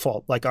partly my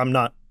fault. Like I'm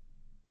not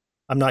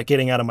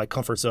getting out of my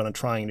comfort zone and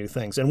trying new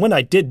things. And when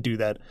I did do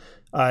that,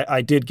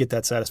 I did get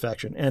that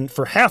satisfaction. And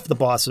for half the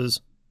bosses,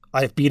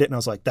 I beat it and I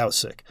was like, that was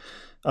sick.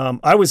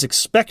 I was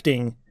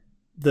expecting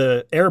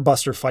the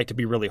Airbuster fight to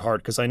be really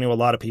hard because I knew a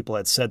lot of people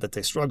had said that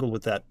they struggled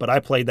with that, but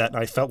I played that and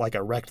I felt like I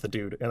wrecked the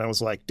dude. And I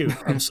was like, dude,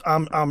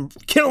 I'm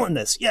killing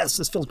this. Yes,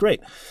 this feels great.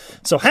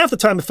 So half the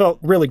time it felt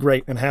really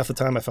great and half the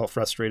time I felt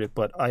frustrated,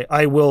 but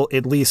I will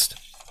at least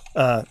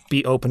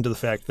be open to the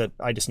fact that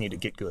I just need to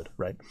get good,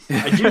 right?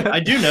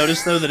 I do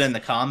notice though that in the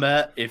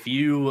combat, if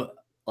you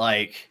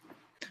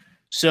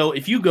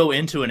go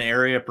into an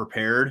area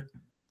prepared,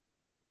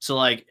 so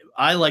like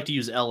I like to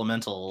use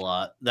elemental a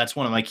lot. That's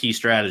one of my key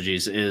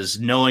strategies, is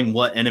knowing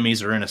what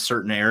enemies are in a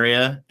certain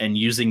area and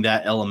using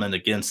that element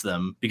against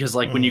them. Because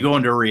like when you go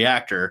into a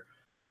reactor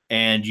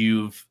and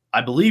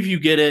I believe you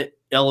get it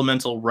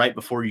elemental right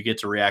before you get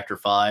to reactor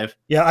 5.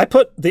 Yeah, I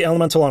put the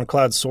elemental on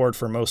Cloud's sword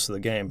for most of the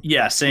game.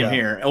 Yeah, same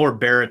here. Or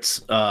Barrett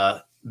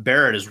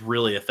is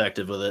really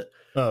effective with it.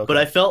 Oh, okay. But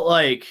I felt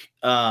like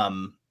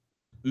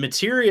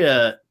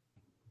materia,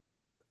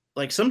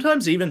 like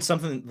sometimes even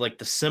something like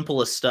the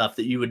simplest stuff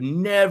that you would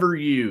never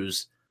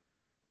use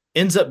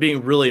ends up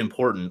being really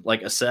important.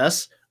 Like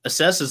assess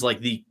is like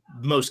the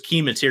most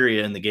key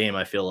materia in the game,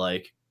 I feel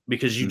like,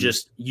 because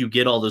you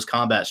get all those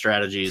combat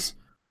strategies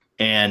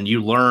and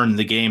you learn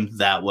the game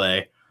that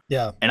way.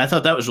 Yeah. And I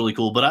thought that was really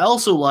cool. But I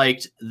also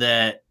liked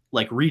that,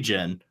 like,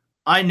 regen.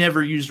 I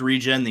never used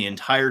regen the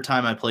entire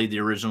time I played the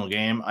original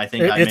game. I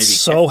think it's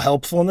so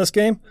helpful in this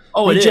game.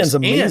 Oh, Regen's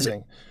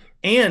amazing.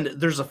 And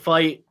there's a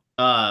fight,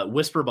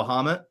 Whisper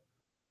Bahamut.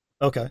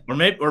 Okay. Or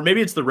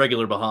maybe it's the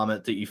regular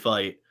Bahamut that you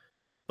fight,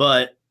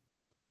 but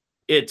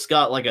it's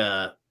got like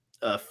a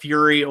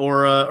Fury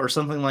aura or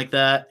something like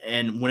that.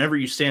 And whenever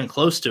you stand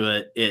close to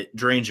it, it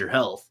drains your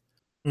health.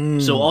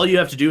 So all you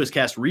have to do is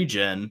cast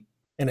regen,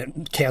 and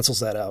it cancels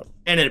that out.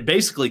 And it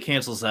basically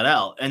cancels that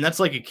out. And that's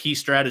like a key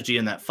strategy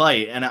in that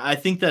fight. And I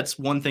think that's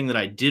one thing that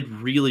I did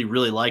really,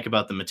 really like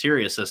about the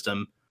materia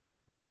system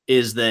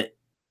is that,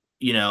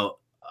 you know,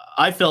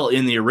 I felt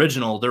in the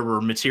original there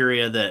were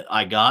materia that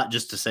I got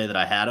just to say that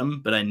I had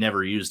them, but I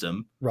never used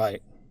them.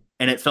 Right.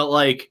 And it felt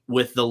like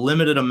with the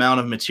limited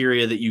amount of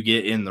materia that you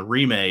get in the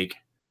remake,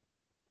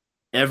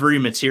 every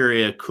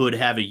materia could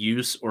have a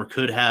use or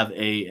could have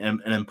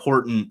an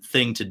important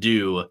thing to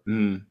do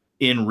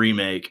in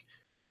remake.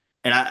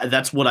 And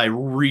that's what I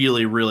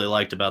really, really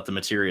liked about the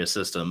materia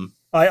system.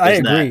 I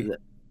agree.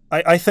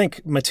 I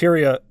think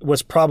materia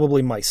was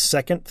probably my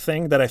second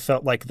thing that I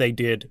felt like they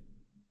did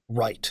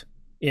right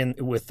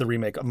with the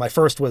remake. My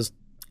first was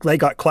they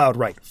got Cloud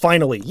right.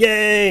 Finally.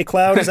 Yay!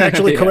 Cloud is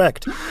actually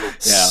correct.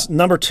 Yeah.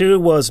 Number 2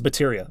 was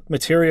materia.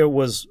 Materia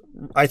was,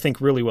 I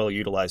think, really well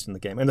utilized in the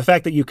game. And the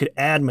fact that you could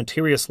add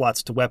materia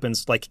slots to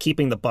weapons, like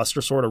keeping the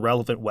Buster Sword a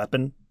relevant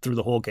weapon through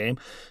the whole game,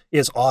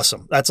 is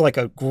awesome. That's like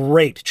a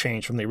great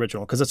change from the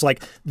original, because it's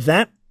like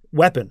that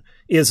weapon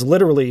is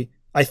literally,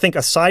 I think,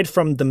 aside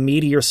from the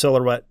meteor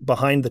silhouette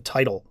behind the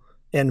title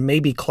and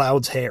maybe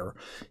Cloud's hair,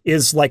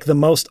 is like the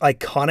most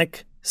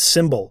iconic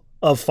symbol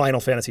of Final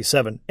Fantasy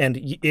VII, and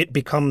it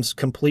becomes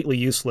completely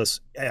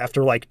useless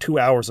after like 2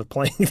 hours of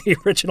playing the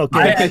original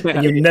game,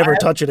 and you never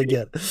touch it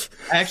again.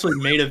 I actually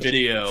made a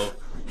video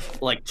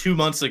like 2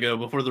 months ago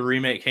before the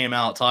remake came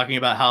out talking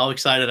about how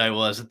excited I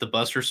was that the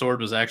Buster Sword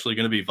was actually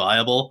going to be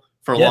viable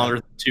for longer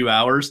than 2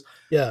 hours.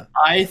 Yeah.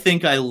 I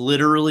think I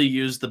literally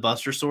used the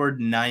Buster Sword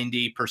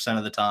 90%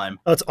 of the time.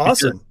 Oh, it's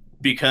awesome.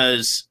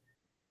 Because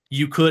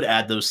you could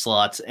add those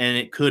slots and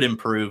it could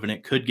improve and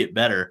it could get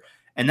better.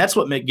 And that's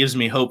what gives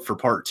me hope for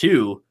part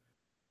 2,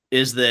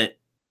 is that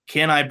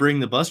can I bring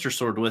the Buster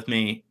Sword with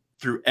me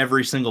through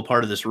every single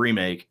part of this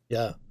remake?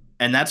 Yeah.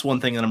 And that's one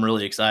thing that I'm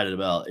really excited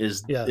about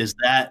is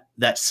that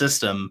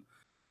system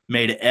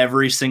made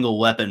every single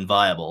weapon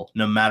viable,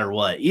 no matter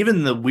what.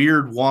 Even the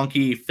weird,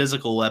 wonky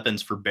physical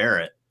weapons for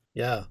Barret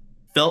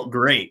felt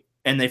great,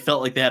 and they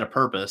felt like they had a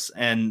purpose,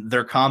 and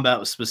their combat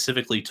was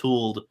specifically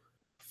tooled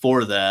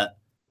for that.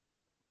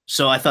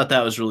 So I thought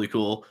that was really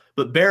cool.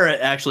 But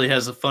Barret actually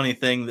has a funny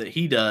thing that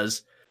he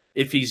does.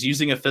 If he's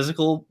using a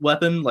physical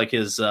weapon, like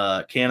his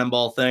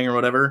cannonball thing or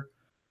whatever,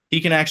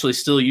 he can actually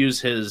still use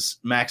his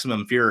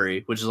Maximum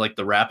Fury, which is like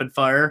the rapid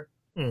fire,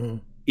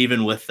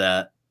 even with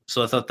that.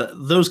 So I thought that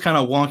those kind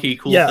of wonky,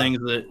 cool things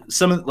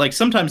that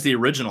sometimes the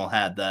original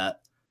had that,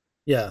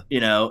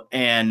 you know,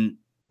 and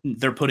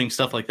they're putting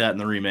stuff like that in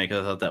the remake.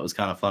 I thought that was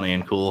kind of funny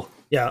and cool.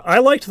 Yeah, I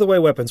liked the way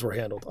weapons were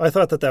handled. I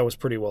thought that was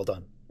pretty well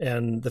done.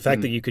 And the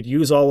fact that you could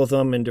use all of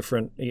them in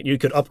different, you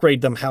could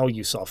upgrade them how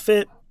you saw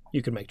fit.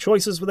 You could make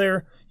choices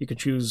there. You could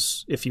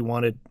choose if you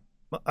wanted.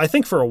 I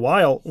think for a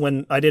while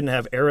when I didn't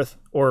have Aerith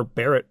or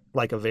Barret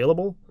like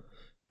available,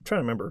 I'm trying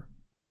to remember.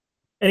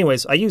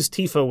 Anyways, I used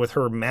Tifa with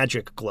her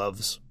magic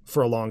gloves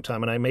for a long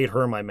time, and I made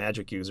her my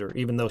magic user,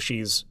 even though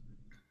she's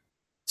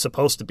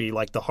supposed to be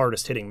like the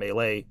hardest hitting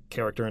melee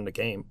character in the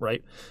game,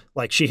 right?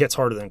 Like she hits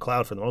harder than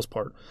Cloud for the most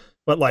part.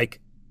 But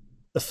like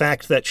the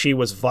fact that she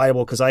was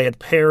viable, because I had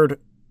paired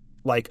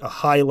like a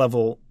high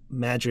level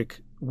magic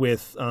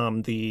with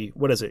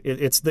what is it?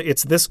 It's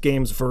this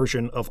game's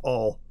version of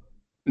all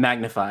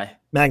Magnify,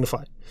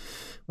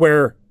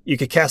 where you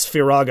could cast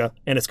Firaga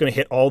and it's going to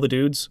hit all the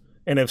dudes,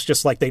 and it's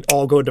just like they'd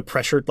all go into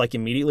pressured like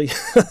immediately.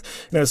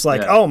 And it's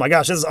like, oh my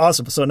gosh, this is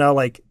awesome. So now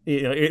like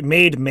it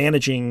made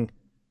managing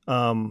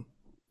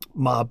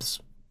mobs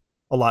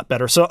a lot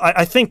better. So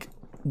I think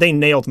they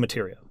nailed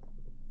materia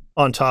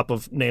on top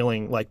of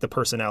nailing like the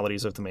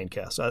personalities of the main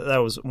cast. That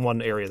was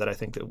one area that I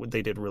think that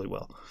they did really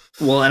well.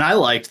 Well, and I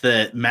liked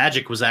that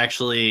magic was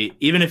actually,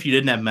 even if you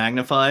didn't have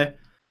Magnify,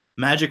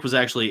 magic was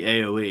actually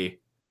AoE.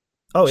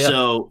 Oh yeah.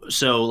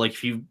 So like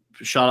if you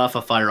shot off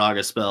a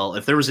Firaga spell,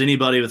 if there was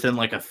anybody within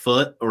like a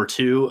foot or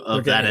two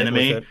of that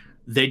enemy,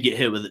 they'd get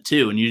hit with it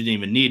too, and you didn't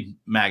even need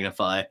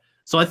Magnify.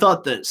 So I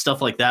thought that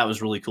stuff like that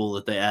was really cool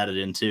that they added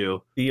in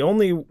too. The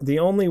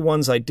only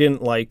ones I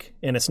didn't like,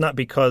 and it's not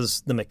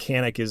because the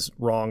mechanic is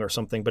wrong or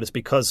something, but it's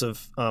because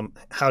of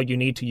how you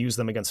need to use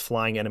them against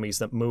flying enemies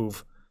that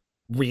move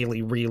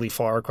really, really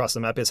far across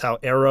the map, is how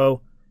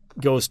Arrow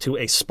goes to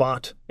a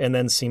spot and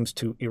then seems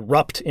to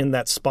erupt in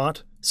that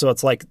spot. So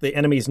it's like the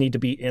enemies need to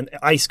be in.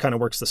 Ice kind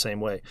of works the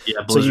same way.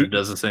 Yeah, Blizzard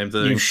does the same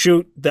thing. You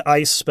shoot the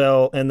ice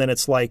spell, and then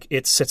it's like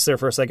it sits there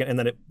for a second, and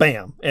then it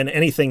bam, and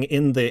anything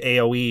in the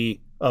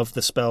AoE of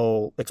the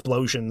spell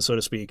explosion, so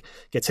to speak,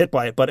 gets hit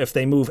by it. But if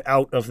they move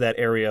out of that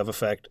area of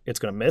effect, it's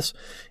going to miss.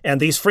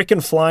 And these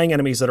freaking flying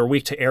enemies that are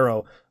weak to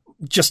arrow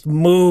just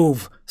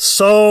move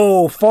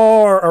so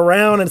far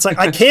around, and it's like,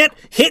 I can't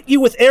hit you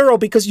with arrow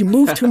because you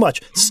move too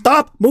much.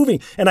 Stop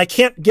moving. And I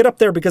can't get up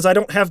there because I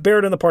don't have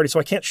Barret in the party, so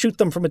I can't shoot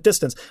them from a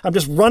distance. I'm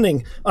just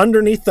running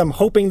underneath them,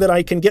 hoping that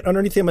I can get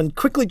underneath them and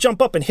quickly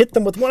jump up and hit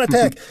them with one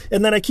attack,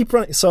 and then I keep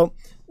running. So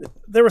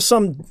there were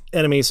some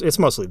enemies, it's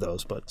mostly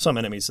those, but some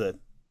enemies that,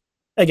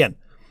 again,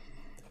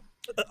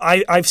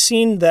 I've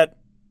seen that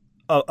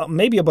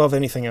maybe above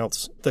anything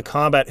else, the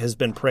combat has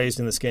been praised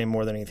in this game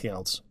more than anything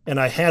else. And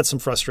I had some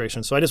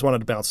frustration, so I just wanted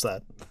to bounce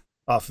that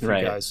off of you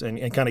guys and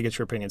kind of get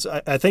your opinions.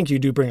 I think you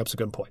do bring up some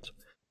good points.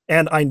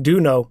 And I do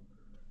know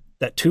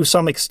that to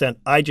some extent,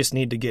 I just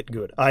need to get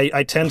good. What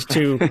I tend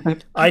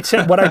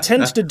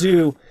to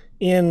do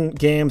in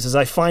games is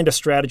I find a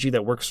strategy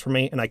that works for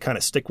me and I kind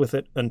of stick with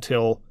it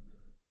until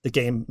the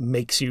game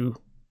makes you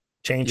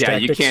change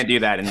tactics. You can't do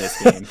that in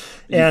this game.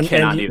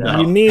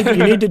 You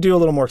need to do a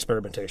little more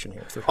experimentation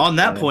here. On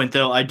that point,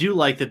 though, I do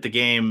like that the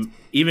game,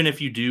 even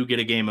if you do get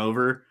a game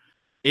over,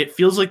 it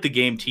feels like the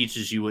game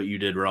teaches you what you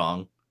did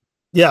wrong.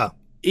 Yeah.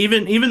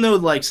 Even though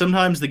like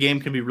sometimes the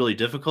game can be really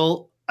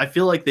difficult, I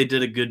feel like they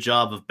did a good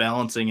job of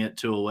balancing it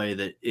to a way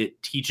that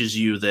it teaches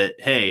you that,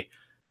 hey,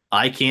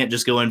 I can't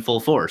just go in full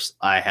force.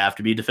 I have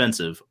to be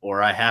defensive,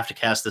 or I have to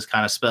cast this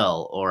kind of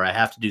spell, or I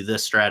have to do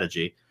this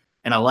strategy.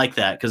 And I like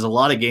that because a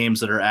lot of games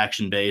that are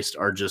action-based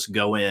are just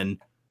go in,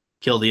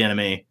 kill the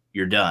enemy,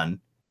 you're done.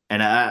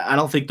 And I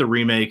don't think the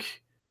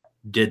remake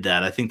did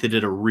that. I think they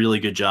did a really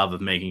good job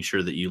of making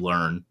sure that you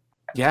learn.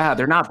 Yeah,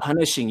 they're not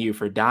punishing you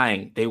for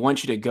dying. They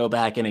want you to go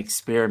back and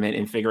experiment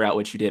and figure out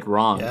what you did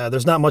wrong. Yeah,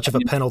 there's not much of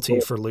a penalty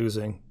for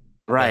losing.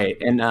 Right.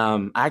 And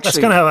actually, that's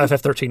kind of how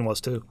FF13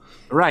 was too.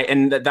 Right.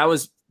 And that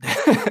was,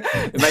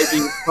 it might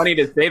be funny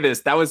to say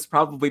this, that was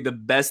probably the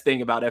best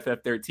thing about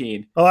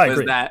FF13. I was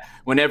agree. That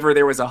whenever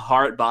there was a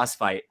hard boss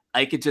fight,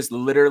 I could just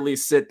literally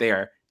sit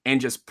there and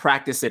just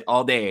practice it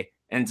all day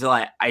until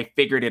I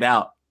figured it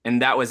out.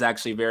 And that was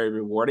actually very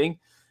rewarding.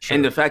 Sure.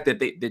 And the fact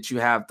that you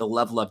have the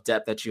level of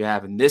depth that you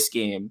have in this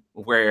game,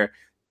 where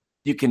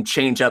you can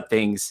change up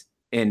things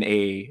in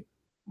a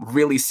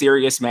really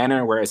serious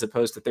manner, where as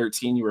opposed to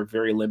 13, you were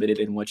very limited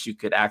in what you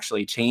could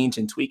actually change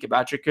and tweak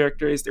about your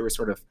characters. They were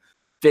sort of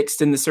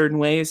fixed in the certain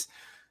ways.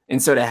 And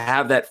so to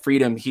have that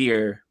freedom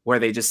here, where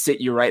they just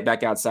sit you right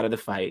back outside of the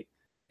fight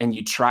and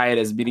you try it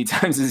as many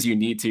times as you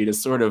need to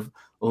sort of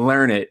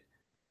learn it,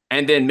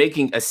 and then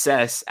making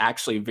assess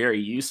actually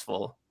very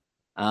useful.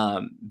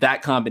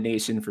 That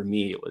combination for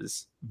me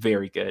was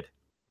very good.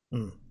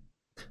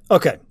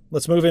 Okay,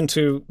 let's move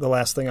into the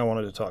last thing I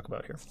wanted to talk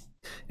about here.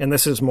 And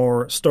this is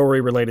more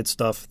story-related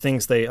stuff,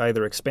 things they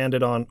either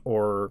expanded on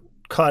or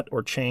cut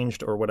or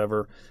changed or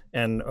whatever,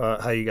 and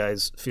how you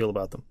guys feel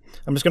about them.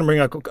 I'm just going to bring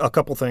up a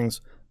couple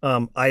things.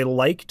 I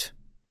liked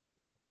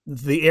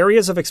the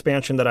areas of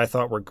expansion that I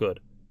thought were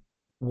good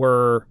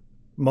were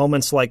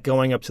moments like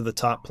going up to the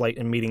top plate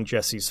and meeting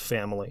Jesse's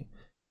family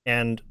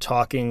and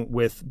talking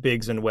with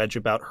Biggs and Wedge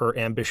about her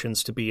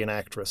ambitions to be an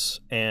actress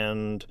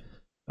and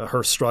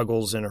her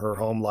struggles in her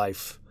home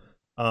life.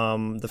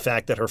 The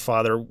fact that her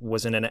father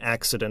was in an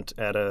accident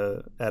at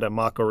a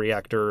Mako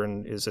reactor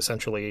and is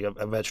essentially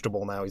a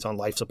vegetable now. He's on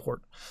life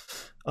support.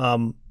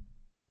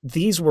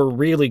 These were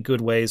really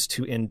good ways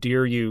to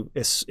endear you,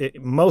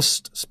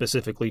 most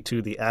specifically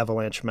to the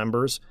Avalanche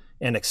members,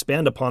 and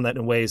expand upon that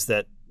in ways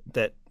that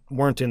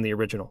weren't in the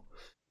original.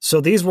 So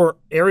these were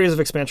areas of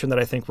expansion that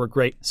I think were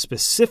great,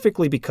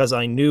 specifically because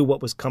I knew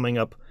what was coming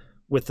up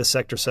with the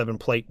Sector 7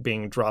 plate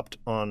being dropped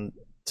on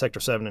Sector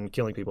 7 and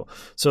killing people.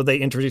 So they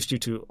introduced you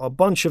to a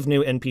bunch of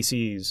new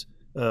NPCs,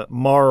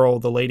 Marl,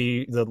 the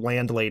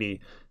land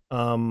lady,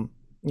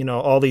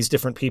 all these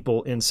different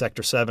people in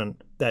Sector 7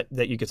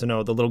 that you get to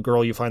know. The little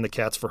girl, you find the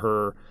cats for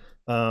her,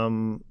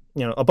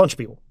 a bunch of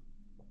people.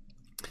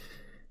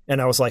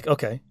 And I was like,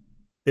 okay,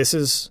 this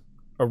is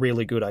a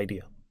really good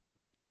idea.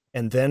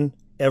 And then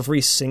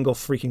every single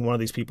freaking one of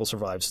these people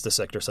survives the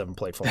Sector 7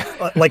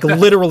 platefall. Like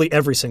literally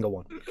every single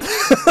one.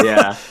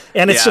 Yeah.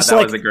 And it's just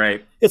like,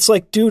 it's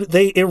like, dude,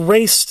 they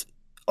erased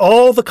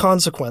all the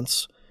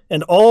consequence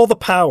and all the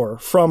power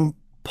from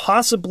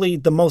possibly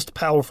the most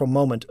powerful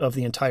moment of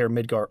the entire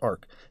Midgar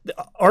arc.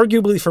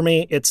 Arguably for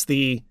me, it's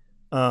the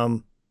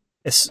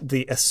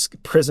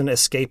prison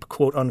escape,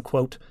 quote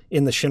unquote,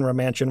 in the Shinra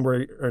mansion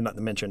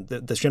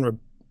the Shinra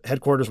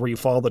headquarters where you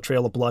follow the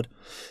trail of blood.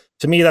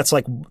 To me, that's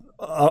like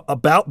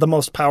about the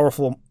most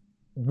powerful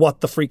what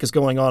the freak is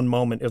going on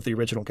moment of the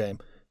original game.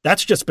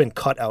 That's just been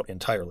cut out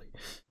entirely,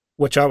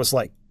 which I was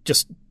like,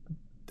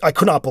 I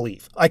could not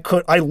believe.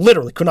 I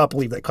literally could not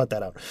believe they cut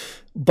that out.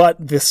 But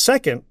the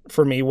second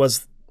for me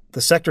was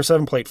the Sector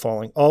 7 plate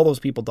falling, all those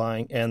people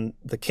dying, and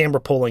the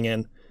camera pulling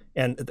in,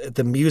 and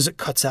the music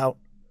cuts out,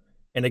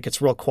 and it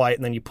gets real quiet,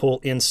 and then you pull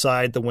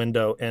inside the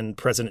window, and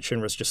President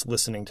Shinra's just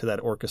listening to that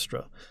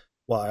orchestra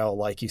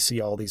while you see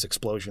all these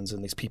explosions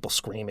and these people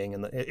screaming,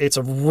 and it's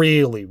a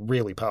really,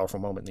 really powerful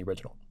moment in the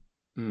original.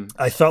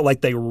 I felt like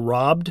they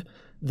robbed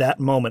that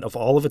moment of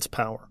all of its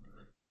power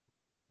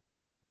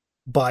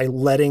by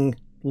letting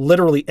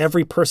literally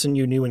every person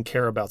you knew and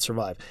care about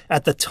survive.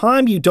 At the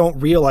time, you don't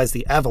realize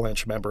the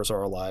Avalanche members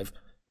are alive,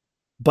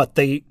 but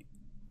they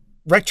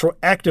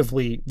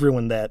retroactively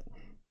ruined that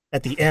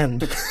at the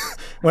end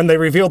when they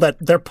reveal that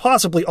they're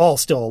possibly all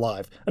still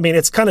alive. I mean,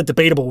 it's kind of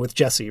debatable with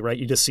Jessie, right?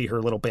 You just see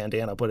her little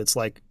bandana, but it's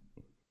like...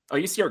 Oh,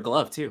 you see her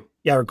glove, too.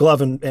 Yeah, her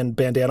glove and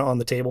bandana on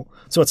the table.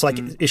 So it's like,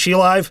 is she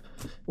alive?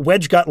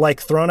 Wedge got,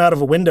 thrown out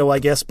of a window, I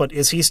guess, but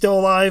is he still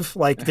alive?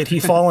 Did he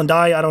fall and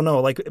die? I don't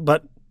know.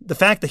 But the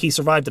fact that he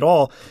survived it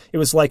all, it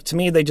was like, to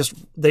me,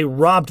 they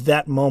robbed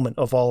that moment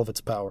of all of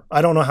its power.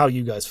 I don't know how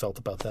you guys felt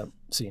about that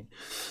scene.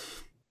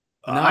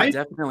 No, I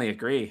definitely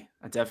agree.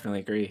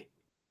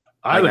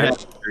 I would have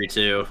to agree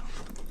too.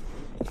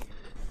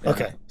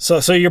 Okay,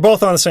 so you're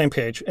both on the same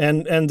page,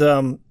 and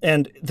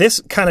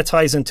this kind of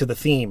ties into the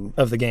theme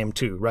of the game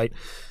too, right?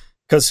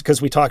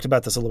 Because we talked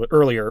about this a little bit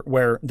earlier,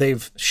 where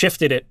they've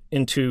shifted it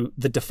into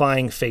the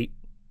Defying Fate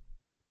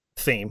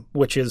theme,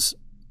 which is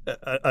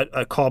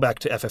a callback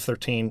to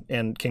FF13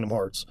 and Kingdom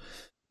Hearts.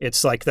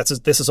 It's like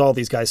this is all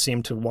these guys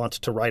seem to want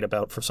to write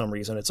about for some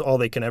reason. It's all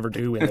they can ever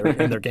do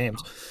in their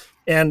games.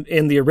 And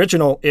in the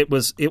original, it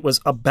was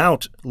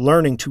about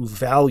learning to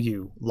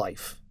value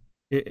life.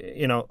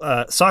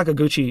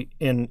 Sakaguchi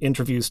in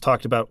interviews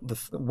talked about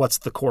what's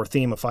the core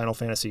theme of Final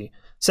Fantasy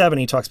VII.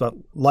 He talks about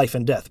life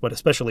and death, but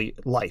especially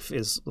life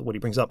is what he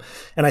brings up.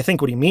 And I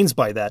think what he means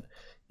by that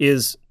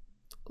is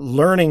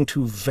learning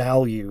to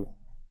value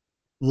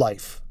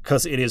life,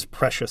 because it is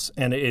precious,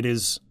 and it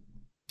is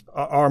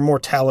our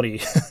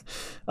mortality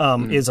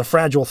is a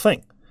fragile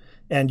thing.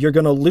 And you're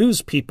going to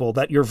lose people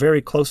that you're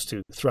very close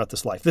to throughout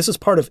this life. This is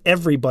part of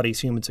everybody's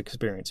human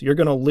experience. You're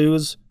going to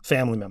lose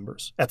family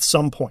members at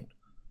some point.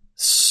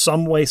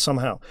 Some way,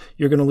 somehow.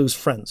 You're going to lose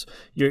friends.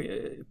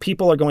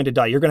 People are going to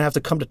die. You're going to have to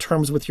come to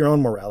terms with your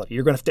own morality.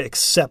 You're going to have to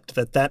accept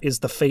that is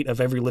the fate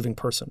of every living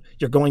person.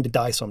 You're going to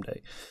die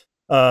someday.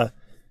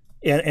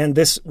 And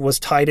this was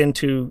tied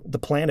into the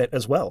planet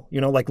as well.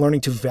 Like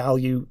learning to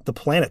value the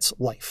planet's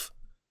life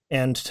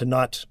and to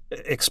not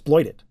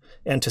exploit it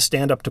and to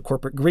stand up to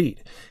corporate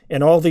greed.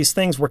 And all these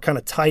things were kind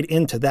of tied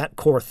into that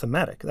core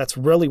thematic. That's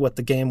really what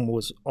the game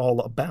was all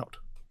about.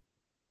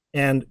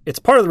 And it's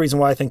part of the reason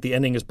why I think the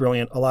ending is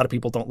brilliant. A lot of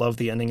people don't love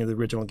the ending of the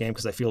original game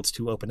because I feel it's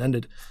too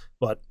open-ended.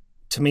 But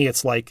to me,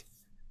 it's like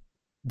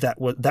that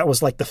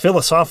was like the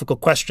philosophical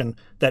question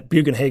that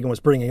Bugenhagen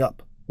was bringing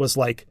up, was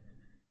like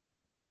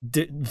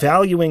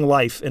valuing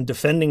life and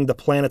defending the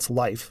planet's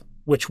life,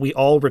 which we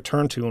all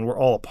return to and we're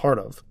all a part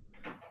of.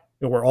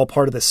 We're all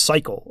part of this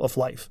cycle of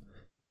life.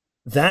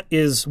 That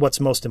is what's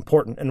most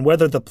important. And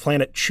whether the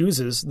planet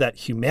chooses that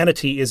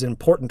humanity is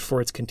important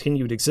for its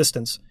continued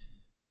existence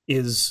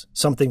is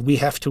something we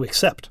have to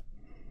accept.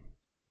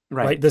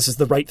 Right? This is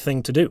the right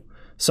thing to do.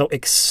 So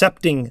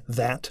accepting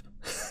that,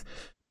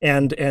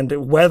 and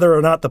whether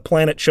or not the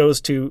planet chose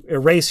to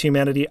erase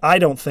humanity, I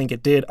don't think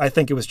it did. I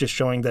think it was just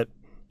showing that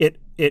it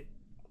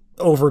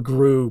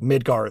overgrew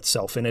Midgar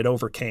itself, and it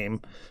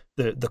overcame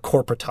the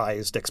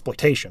corporatized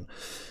exploitation.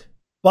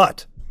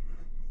 But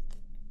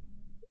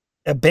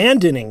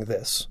abandoning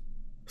this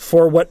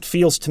for what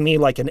feels to me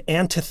like an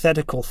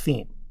antithetical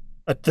theme,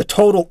 the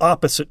total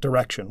opposite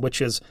direction,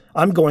 which is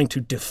I'm going to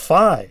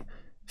defy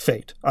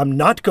fate. I'm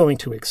not going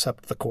to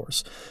accept the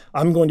course.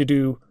 I'm going to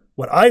do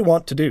what I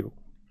want to do.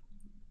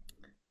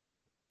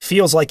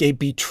 Feels like a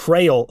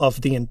betrayal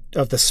of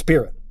the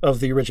spirit of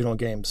the original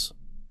game's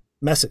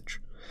message.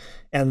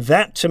 And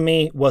that to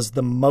me was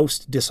the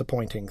most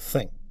disappointing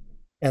thing.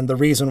 And the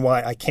reason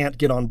why I can't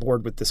get on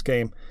board with this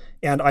game.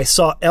 And I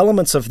saw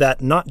elements of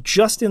that not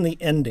just in the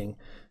ending,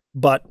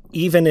 but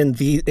even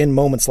in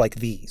moments like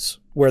these,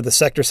 where the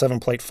Sector 7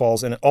 plate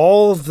falls and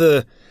all of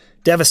the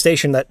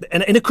devastation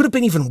and it could have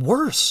been even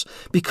worse,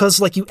 because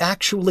like you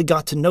actually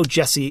got to know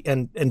Jesse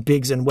and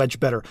Biggs and Wedge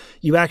better.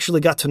 You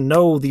actually got to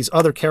know these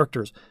other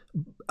characters.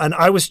 And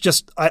I was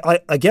just,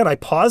 I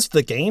paused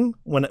the game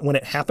when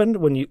it happened,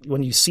 when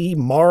you see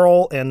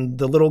Marl and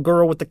the little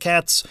girl with the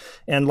cats,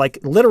 and like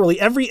literally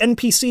every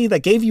NPC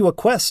that gave you a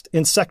quest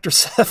in Sector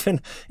 7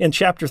 in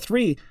Chapter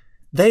 3,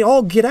 they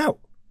all get out.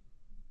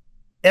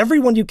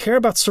 Everyone you care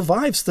about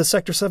survives the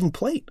Sector 7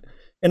 plate.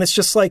 And it's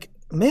just like,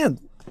 man,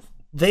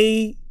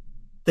 they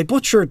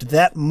butchered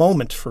that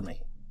moment for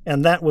me.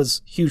 And that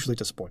was hugely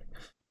disappointing.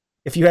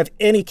 If you have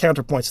any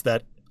counterpoints to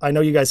that, I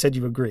know you guys said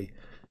you agree,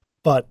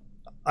 but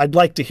I'd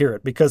like to hear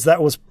it, because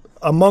that was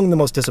among the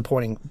most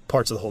disappointing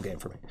parts of the whole game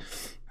for me.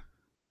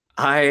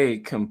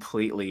 I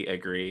completely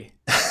agree.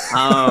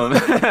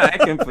 I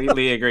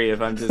completely agree, if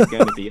I'm just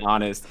going to be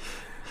honest.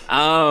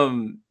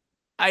 I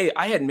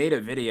had made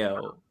a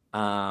video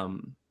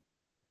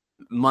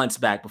months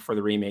back before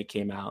the remake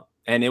came out,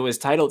 and it was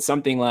titled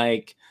something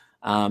like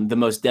the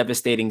most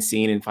devastating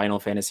scene in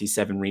Final Fantasy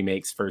VII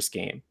Remake's first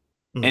game.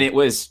 Mm-hmm. And it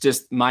was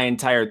just my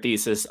entire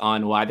thesis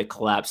on why the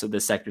collapse of the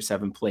Sector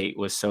 7 plate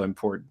was so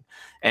important,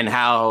 and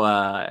how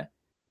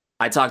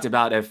I talked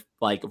about if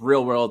like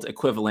real world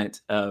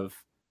equivalent of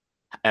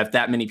if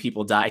that many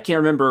people die. I can't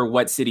remember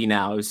what city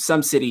now. It was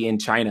some city in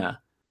China,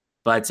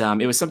 but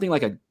it was something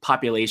like a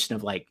population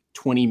of like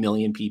 20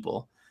 million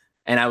people.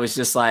 And I was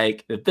just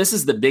like, if this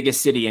is the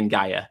biggest city in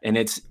Gaia and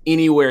it's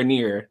anywhere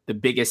near the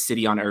biggest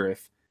city on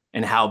Earth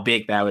and how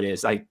big that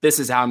is, like, this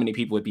is how many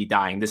people would be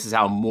dying. This is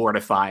how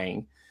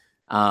mortifying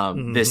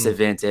this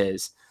event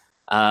is.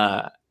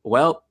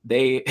 Well,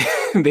 they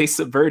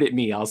subverted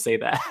me. I'll say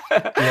that.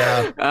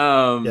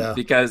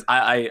 Because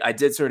I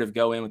did sort of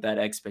go in with that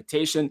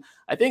expectation.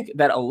 I think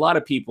that a lot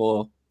of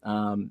people,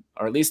 or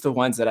at least the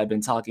ones that I've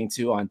been talking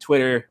to on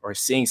Twitter or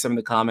seeing some of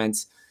the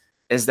comments,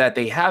 is that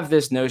they have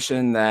this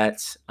notion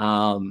that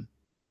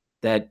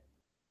that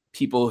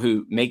people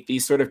who make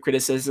these sort of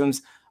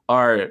criticisms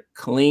are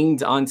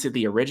clinged onto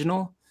the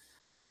original,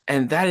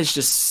 and that is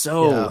just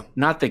so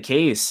not the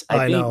case.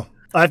 I think know.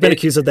 I've been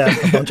accused of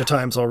that a bunch of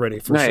times already,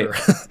 for sure.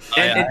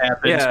 And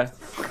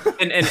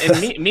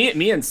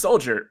me and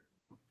Soldier,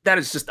 that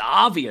is just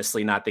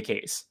obviously not the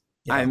case.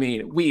 Yeah. I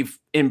mean, we've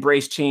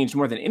embraced change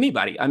more than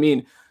anybody. I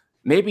mean,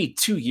 maybe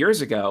 2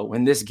 years ago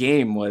when this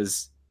game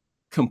was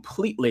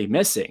completely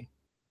missing,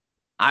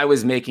 I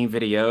was making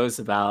videos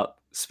about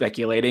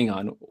speculating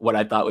on what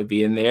I thought would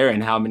be in there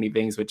and how many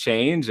things would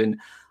change. And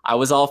I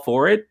was all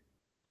for it.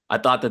 I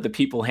thought that the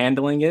people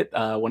handling it,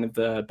 one of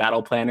the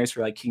battle planners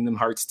for like Kingdom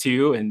Hearts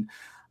 2 and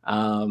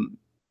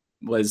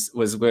was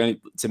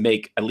going to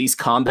make at least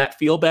combat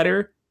feel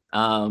better.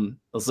 I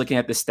was looking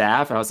at the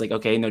staff. I was like,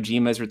 okay,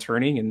 Nojima is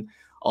returning and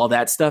all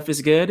that stuff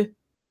is good.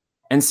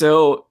 And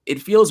so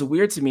it feels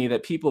weird to me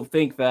that people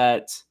think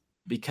that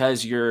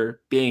because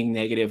you're being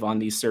negative on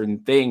these certain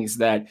things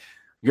that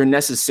you're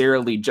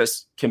necessarily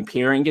just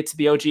comparing it to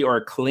the OG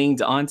or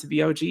clinged on to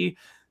the OG.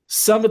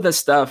 Some of the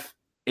stuff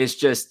is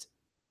just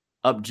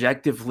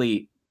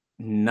objectively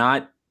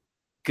not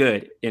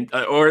good,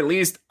 or at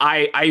least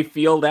I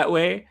feel that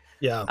way.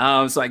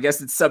 Yeah. So I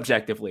guess it's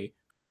subjectively,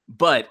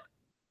 but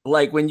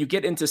like when you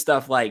get into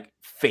stuff like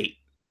Fate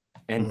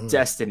and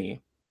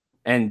Destiny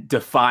and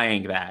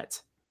defying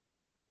that,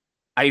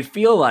 I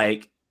feel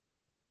like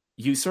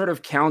you sort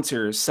of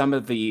counter some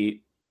of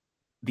the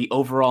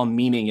overall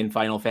meaning in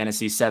Final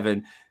Fantasy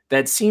VII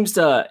that seems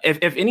to,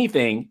 if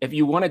anything, if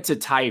you wanted to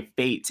tie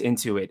Fate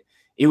into it,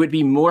 it would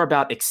be more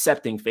about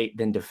accepting fate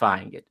than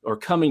defying it, or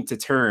coming to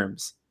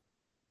terms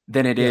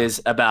than it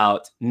is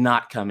about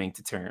not coming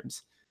to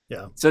terms.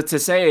 Yeah. So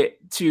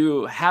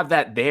to have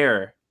that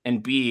there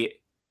and be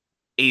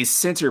a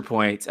center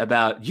point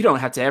about you don't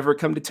have to ever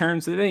come to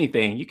terms with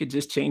anything. You could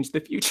just change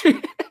the future.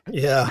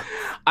 Yeah.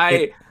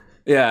 I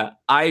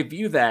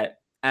view that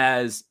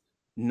as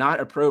not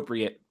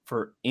appropriate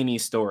for any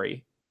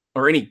story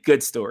or any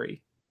good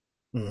story.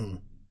 Mm-hmm.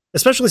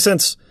 Especially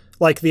since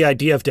like the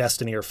idea of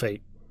destiny or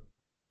fate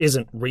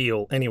isn't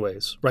real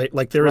anyways, right?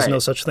 Like there is no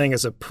such thing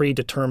as a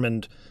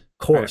predetermined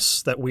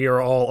course that we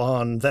are all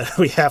on that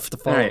we have to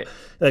follow. Right.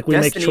 Like we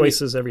make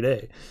choices every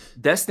day.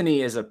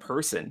 Destiny is a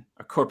person,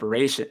 a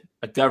corporation,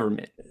 a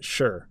government.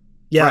 Sure.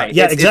 Yeah. Right.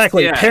 Yeah,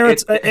 exactly.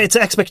 Parents, it's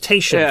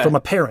expectation from a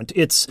parent.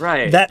 It's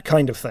that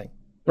kind of thing.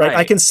 Right.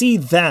 I can see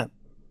that.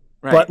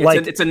 Right.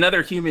 But it's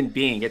another human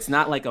being. It's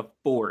not like a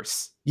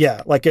force.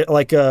 Yeah. Like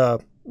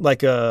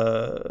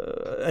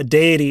a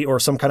deity or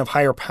some kind of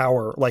higher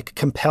power, like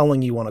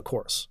compelling you on a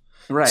course.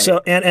 Right. So,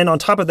 and on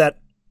top of that,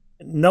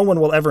 no one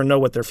will ever know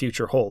what their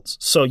future holds.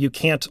 So you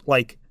can't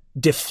like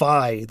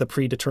defy the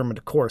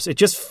predetermined course. It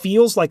just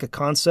feels like a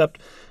concept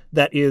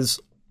that is,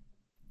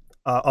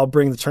 I'll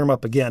bring the term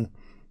up again,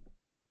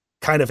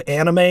 kind of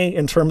anime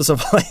in terms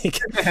of like,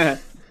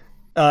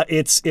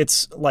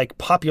 it's like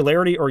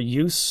popularity or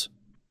use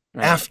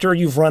after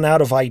you've run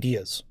out of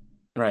ideas.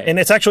 Right. And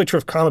it's actually true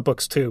of comic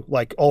books too,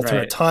 like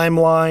alternate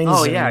timelines.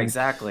 Oh yeah,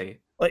 exactly.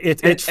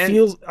 It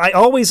feels, I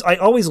always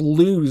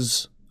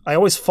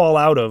fall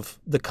out of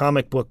the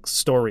comic book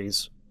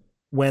stories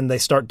when they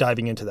start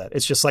diving into that.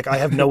 It's just like, I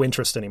have no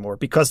interest anymore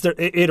because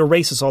it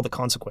erases all the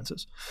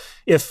consequences.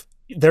 If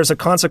there's a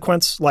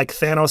consequence like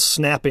Thanos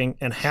snapping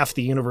and half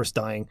the universe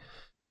dying,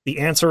 the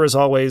answer is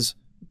always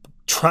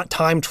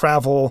time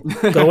travel,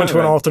 go into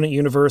an alternate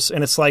universe.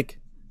 And it's like,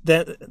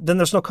 then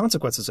there's no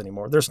consequences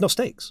anymore. There's no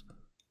stakes.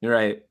 You're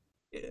right.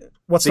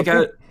 What's the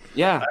point?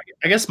 Yeah.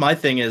 I guess my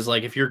thing is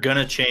like, if you're going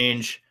to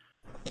change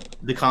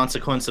the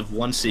consequence of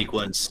one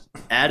sequence,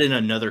 add in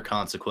another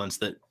consequence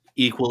that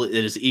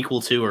is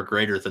equal to or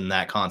greater than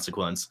that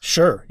consequence.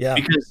 Sure. Yeah.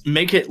 Because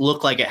make it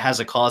look like it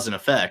has a cause and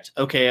effect.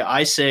 Okay,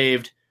 I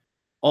saved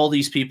all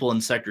these people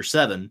in Sector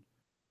 7.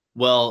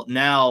 Well,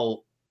 now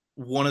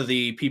one of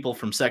the people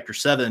from Sector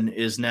 7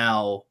 is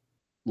now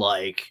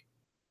like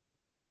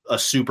a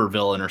super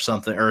villain or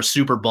something, or a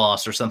super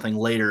boss or something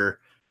later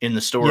in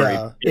the story.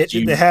 Yeah,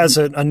 it has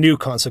a new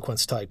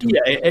consequence tied to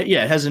it.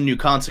 It has a new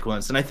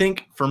consequence. And I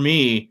think for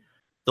me,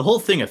 the whole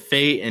thing of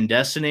fate and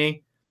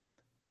destiny,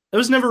 that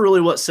was never really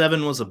what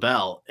 7 was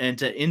about. And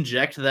to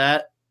inject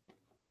that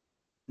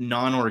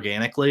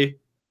non-organically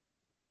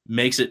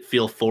makes it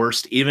feel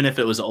forced, even if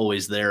it was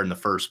always there in the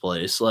first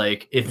place.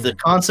 Like, if the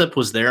concept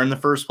was there in the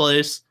first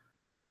place,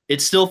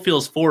 it still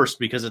feels forced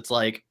because it's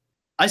like,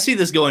 I see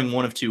this going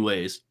one of two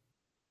ways.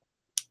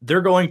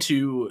 They're going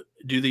to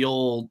do the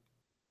old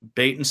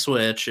bait and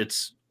switch.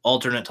 It's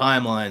alternate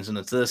timelines and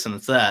it's this and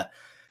it's that.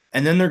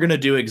 And then they're going to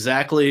do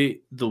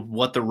exactly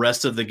what the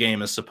rest of the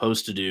game is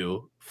supposed to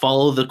do,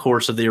 follow the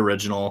course of the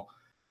original,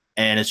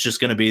 and it's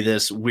just going to be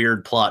this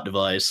weird plot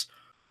device.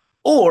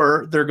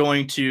 Or they're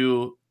going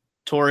to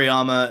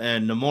Toriyama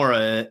and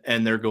Nomura,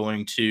 and they're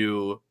going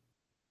to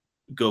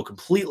go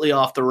completely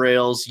off the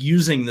rails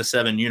using the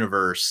 7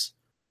 universe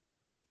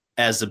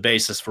as the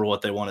basis for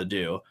what they want to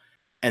do.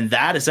 And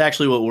that is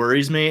actually what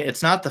worries me.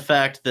 It's not the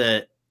fact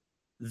that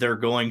they're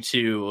going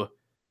to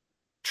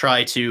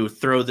try to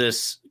throw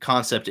this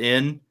concept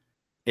in.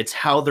 It's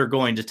how they're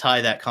going to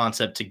tie that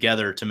concept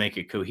together to make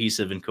it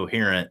cohesive and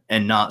coherent,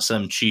 and not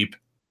some cheap,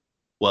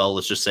 well,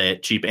 let's just say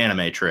it, cheap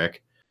anime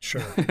trick.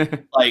 Sure.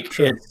 Like,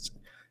 Sure.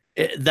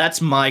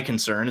 That's my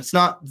concern. It's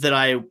not that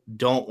I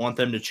don't want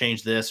them to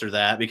change this or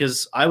that,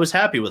 because I was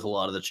happy with a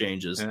lot of the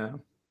changes. Yeah.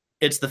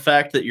 It's the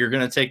fact that you're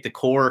going to take the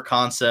core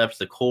concept,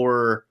 the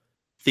core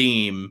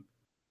theme,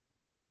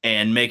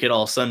 and make it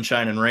all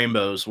sunshine and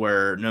rainbows,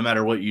 where no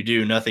matter what you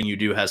do, nothing you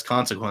do has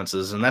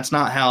consequences. And that's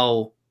not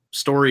how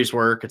stories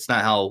work. It's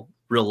not how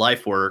real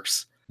life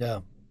works. Yeah.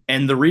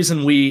 And the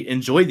reason we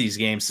enjoy these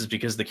games is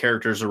because the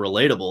characters are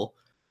relatable.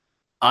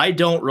 I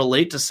don't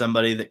relate to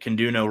somebody that can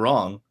do no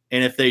wrong.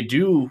 And if they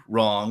do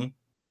wrong,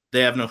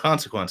 they have no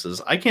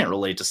consequences. I can't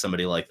relate to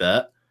somebody like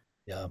that.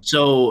 Yeah.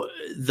 So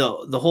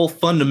the whole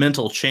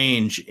fundamental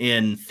change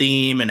in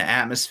theme and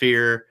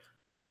atmosphere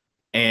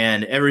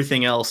and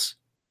everything else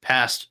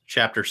past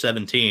chapter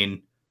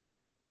 17,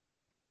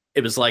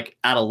 it was like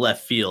out of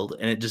left field,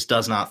 and it just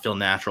does not feel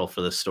natural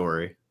for this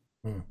story.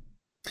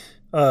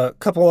 A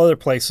couple other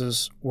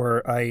places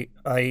where I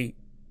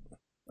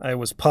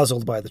was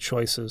puzzled by the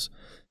choices.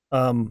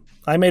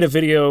 I made a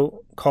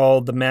video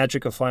called The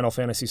Magic of Final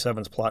Fantasy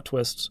VII's Plot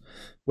Twists,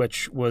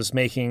 which was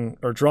making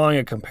or drawing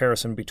a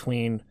comparison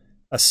between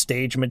a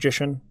stage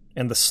magician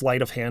and the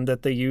sleight of hand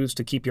that they use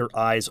to keep your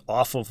eyes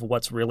off of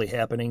what's really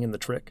happening in the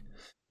trick,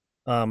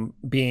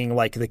 being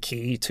like the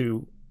key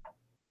to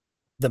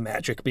the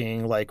magic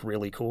being like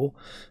really cool,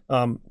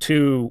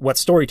 to what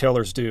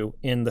storytellers do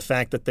in the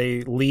fact that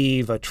they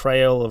leave a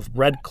trail of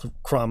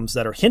breadcrumbs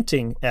that are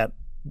hinting at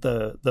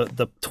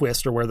the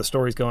twist or where the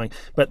story's going,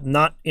 but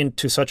not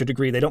into such a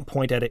degree. They don't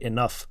point at it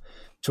enough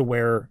to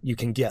where you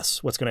can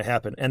guess what's going to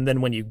happen. And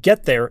then when you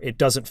get there, it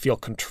doesn't feel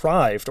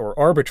contrived or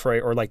arbitrary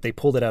or like they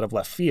pulled it out of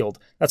left field.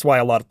 That's why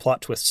a lot of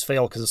plot twists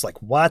fail, because it's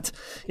like, what?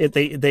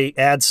 They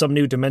add some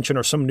new dimension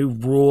or some new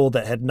rule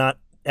that had not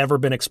ever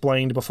been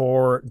explained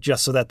before,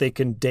 just so that they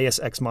can Deus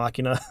Ex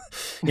Machina,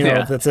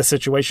 that's the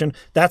situation.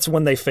 That's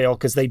when they fail,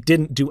 because they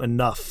didn't do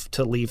enough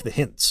to leave the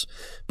hints.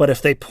 But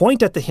if they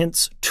point at the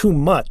hints too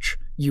much,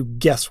 you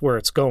guess where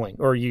it's going,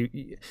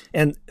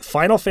 and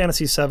Final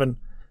Fantasy VII,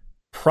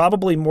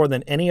 probably more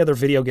than any other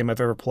video game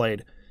I've ever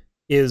played,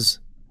 is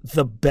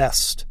the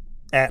best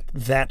at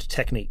that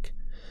technique,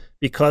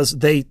 because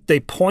they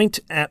point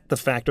at the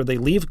fact, or they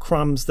leave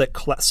crumbs that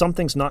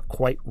something's not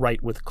quite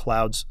right with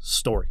Cloud's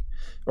story,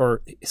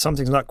 or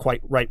something's not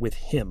quite right with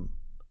him,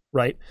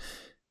 right?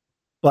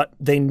 But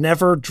they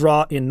never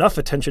draw enough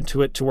attention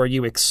to it to where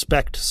you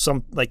expect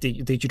that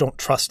you don't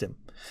trust him,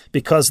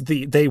 because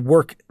they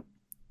work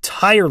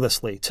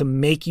tirelessly to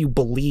make you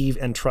believe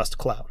and trust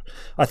Cloud.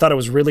 I thought it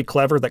was really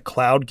clever that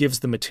Cloud gives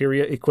the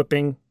materia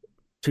equipping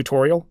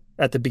tutorial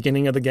at the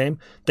beginning of the game.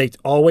 They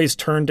always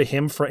turn to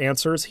him for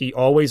answers. He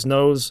always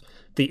knows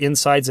the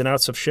insides and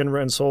outs of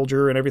Shinra and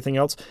Soldier and everything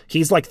else.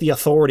 He's like the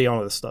authority on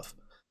all this stuff.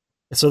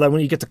 So that when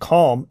you get to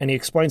Calm and he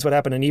explains what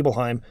happened in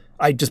Nibelheim,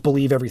 I just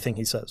believe everything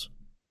he says,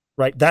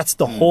 right? That's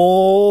the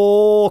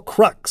whole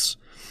crux.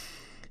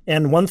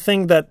 And one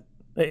thing that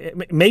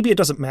maybe it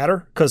doesn't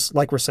matter, because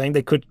like we're saying,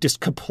 they could just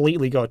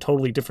completely go a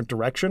totally different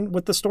direction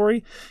with the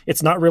story.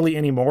 It's not really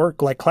anymore.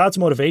 Like Cloud's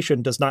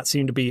motivation does not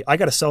seem to be, I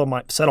got to settle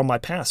my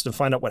past and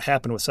find out what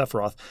happened with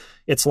Sephiroth.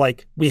 It's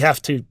like, we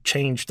have to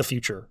change the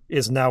future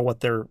is now what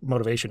their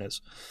motivation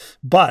is.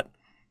 But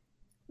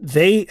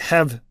they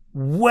have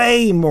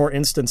way more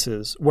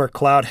instances where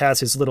Cloud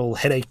has his little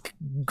headache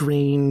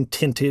green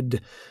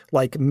tinted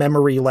like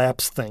memory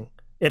lapse thing.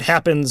 It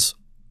happens,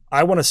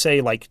 I want to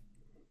say, like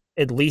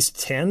at least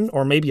 10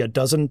 or maybe a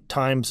dozen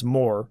times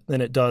more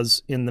than it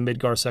does in the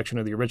Midgar section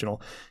of the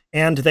original.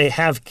 And they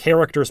have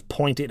characters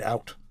point it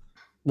out.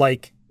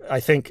 Like,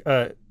 I think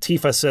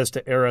Tifa says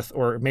to Aerith,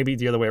 or maybe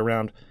the other way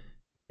around,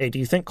 hey, do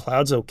you think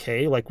Cloud's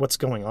okay? Like, what's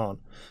going on?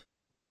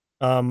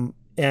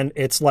 And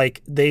it's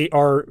like they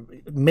are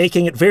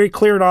making it very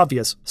clear and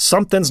obvious.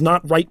 Something's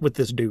not right with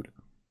this dude.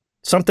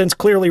 Something's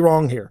clearly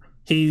wrong here.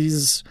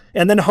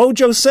 And then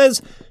Hojo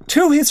says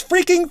to his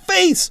freaking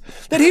face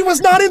that he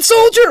was not in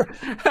Soldier.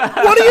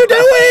 What are you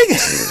doing?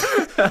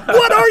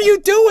 What are you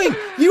doing?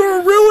 You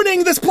are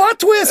ruining this plot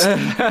twist.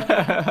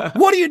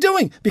 What are you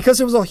doing? Because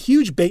it was a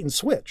huge bait and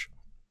switch.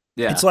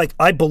 Yeah. It's like,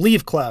 I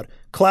believe Cloud.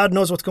 Cloud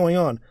knows what's going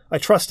on. I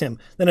trust him.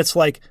 Then it's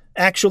like,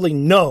 actually,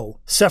 no.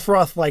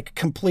 Sephiroth like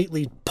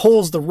completely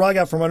pulls the rug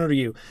out from under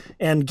you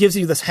and gives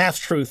you this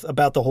half-truth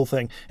about the whole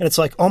thing. And it's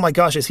like, oh my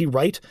gosh, is he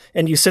right?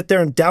 And you sit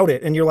there and doubt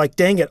it. And you're like,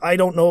 dang it, I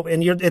don't know.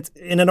 And it's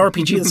in an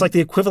RPG, it's like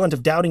the equivalent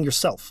of doubting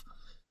yourself.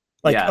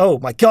 Like, oh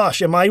my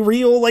gosh, am I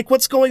real? Like,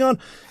 what's going on?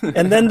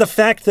 And then the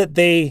fact that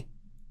they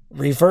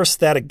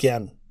reversed that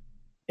again,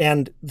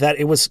 and that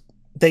it was,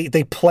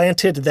 they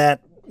planted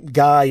that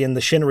guy in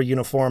the Shinra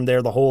uniform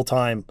there the whole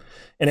time,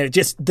 and it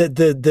just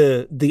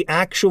the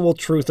actual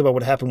truth about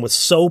what happened was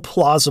so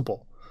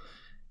plausible,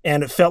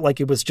 and it felt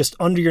like it was just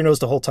under your nose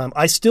the whole time.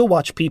 I still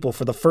watch people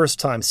for the first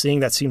time seeing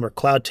that scene where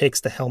Cloud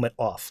takes the helmet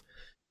off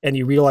and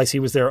you realize he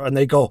was there, and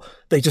they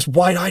just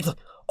wide-eyed like,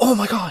 oh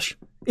my gosh,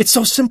 It's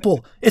so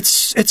simple.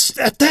 That's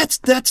it. That's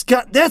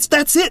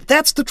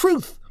the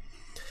truth.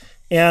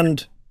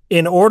 And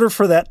in order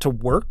for that to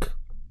work,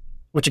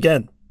 which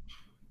again,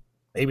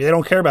 maybe they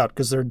don't care about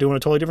because they're doing a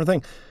totally different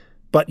thing,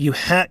 but you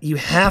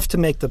have to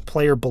make the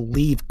player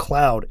believe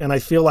Cloud. And I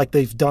feel like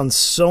they've done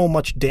so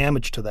much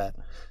damage to that,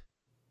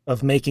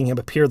 of making him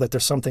appear that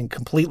there's something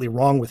completely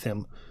wrong with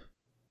him,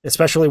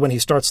 especially when he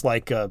starts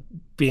like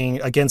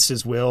being against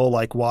his will,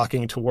 like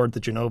walking toward the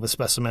Genova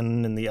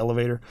specimen in the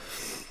elevator,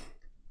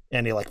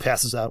 and he like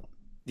passes out.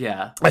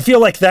 Yeah. I feel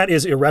like that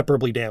is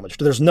irreparably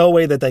damaged. There's no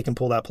way that they can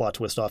pull that plot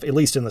twist off, at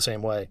least in the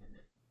same way.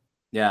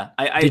 Yeah.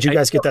 Did you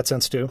guys get that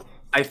sense too?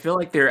 I feel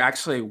like they're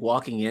actually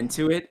walking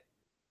into it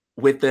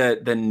with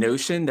the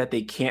notion that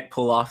they can't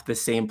pull off the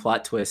same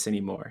plot twist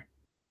anymore.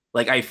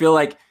 Like, I feel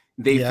like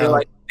they feel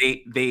like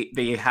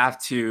they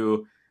have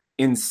to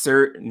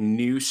insert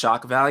new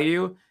shock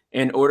value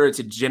in order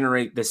to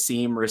generate the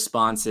same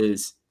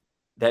responses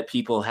that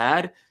people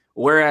had.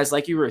 Whereas,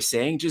 like you were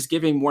saying, just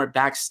giving more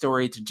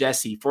backstory to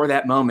Jesse for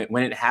that moment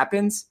when it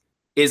happens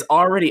is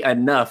already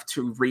enough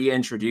to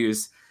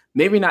reintroduce,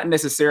 maybe not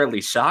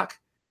necessarily shock,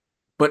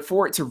 but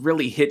for it to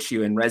really hit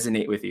you and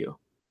resonate with you.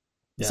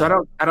 Yeah.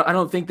 So I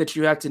don't think that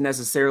you have to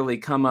necessarily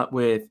come up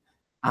with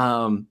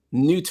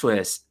new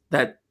twists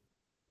that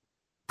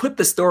put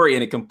the story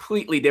in a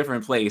completely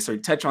different place or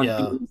touch on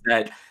themes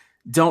that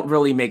don't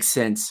really make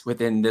sense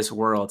within this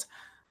world.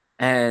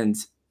 And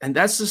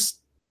that's just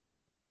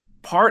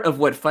part of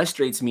what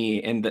frustrates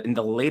me in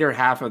the later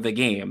half of the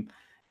game,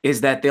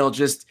 is that they'll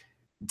just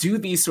do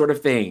these sort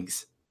of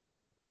things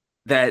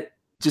that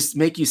just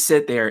make you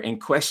sit there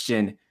and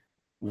question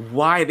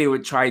why they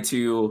would try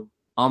to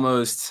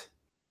almost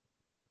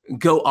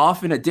go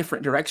off in a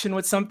different direction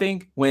with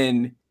something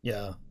when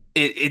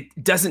it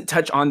doesn't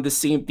touch on the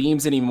same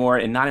themes anymore,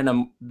 and not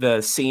in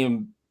the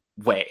same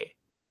way.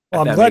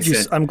 Well,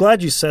 I'm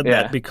glad you said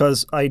that,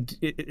 because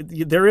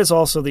there is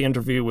also the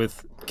interview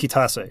with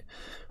Kitase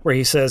where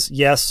he says,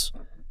 yes,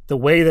 the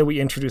way that we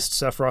introduced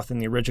Sephiroth in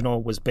the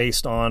original was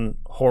based on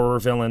horror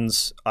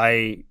villains.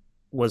 I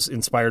was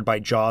inspired by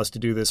Jaws to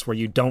do this, where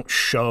you don't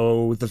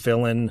show the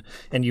villain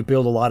and you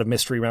build a lot of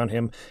mystery around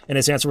him. And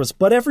his answer was,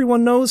 but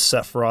everyone knows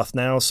Sephiroth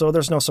now, so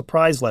there's no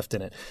surprise left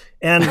in it.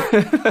 And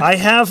I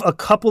have a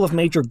couple of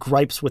major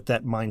gripes with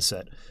that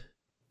mindset.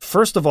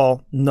 First of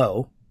all,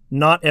 no,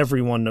 not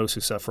everyone knows who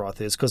Sephiroth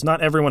is, because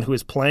not everyone who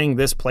is playing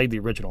this played the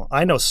original.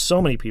 I know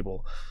so many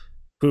people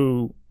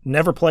who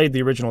never played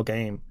the original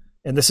game,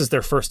 and this is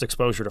their first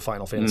exposure to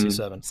Final Fantasy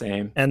VII.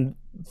 Same. And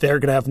they're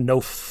going to have no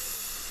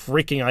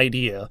freaking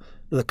idea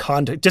the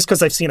content. Just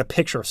because I've seen a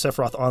picture of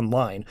Sephiroth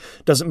online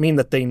doesn't mean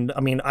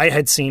that I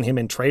had seen him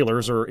in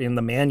trailers or in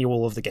the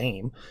manual of the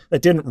game.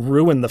 That didn't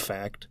ruin the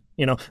fact.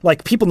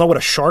 Like, people know what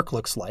a shark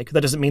looks like.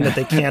 That doesn't mean that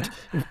they can't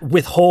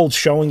withhold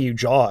showing you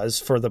Jaws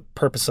for the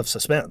purpose of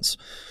suspense.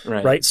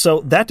 Right?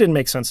 So that didn't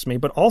make sense to me.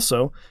 But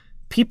also,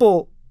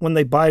 people, when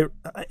they buy...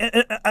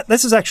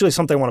 this is actually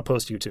something I want to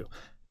pose to you, too.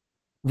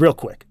 Real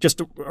quick.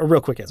 Just a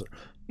real quick answer.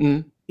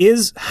 Mm-hmm.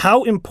 Is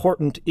how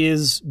important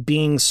is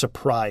being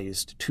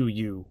surprised to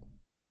you,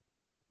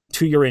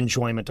 to your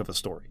enjoyment of a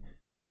story?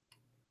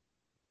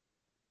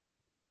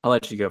 I'll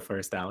let you go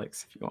first,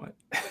 Alex, if you want.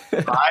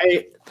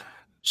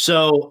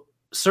 So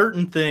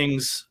certain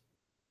things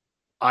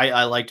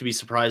I like to be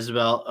surprised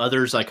about.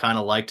 Others I kind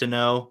of like to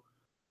know.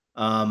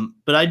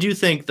 But I do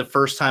think the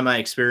first time I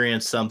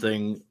experienced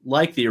something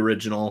like the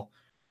original,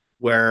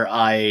 where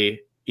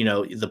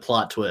the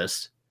plot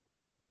twist,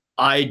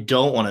 I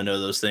don't want to know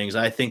those things.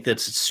 I think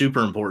that's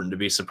super important to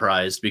be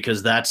surprised,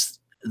 because that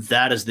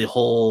is the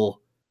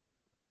whole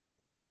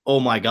oh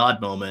my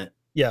God moment.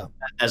 Yeah.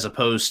 As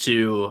opposed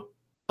to,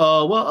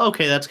 oh, well,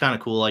 okay, that's kind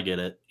of cool. I get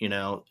it.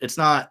 It's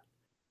not,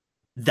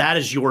 that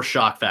is your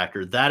shock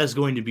factor. That is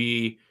going to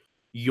be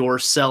your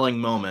selling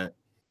moment.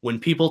 When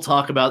people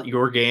talk about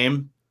your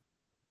game,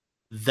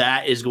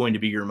 that is going to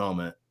be your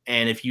moment.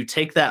 And if you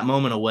take that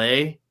moment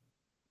away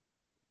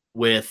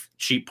with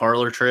cheap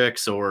parlor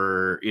tricks,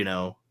 or,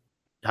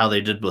 how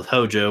they did with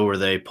Hojo, where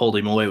they pulled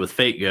him away with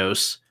Fate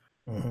Ghosts,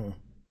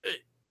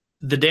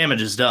 the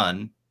damage is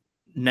done.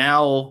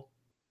 Now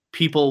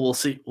people will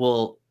see,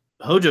 well,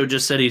 Hojo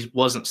just said he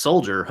wasn't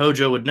Soldier.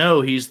 Hojo would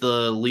know he's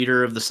the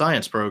leader of the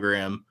science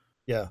program.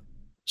 Yeah.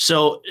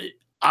 So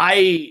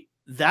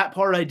that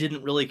part I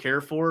didn't really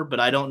care for, but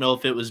I don't know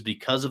if it was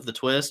because of the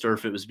twist or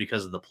if it was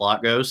because of the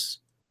plot ghosts.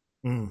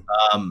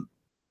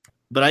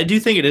 But I do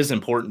think it is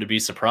important to be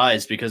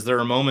surprised, because there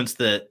are moments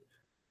that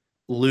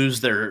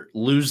lose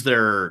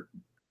their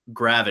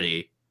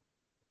gravity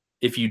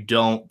if you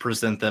don't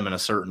present them in a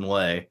certain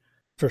way.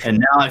 For sure. And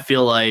now I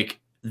feel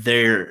like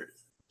they're,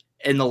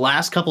 in the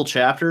last couple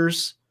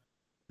chapters,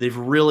 they've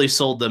really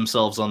sold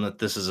themselves on that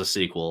this is a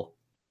sequel.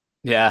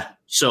 Yeah.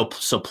 So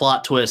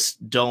plot twists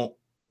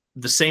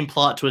the same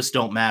plot twists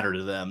don't matter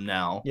to them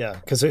now. Yeah,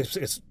 because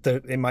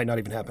it might not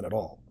even happen at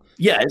all.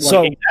 Yeah,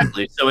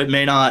 exactly. So it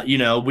may not,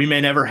 we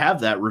may never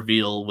have that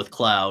reveal with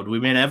Cloud. We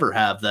may never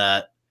have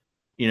that,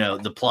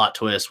 the plot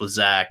twist with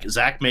Zack.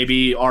 Zack may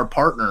be our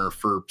partner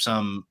for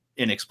some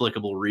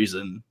inexplicable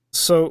reason.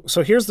 So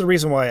here's the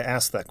reason why I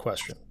asked that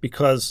question.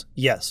 Because,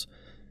 yes,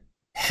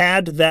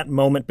 had that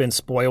moment been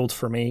spoiled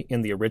for me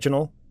in the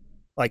original,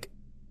 like,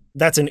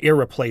 that's an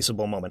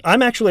irreplaceable moment.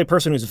 I'm actually a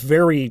person who's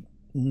very...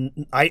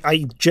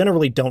 I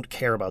generally don't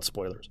care about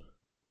spoilers.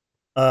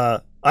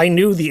 I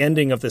knew the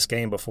ending of this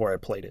game before I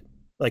played it.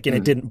 Like, and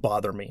it didn't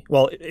bother me.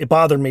 Well, it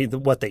bothered me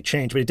what they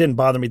changed, but it didn't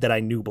bother me that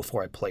I knew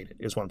before I played it,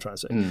 is what I'm trying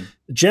to say.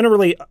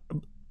 Generally,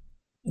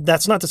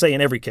 that's not to say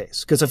in every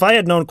case, because if I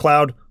had known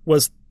Cloud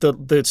was the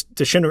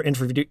Shinra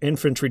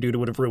infantry dude, it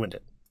would have ruined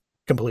it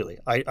completely.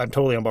 I'm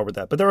totally on board with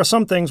that. But there are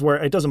some things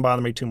where it doesn't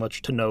bother me too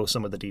much to know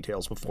some of the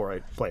details before I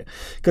play it.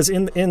 Because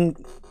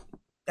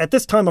at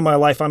this time of my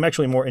life, I'm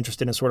actually more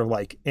interested in sort of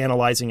like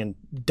analyzing and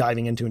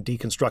diving into and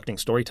deconstructing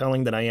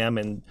storytelling than I am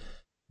in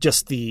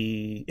just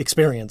the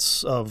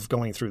experience of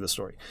going through the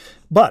story.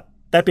 But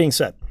that being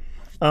said,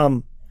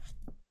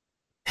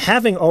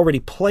 having already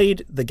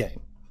played the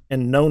game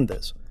and known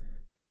this,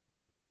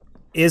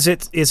 is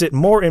it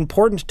more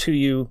important to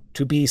you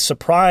to be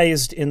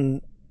surprised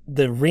in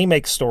the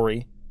remake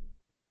story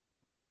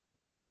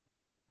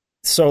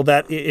so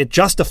that it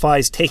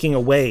justifies taking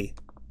away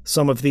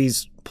some of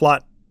these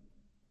plot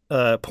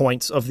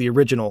points of the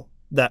original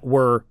that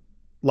were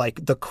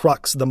like the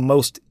crux, the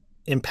most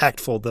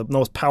impactful, the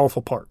most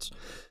powerful parts?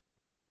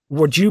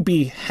 Would you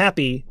be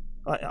happy?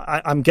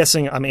 I'm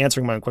guessing I'm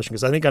answering my own question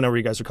because I think I know where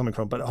you guys are coming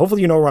from, but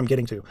hopefully you know where I'm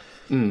getting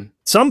to.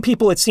 Some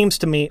people, it seems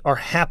to me, are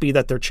happy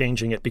that they're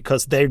changing it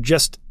because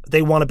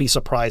they want to be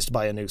surprised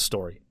by a new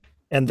story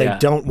and they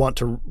don't want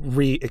to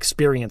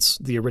re-experience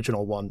the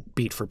original one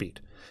beat for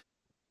beat.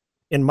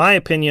 In my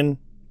opinion,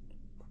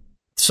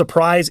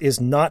 surprise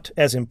is not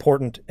as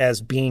important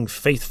as being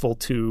faithful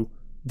to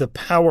the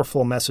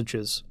powerful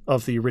messages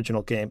of the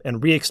original game,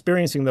 and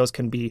re-experiencing those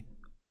can be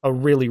a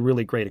really,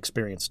 really great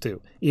experience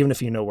too, even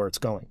if you know where it's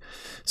going.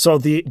 So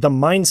the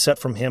mindset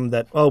from him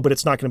that, but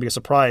it's not going to be a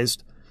surprise,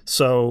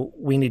 so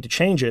we need to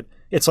change it.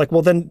 It's like,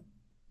 well, then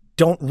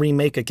don't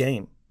remake a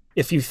game.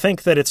 If you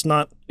think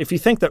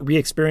that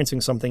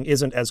re-experiencing something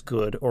isn't as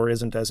good or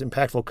isn't as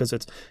impactful because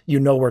you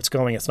know where it's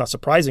going, it's not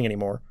surprising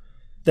anymore,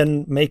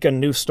 then make a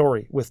new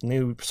story with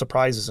new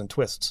surprises and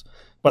twists.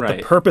 But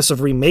the purpose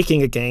of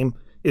remaking a game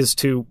is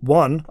to,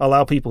 one,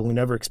 allow people who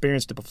never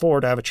experienced it before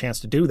to have a chance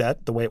to do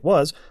that the way it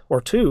was,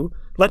 or two,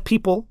 let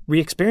people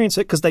re-experience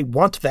it because they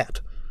want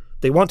that.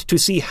 They want to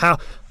see how...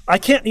 I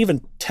can't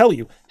even tell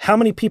you how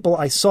many people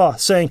I saw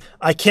saying,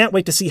 I can't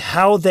wait to see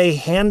how they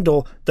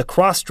handle the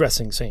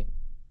cross-dressing scene.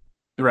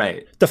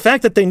 Right. The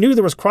fact that they knew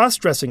there was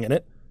cross-dressing in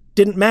it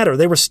didn't matter.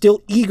 They were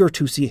still eager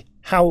to see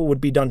how it would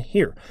be done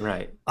here.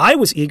 Right. I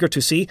was eager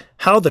to see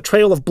how the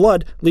trail of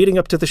blood leading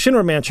up to the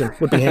Shinra mansion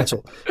would be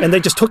handled, and they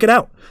just took it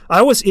out.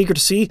 I was eager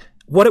to see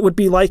what it would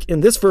be like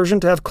in this version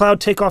to have Cloud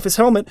take off his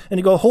helmet and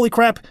you go, holy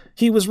crap,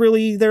 he was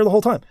really there the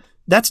whole time.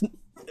 That's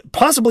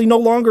possibly no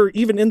longer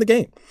even in the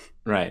game.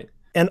 Right.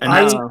 And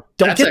I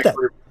don't get that.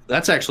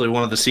 That's actually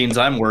one of the scenes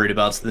I'm worried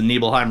about. It's the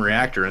Nibelheim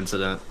reactor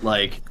incident.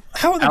 Like,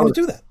 how are they going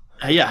to do that?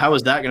 Yeah, how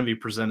is that going to be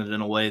presented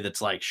in a way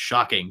that's like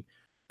shocking?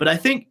 But I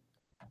think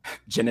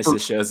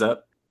Genesis shows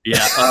up.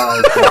 Yeah.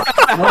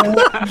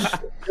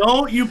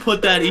 Don't you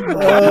put that even.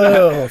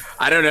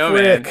 I don't know,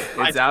 man.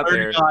 It's out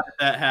there. God, if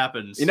that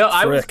happens. You know,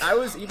 I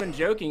was even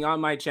joking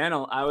on my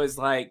channel. I was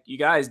like, you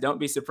guys don't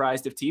be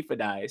surprised if Tifa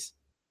dies,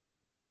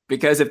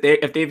 because if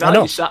they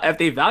value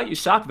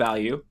shock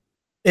value,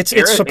 it's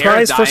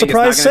surprise for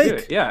surprise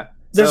sake. Yeah.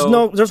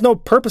 There's no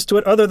purpose to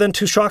it other than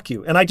to shock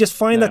you, and I just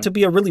find that to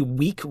be a really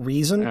weak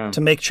reason to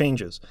make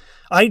changes.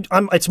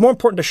 It's more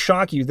important to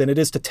shock you than it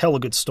is to tell a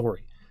good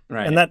story.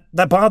 Right. And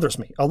that bothers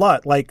me a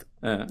lot. Like,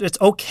 it's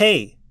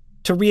okay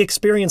to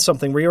re-experience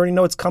something where you already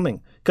know it's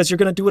coming because you're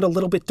going to do it a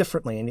little bit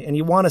differently and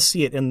you want to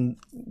see it in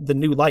the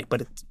new light,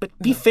 but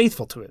be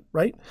faithful to it,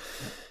 right?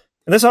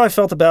 And that's how I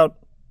felt about,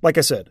 like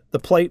I said, the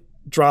plate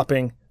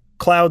dropping,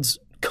 Cloud's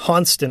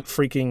constant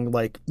freaking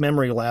like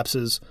memory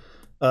lapses,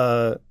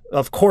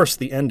 of course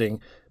the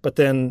ending, but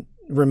then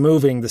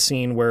removing the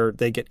scene where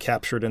they get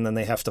captured and then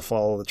they have to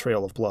follow the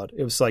trail of blood.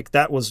 It was like,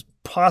 that was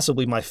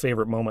possibly my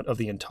favorite moment of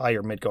the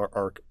entire Midgar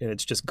arc, and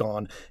it's just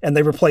gone. And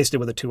they replaced it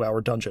with a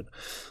 2-hour dungeon.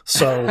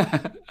 So,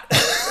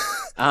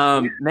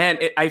 man,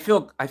 I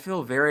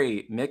feel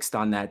very mixed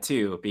on that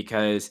too,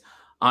 because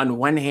on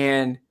one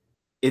hand,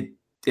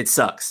 it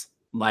sucks.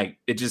 Like,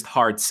 it just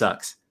hard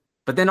sucks.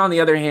 But then on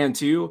the other hand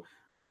too,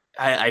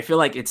 I feel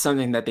like it's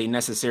something that they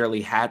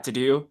necessarily had to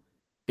do.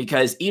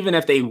 Because even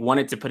if they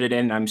wanted to put it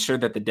in, I'm sure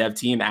that the dev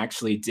team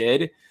actually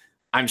did.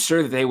 I'm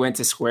sure that they went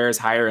to Square's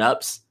higher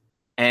ups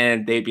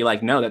and they'd be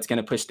like, no, that's going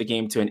to push the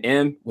game to an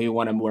M. We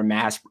want a more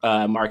mass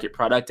market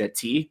product at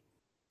T.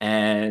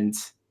 And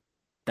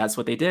that's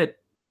what they did.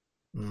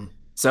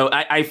 So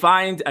I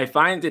find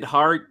it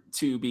hard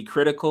to be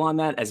critical on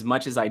that as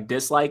much as I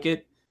dislike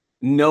it,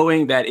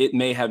 knowing that it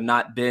may have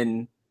not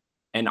been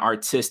an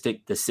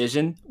artistic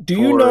decision. Do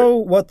you know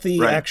what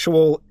the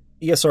actual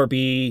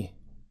ESRB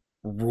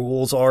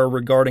rules are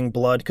regarding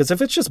blood? Because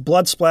if it's just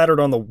blood splattered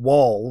on the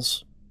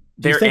walls,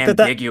 Do you think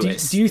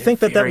ambiguous. Do you think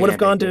that would have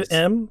gone to ambiguous.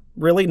 M?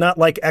 Really? Not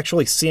like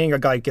actually seeing a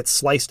guy get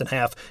sliced in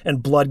half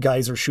and blood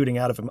guys are shooting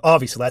out of him.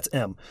 Obviously, that's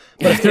M.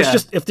 But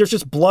if there's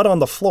just blood on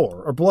the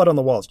floor or blood on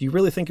the walls, do you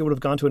really think it would have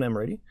gone to an M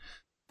rating?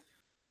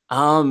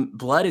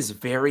 Blood is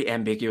very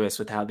ambiguous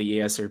with how the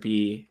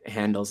ESRB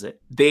handles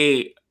it.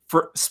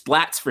 For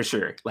splats for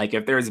sure. Like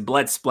if there's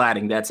blood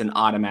splatting, that's an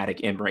automatic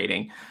M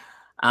rating.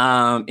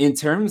 In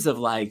terms of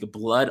like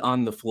blood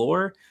on the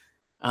floor,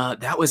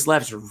 that was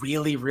left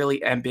really,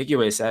 really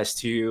ambiguous as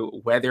to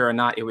whether or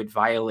not it would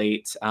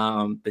violate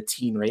the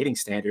teen rating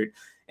standard.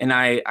 And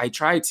I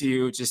tried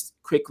to just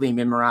quickly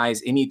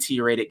memorize any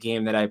T-rated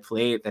game that I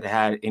played that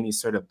had any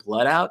sort of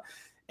blood out.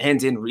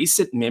 And in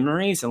recent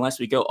memories, unless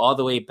we go all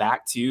the way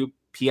back to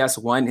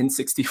PS1 and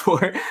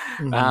 64,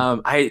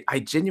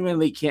 I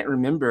genuinely can't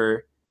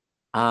remember.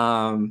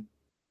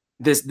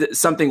 This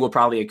something will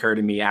probably occur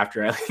to me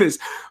after I leave this,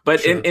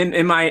 but sure.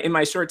 in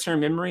my short-term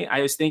memory,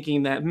 I was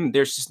thinking that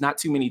there's just not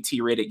too many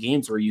T-rated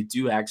games where you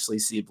do actually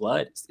see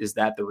blood. Is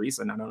that the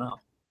reason? I don't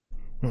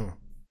know.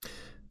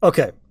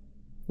 Okay,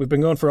 we've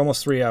been going for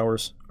almost 3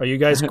 hours. Are you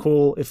guys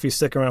cool if you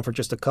stick around for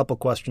just a couple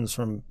questions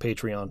from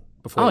Patreon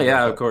before? Oh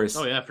yeah, of course.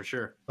 Oh yeah, for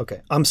sure.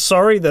 Okay, I'm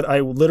sorry that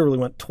I literally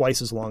went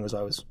twice as long as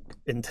I was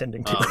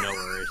intending to. Oh, no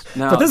worries.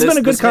 No, but this has been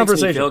a good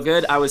conversation. Makes me feel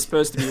good. I was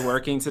supposed to be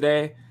working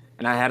today,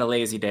 and I had a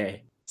lazy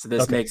day. So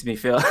this makes me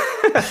feel.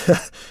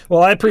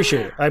 Well, I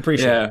appreciate it.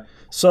 It.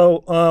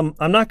 So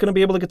I'm not going to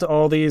be able to get to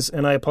all these,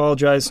 and I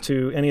apologize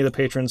to any of the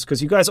patrons because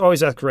you guys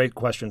always ask great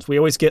questions. We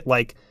always get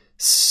like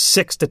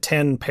 6 to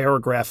 10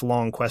 paragraph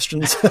long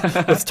questions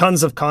with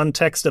tons of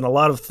context and a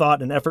lot of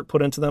thought and effort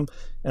put into them,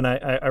 and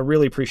I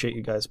really appreciate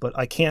you guys. But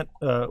I can't.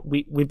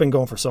 We've been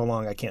going for so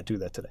long, I can't do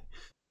that today.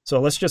 So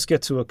let's just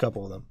get to a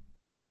couple of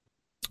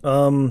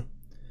them.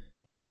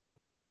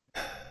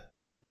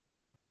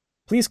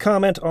 Please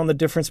comment on the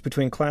difference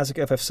between classic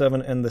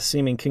FF7 and the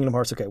seeming Kingdom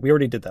Hearts. Okay, we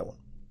already did that one.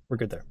 We're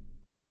good there.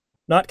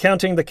 Not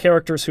counting the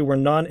characters who were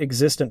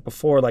non-existent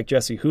before, like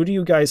Jesse, who do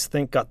you guys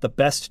think got the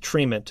best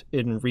treatment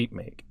in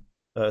remake?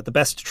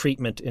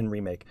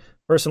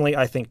 Personally,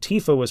 I think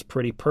Tifa was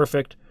pretty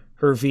perfect.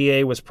 Her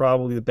VA was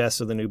probably the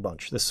best of the new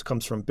bunch. This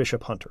comes from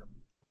Bishop Hunter.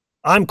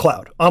 I'm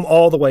Cloud. I'm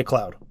all the way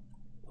Cloud.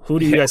 Who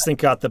do you guys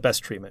think got the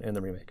best treatment in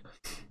the remake?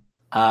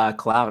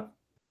 Cloud.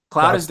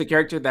 Cloud is the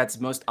character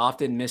that's most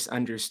often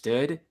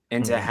misunderstood,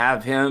 and to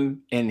have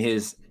him in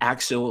his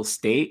actual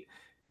state,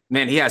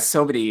 man, he has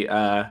so many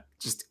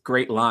just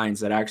great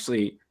lines that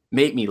actually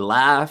make me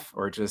laugh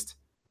or just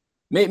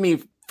make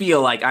me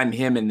feel like I'm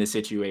him in the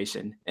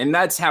situation. And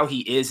that's how he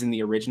is in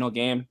the original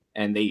game,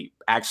 and they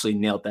actually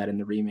nailed that in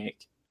the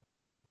remake.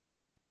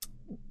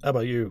 How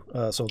about you,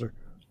 Soldier?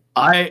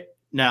 I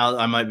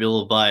might be a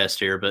little biased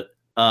here, but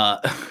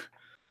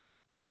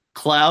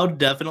Cloud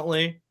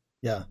definitely.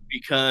 Yeah.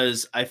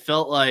 Because I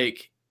felt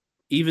like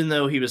even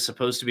though he was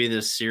supposed to be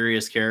this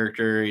serious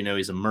character,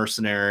 he's a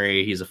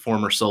mercenary, he's a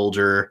former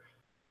soldier,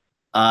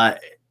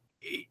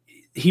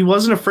 he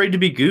wasn't afraid to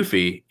be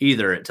goofy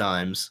either at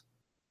times.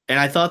 And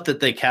I thought that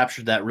they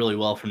captured that really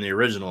well from the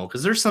original,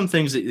 because there's some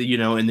things that,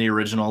 in the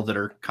original that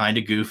are kind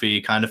of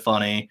goofy, kind of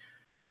funny,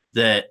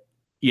 that,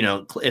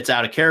 it's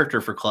out of character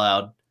for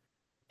Cloud.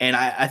 And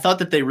I thought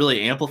that they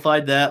really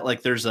amplified that.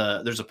 Like there's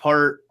a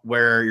part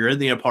where you're in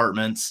the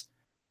apartments,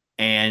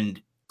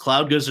 and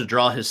Cloud goes to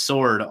draw his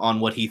sword on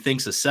what he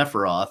thinks is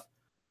Sephiroth,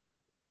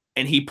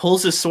 and he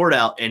pulls his sword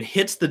out and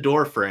hits the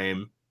door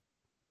frame,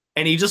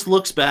 and he just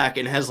looks back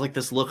and has like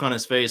this look on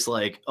his face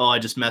like, oh, I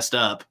just messed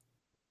up.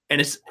 And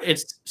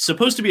it's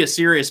supposed to be a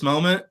serious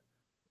moment,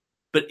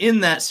 but in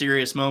that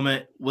serious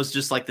moment was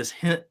just like this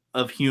hint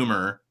of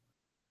humor.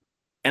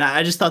 And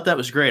I just thought that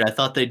was great. I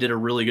thought they did a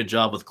really good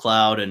job with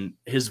Cloud, and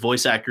his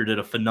voice actor did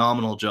a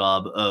phenomenal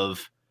job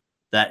of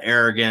that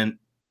arrogant,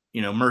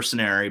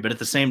 mercenary, but at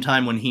the same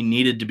time, when he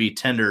needed to be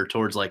tender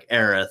towards like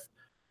Aerith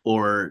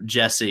or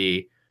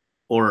Jesse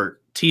or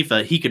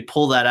Tifa, he could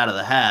pull that out of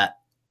the hat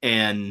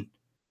and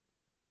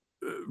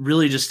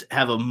really just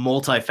have a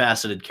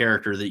multifaceted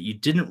character that you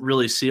didn't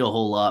really see a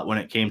whole lot when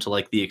it came to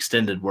like the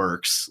extended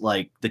works,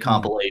 like the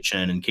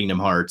compilation and Kingdom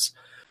Hearts.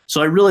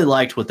 So I really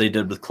liked what they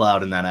did with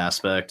Cloud in that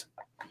aspect.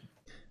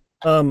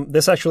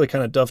 This actually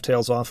kind of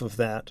dovetails off of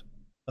that.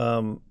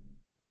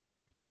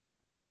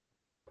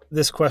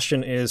 This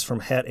question is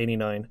from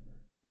Hat89.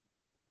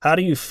 How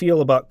do you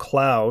feel about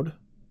Cloud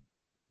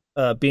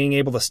being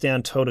able to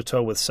stand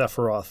toe-to-toe with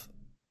Sephiroth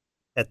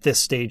at this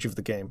stage of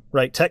the game?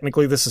 Right?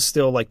 Technically, this is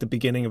still like the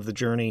beginning of the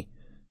journey.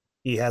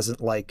 He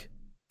hasn't like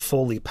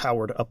fully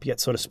powered up yet,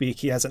 so to speak.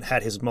 He hasn't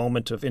had his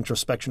moment of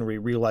introspection where he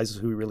realizes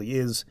who he really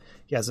is.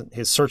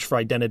 His search for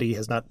identity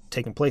has not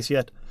taken place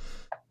yet.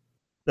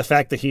 The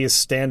fact that he is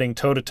standing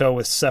toe-to-toe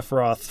with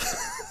Sephiroth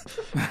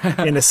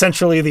in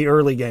essentially the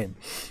early game.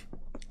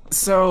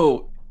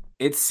 So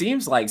it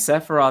seems like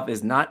Sephiroth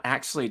is not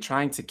actually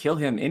trying to kill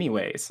him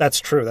anyways.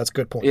 That's true. That's a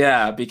good point.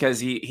 Yeah, because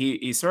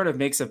he sort of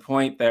makes a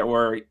point that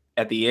we're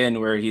at the end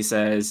where he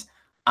says,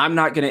 I'm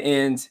not going to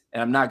end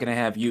and I'm not going to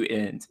have you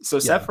end. So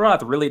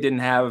Sephiroth really didn't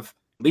have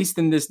least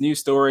in this new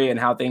story and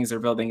how things are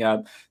building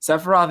up,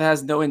 Sephiroth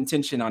has no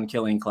intention on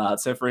killing Cloud.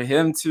 So for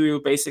him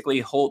to basically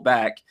hold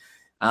back,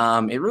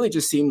 it really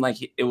just seemed like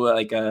it was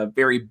like a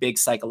very big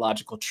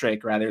psychological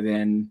trick rather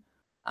than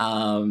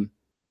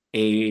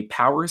a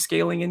power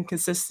scaling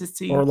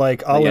inconsistency. Or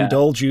like, I'll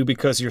indulge you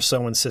because you're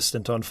so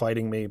insistent on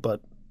fighting me,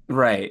 but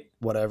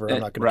whatever, I'm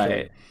not going to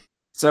kill you.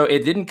 So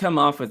it didn't come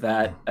off with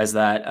that as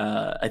that.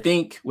 I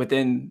think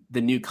within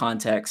the new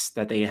context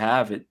that they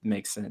have, it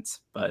makes sense.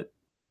 But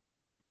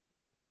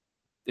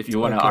if you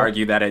want to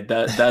argue that it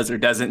does or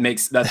doesn't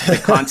make that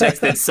the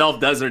context itself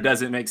does or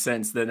doesn't make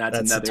sense, then that's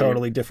another a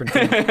totally different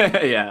thing.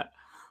 Yeah,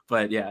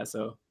 but yeah,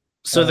 so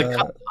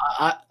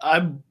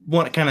I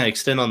want to kind of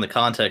extend on the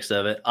context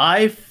of it.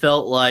 I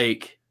felt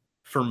like,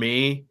 for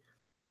me,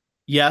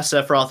 yeah,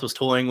 Sephiroth was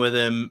toying with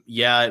him.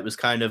 Yeah, it was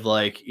kind of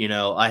like,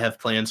 I have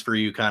plans for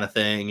you kind of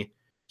thing,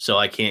 so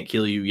I can't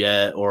kill you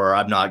yet, or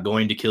I'm not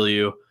going to kill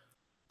you.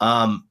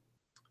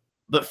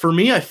 But for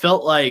me, I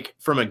felt like,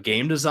 from a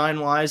game design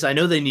wise, I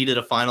know they needed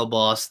a final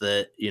boss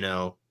that,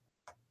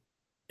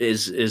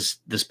 is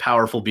this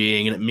powerful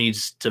being, and it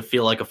needs to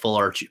feel like a full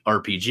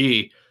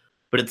RPG.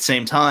 But at the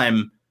same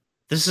time,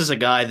 this is a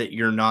guy that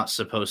you're not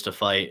supposed to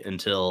fight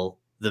until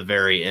the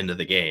very end of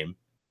the game,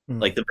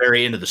 like the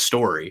very end of the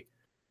story.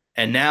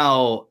 And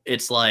now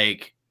it's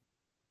like,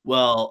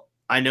 well,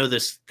 I know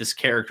this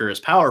character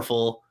is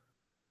powerful,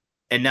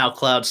 and now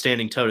Cloud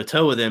standing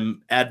toe-to-toe with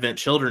him, Advent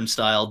Children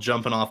style,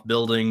 jumping off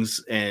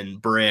buildings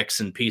and bricks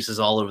and pieces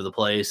all over the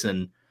place,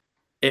 and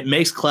it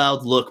makes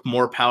Cloud look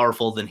more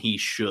powerful than he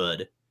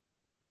should.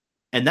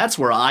 And that's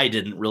where I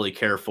didn't really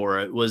care for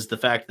it, was the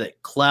fact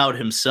that Cloud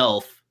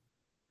himself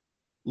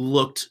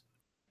looked...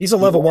 He's a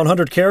level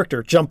 100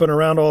 character, jumping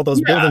around all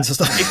those buildings and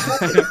stuff.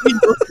 He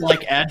looked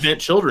like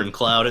Advent Children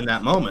Cloud in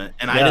that moment,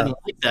 and I didn't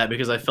like that,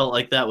 because I felt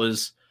like that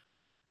was...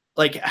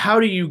 Like, how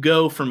do you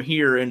go from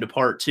here into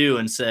part 2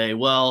 and say,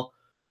 well,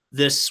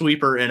 this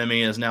sweeper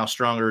enemy is now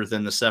stronger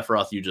than the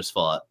Sephiroth you just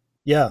fought?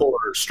 Yeah. Or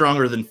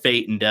stronger than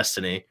Fate and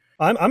Destiny?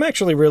 I'm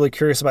actually really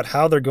curious about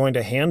how they're going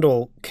to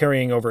handle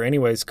carrying over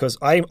anyways, because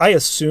I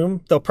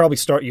assume they'll probably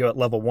start you at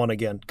level 1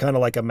 again, kind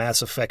of like a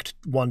Mass Effect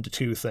 1 to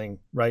 2 thing,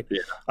 right?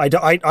 Yeah.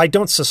 I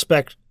don't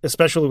suspect,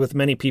 especially with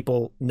many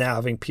people now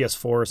having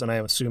PS4s, and I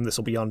assume this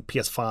will be on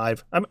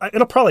PS5.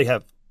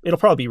 It'll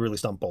probably be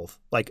released on both,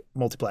 like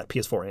multiplat,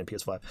 PS4 and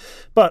PS5.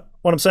 But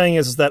what I'm saying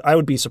is that I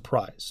would be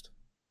surprised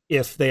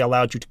if they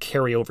allowed you to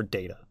carry over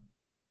data.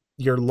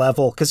 Your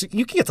level, because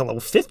you can get to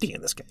level 50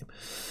 in this game.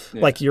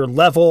 Yeah. Like your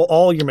level,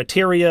 all your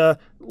materia,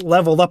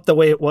 leveled up the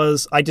way it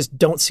was. I just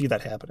don't see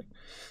that happening.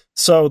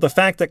 So the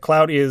fact that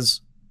Cloud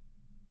is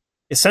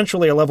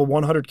essentially a level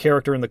 100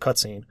 character in the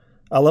cutscene,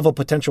 a level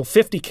potential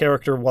 50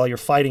 character while you're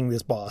fighting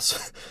this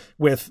boss,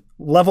 with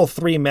level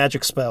 3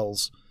 magic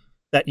spells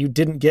that you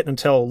didn't get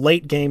until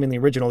late game in the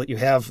original, that you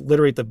have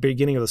literally at the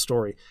beginning of the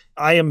story.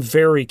 I am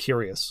very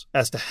curious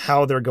as to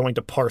how they're going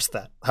to parse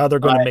that, how they're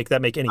going to make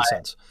that make any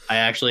sense. I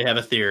actually have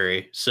a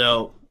theory.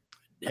 So,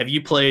 have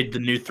you played the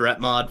new threat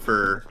mod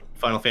for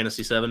Final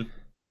Fantasy VII?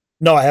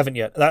 No, I haven't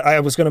yet. I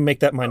was going to make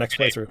that my next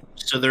playthrough.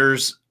 So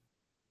there's,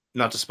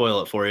 not to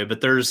spoil it for you,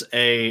 but there's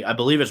I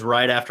believe it's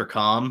right after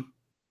Calm.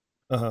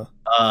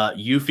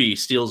 Yuffie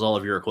steals all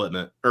of your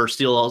equipment, or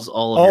steals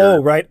all of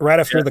your... right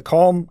after the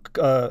Calm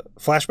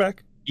flashback?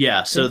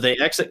 Yeah, so they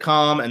exit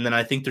Calm, and then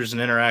I think there's an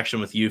interaction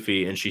with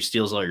Yuffie, and she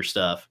steals all your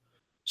stuff.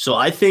 So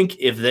I think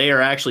if they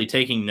are actually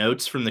taking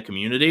notes from the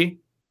community,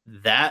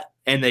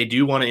 and they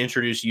do want to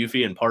introduce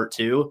Yuffie in part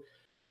 2,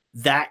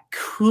 that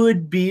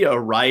could be a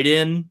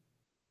write-in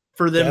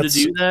for them to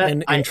do that.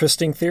 An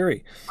interesting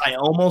theory. I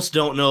almost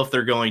don't know if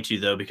they're going to,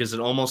 though, because it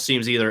almost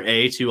seems either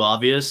A, too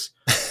obvious,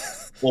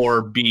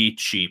 or B,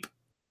 cheap.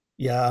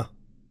 Yeah.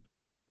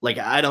 Like,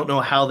 I don't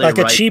know how they like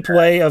a cheap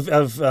way of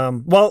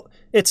well,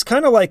 it's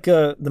kind of like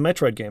the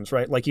Metroid games,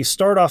 right? Like, you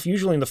start off,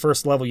 usually in the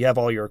first level, you have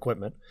all your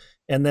equipment,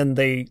 and then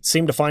they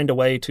seem to find a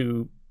way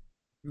to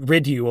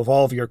rid you of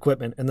all of your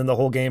equipment, and then the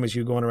whole game is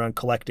you going around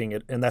collecting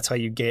it, and that's how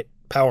you get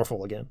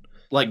powerful again.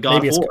 Like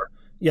God of War.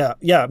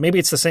 Yeah, maybe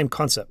it's the same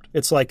concept.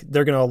 It's like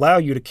they're going to allow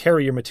you to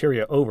carry your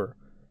materia over,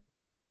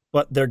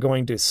 but they're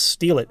going to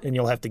steal it, and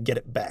you'll have to get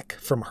it back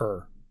from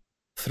her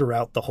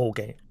throughout the whole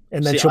game.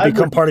 And then she'll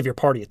become part of your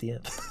party at the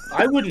end.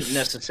 I wouldn't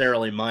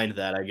necessarily mind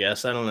that, I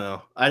guess. I don't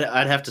know.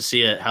 I'd have to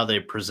see it, how they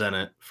present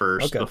it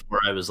first before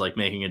I was like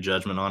making a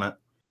judgment on it.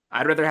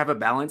 I'd rather have a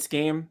balanced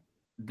game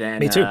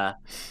than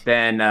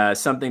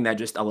something that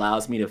just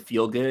allows me to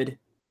feel good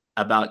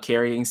about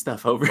carrying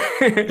stuff over.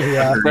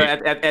 Yeah.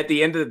 But at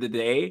the end of the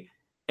day,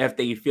 if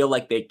they feel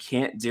like they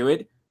can't do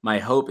it, my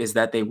hope is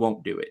that they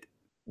won't do it.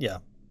 Yeah.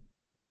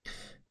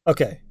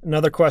 Okay,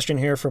 another question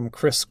here from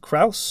Chris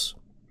Kraus.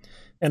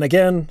 And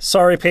again,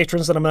 sorry,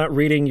 patrons, that I'm not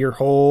reading your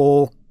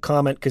whole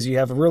comment because you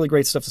have really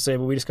great stuff to say,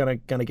 but we just gotta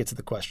get to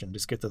the question.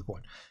 Just get to the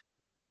point.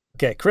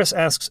 Okay, Chris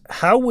asks,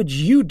 how would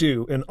you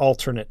do an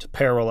alternate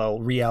parallel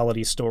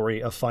reality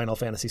story of Final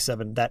Fantasy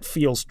VII that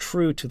feels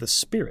true to the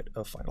spirit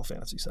of Final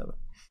Fantasy VII?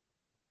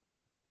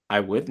 I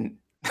wouldn't.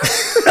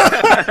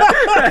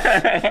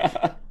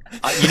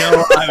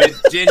 I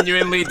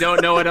genuinely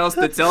don't know what else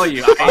to tell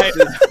you.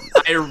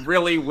 I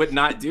really would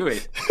not do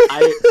it.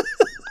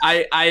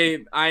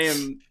 I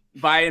am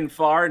by and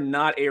far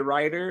not a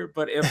writer,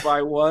 but if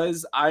I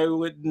was, I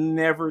would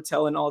never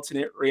tell an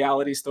alternate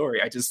reality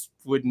story. I just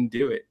wouldn't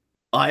do it.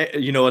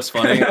 You know what's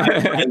funny?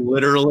 I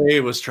literally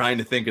was trying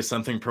to think of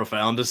something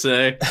profound to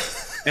say,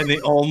 and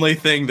the only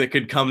thing that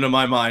could come to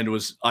my mind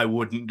was I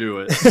wouldn't do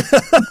it.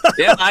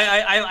 Yeah,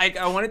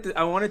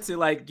 I wanted to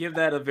like give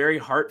that a very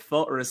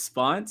heartfelt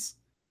response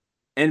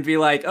and be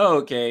like, oh,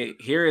 okay,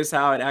 here is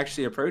how I'd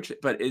actually approach it.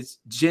 But it's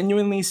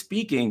genuinely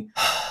speaking,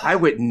 I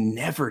would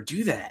never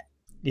do that.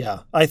 Yeah,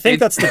 I think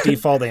that's the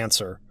default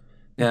answer.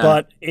 Yeah.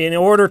 But in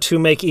order to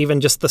make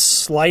even just the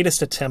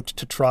slightest attempt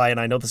to try, and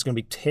I know this is going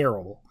to be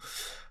terrible,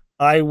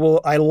 I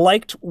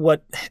liked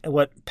what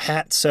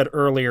Pat said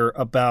earlier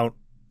about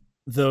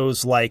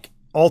those like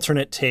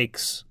alternate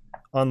takes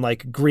on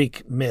like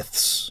Greek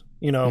myths.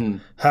 You know,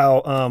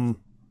 how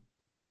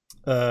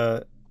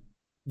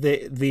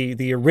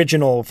the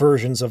original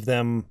versions of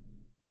them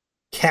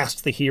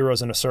cast the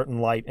heroes in a certain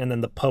light, and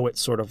then the poet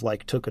sort of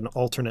like took an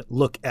alternate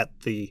look at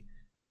the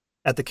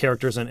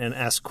characters and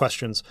asked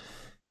questions.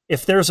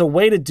 If there's a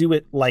way to do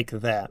it like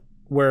that,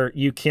 where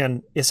you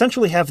can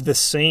essentially have the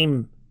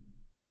same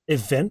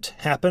event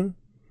happen,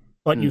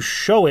 but you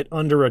show it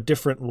under a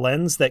different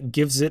lens that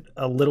gives it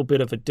a little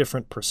bit of a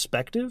different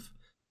perspective,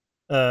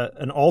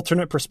 an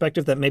alternate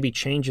perspective that maybe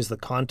changes the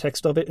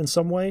context of it in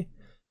some way.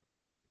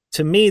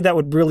 To me, that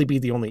would really be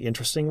the only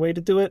interesting way to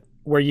do it,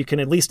 where you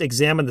can at least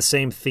examine the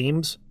same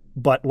themes,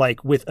 but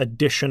like with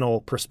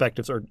additional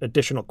perspectives or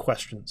additional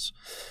questions,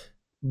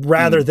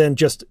 rather than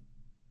just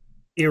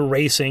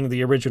erasing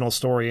the original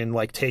story and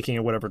like taking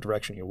it whatever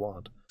direction you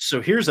want.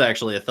 So here's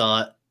actually a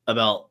thought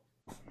about,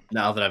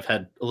 now that I've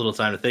had a little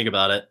time to think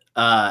about it.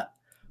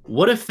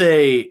 What if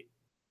the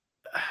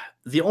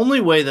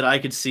only way that I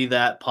could see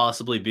that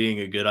possibly being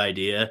a good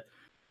idea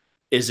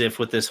is if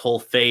with this whole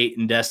fate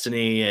and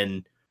destiny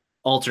and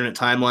alternate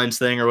timelines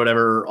thing or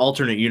whatever,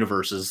 alternate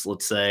universes,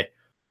 let's say,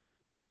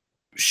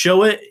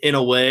 show it in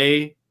a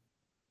way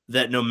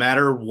that no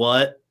matter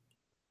what,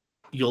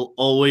 they'll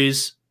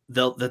always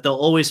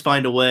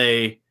find a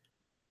way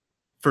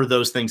for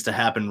those things to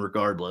happen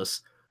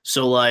regardless.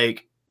 So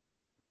like,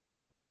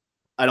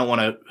 I don't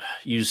want to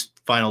use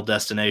Final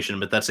Destination,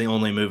 but that's the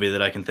only movie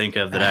that I can think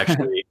of that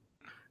actually,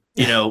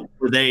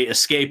 where they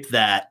escape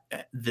that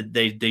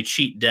they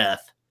cheat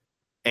death,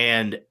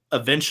 and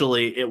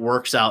eventually it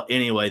works out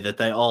anyway that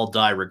they all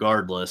die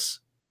regardless,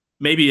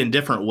 maybe in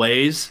different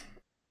ways.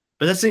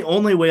 But that's the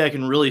only way I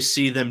can really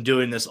see them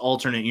doing this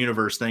alternate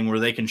universe thing, where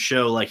they can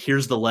show like,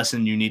 here's the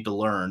lesson you need to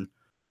learn.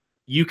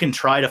 You can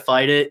try to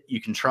fight it.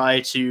 You can try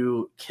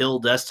to kill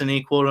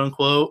destiny, quote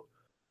unquote,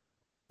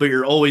 but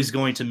you're always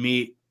going to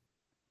meet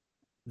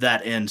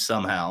that end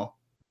somehow.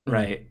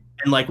 Right.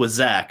 And like with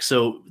Zach,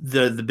 so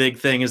the big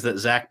thing is that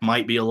Zach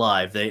might be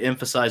alive. They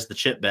emphasize the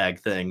chip bag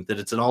thing, that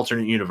it's an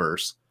alternate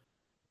universe.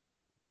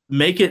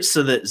 Make it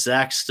so that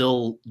Zach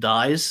still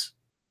dies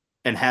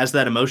and has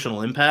that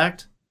emotional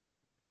impact,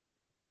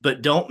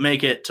 but don't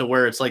make it to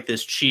where it's like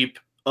this cheap,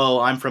 oh,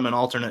 I'm from an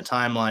alternate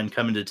timeline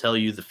coming to tell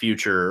you the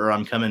future, or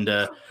I'm coming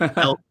to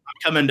help,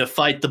 I'm coming to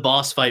fight the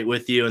boss fight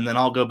with you, and then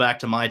I'll go back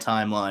to my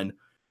timeline.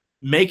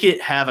 Make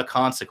it have a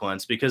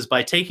consequence, because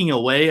by taking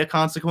away a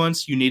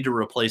consequence, you need to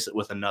replace it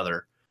with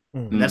another.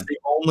 Mm-hmm. And that's the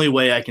only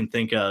way I can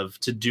think of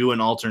to do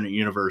an alternate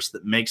universe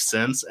that makes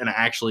sense and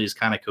actually is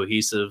kind of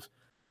cohesive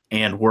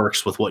and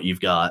works with what you've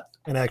got.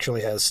 And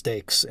actually has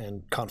stakes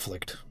and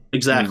conflict.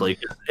 Exactly.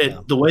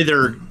 The way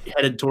they're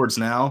headed towards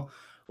now,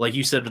 like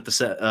you said with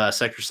the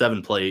Sector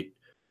 7 plate,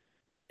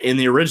 in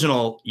the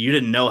original, you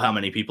didn't know how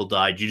many people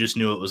died. You just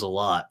knew it was a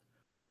lot.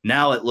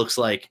 Now it looks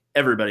like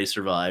everybody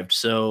survived.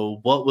 So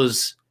what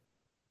was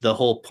the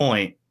whole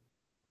point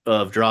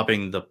of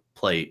dropping the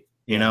plate?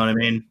 You know what I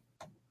mean?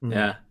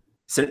 Yeah.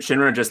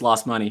 Shinra just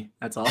lost money.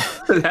 That's all.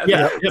 It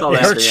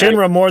hurt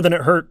Shinra more than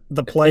it hurt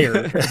the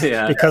player.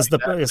 Because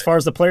as far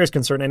as the player is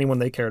concerned, anyone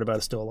they cared about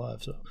is still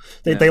alive. So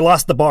they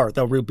lost the bar.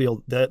 They'll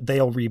rebuild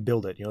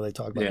it. You know, they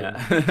talk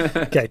about it.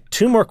 Okay,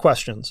 2 more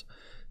questions.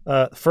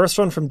 First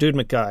one from Dude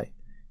McGuy.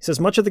 He says,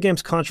 much of the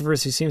game's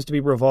controversy seems to be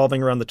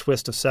revolving around the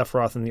twist of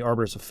Sephiroth and the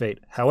Arbiters of Fate.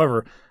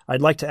 However,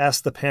 I'd like to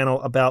ask the panel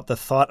about the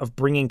thought of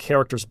bringing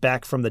characters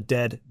back from the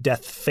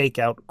death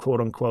fake-out,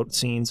 quote-unquote,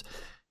 scenes,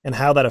 and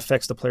how that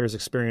affects the player's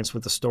experience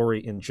with the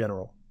story in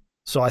general.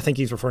 So I think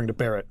he's referring to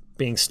Barrett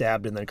being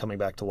stabbed and then coming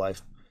back to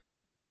life.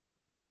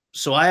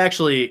 So I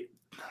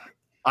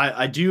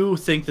do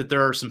think that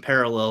there are some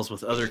parallels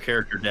with other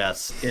character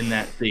deaths in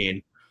that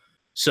scene.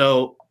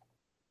 So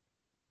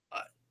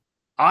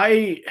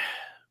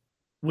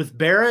with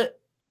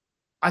Barrett,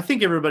 I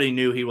think everybody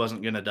knew he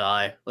wasn't going to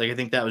die. Like, I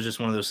think that was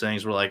just one of those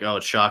things where like, oh,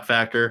 it's shock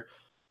factor.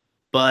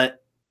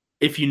 But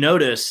if you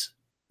notice,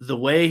 the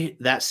way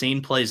that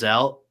scene plays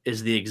out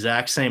is the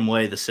exact same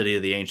way the City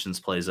of the Ancients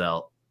plays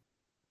out.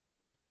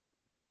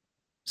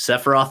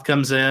 Sephiroth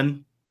comes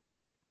in,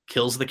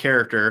 kills the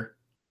character,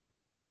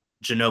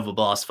 Jenova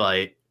boss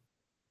fight,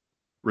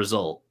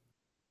 result.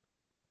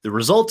 The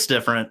result's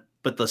different,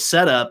 but the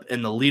setup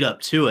and the lead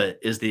up to it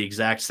is the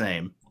exact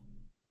same.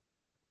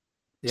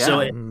 Yeah.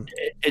 So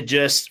it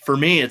just, for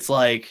me, it's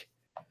like,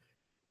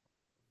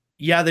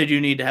 yeah, they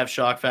do need to have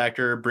shock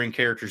factor, bring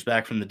characters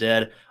back from the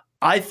dead.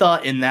 I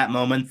thought in that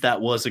moment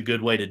that was a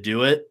good way to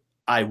do it.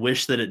 I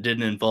wish that it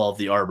didn't involve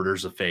the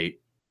Arbiters of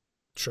Fate.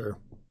 Sure.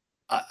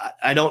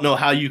 I don't know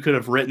how you could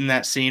have written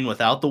that scene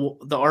without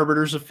the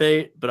Arbiters of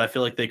Fate, but I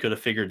feel like they could have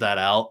figured that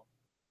out,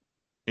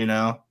 in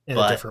a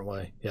different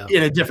way. Yeah.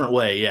 In a different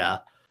way. Yeah.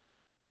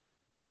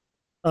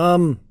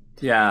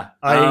 Yeah.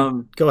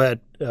 Go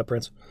ahead,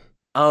 Prince.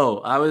 Oh,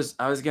 I was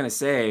going to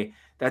say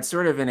that's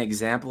sort of an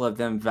example of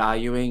them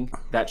valuing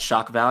that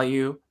shock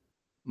value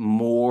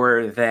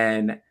more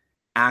than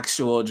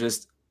actual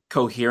just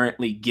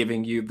coherently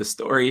giving you the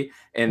story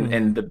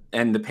and the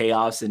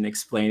payoffs and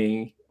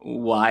explaining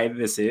why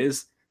this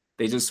is.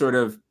 They just sort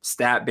of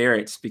stat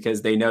Barrett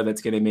because they know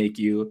that's going to make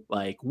you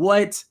like,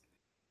 what?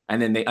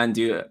 And then they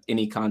undo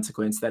any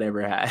consequence that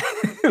ever had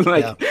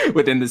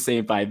within the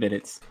same 5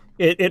 minutes.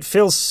 It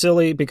feels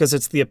silly because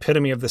it's the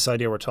epitome of this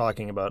idea we're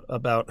talking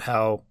about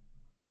how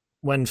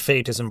when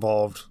fate is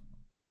involved,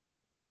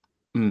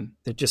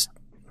 it just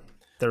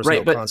there's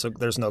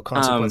no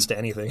consequence to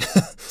anything.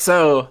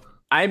 So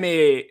I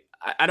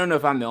don't know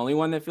if I'm the only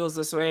one that feels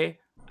this way.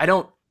 I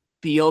don't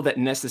feel that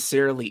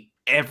necessarily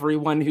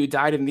everyone who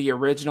died in the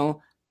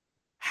original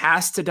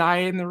has to die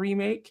in the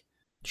remake.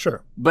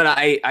 Sure. But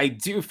I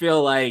do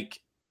feel like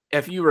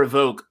if you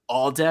revoke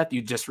all death,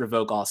 you just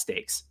revoke all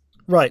stakes.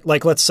 Right.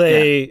 Like, let's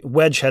say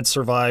Wedge had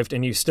survived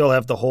and you still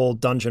have the whole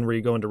dungeon where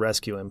you go in to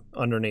rescue him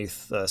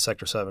underneath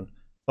Sector 7.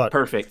 But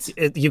perfect.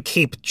 You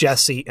keep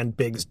Jesse and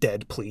Biggs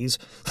dead, please.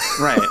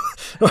 Right.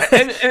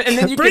 and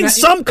then you bring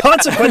some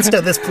consequence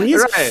to this,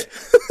 please. Right.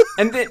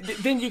 And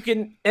then you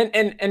can, and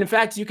in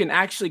fact, you can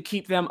actually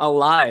keep them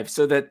alive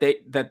so that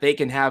they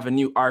can have a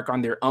new arc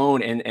on their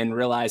own and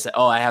realize that,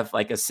 I have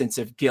like a sense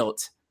of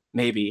guilt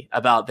maybe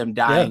about them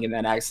dying in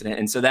that accident.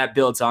 And so that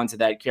builds onto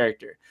that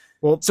character.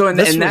 Well, so in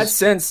that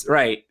sense,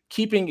 right,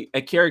 keeping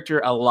a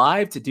character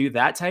alive to do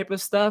that type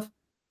of stuff,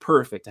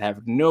 perfect. I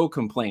have no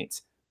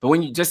complaints. But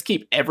when you just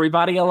keep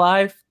everybody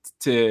alive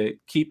to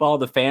keep all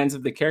the fans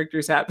of the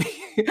characters happy,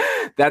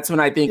 that's when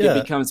I think it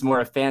becomes more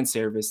a fan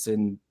service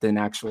than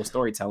actual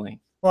storytelling.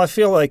 Well, I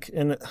feel like,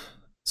 and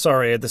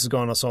sorry, this is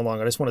going on so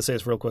long. I just want to say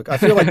this real quick. I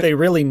feel like they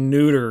really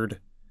neutered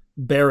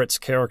Barrett's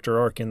character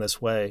arc in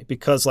this way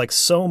because like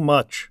so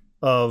much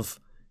of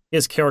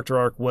his character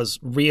arc was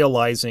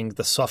realizing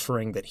the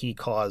suffering that he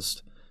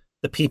caused,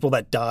 the people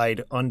that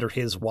died under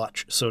his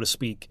watch, so to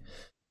speak.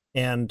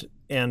 And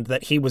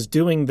that he was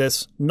doing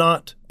this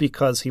not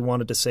because he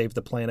wanted to save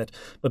the planet,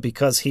 but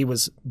because he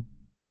was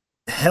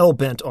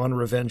hell-bent on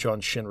revenge on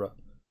Shinra.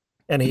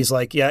 And he's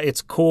like, yeah,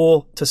 it's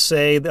cool to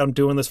say that I'm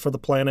doing this for the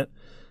planet,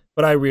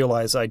 but I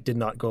realize I did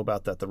not go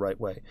about that the right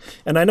way.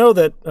 And I know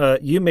that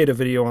you made a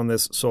video on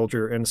this,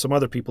 Soldier, and some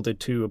other people did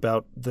too,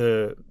 about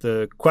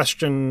the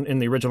question in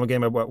the original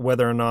game about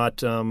whether or not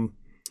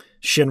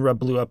Shinra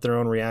blew up their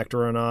own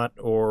reactor or not,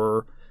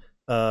 or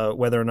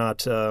whether or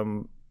not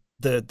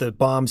the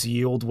bomb's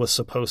yield was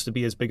supposed to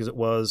be as big as it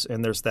was.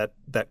 And there's that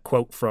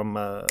quote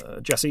from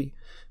Jessie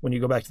when you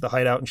go back to the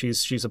hideout, and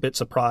she's a bit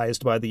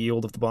surprised by the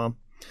yield of the bomb.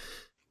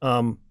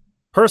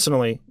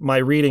 Personally, my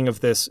reading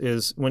of this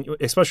is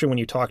especially when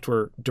you talk to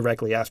her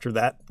directly after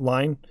that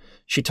line,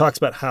 she talks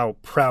about how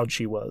proud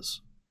she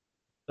was.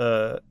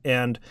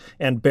 And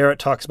Barrett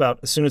talks about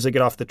as soon as they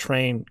get off the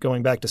train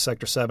going back to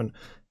Sector 7,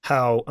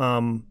 how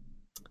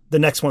the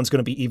next one's going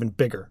to be even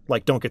bigger.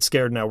 like, don't get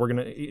scared now. We're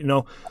going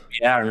to,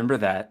 Yeah, I remember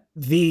that.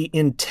 The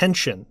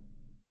intention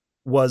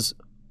was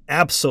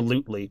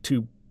absolutely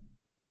to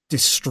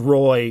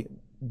destroy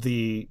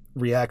the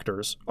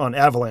reactors on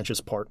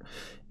Avalanche's part.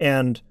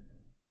 And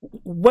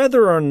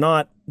whether or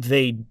not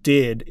they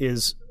did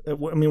is,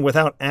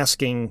 without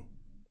asking,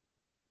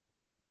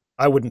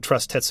 I wouldn't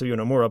trust Tetsuya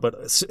Nomura,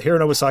 but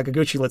Hironobu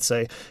Sakaguchi, let's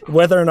say,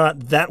 whether or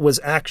not that was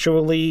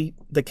actually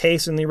the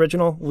case in the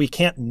original, we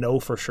can't know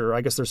for sure.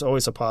 I guess there's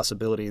always a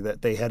possibility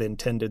that they had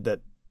intended that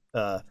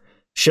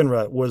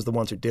Shinra was the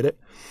ones who did it.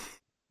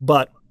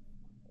 But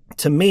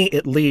to me,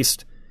 at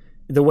least,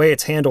 the way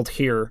it's handled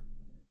here,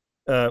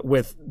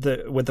 with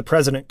the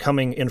president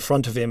coming in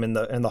front of him in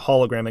the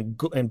hologram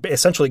and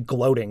essentially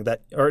gloating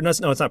that, or no, it's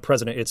not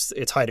president,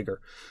 it's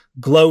Heidegger,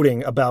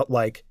 gloating about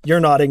like, you're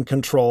not in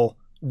control.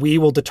 We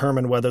will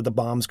determine whether the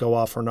bombs go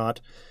off or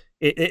not.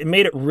 It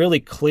made it really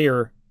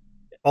clear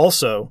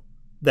also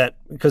that,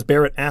 because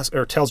Barrett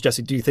tells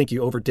Jesse, do you think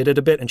you overdid it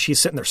a bit? And she's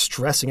sitting there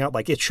stressing out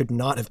like it should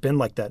not have been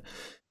like that.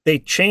 They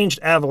changed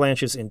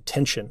Avalanche's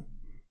intention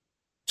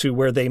to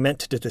where they meant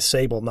to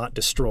disable, not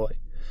destroy.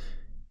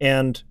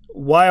 And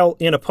while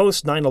in a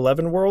post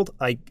 9/11 world,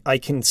 I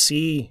can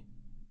see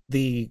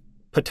the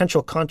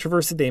potential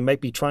controversy they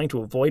might be trying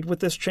to avoid with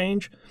this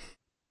change.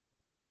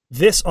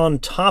 This on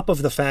top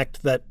of the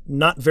fact that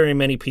not very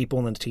many people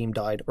in the team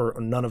died, or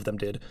none of them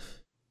did.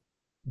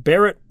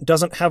 Barrett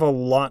doesn't have a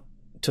lot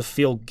to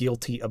feel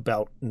guilty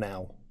about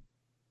now.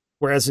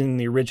 Whereas in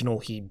the original,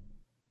 he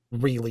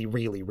really,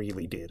 really,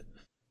 really did.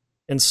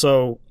 And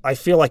so I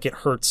feel like it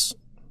hurts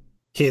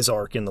his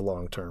arc in the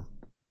long term.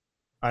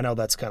 I know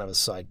that's kind of a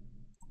side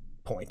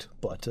point,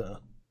 but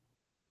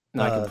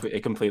No, I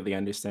completely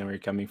understand where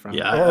you're coming from.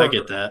 Yeah, I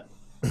get that.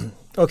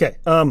 Okay.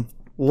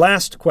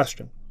 Last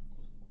question.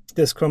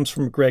 This comes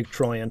from Greg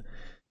Troyan,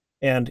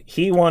 and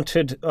he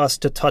wanted us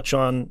to touch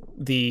on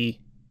the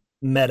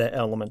meta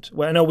element.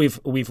 Well, I know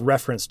we've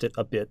referenced it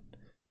a bit,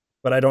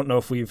 but I don't know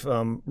if we've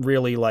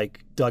really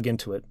like dug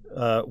into it.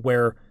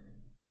 Where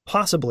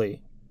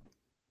possibly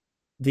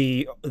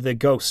the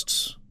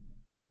ghosts,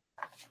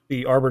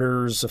 the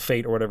arbiters of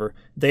fate or whatever,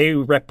 they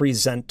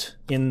represent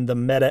in the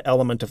meta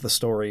element of the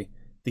story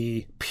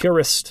the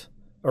purest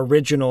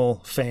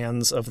original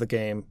fans of the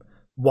game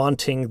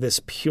wanting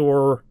this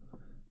pure,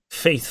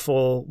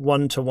 faithful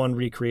one-to-one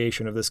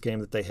recreation of this game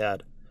that they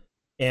had,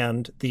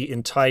 and the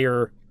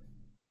entire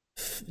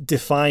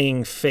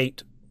defying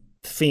fate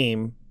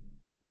theme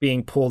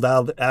being pulled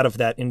out of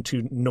that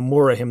into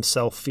Nomura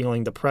himself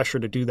feeling the pressure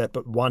to do that,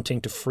 but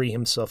wanting to free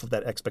himself of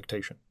that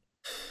expectation.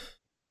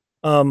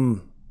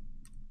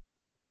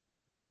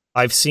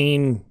 I've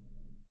seen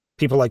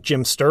people like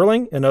Jim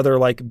Sterling and other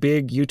like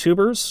big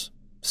YouTubers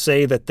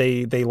say that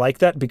they like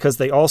that because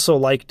they also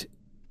liked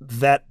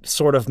that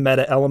sort of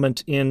meta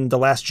element in The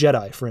Last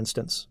Jedi, for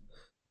instance,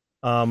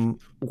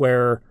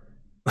 where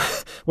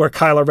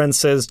Kylo Ren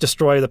says,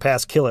 "Destroy the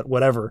past, kill it,"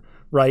 whatever,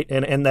 right?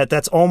 And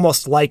that's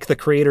almost like the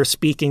creator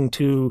speaking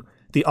to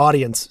the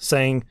audience,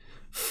 saying,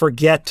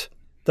 "Forget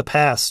the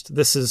past.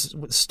 This is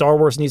Star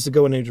Wars needs to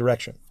go in a new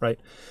direction," right?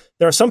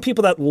 There are some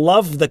people that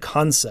love the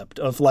concept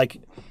of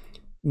like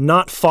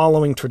not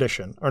following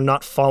tradition or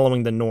not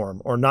following the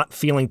norm or not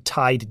feeling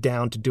tied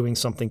down to doing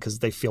something because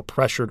they feel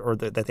pressured or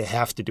that they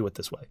have to do it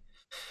this way.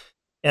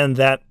 And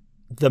that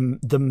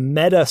the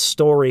meta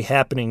story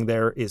happening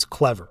there is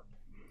clever.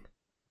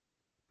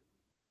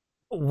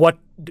 What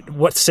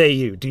say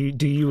you?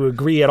 Do you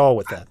agree at all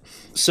with that?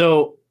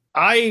 So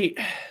at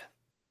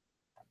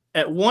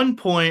one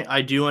point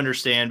I do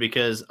understand,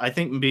 because I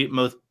think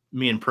both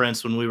me and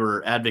Prince, when we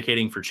were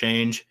advocating for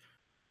change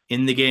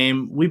in the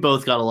game, we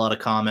both got a lot of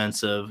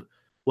comments of,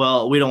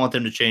 well, we don't want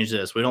them to change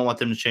this. We don't want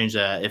them to change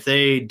that. If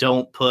they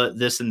don't put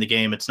this in the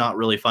game, it's not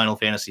really Final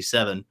Fantasy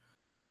VII.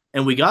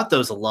 And we got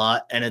those a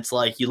lot. And it's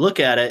like, you look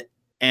at it,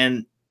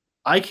 and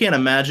I can't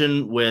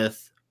imagine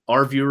with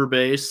our viewer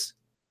base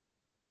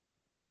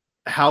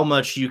how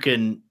much you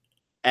can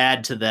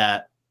add to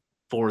that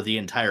for the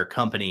entire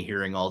company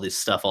hearing all this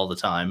stuff all the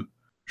time.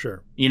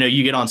 Sure. You know,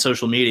 you get on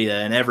social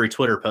media and every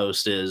Twitter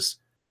post is,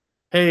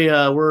 "Hey,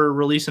 we're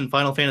releasing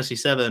Final Fantasy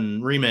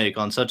VII Remake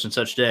on such and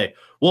such day."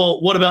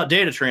 Well, what about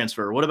data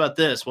transfer? What about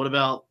this? What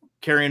about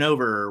carrying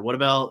over? What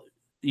about,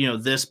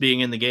 this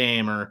being in the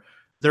game? Or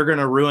they're going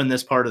to ruin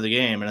this part of the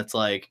game. And it's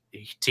like,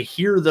 to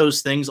hear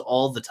those things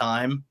all the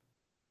time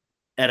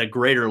at a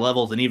greater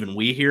level than even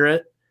we hear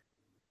it,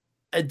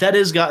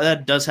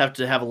 that does have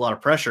to have a lot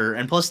of pressure.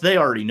 And plus, they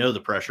already know the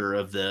pressure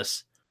of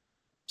this.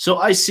 So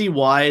I see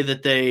why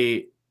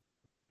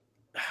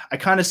I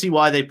kind of see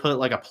why they put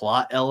like a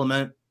plot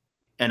element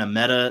and a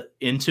meta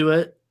into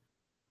it.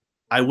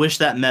 I wish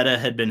that meta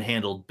had been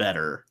handled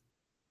better.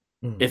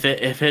 If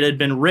it had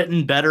been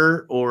written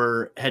better,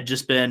 or had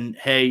just been,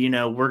 "Hey,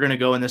 we're going to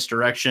go in this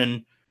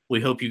direction.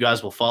 We hope you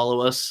guys will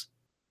follow us."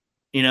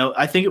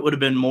 I think it would have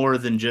been more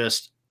than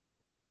just,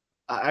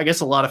 I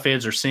guess a lot of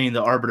fans are seeing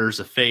the Arbiters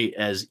of Fate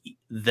as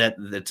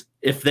that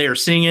if they are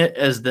seeing it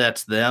as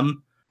that's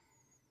them,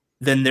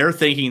 then they're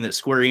thinking that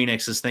Square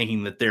Enix is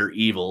thinking that they're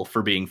evil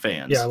for being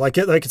fans. Yeah, like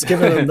it's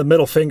giving them the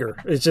middle finger.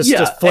 It's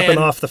just flipping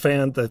off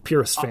the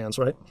purist fans,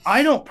 right?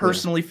 I don't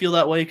personally feel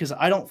that way, because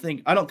I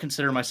don't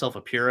consider myself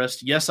a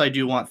purist. Yes, I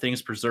do want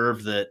things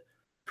preserved that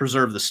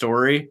preserve the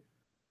story,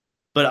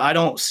 but I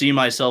don't see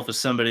myself as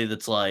somebody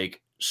that's like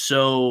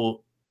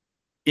so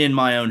in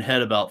my own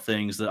head about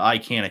things that I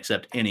can't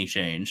accept any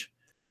change.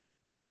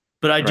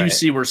 But I do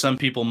see where some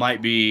people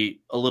might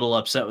be a little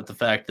upset with the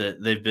fact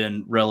that they've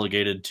been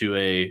relegated to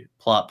a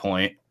plot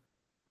point.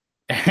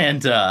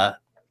 And I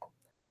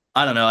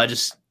don't know.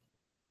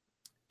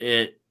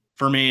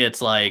 For me,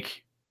 it's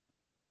like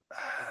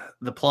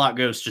the plot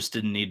ghost just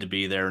didn't need to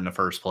be there in the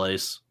first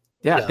place.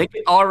 Yeah, they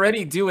could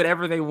already do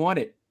whatever they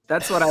wanted.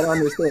 That's what I don't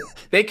understand.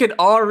 They could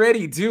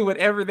already do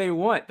whatever they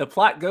want. The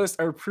plot ghosts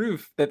are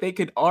proof that they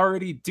could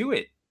already do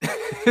it.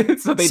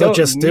 so don't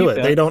just do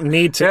it. They don't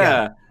need to.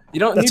 Yeah. You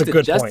don't That's need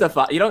to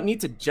justify. You don't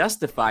need to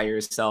justify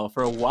yourself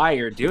for why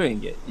you're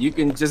doing it. You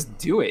can just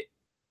do it.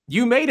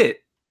 You made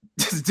it.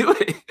 Just do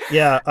it.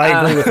 Yeah, I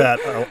agree with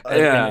that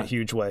in a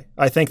huge way.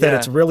 I think that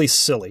it's really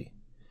silly.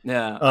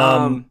 Yeah.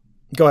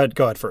 Go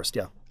ahead first.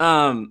 Yeah.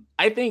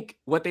 I think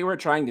what they were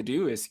trying to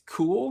do is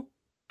cool.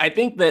 I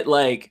think that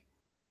like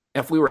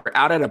if we were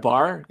out at a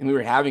bar and we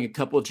were having a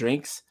couple of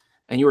drinks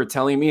and you were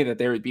telling me that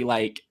there would be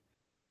like,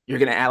 you're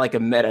going to add like a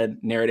meta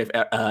narrative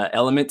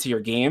element to your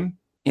game,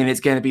 and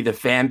it's going to be the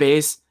fan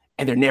base,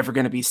 and they're never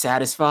going to be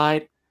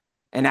satisfied.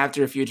 And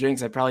after a few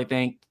drinks, I'd probably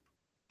think,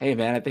 "Hey,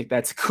 man, I think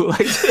that's a cool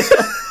idea."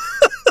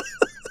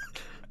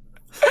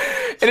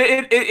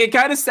 And it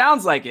kind of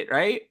sounds like it,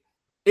 right?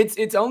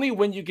 It's only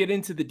when you get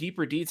into the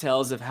deeper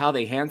details of how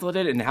they handled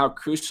it and how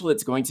crucial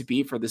it's going to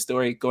be for the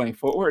story going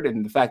forward,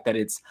 and the fact that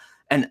it's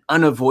an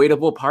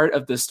unavoidable part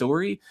of the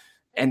story,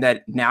 and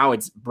that now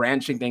it's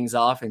branching things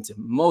off into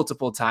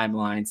multiple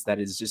timelines that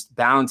is just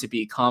bound to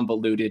be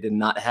convoluted and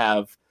not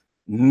have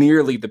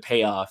nearly the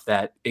payoff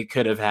that it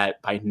could have had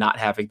by not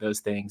having those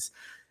things.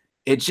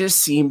 It just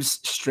seems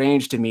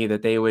strange to me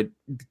that they would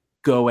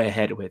go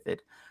ahead with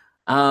it.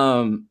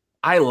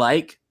 I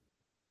like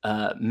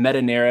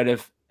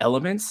meta-narrative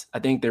elements. I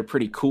think they're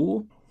pretty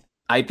cool.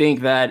 I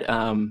think that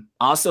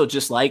also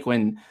just like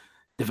when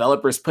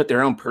developers put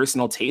their own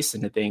personal taste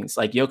into things,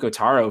 like Yoko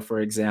Taro, for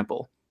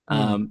example.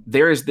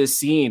 There is this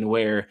scene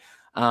where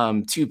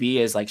 2B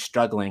is like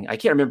struggling. I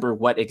can't remember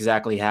what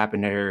exactly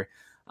happened to her.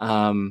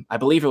 I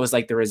believe it was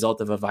like the result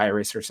of a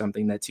virus or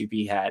something that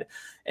 2B had.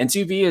 And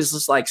 2B is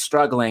just like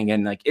struggling,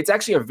 and like it's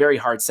actually a very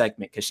hard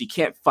segment because she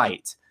can't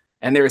fight.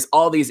 And there's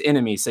all these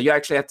enemies. So you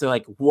actually have to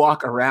like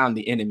walk around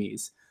the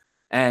enemies.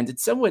 And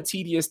it's somewhat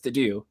tedious to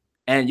do.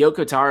 And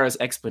Yoko Taro's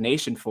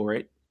explanation for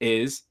it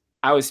is,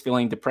 I was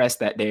feeling depressed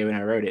that day when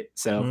I wrote it.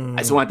 So I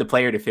just wanted the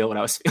player to feel what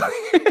I was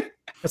feeling.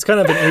 It's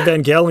kind of an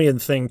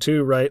Evangelion thing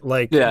too, right?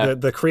 Like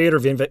the creator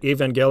of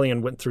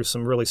Evangelion went through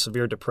some really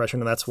severe depression,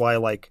 and that's why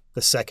like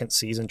the second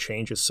season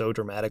changes so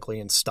dramatically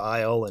in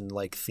style and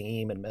like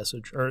theme and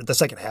message, or the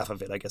second half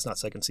of it, I guess, not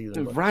second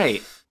season. But,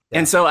 right. Yeah.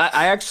 And so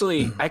I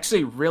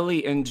actually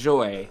really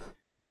enjoy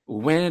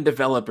when a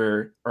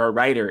developer or a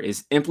writer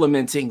is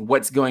implementing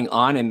what's going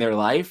on in their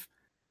life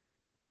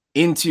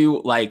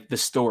into like the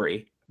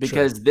story,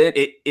 because then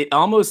it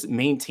almost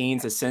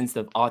maintains a sense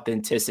of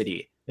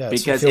authenticity. Yeah,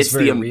 because it feels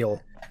very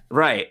real.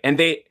 Right. And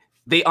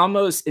they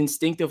almost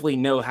instinctively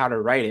know how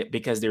to write it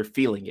because they're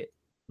feeling it.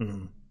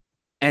 Mm-hmm.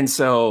 And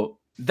so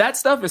that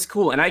stuff is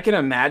cool. And I can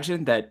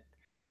imagine that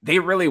they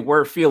really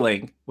were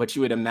feeling what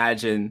you would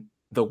imagine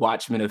the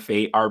Watchmen of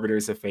Fate,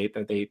 Arbiters of Fate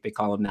that they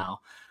call them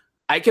now.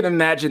 I can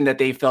imagine that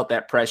they felt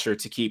that pressure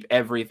to keep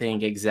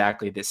everything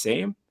exactly the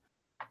same.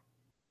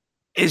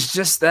 It's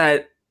just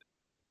that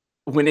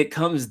when it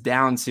comes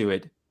down to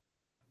it,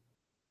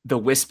 the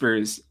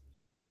whispers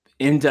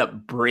end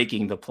up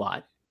breaking the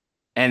plot.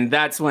 And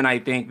that's when I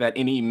think that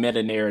any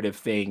meta-narrative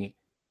thing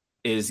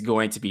is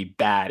going to be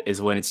bad,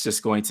 is when it's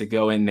just going to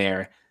go in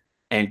there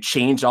and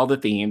change all the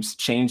themes,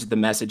 change the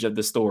message of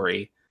the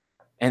story,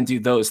 and do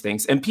those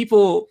things. And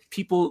people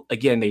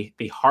again,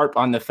 they harp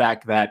on the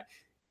fact that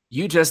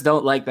you just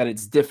don't like that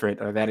it's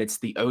different, or that it's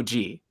the OG,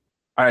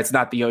 or it's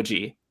not the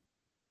OG.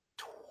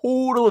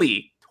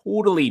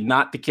 Totally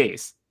not the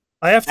case.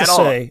 I have to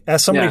say,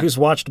 as somebody who's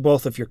watched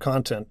both of your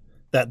content,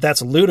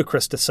 that's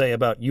ludicrous to say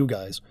about you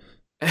guys.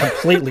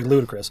 Completely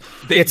ludicrous.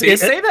 They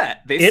say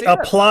that. It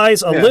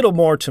applies a little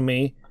more to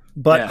me,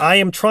 but I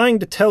am trying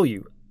to tell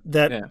you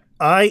that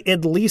I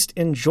at least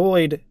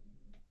enjoyed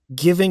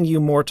giving you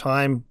more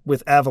time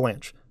with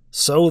Avalanche,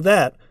 so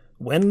that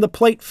when the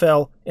plate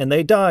fell and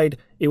they died,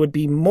 it would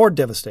be more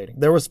devastating.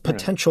 There was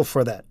potential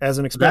for that as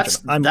an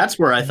expansion. That's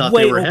where I thought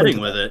they were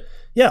heading with it.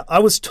 Yeah, I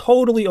was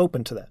totally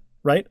open to that,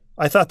 right?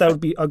 I thought that would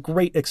be a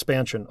great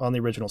expansion on the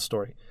original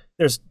story.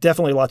 There's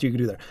definitely a lot you could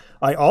do there.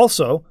 I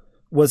also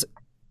was,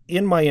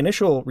 in my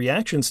initial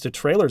reactions to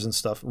trailers and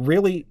stuff,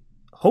 really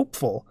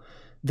hopeful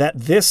that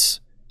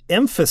this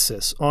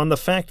emphasis on the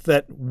fact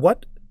that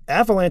what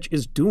Avalanche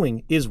is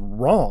doing is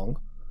wrong,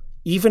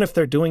 even if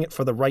they're doing it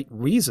for the right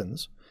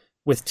reasons,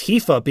 with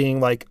Tifa being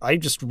like, I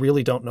just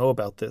really don't know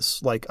about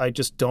this. Like, I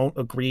just don't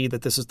agree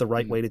that this is the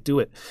right way to do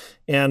it.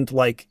 And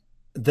like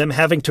them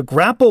having to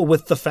grapple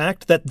with the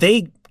fact that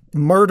they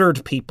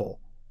murdered people.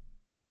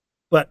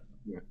 But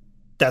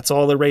that's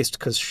all erased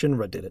because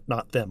Shinra did it,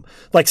 not them.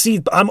 Like,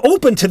 see, I'm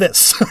open to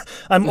this.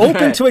 I'm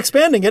open to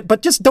expanding it,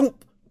 but just don't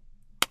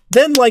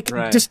then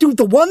just do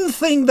the one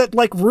thing that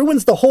like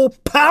ruins the whole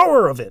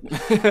power of it.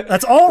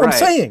 That's all I'm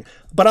saying.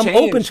 But I'm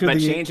open to the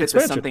change it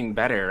to something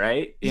better,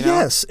 right? You know?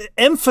 Yes,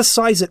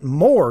 emphasize it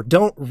more.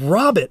 Don't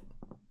rob it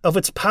of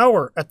its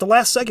power at the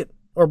last second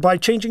or by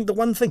changing the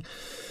one thing.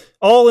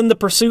 All in the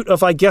pursuit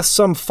of, I guess,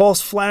 some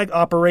false flag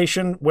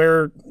operation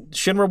where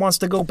Shinra wants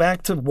to go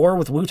back to war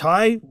with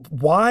Wutai.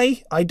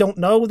 Why? I don't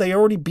know. They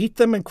already beat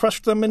them and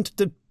crushed them and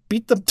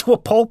beat them to a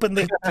pulp, and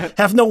they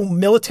have no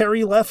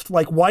military left.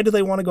 Like, why do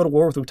they want to go to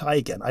war with Wutai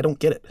again? I don't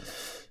get it.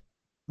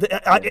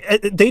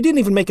 They didn't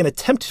even make an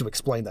attempt to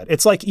explain that.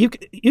 It's like you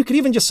could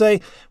even just say,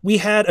 we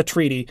had a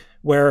treaty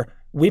where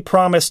we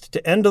promised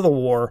to end the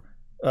war,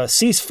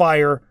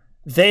 ceasefire.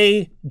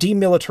 They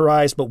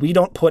demilitarize, but we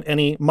don't put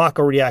any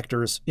Mako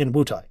reactors in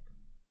Wutai.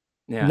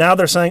 Yeah. Now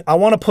they're saying, I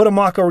want to put a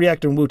Mako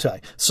reactor in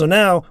Wutai. So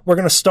now we're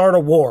going to start a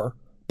war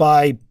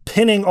by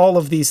pinning all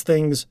of these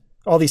things,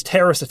 all these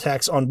terrorist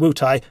attacks on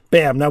Wutai.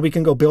 Bam, now we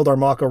can go build our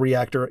Mako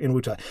reactor in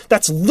Wutai.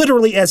 That's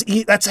literally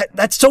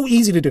that's so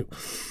easy to do.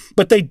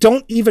 But they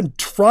don't even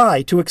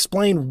try to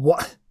explain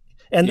what.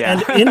 And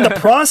in the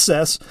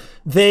process,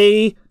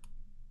 they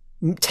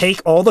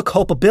take all the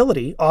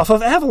culpability off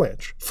of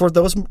Avalanche for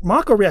those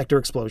Mako reactor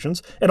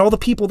explosions and all the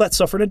people that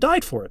suffered and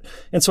died for it.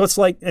 And so it's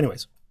like,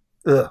 anyways,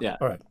 Ugh. Yeah.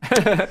 All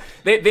right.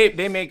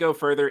 They may go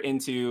further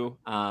into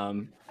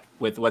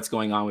with what's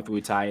going on with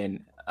Wutai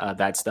and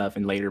that stuff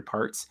in later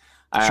parts.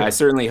 Sure. I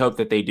certainly hope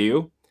that they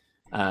do.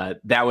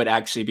 That would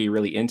actually be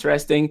really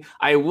interesting.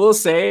 I will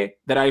say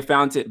that I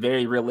found it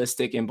very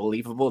realistic and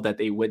believable that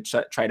they would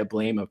try to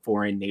blame a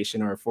foreign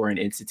nation or a foreign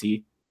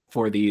entity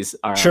for these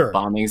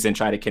bombings and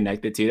try to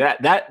connect it to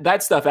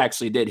that stuff.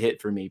 Actually did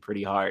hit for me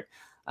pretty hard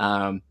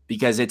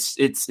because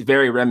it's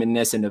very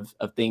reminiscent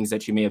of things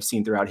that you may have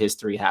seen throughout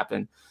history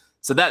happen.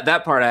 So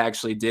that part I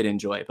actually did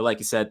enjoy. But like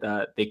you said,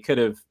 they could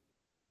have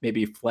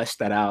maybe fleshed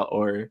that out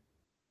or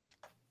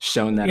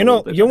shown that.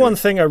 One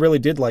thing I really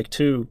did like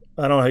too,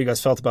 I don't know how you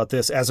guys felt about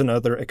this as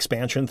another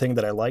expansion thing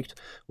that I liked,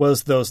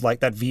 was those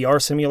like that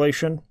VR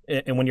simulation.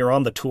 And when you're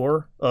on the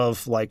tour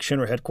of like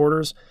Shinra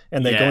headquarters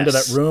and they go into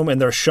that room and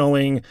they're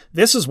showing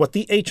this is what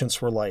the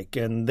ancients were like,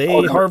 and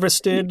they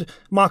harvested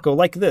Mako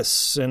like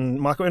this and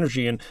Mako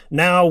energy, and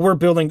now we're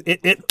building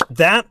it.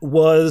 That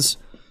was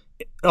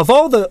of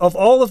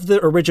all of the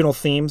original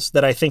themes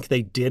that I think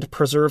they did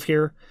preserve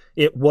here,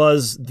 it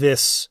was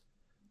this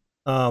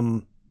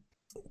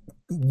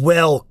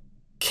well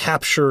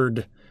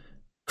captured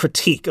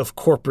critique of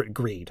corporate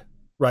greed,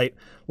 right?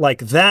 Like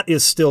that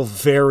is still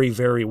very,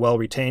 very well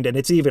retained. And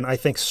it's even, I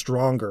think,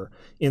 stronger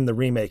in the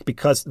remake,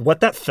 because what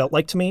that felt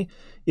like to me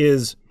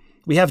is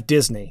we have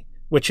Disney,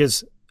 which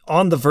is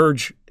on the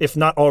verge, if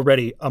not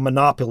already, a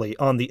monopoly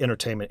on the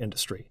entertainment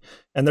industry.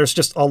 And there's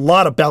just a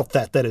lot about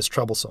that is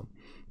troublesome.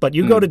 But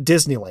you go to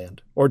Disneyland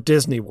or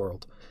Disney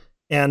World,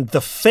 and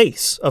the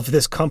face of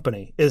this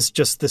company is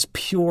just this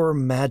pure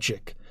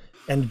magic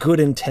and good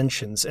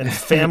intentions and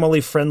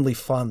family-friendly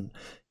fun.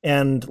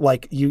 And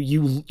like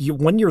you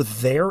when you're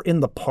there in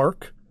the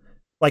park,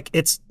 like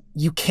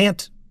you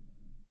can't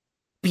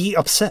be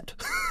upset.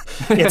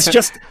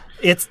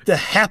 It's the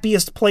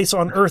happiest place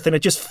on earth, and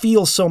it just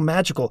feels so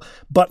magical.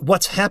 But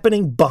what's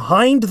happening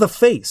behind the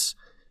face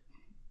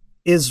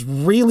is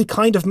really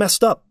kind of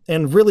messed up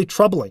and really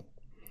troubling.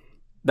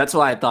 That's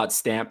why I thought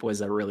Stamp was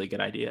a really good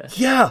idea.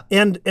 Yeah,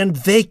 and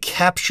they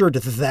captured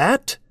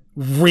that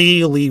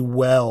really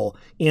well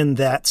in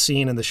that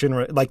scene in the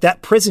Shinra. Like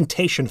that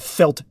presentation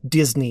felt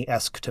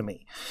Disney-esque to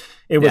me.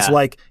 It was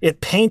like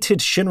it painted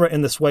Shinra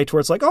in this way to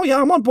where it's like, oh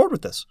yeah, I'm on board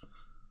with this.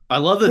 I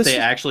love that they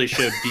actually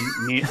showed.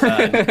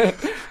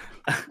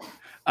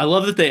 I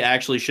love that they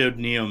actually showed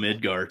Neo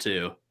Midgar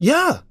too.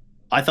 Yeah,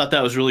 I thought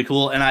that was really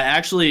cool, and I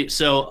actually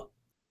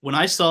when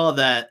I saw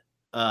that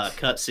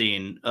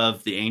cutscene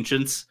of the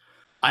Ancients,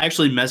 I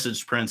actually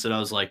messaged Prince and I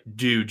was like,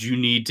 dude, you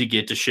need to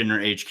get to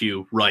Shinra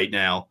HQ right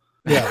now.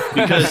 Yeah.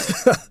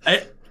 Because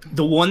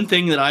the one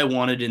thing that I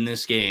wanted in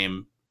this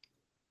game,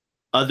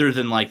 other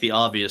than like the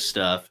obvious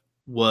stuff,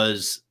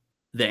 was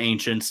the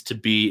Ancients to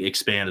be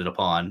expanded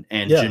upon,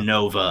 and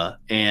Jenova,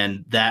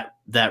 and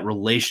that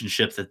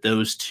relationship that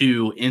those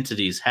two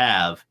entities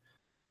have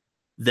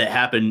that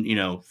happened,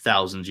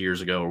 thousands of years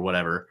ago or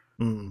whatever.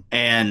 Mm.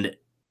 And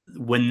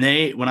when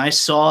I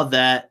saw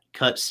that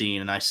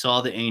cutscene and I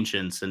saw the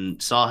Ancients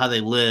and saw how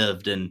they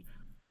lived, and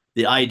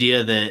the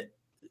idea that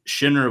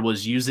Shinra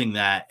was using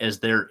that as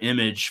their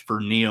image for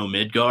Neo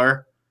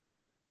Midgar,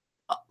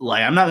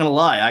 like, I'm not gonna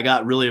lie, I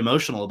got really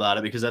emotional about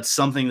it, because that's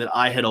something that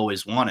I had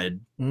always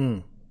wanted.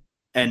 Mm.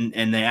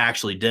 And they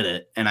actually did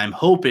it. And I'm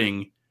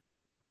hoping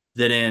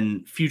that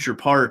in future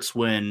parts,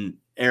 when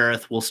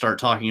Aerith will start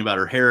talking about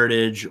her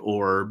heritage,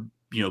 or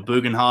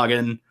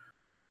Bugenhagen,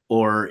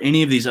 or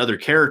any of these other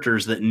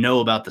characters that know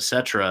about the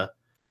Cetra,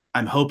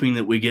 I'm hoping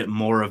that we get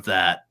more of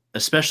that,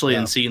 especially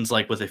in scenes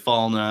like with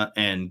Ifalna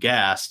and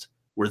Gast,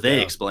 where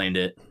they explained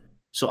it.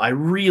 So I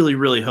really,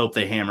 really hope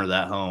they hammer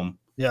that home.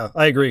 Yeah,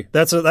 I agree.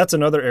 That's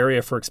another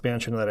area for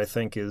expansion that I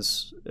think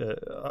is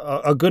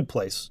a good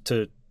place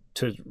to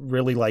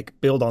really like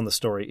build on the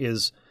story,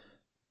 is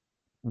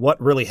what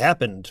really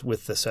happened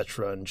with the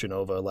Cetra and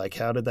Jenova. Like,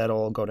 how did that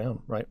all go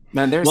down, right?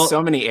 Man, there's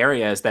so many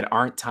areas that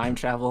aren't time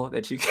travel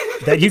that you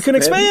can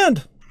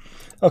expand.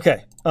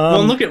 Okay. Well,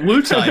 and look at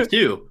Wutai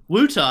too.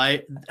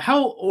 Wutai,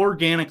 how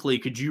organically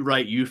could you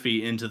write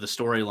Yuffie into the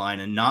storyline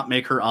and not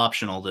make her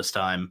optional this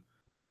time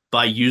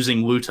by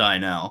using Wutai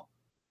now?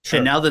 Sure.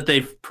 And now that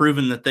they've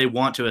proven that they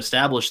want to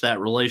establish that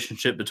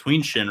relationship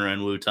between Shinra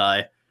and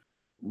Wutai,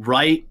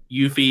 write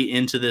Yuffie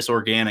into this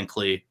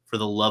organically, for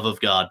the love of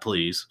God,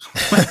 please.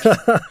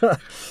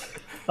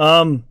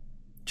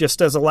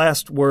 Just as a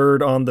last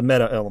word on the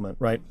meta element,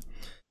 right?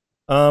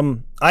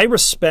 I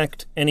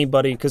respect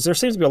anybody, because there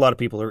seems to be a lot of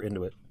people who are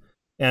into it.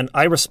 And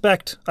I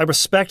respect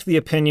the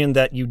opinion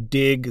that you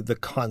dig the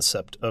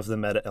concept of the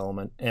meta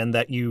element, and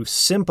that you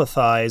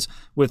sympathize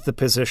with the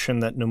position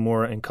that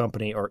Nomura and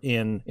company are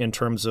in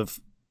terms of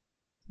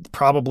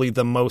probably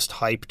the most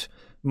hyped,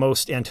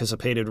 most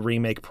anticipated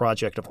remake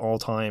project of all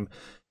time,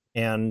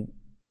 and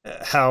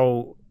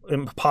how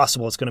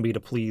impossible it's going to be to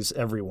please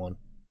everyone,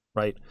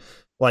 right?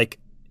 Like,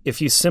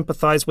 if you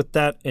sympathize with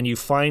that and you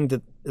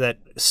find that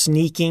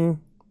sneaking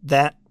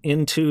that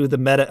into the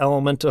meta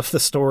element of the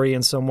story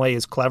in some way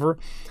is clever,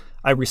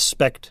 I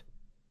respect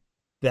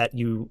that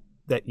you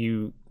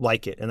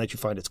like it and that you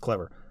find it's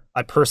clever.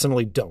 I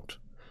personally don't.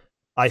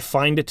 I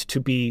find it to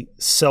be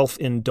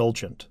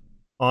self-indulgent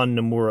on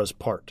Nomura's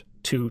part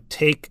to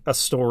take a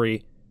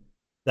story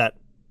that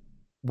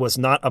was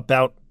not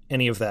about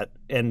any of that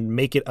and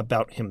make it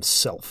about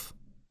himself.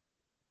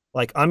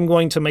 Like, I'm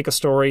going to make a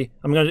story,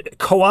 I'm going to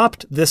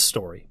co-opt this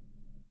story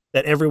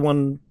that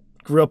everyone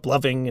grew up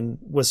loving and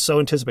was so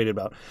anticipated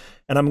about,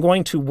 and I'm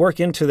going to work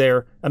into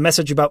there a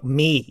message about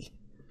me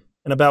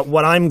and about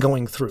what I'm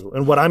going through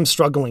and what I'm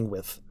struggling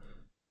with.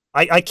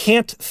 I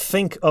can't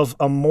think of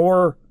a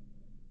more,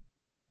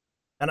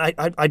 and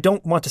I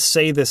don't want to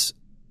say this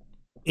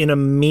in a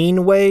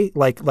mean way,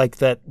 like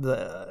that,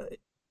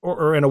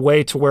 or in a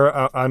way to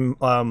where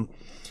I'm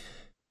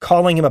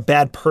calling him a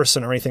bad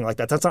person or anything like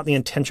that. That's not the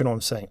intention of what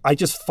I'm saying. I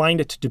just find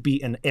it to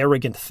be an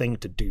arrogant thing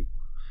to do,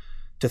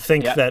 to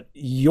think that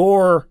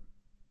your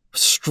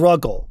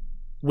struggle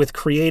with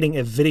creating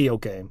a video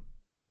game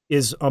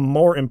is a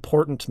more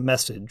important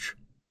message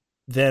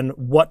than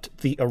what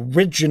the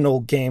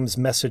original game's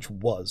message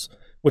was,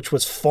 which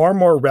was far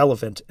more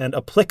relevant and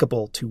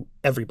applicable to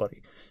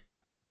everybody.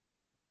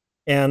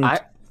 And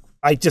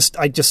I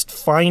just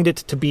find it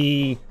to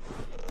be,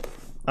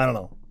 I don't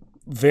know,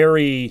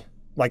 very,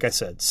 like I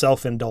said,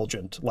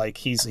 self-indulgent. Like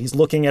he's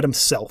looking at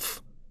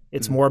himself.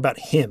 It's more about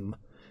him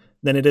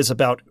than it is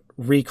about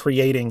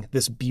recreating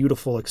this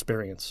beautiful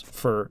experience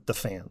for the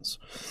fans.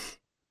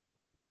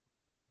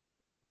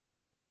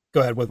 Go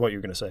ahead with what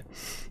you're going to say.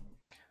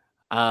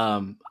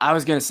 I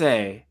was going to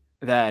say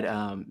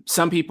that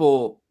some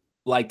people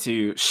like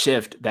to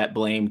shift that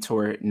blame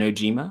toward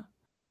Nojima.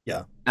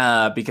 Yeah.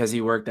 Because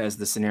he worked as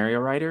the scenario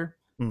writer.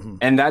 Mm-hmm.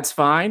 And that's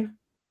fine.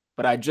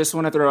 But I just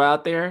want to throw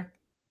out there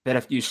that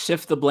if you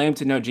shift the blame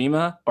to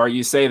Nojima, or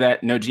you say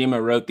that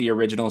Nojima wrote the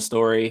original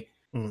story,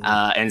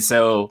 and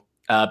so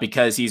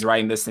because he's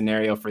writing this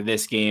scenario for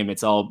this game,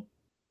 it's all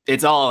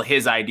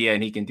his idea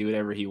and he can do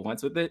whatever he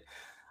wants with it.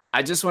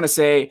 I just want to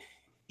say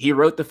he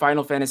wrote the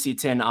Final Fantasy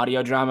X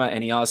audio drama,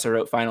 and he also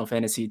wrote Final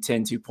Fantasy X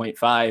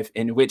 2.5,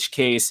 in which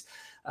case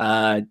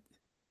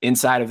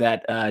inside of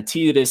that,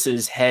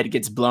 Tidus's head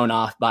gets blown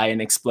off by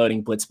an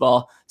exploding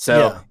blitzball.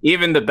 So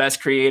even the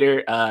best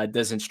creator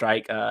doesn't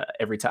strike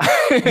every time.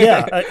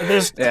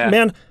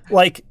 Man,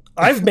 like,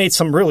 I've made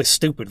some really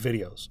stupid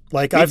videos.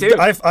 Like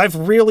I've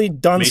really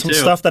done some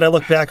stuff that I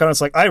look back on.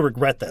 It's like, I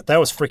regret that. That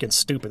was freaking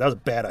stupid. That was a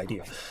bad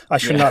idea. I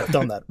should not have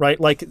done that. Right?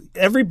 Like,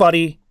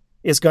 everybody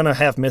is going to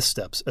have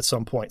missteps at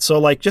some point. So,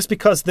 like, just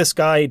because this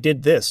guy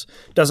did this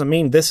doesn't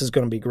mean this is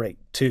going to be great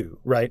too.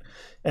 Right?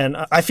 And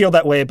I feel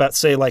that way about,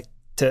 say, like,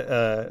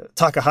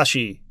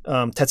 Takahashi,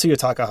 Tetsuya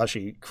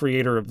Takahashi,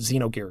 creator of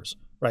Xenogears,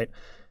 right?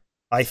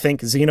 I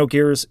think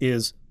Xenogears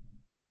is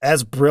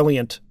as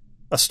brilliant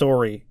a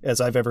story as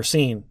I've ever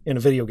seen in a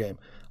video game.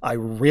 I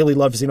really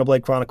love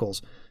Xenoblade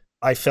Chronicles.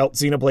 I felt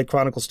Xenoblade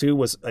Chronicles 2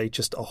 was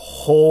just a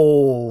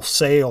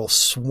wholesale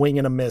swing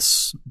and a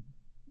miss,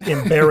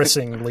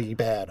 embarrassingly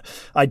bad.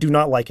 I do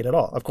not like it at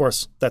all. Of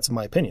course, that's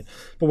my opinion.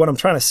 But what I'm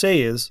trying to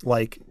say is,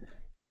 like,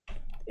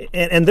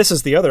 and this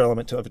is the other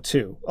element of it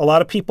too. A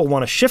lot of people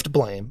want to shift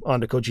blame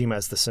onto Kojima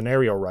as the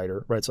scenario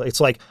writer, right? So it's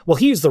like, well,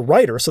 he's the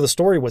writer, so the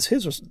story was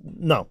his.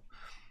 No.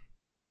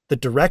 The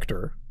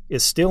director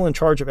is still in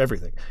charge of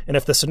everything. And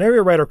if the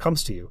scenario writer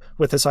comes to you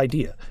with this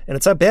idea, and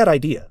it's a bad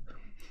idea,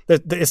 the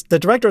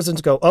director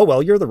doesn't go, oh,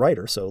 well, you're the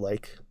writer, so,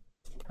 like,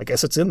 I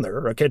guess it's in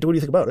there. I can't do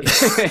anything about it.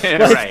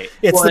 Like, right.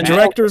 It's the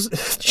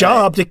director's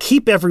job to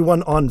keep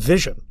everyone on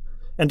vision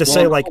and to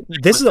say, like,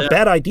 this is a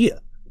bad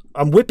idea.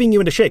 I'm whipping you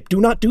into shape.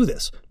 Do not do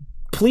this.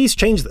 Please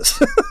change this.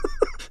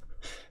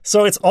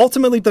 So it's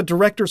ultimately the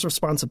director's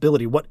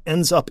responsibility what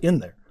ends up in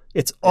there.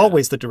 It's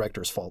always the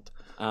director's fault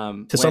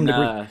to some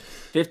degree.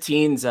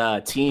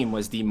 15's team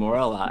was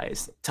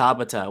demoralized.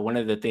 Tabata, one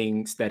of the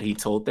things that he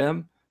told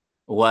them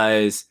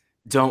was,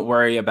 don't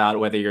worry about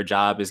whether your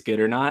job is good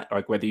or not,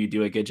 or whether you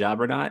do a good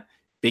job or not,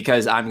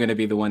 because I'm going to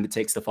be the one that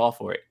takes the fall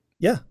for it.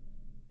 Yeah.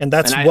 And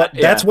that's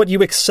what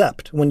you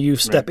accept when you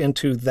step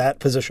into that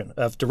position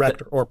of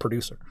director or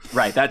producer.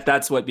 Right.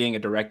 That's what being a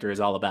director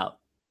is all about.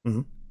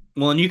 Mm-hmm.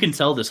 Well, and you can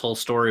tell this whole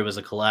story was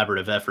a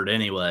collaborative effort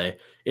anyway.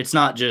 It's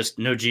not just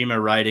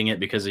Nojima writing it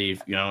because he's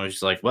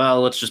like,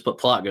 well, let's just put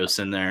plot ghosts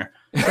in there.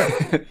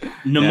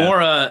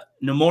 Nomura,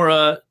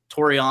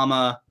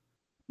 Toriyama,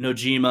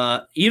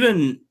 Nojima,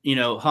 even,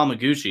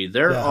 Hamaguchi.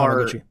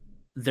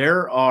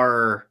 There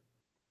are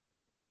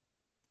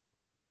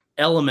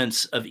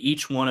elements of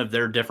each one of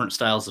their different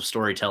styles of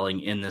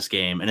storytelling in this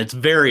game, and it's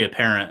very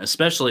apparent,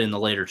 especially in the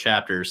later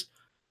chapters.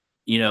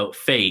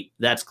 Fate,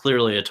 that's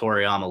clearly a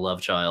Toriyama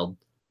love child.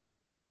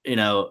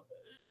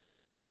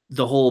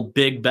 The whole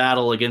big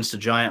battle against a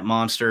giant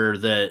monster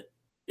that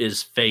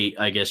is Fate,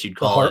 I guess you'd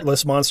call it. The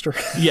heartless monster.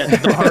 Yeah,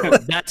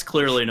 that's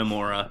clearly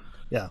Nomura.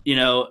 Yeah.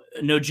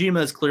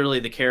 Nojima is clearly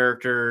the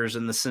characters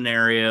and the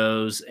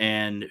scenarios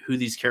and who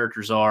these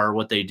characters are,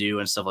 what they do,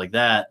 and stuff like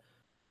that.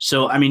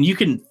 So, I mean, you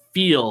can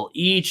feel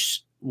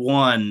each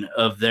one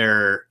of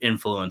their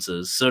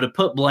influences. So to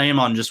put blame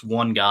on just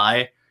one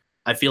guy,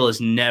 I feel it's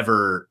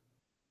never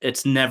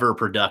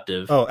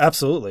productive. Oh,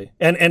 absolutely.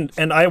 And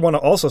I want to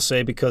also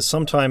say, because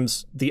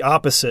sometimes the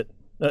opposite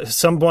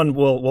Someone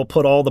will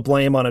put all the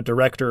blame on a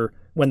director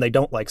when they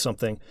don't like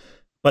something,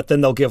 but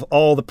then they'll give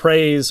all the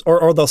praise,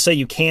 or they'll say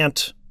you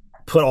can't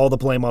put all the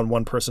blame on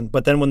one person.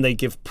 But then when they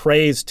give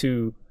praise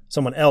to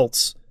someone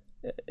else,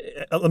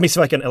 let me see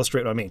if I can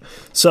illustrate what I mean.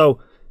 So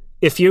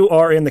if you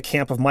are in the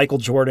camp of Michael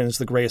Jordan is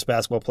the greatest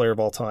basketball player of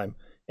all time,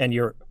 and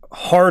you're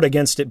hard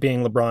against it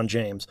being LeBron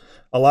James,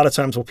 a lot of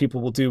times what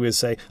people will do is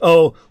say,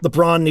 oh,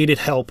 LeBron needed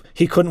help.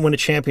 He couldn't win a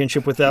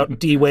championship without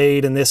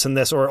D-Wade and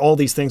this, or all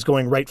these things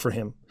going right for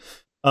him.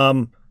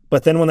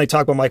 But then when they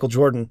talk about Michael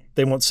Jordan,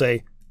 they won't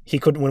say he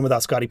couldn't win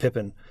without Scottie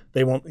Pippen.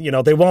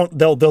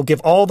 They'll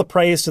give all the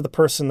praise to the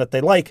person that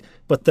they like,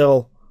 but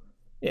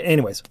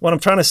anyways, what I'm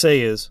trying to say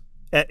is,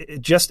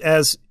 just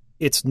as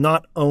it's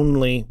not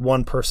only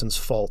one person's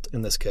fault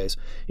in this case,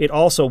 it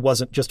also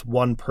wasn't just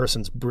one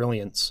person's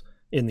brilliance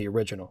in the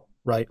original,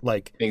 right?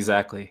 Like,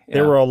 exactly. Yeah.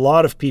 There were a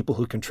lot of people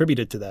who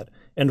contributed to that.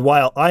 And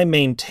while I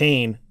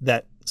maintain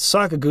that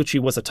Sakaguchi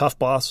was a tough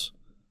boss,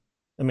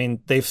 I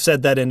mean, they've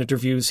said that in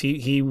interviews.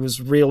 He was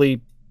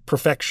really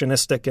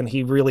perfectionistic, and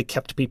he really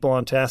kept people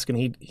on task, and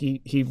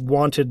he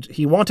wanted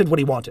what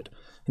he wanted,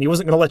 and he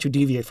wasn't going to let you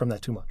deviate from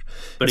that too much.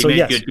 But he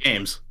made good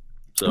games.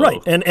 So.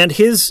 Right, and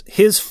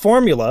his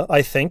formula,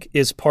 I think,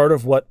 is part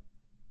of what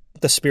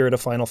the spirit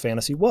of Final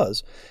Fantasy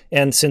was.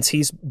 And since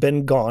he's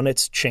been gone,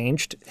 it's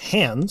changed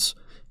hands,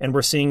 and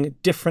we're seeing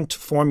different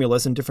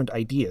formulas and different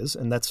ideas,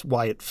 and that's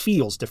why it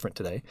feels different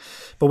today.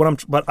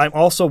 But I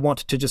also want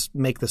to just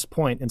make this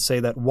point and say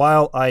that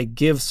while I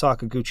give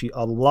Sakaguchi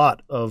a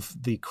lot of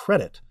the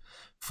credit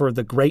for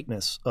the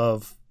greatness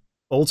of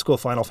old school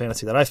Final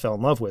Fantasy that I fell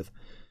in love with,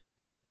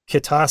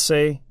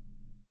 Kitase,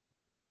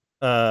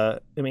 the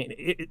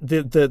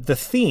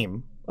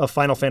theme of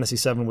Final Fantasy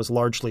VII was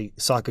largely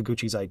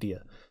Sakaguchi's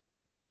idea,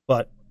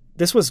 but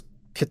this was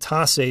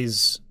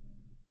Kitase's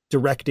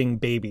directing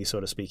baby, so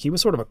to speak. He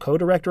was sort of a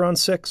co-director on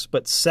 6,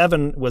 but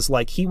 7 was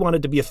like he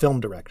wanted to be a film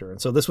director, and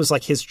so this was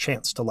like his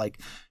chance to like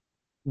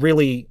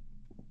really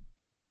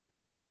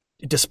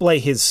display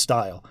his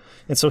style.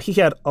 And so he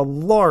had a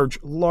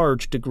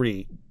large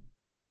degree,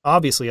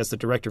 obviously as the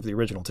director of the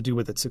original, to do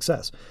with its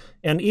success.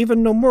 And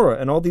even Nomura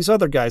and all these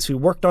other guys who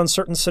worked on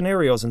certain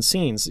scenarios and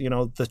scenes,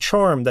 the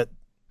charm that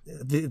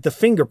the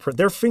fingerprint,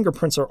 their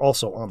fingerprints are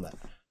also on that,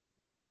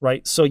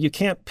 right? So you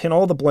can't pin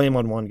all the blame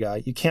on one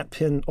guy. You can't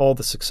pin all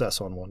the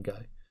success on one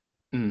guy.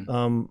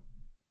 Well,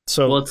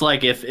 it's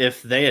like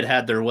if they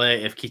had their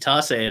way, if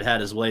Kitase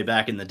had his way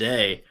back in the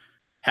day,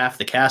 half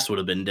the cast would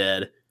have been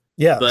dead.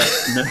 Yeah. But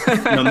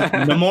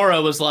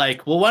Nomura was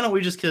like, well, why don't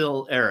we just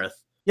kill Aerith?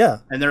 Yeah.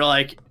 And they're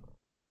like,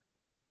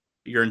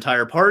 your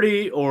entire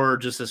party or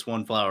just this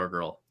one flower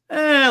girl?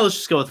 Let's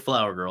just go with the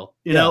flower girl.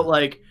 You know,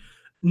 like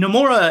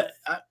Nomura,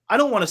 I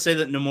don't want to say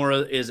that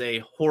Nomura is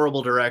a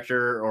horrible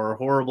director or a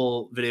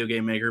horrible video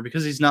game maker,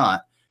 because he's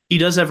not. He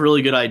does have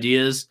really good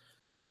ideas,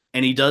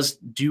 and he does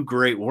do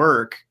great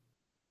work.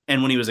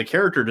 And when he was a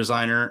character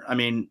designer, I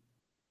mean,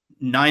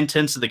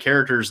 9/10 of the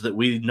characters that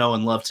we know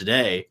and love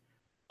today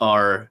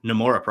are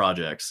Nomura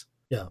projects.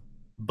 Yeah.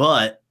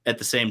 But at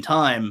the same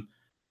time,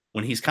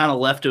 when he's kind of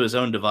left to his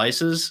own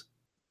devices,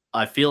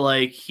 I feel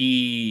like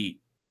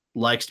he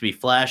likes to be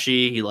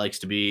flashy. He likes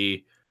to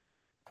be,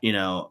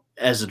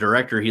 as a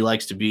director, he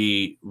likes to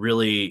be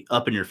really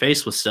up in your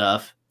face with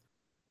stuff.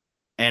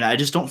 And I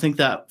just don't think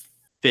that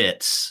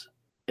fits.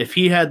 If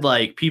he had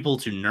like people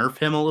to nerf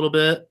him a little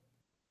bit,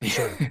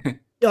 so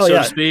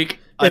to speak,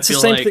 it's the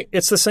same thing.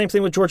 It's the same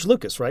thing with George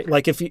Lucas, right?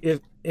 Like if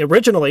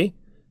originally,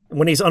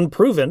 when he's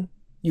unproven,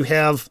 you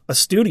have a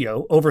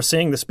studio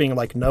overseeing this being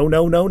like, no,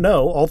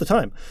 all the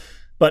time.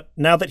 But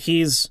now that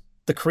he's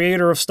the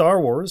creator of Star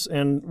Wars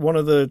and one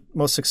of the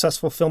most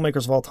successful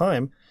filmmakers of all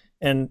time,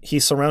 and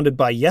he's surrounded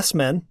by yes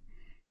men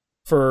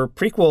for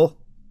prequel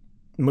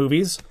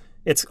movies,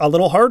 it's a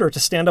little harder to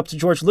stand up to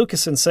George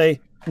Lucas and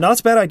say, no,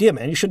 it's a bad idea,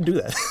 man. You shouldn't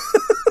do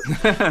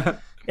that.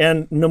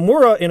 And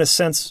Nomura, in a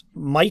sense,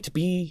 might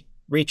be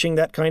reaching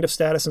that kind of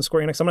status in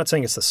Square Enix. I'm not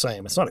saying it's the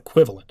same. It's not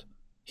equivalent.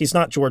 He's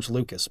not George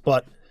Lucas,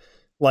 but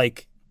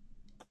like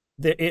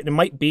it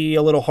might be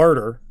a little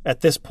harder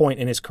at this point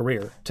in his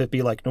career to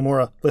be like,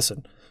 Nomura,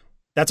 listen,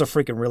 that's a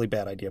freaking really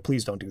bad idea.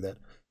 Please don't do that.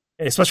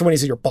 And especially when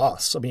he's your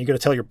boss. I mean, you're going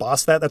to tell your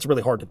boss that? That's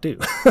really hard to do.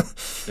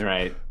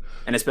 Right.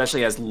 And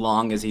especially as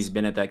long as he's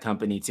been at that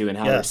company too, and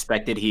how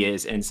respected he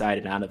is inside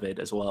and out of it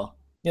as well.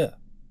 Yeah.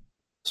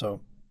 So,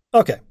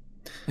 okay.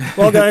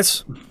 Well,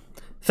 guys,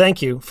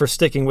 thank you for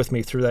sticking with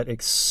me through that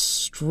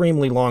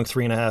extremely long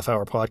 3.5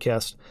 hour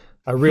podcast.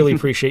 I really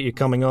appreciate you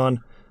coming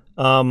on.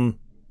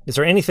 Is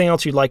there anything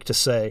else you'd like to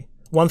say?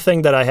 One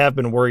thing that I have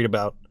been worried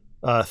about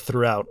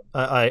throughout,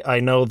 I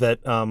know that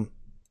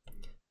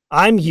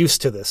I'm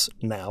used to this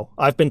now.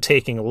 I've been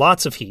taking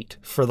lots of heat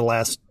for the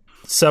last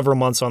several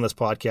months on this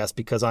podcast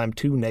because I'm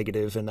too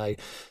negative and I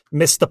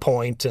missed the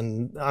point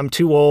and I'm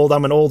too old.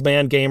 I'm an old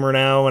man gamer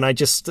now, and I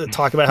just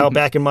talk about how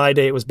back in my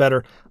day it was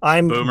better.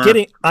 I'm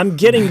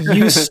getting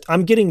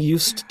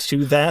used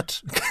to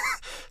that.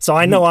 So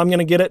I know I'm going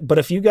to get it, but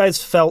if you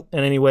guys felt in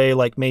any way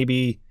like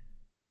maybe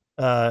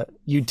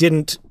you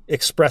didn't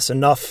express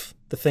enough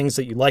the things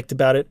that you liked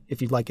about it.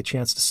 If you'd like a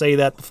chance to say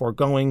that before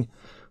going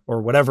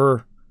or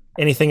whatever,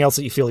 anything else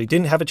that you feel you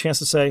didn't have a chance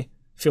to say,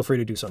 feel free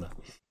to do so now.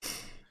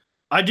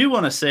 I do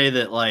want to say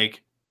that,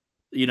 like,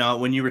 you know,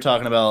 when you were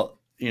talking about,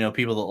 you know,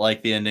 people that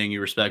like the ending, you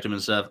respect them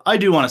and stuff. I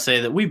do want to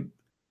say that we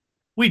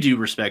do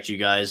respect you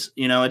guys.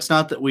 You know, it's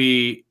not that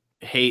we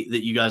hate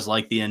that you guys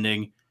like the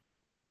ending.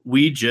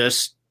 We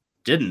just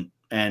didn't.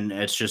 And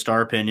it's just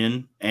our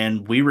opinion.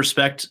 And we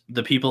respect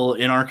the people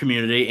in our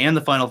community and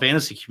the Final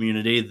Fantasy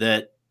community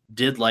that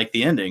did like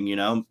the ending, you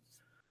know.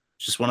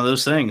 It's just one of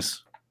those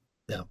things.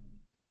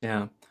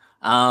 Yeah.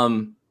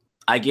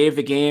 I gave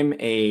the game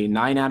a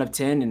 9 out of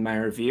 10 in my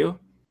review.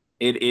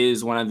 It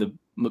is one of the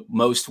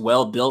most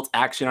well-built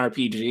action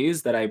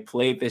RPGs that I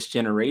played this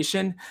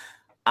generation.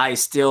 I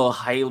still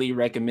highly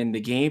recommend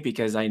the game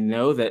because I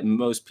know that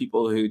most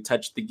people who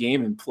touch the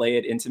game and play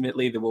it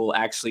intimately, they will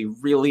actually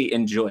really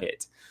enjoy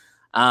it.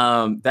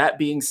 That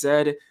being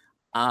said,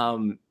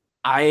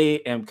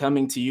 I am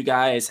coming to you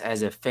guys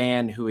as a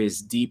fan who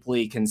is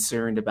deeply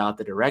concerned about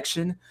the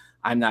direction.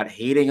 I'm not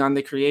hating on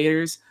the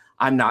creators.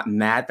 I'm not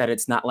mad that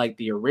it's not like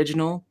the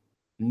original.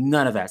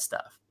 None of that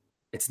stuff.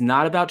 It's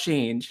not about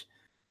change.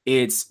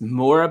 It's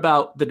more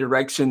about the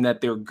direction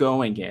that they're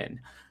going in.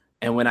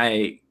 And when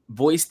I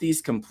voice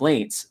these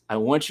complaints, I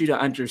want you to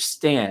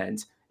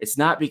understand it's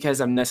not because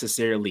I'm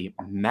necessarily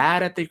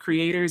mad at the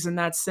creators in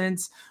that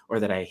sense, or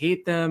that I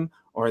hate them,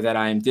 or that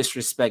I'm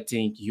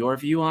disrespecting your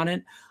view on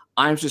it.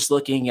 I'm just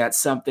looking at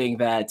something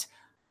that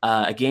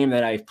a game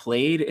that I've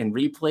played and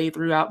replayed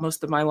throughout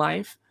most of my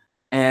life,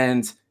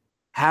 and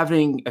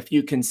having a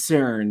few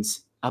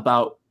concerns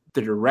about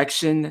the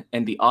direction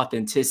and the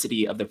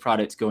authenticity of the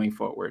product going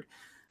forward.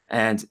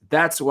 And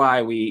that's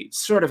why we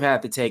sort of have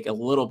to take a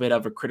little bit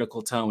of a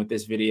critical tone with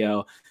this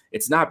video.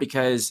 It's not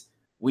because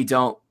we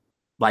don't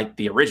like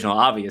the original,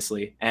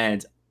 obviously.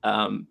 And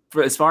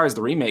as far as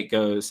the remake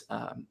goes,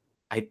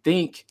 I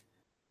think,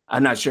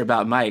 I'm not sure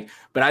about Mike,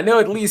 but I know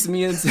at least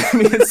me and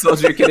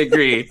Soldier can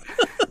agree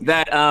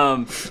that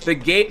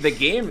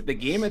the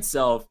game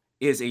itself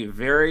is a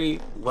very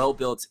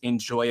well-built,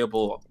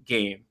 enjoyable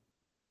game.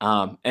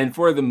 And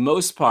for the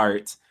most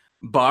part,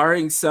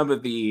 barring some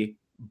of the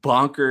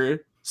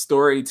bonker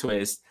story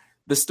twists,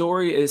 the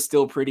story is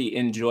still pretty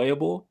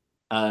enjoyable,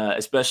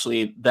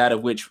 especially that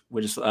of which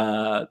was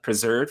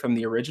preserved from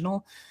the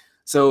original.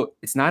 So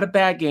it's not a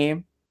bad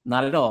game,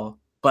 not at all,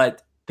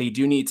 but they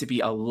do need to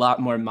be a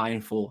lot more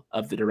mindful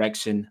of the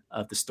direction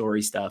of the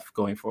story stuff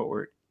going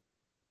forward.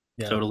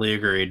 Yeah. Totally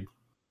agreed.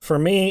 For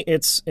me,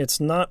 it's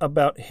not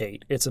about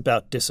hate. It's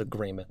about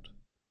disagreement,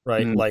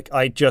 right? Like,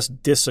 I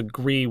just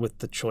disagree with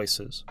the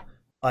choices.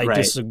 I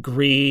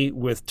disagree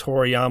with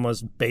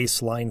Toriyama's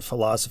baseline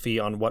philosophy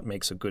on what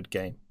makes a good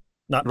game.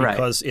 Not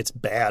because it's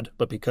bad,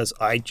 but because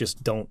I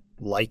just don't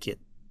like it.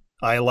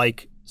 I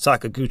like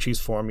Sakaguchi's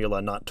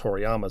formula, not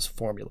Toriyama's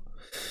formula.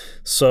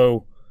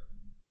 So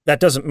that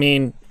doesn't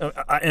mean,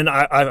 and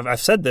I've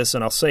said this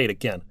and I'll say it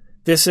again,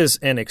 this is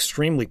an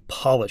extremely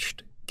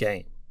polished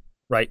game,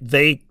 right?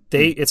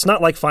 It's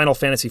not like Final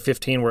Fantasy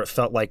 15 where it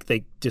felt like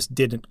they just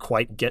didn't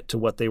quite get to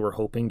what they were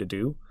hoping to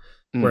do,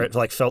 where it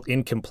like felt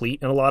incomplete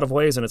in a lot of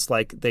ways, and it's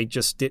like they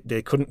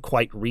couldn't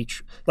quite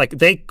reach, like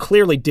they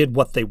clearly did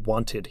what they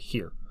wanted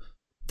here.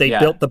 They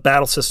built the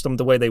battle system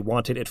the way they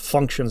wanted. It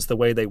functions the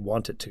way they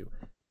want it to.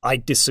 I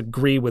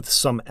disagree with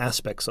some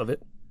aspects of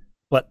it,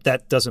 but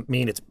that doesn't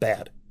mean it's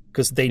bad,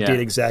 because they did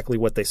exactly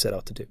what they set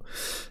out to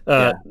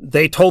do.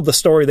 They told the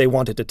story they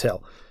wanted to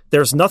tell.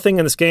 There's nothing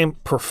in this game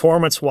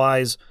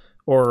performance-wise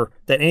or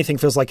that anything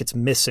feels like it's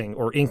missing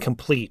or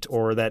incomplete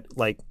or that,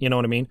 like, you know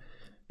what I mean?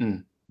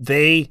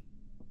 They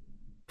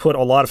put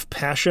a lot of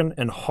passion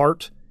and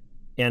heart,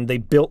 and they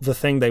built the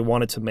thing they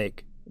wanted to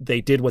make.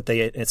 They did what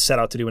they set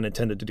out to do and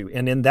intended to do.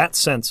 And in that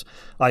sense,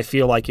 I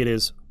feel like it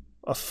is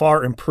a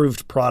far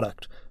improved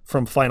product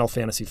from Final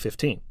Fantasy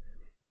 15.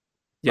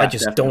 Yeah,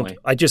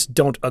 I just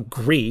don't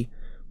agree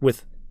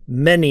with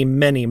many,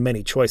 many,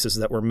 many choices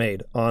that were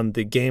made on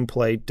the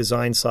gameplay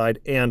design side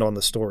and on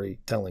the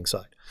storytelling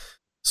side.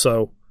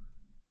 So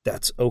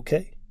that's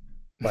okay.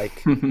 Like,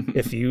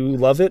 if you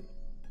love it,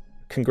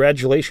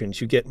 congratulations,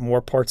 you get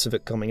more parts of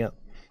it coming out.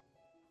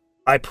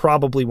 I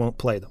probably won't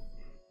play them.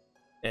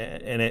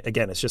 And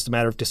again, it's just a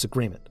matter of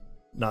disagreement,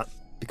 not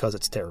because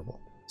it's terrible.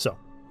 So,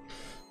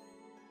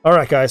 all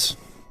right, guys.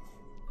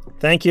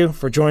 Thank you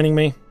for joining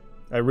me.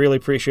 I really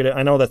appreciate it.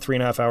 I know that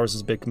 3.5 hours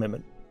is a big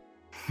commitment,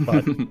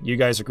 but you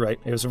guys are great.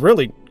 It was a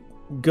really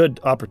good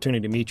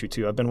opportunity to meet you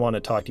two. I've been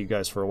wanting to talk to you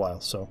guys for a while,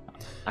 so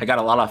I got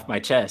a lot off my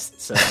chest.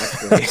 So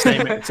that's really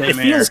same it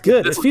feels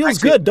good. It feels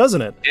good,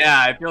 doesn't it?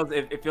 Yeah,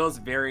 it feels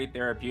very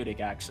therapeutic,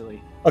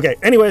 actually. Okay.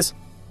 Anyways,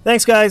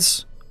 thanks,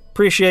 guys.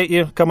 Appreciate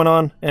you coming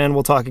on, and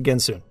we'll talk again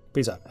soon.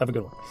 Peace out. Have a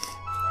good one.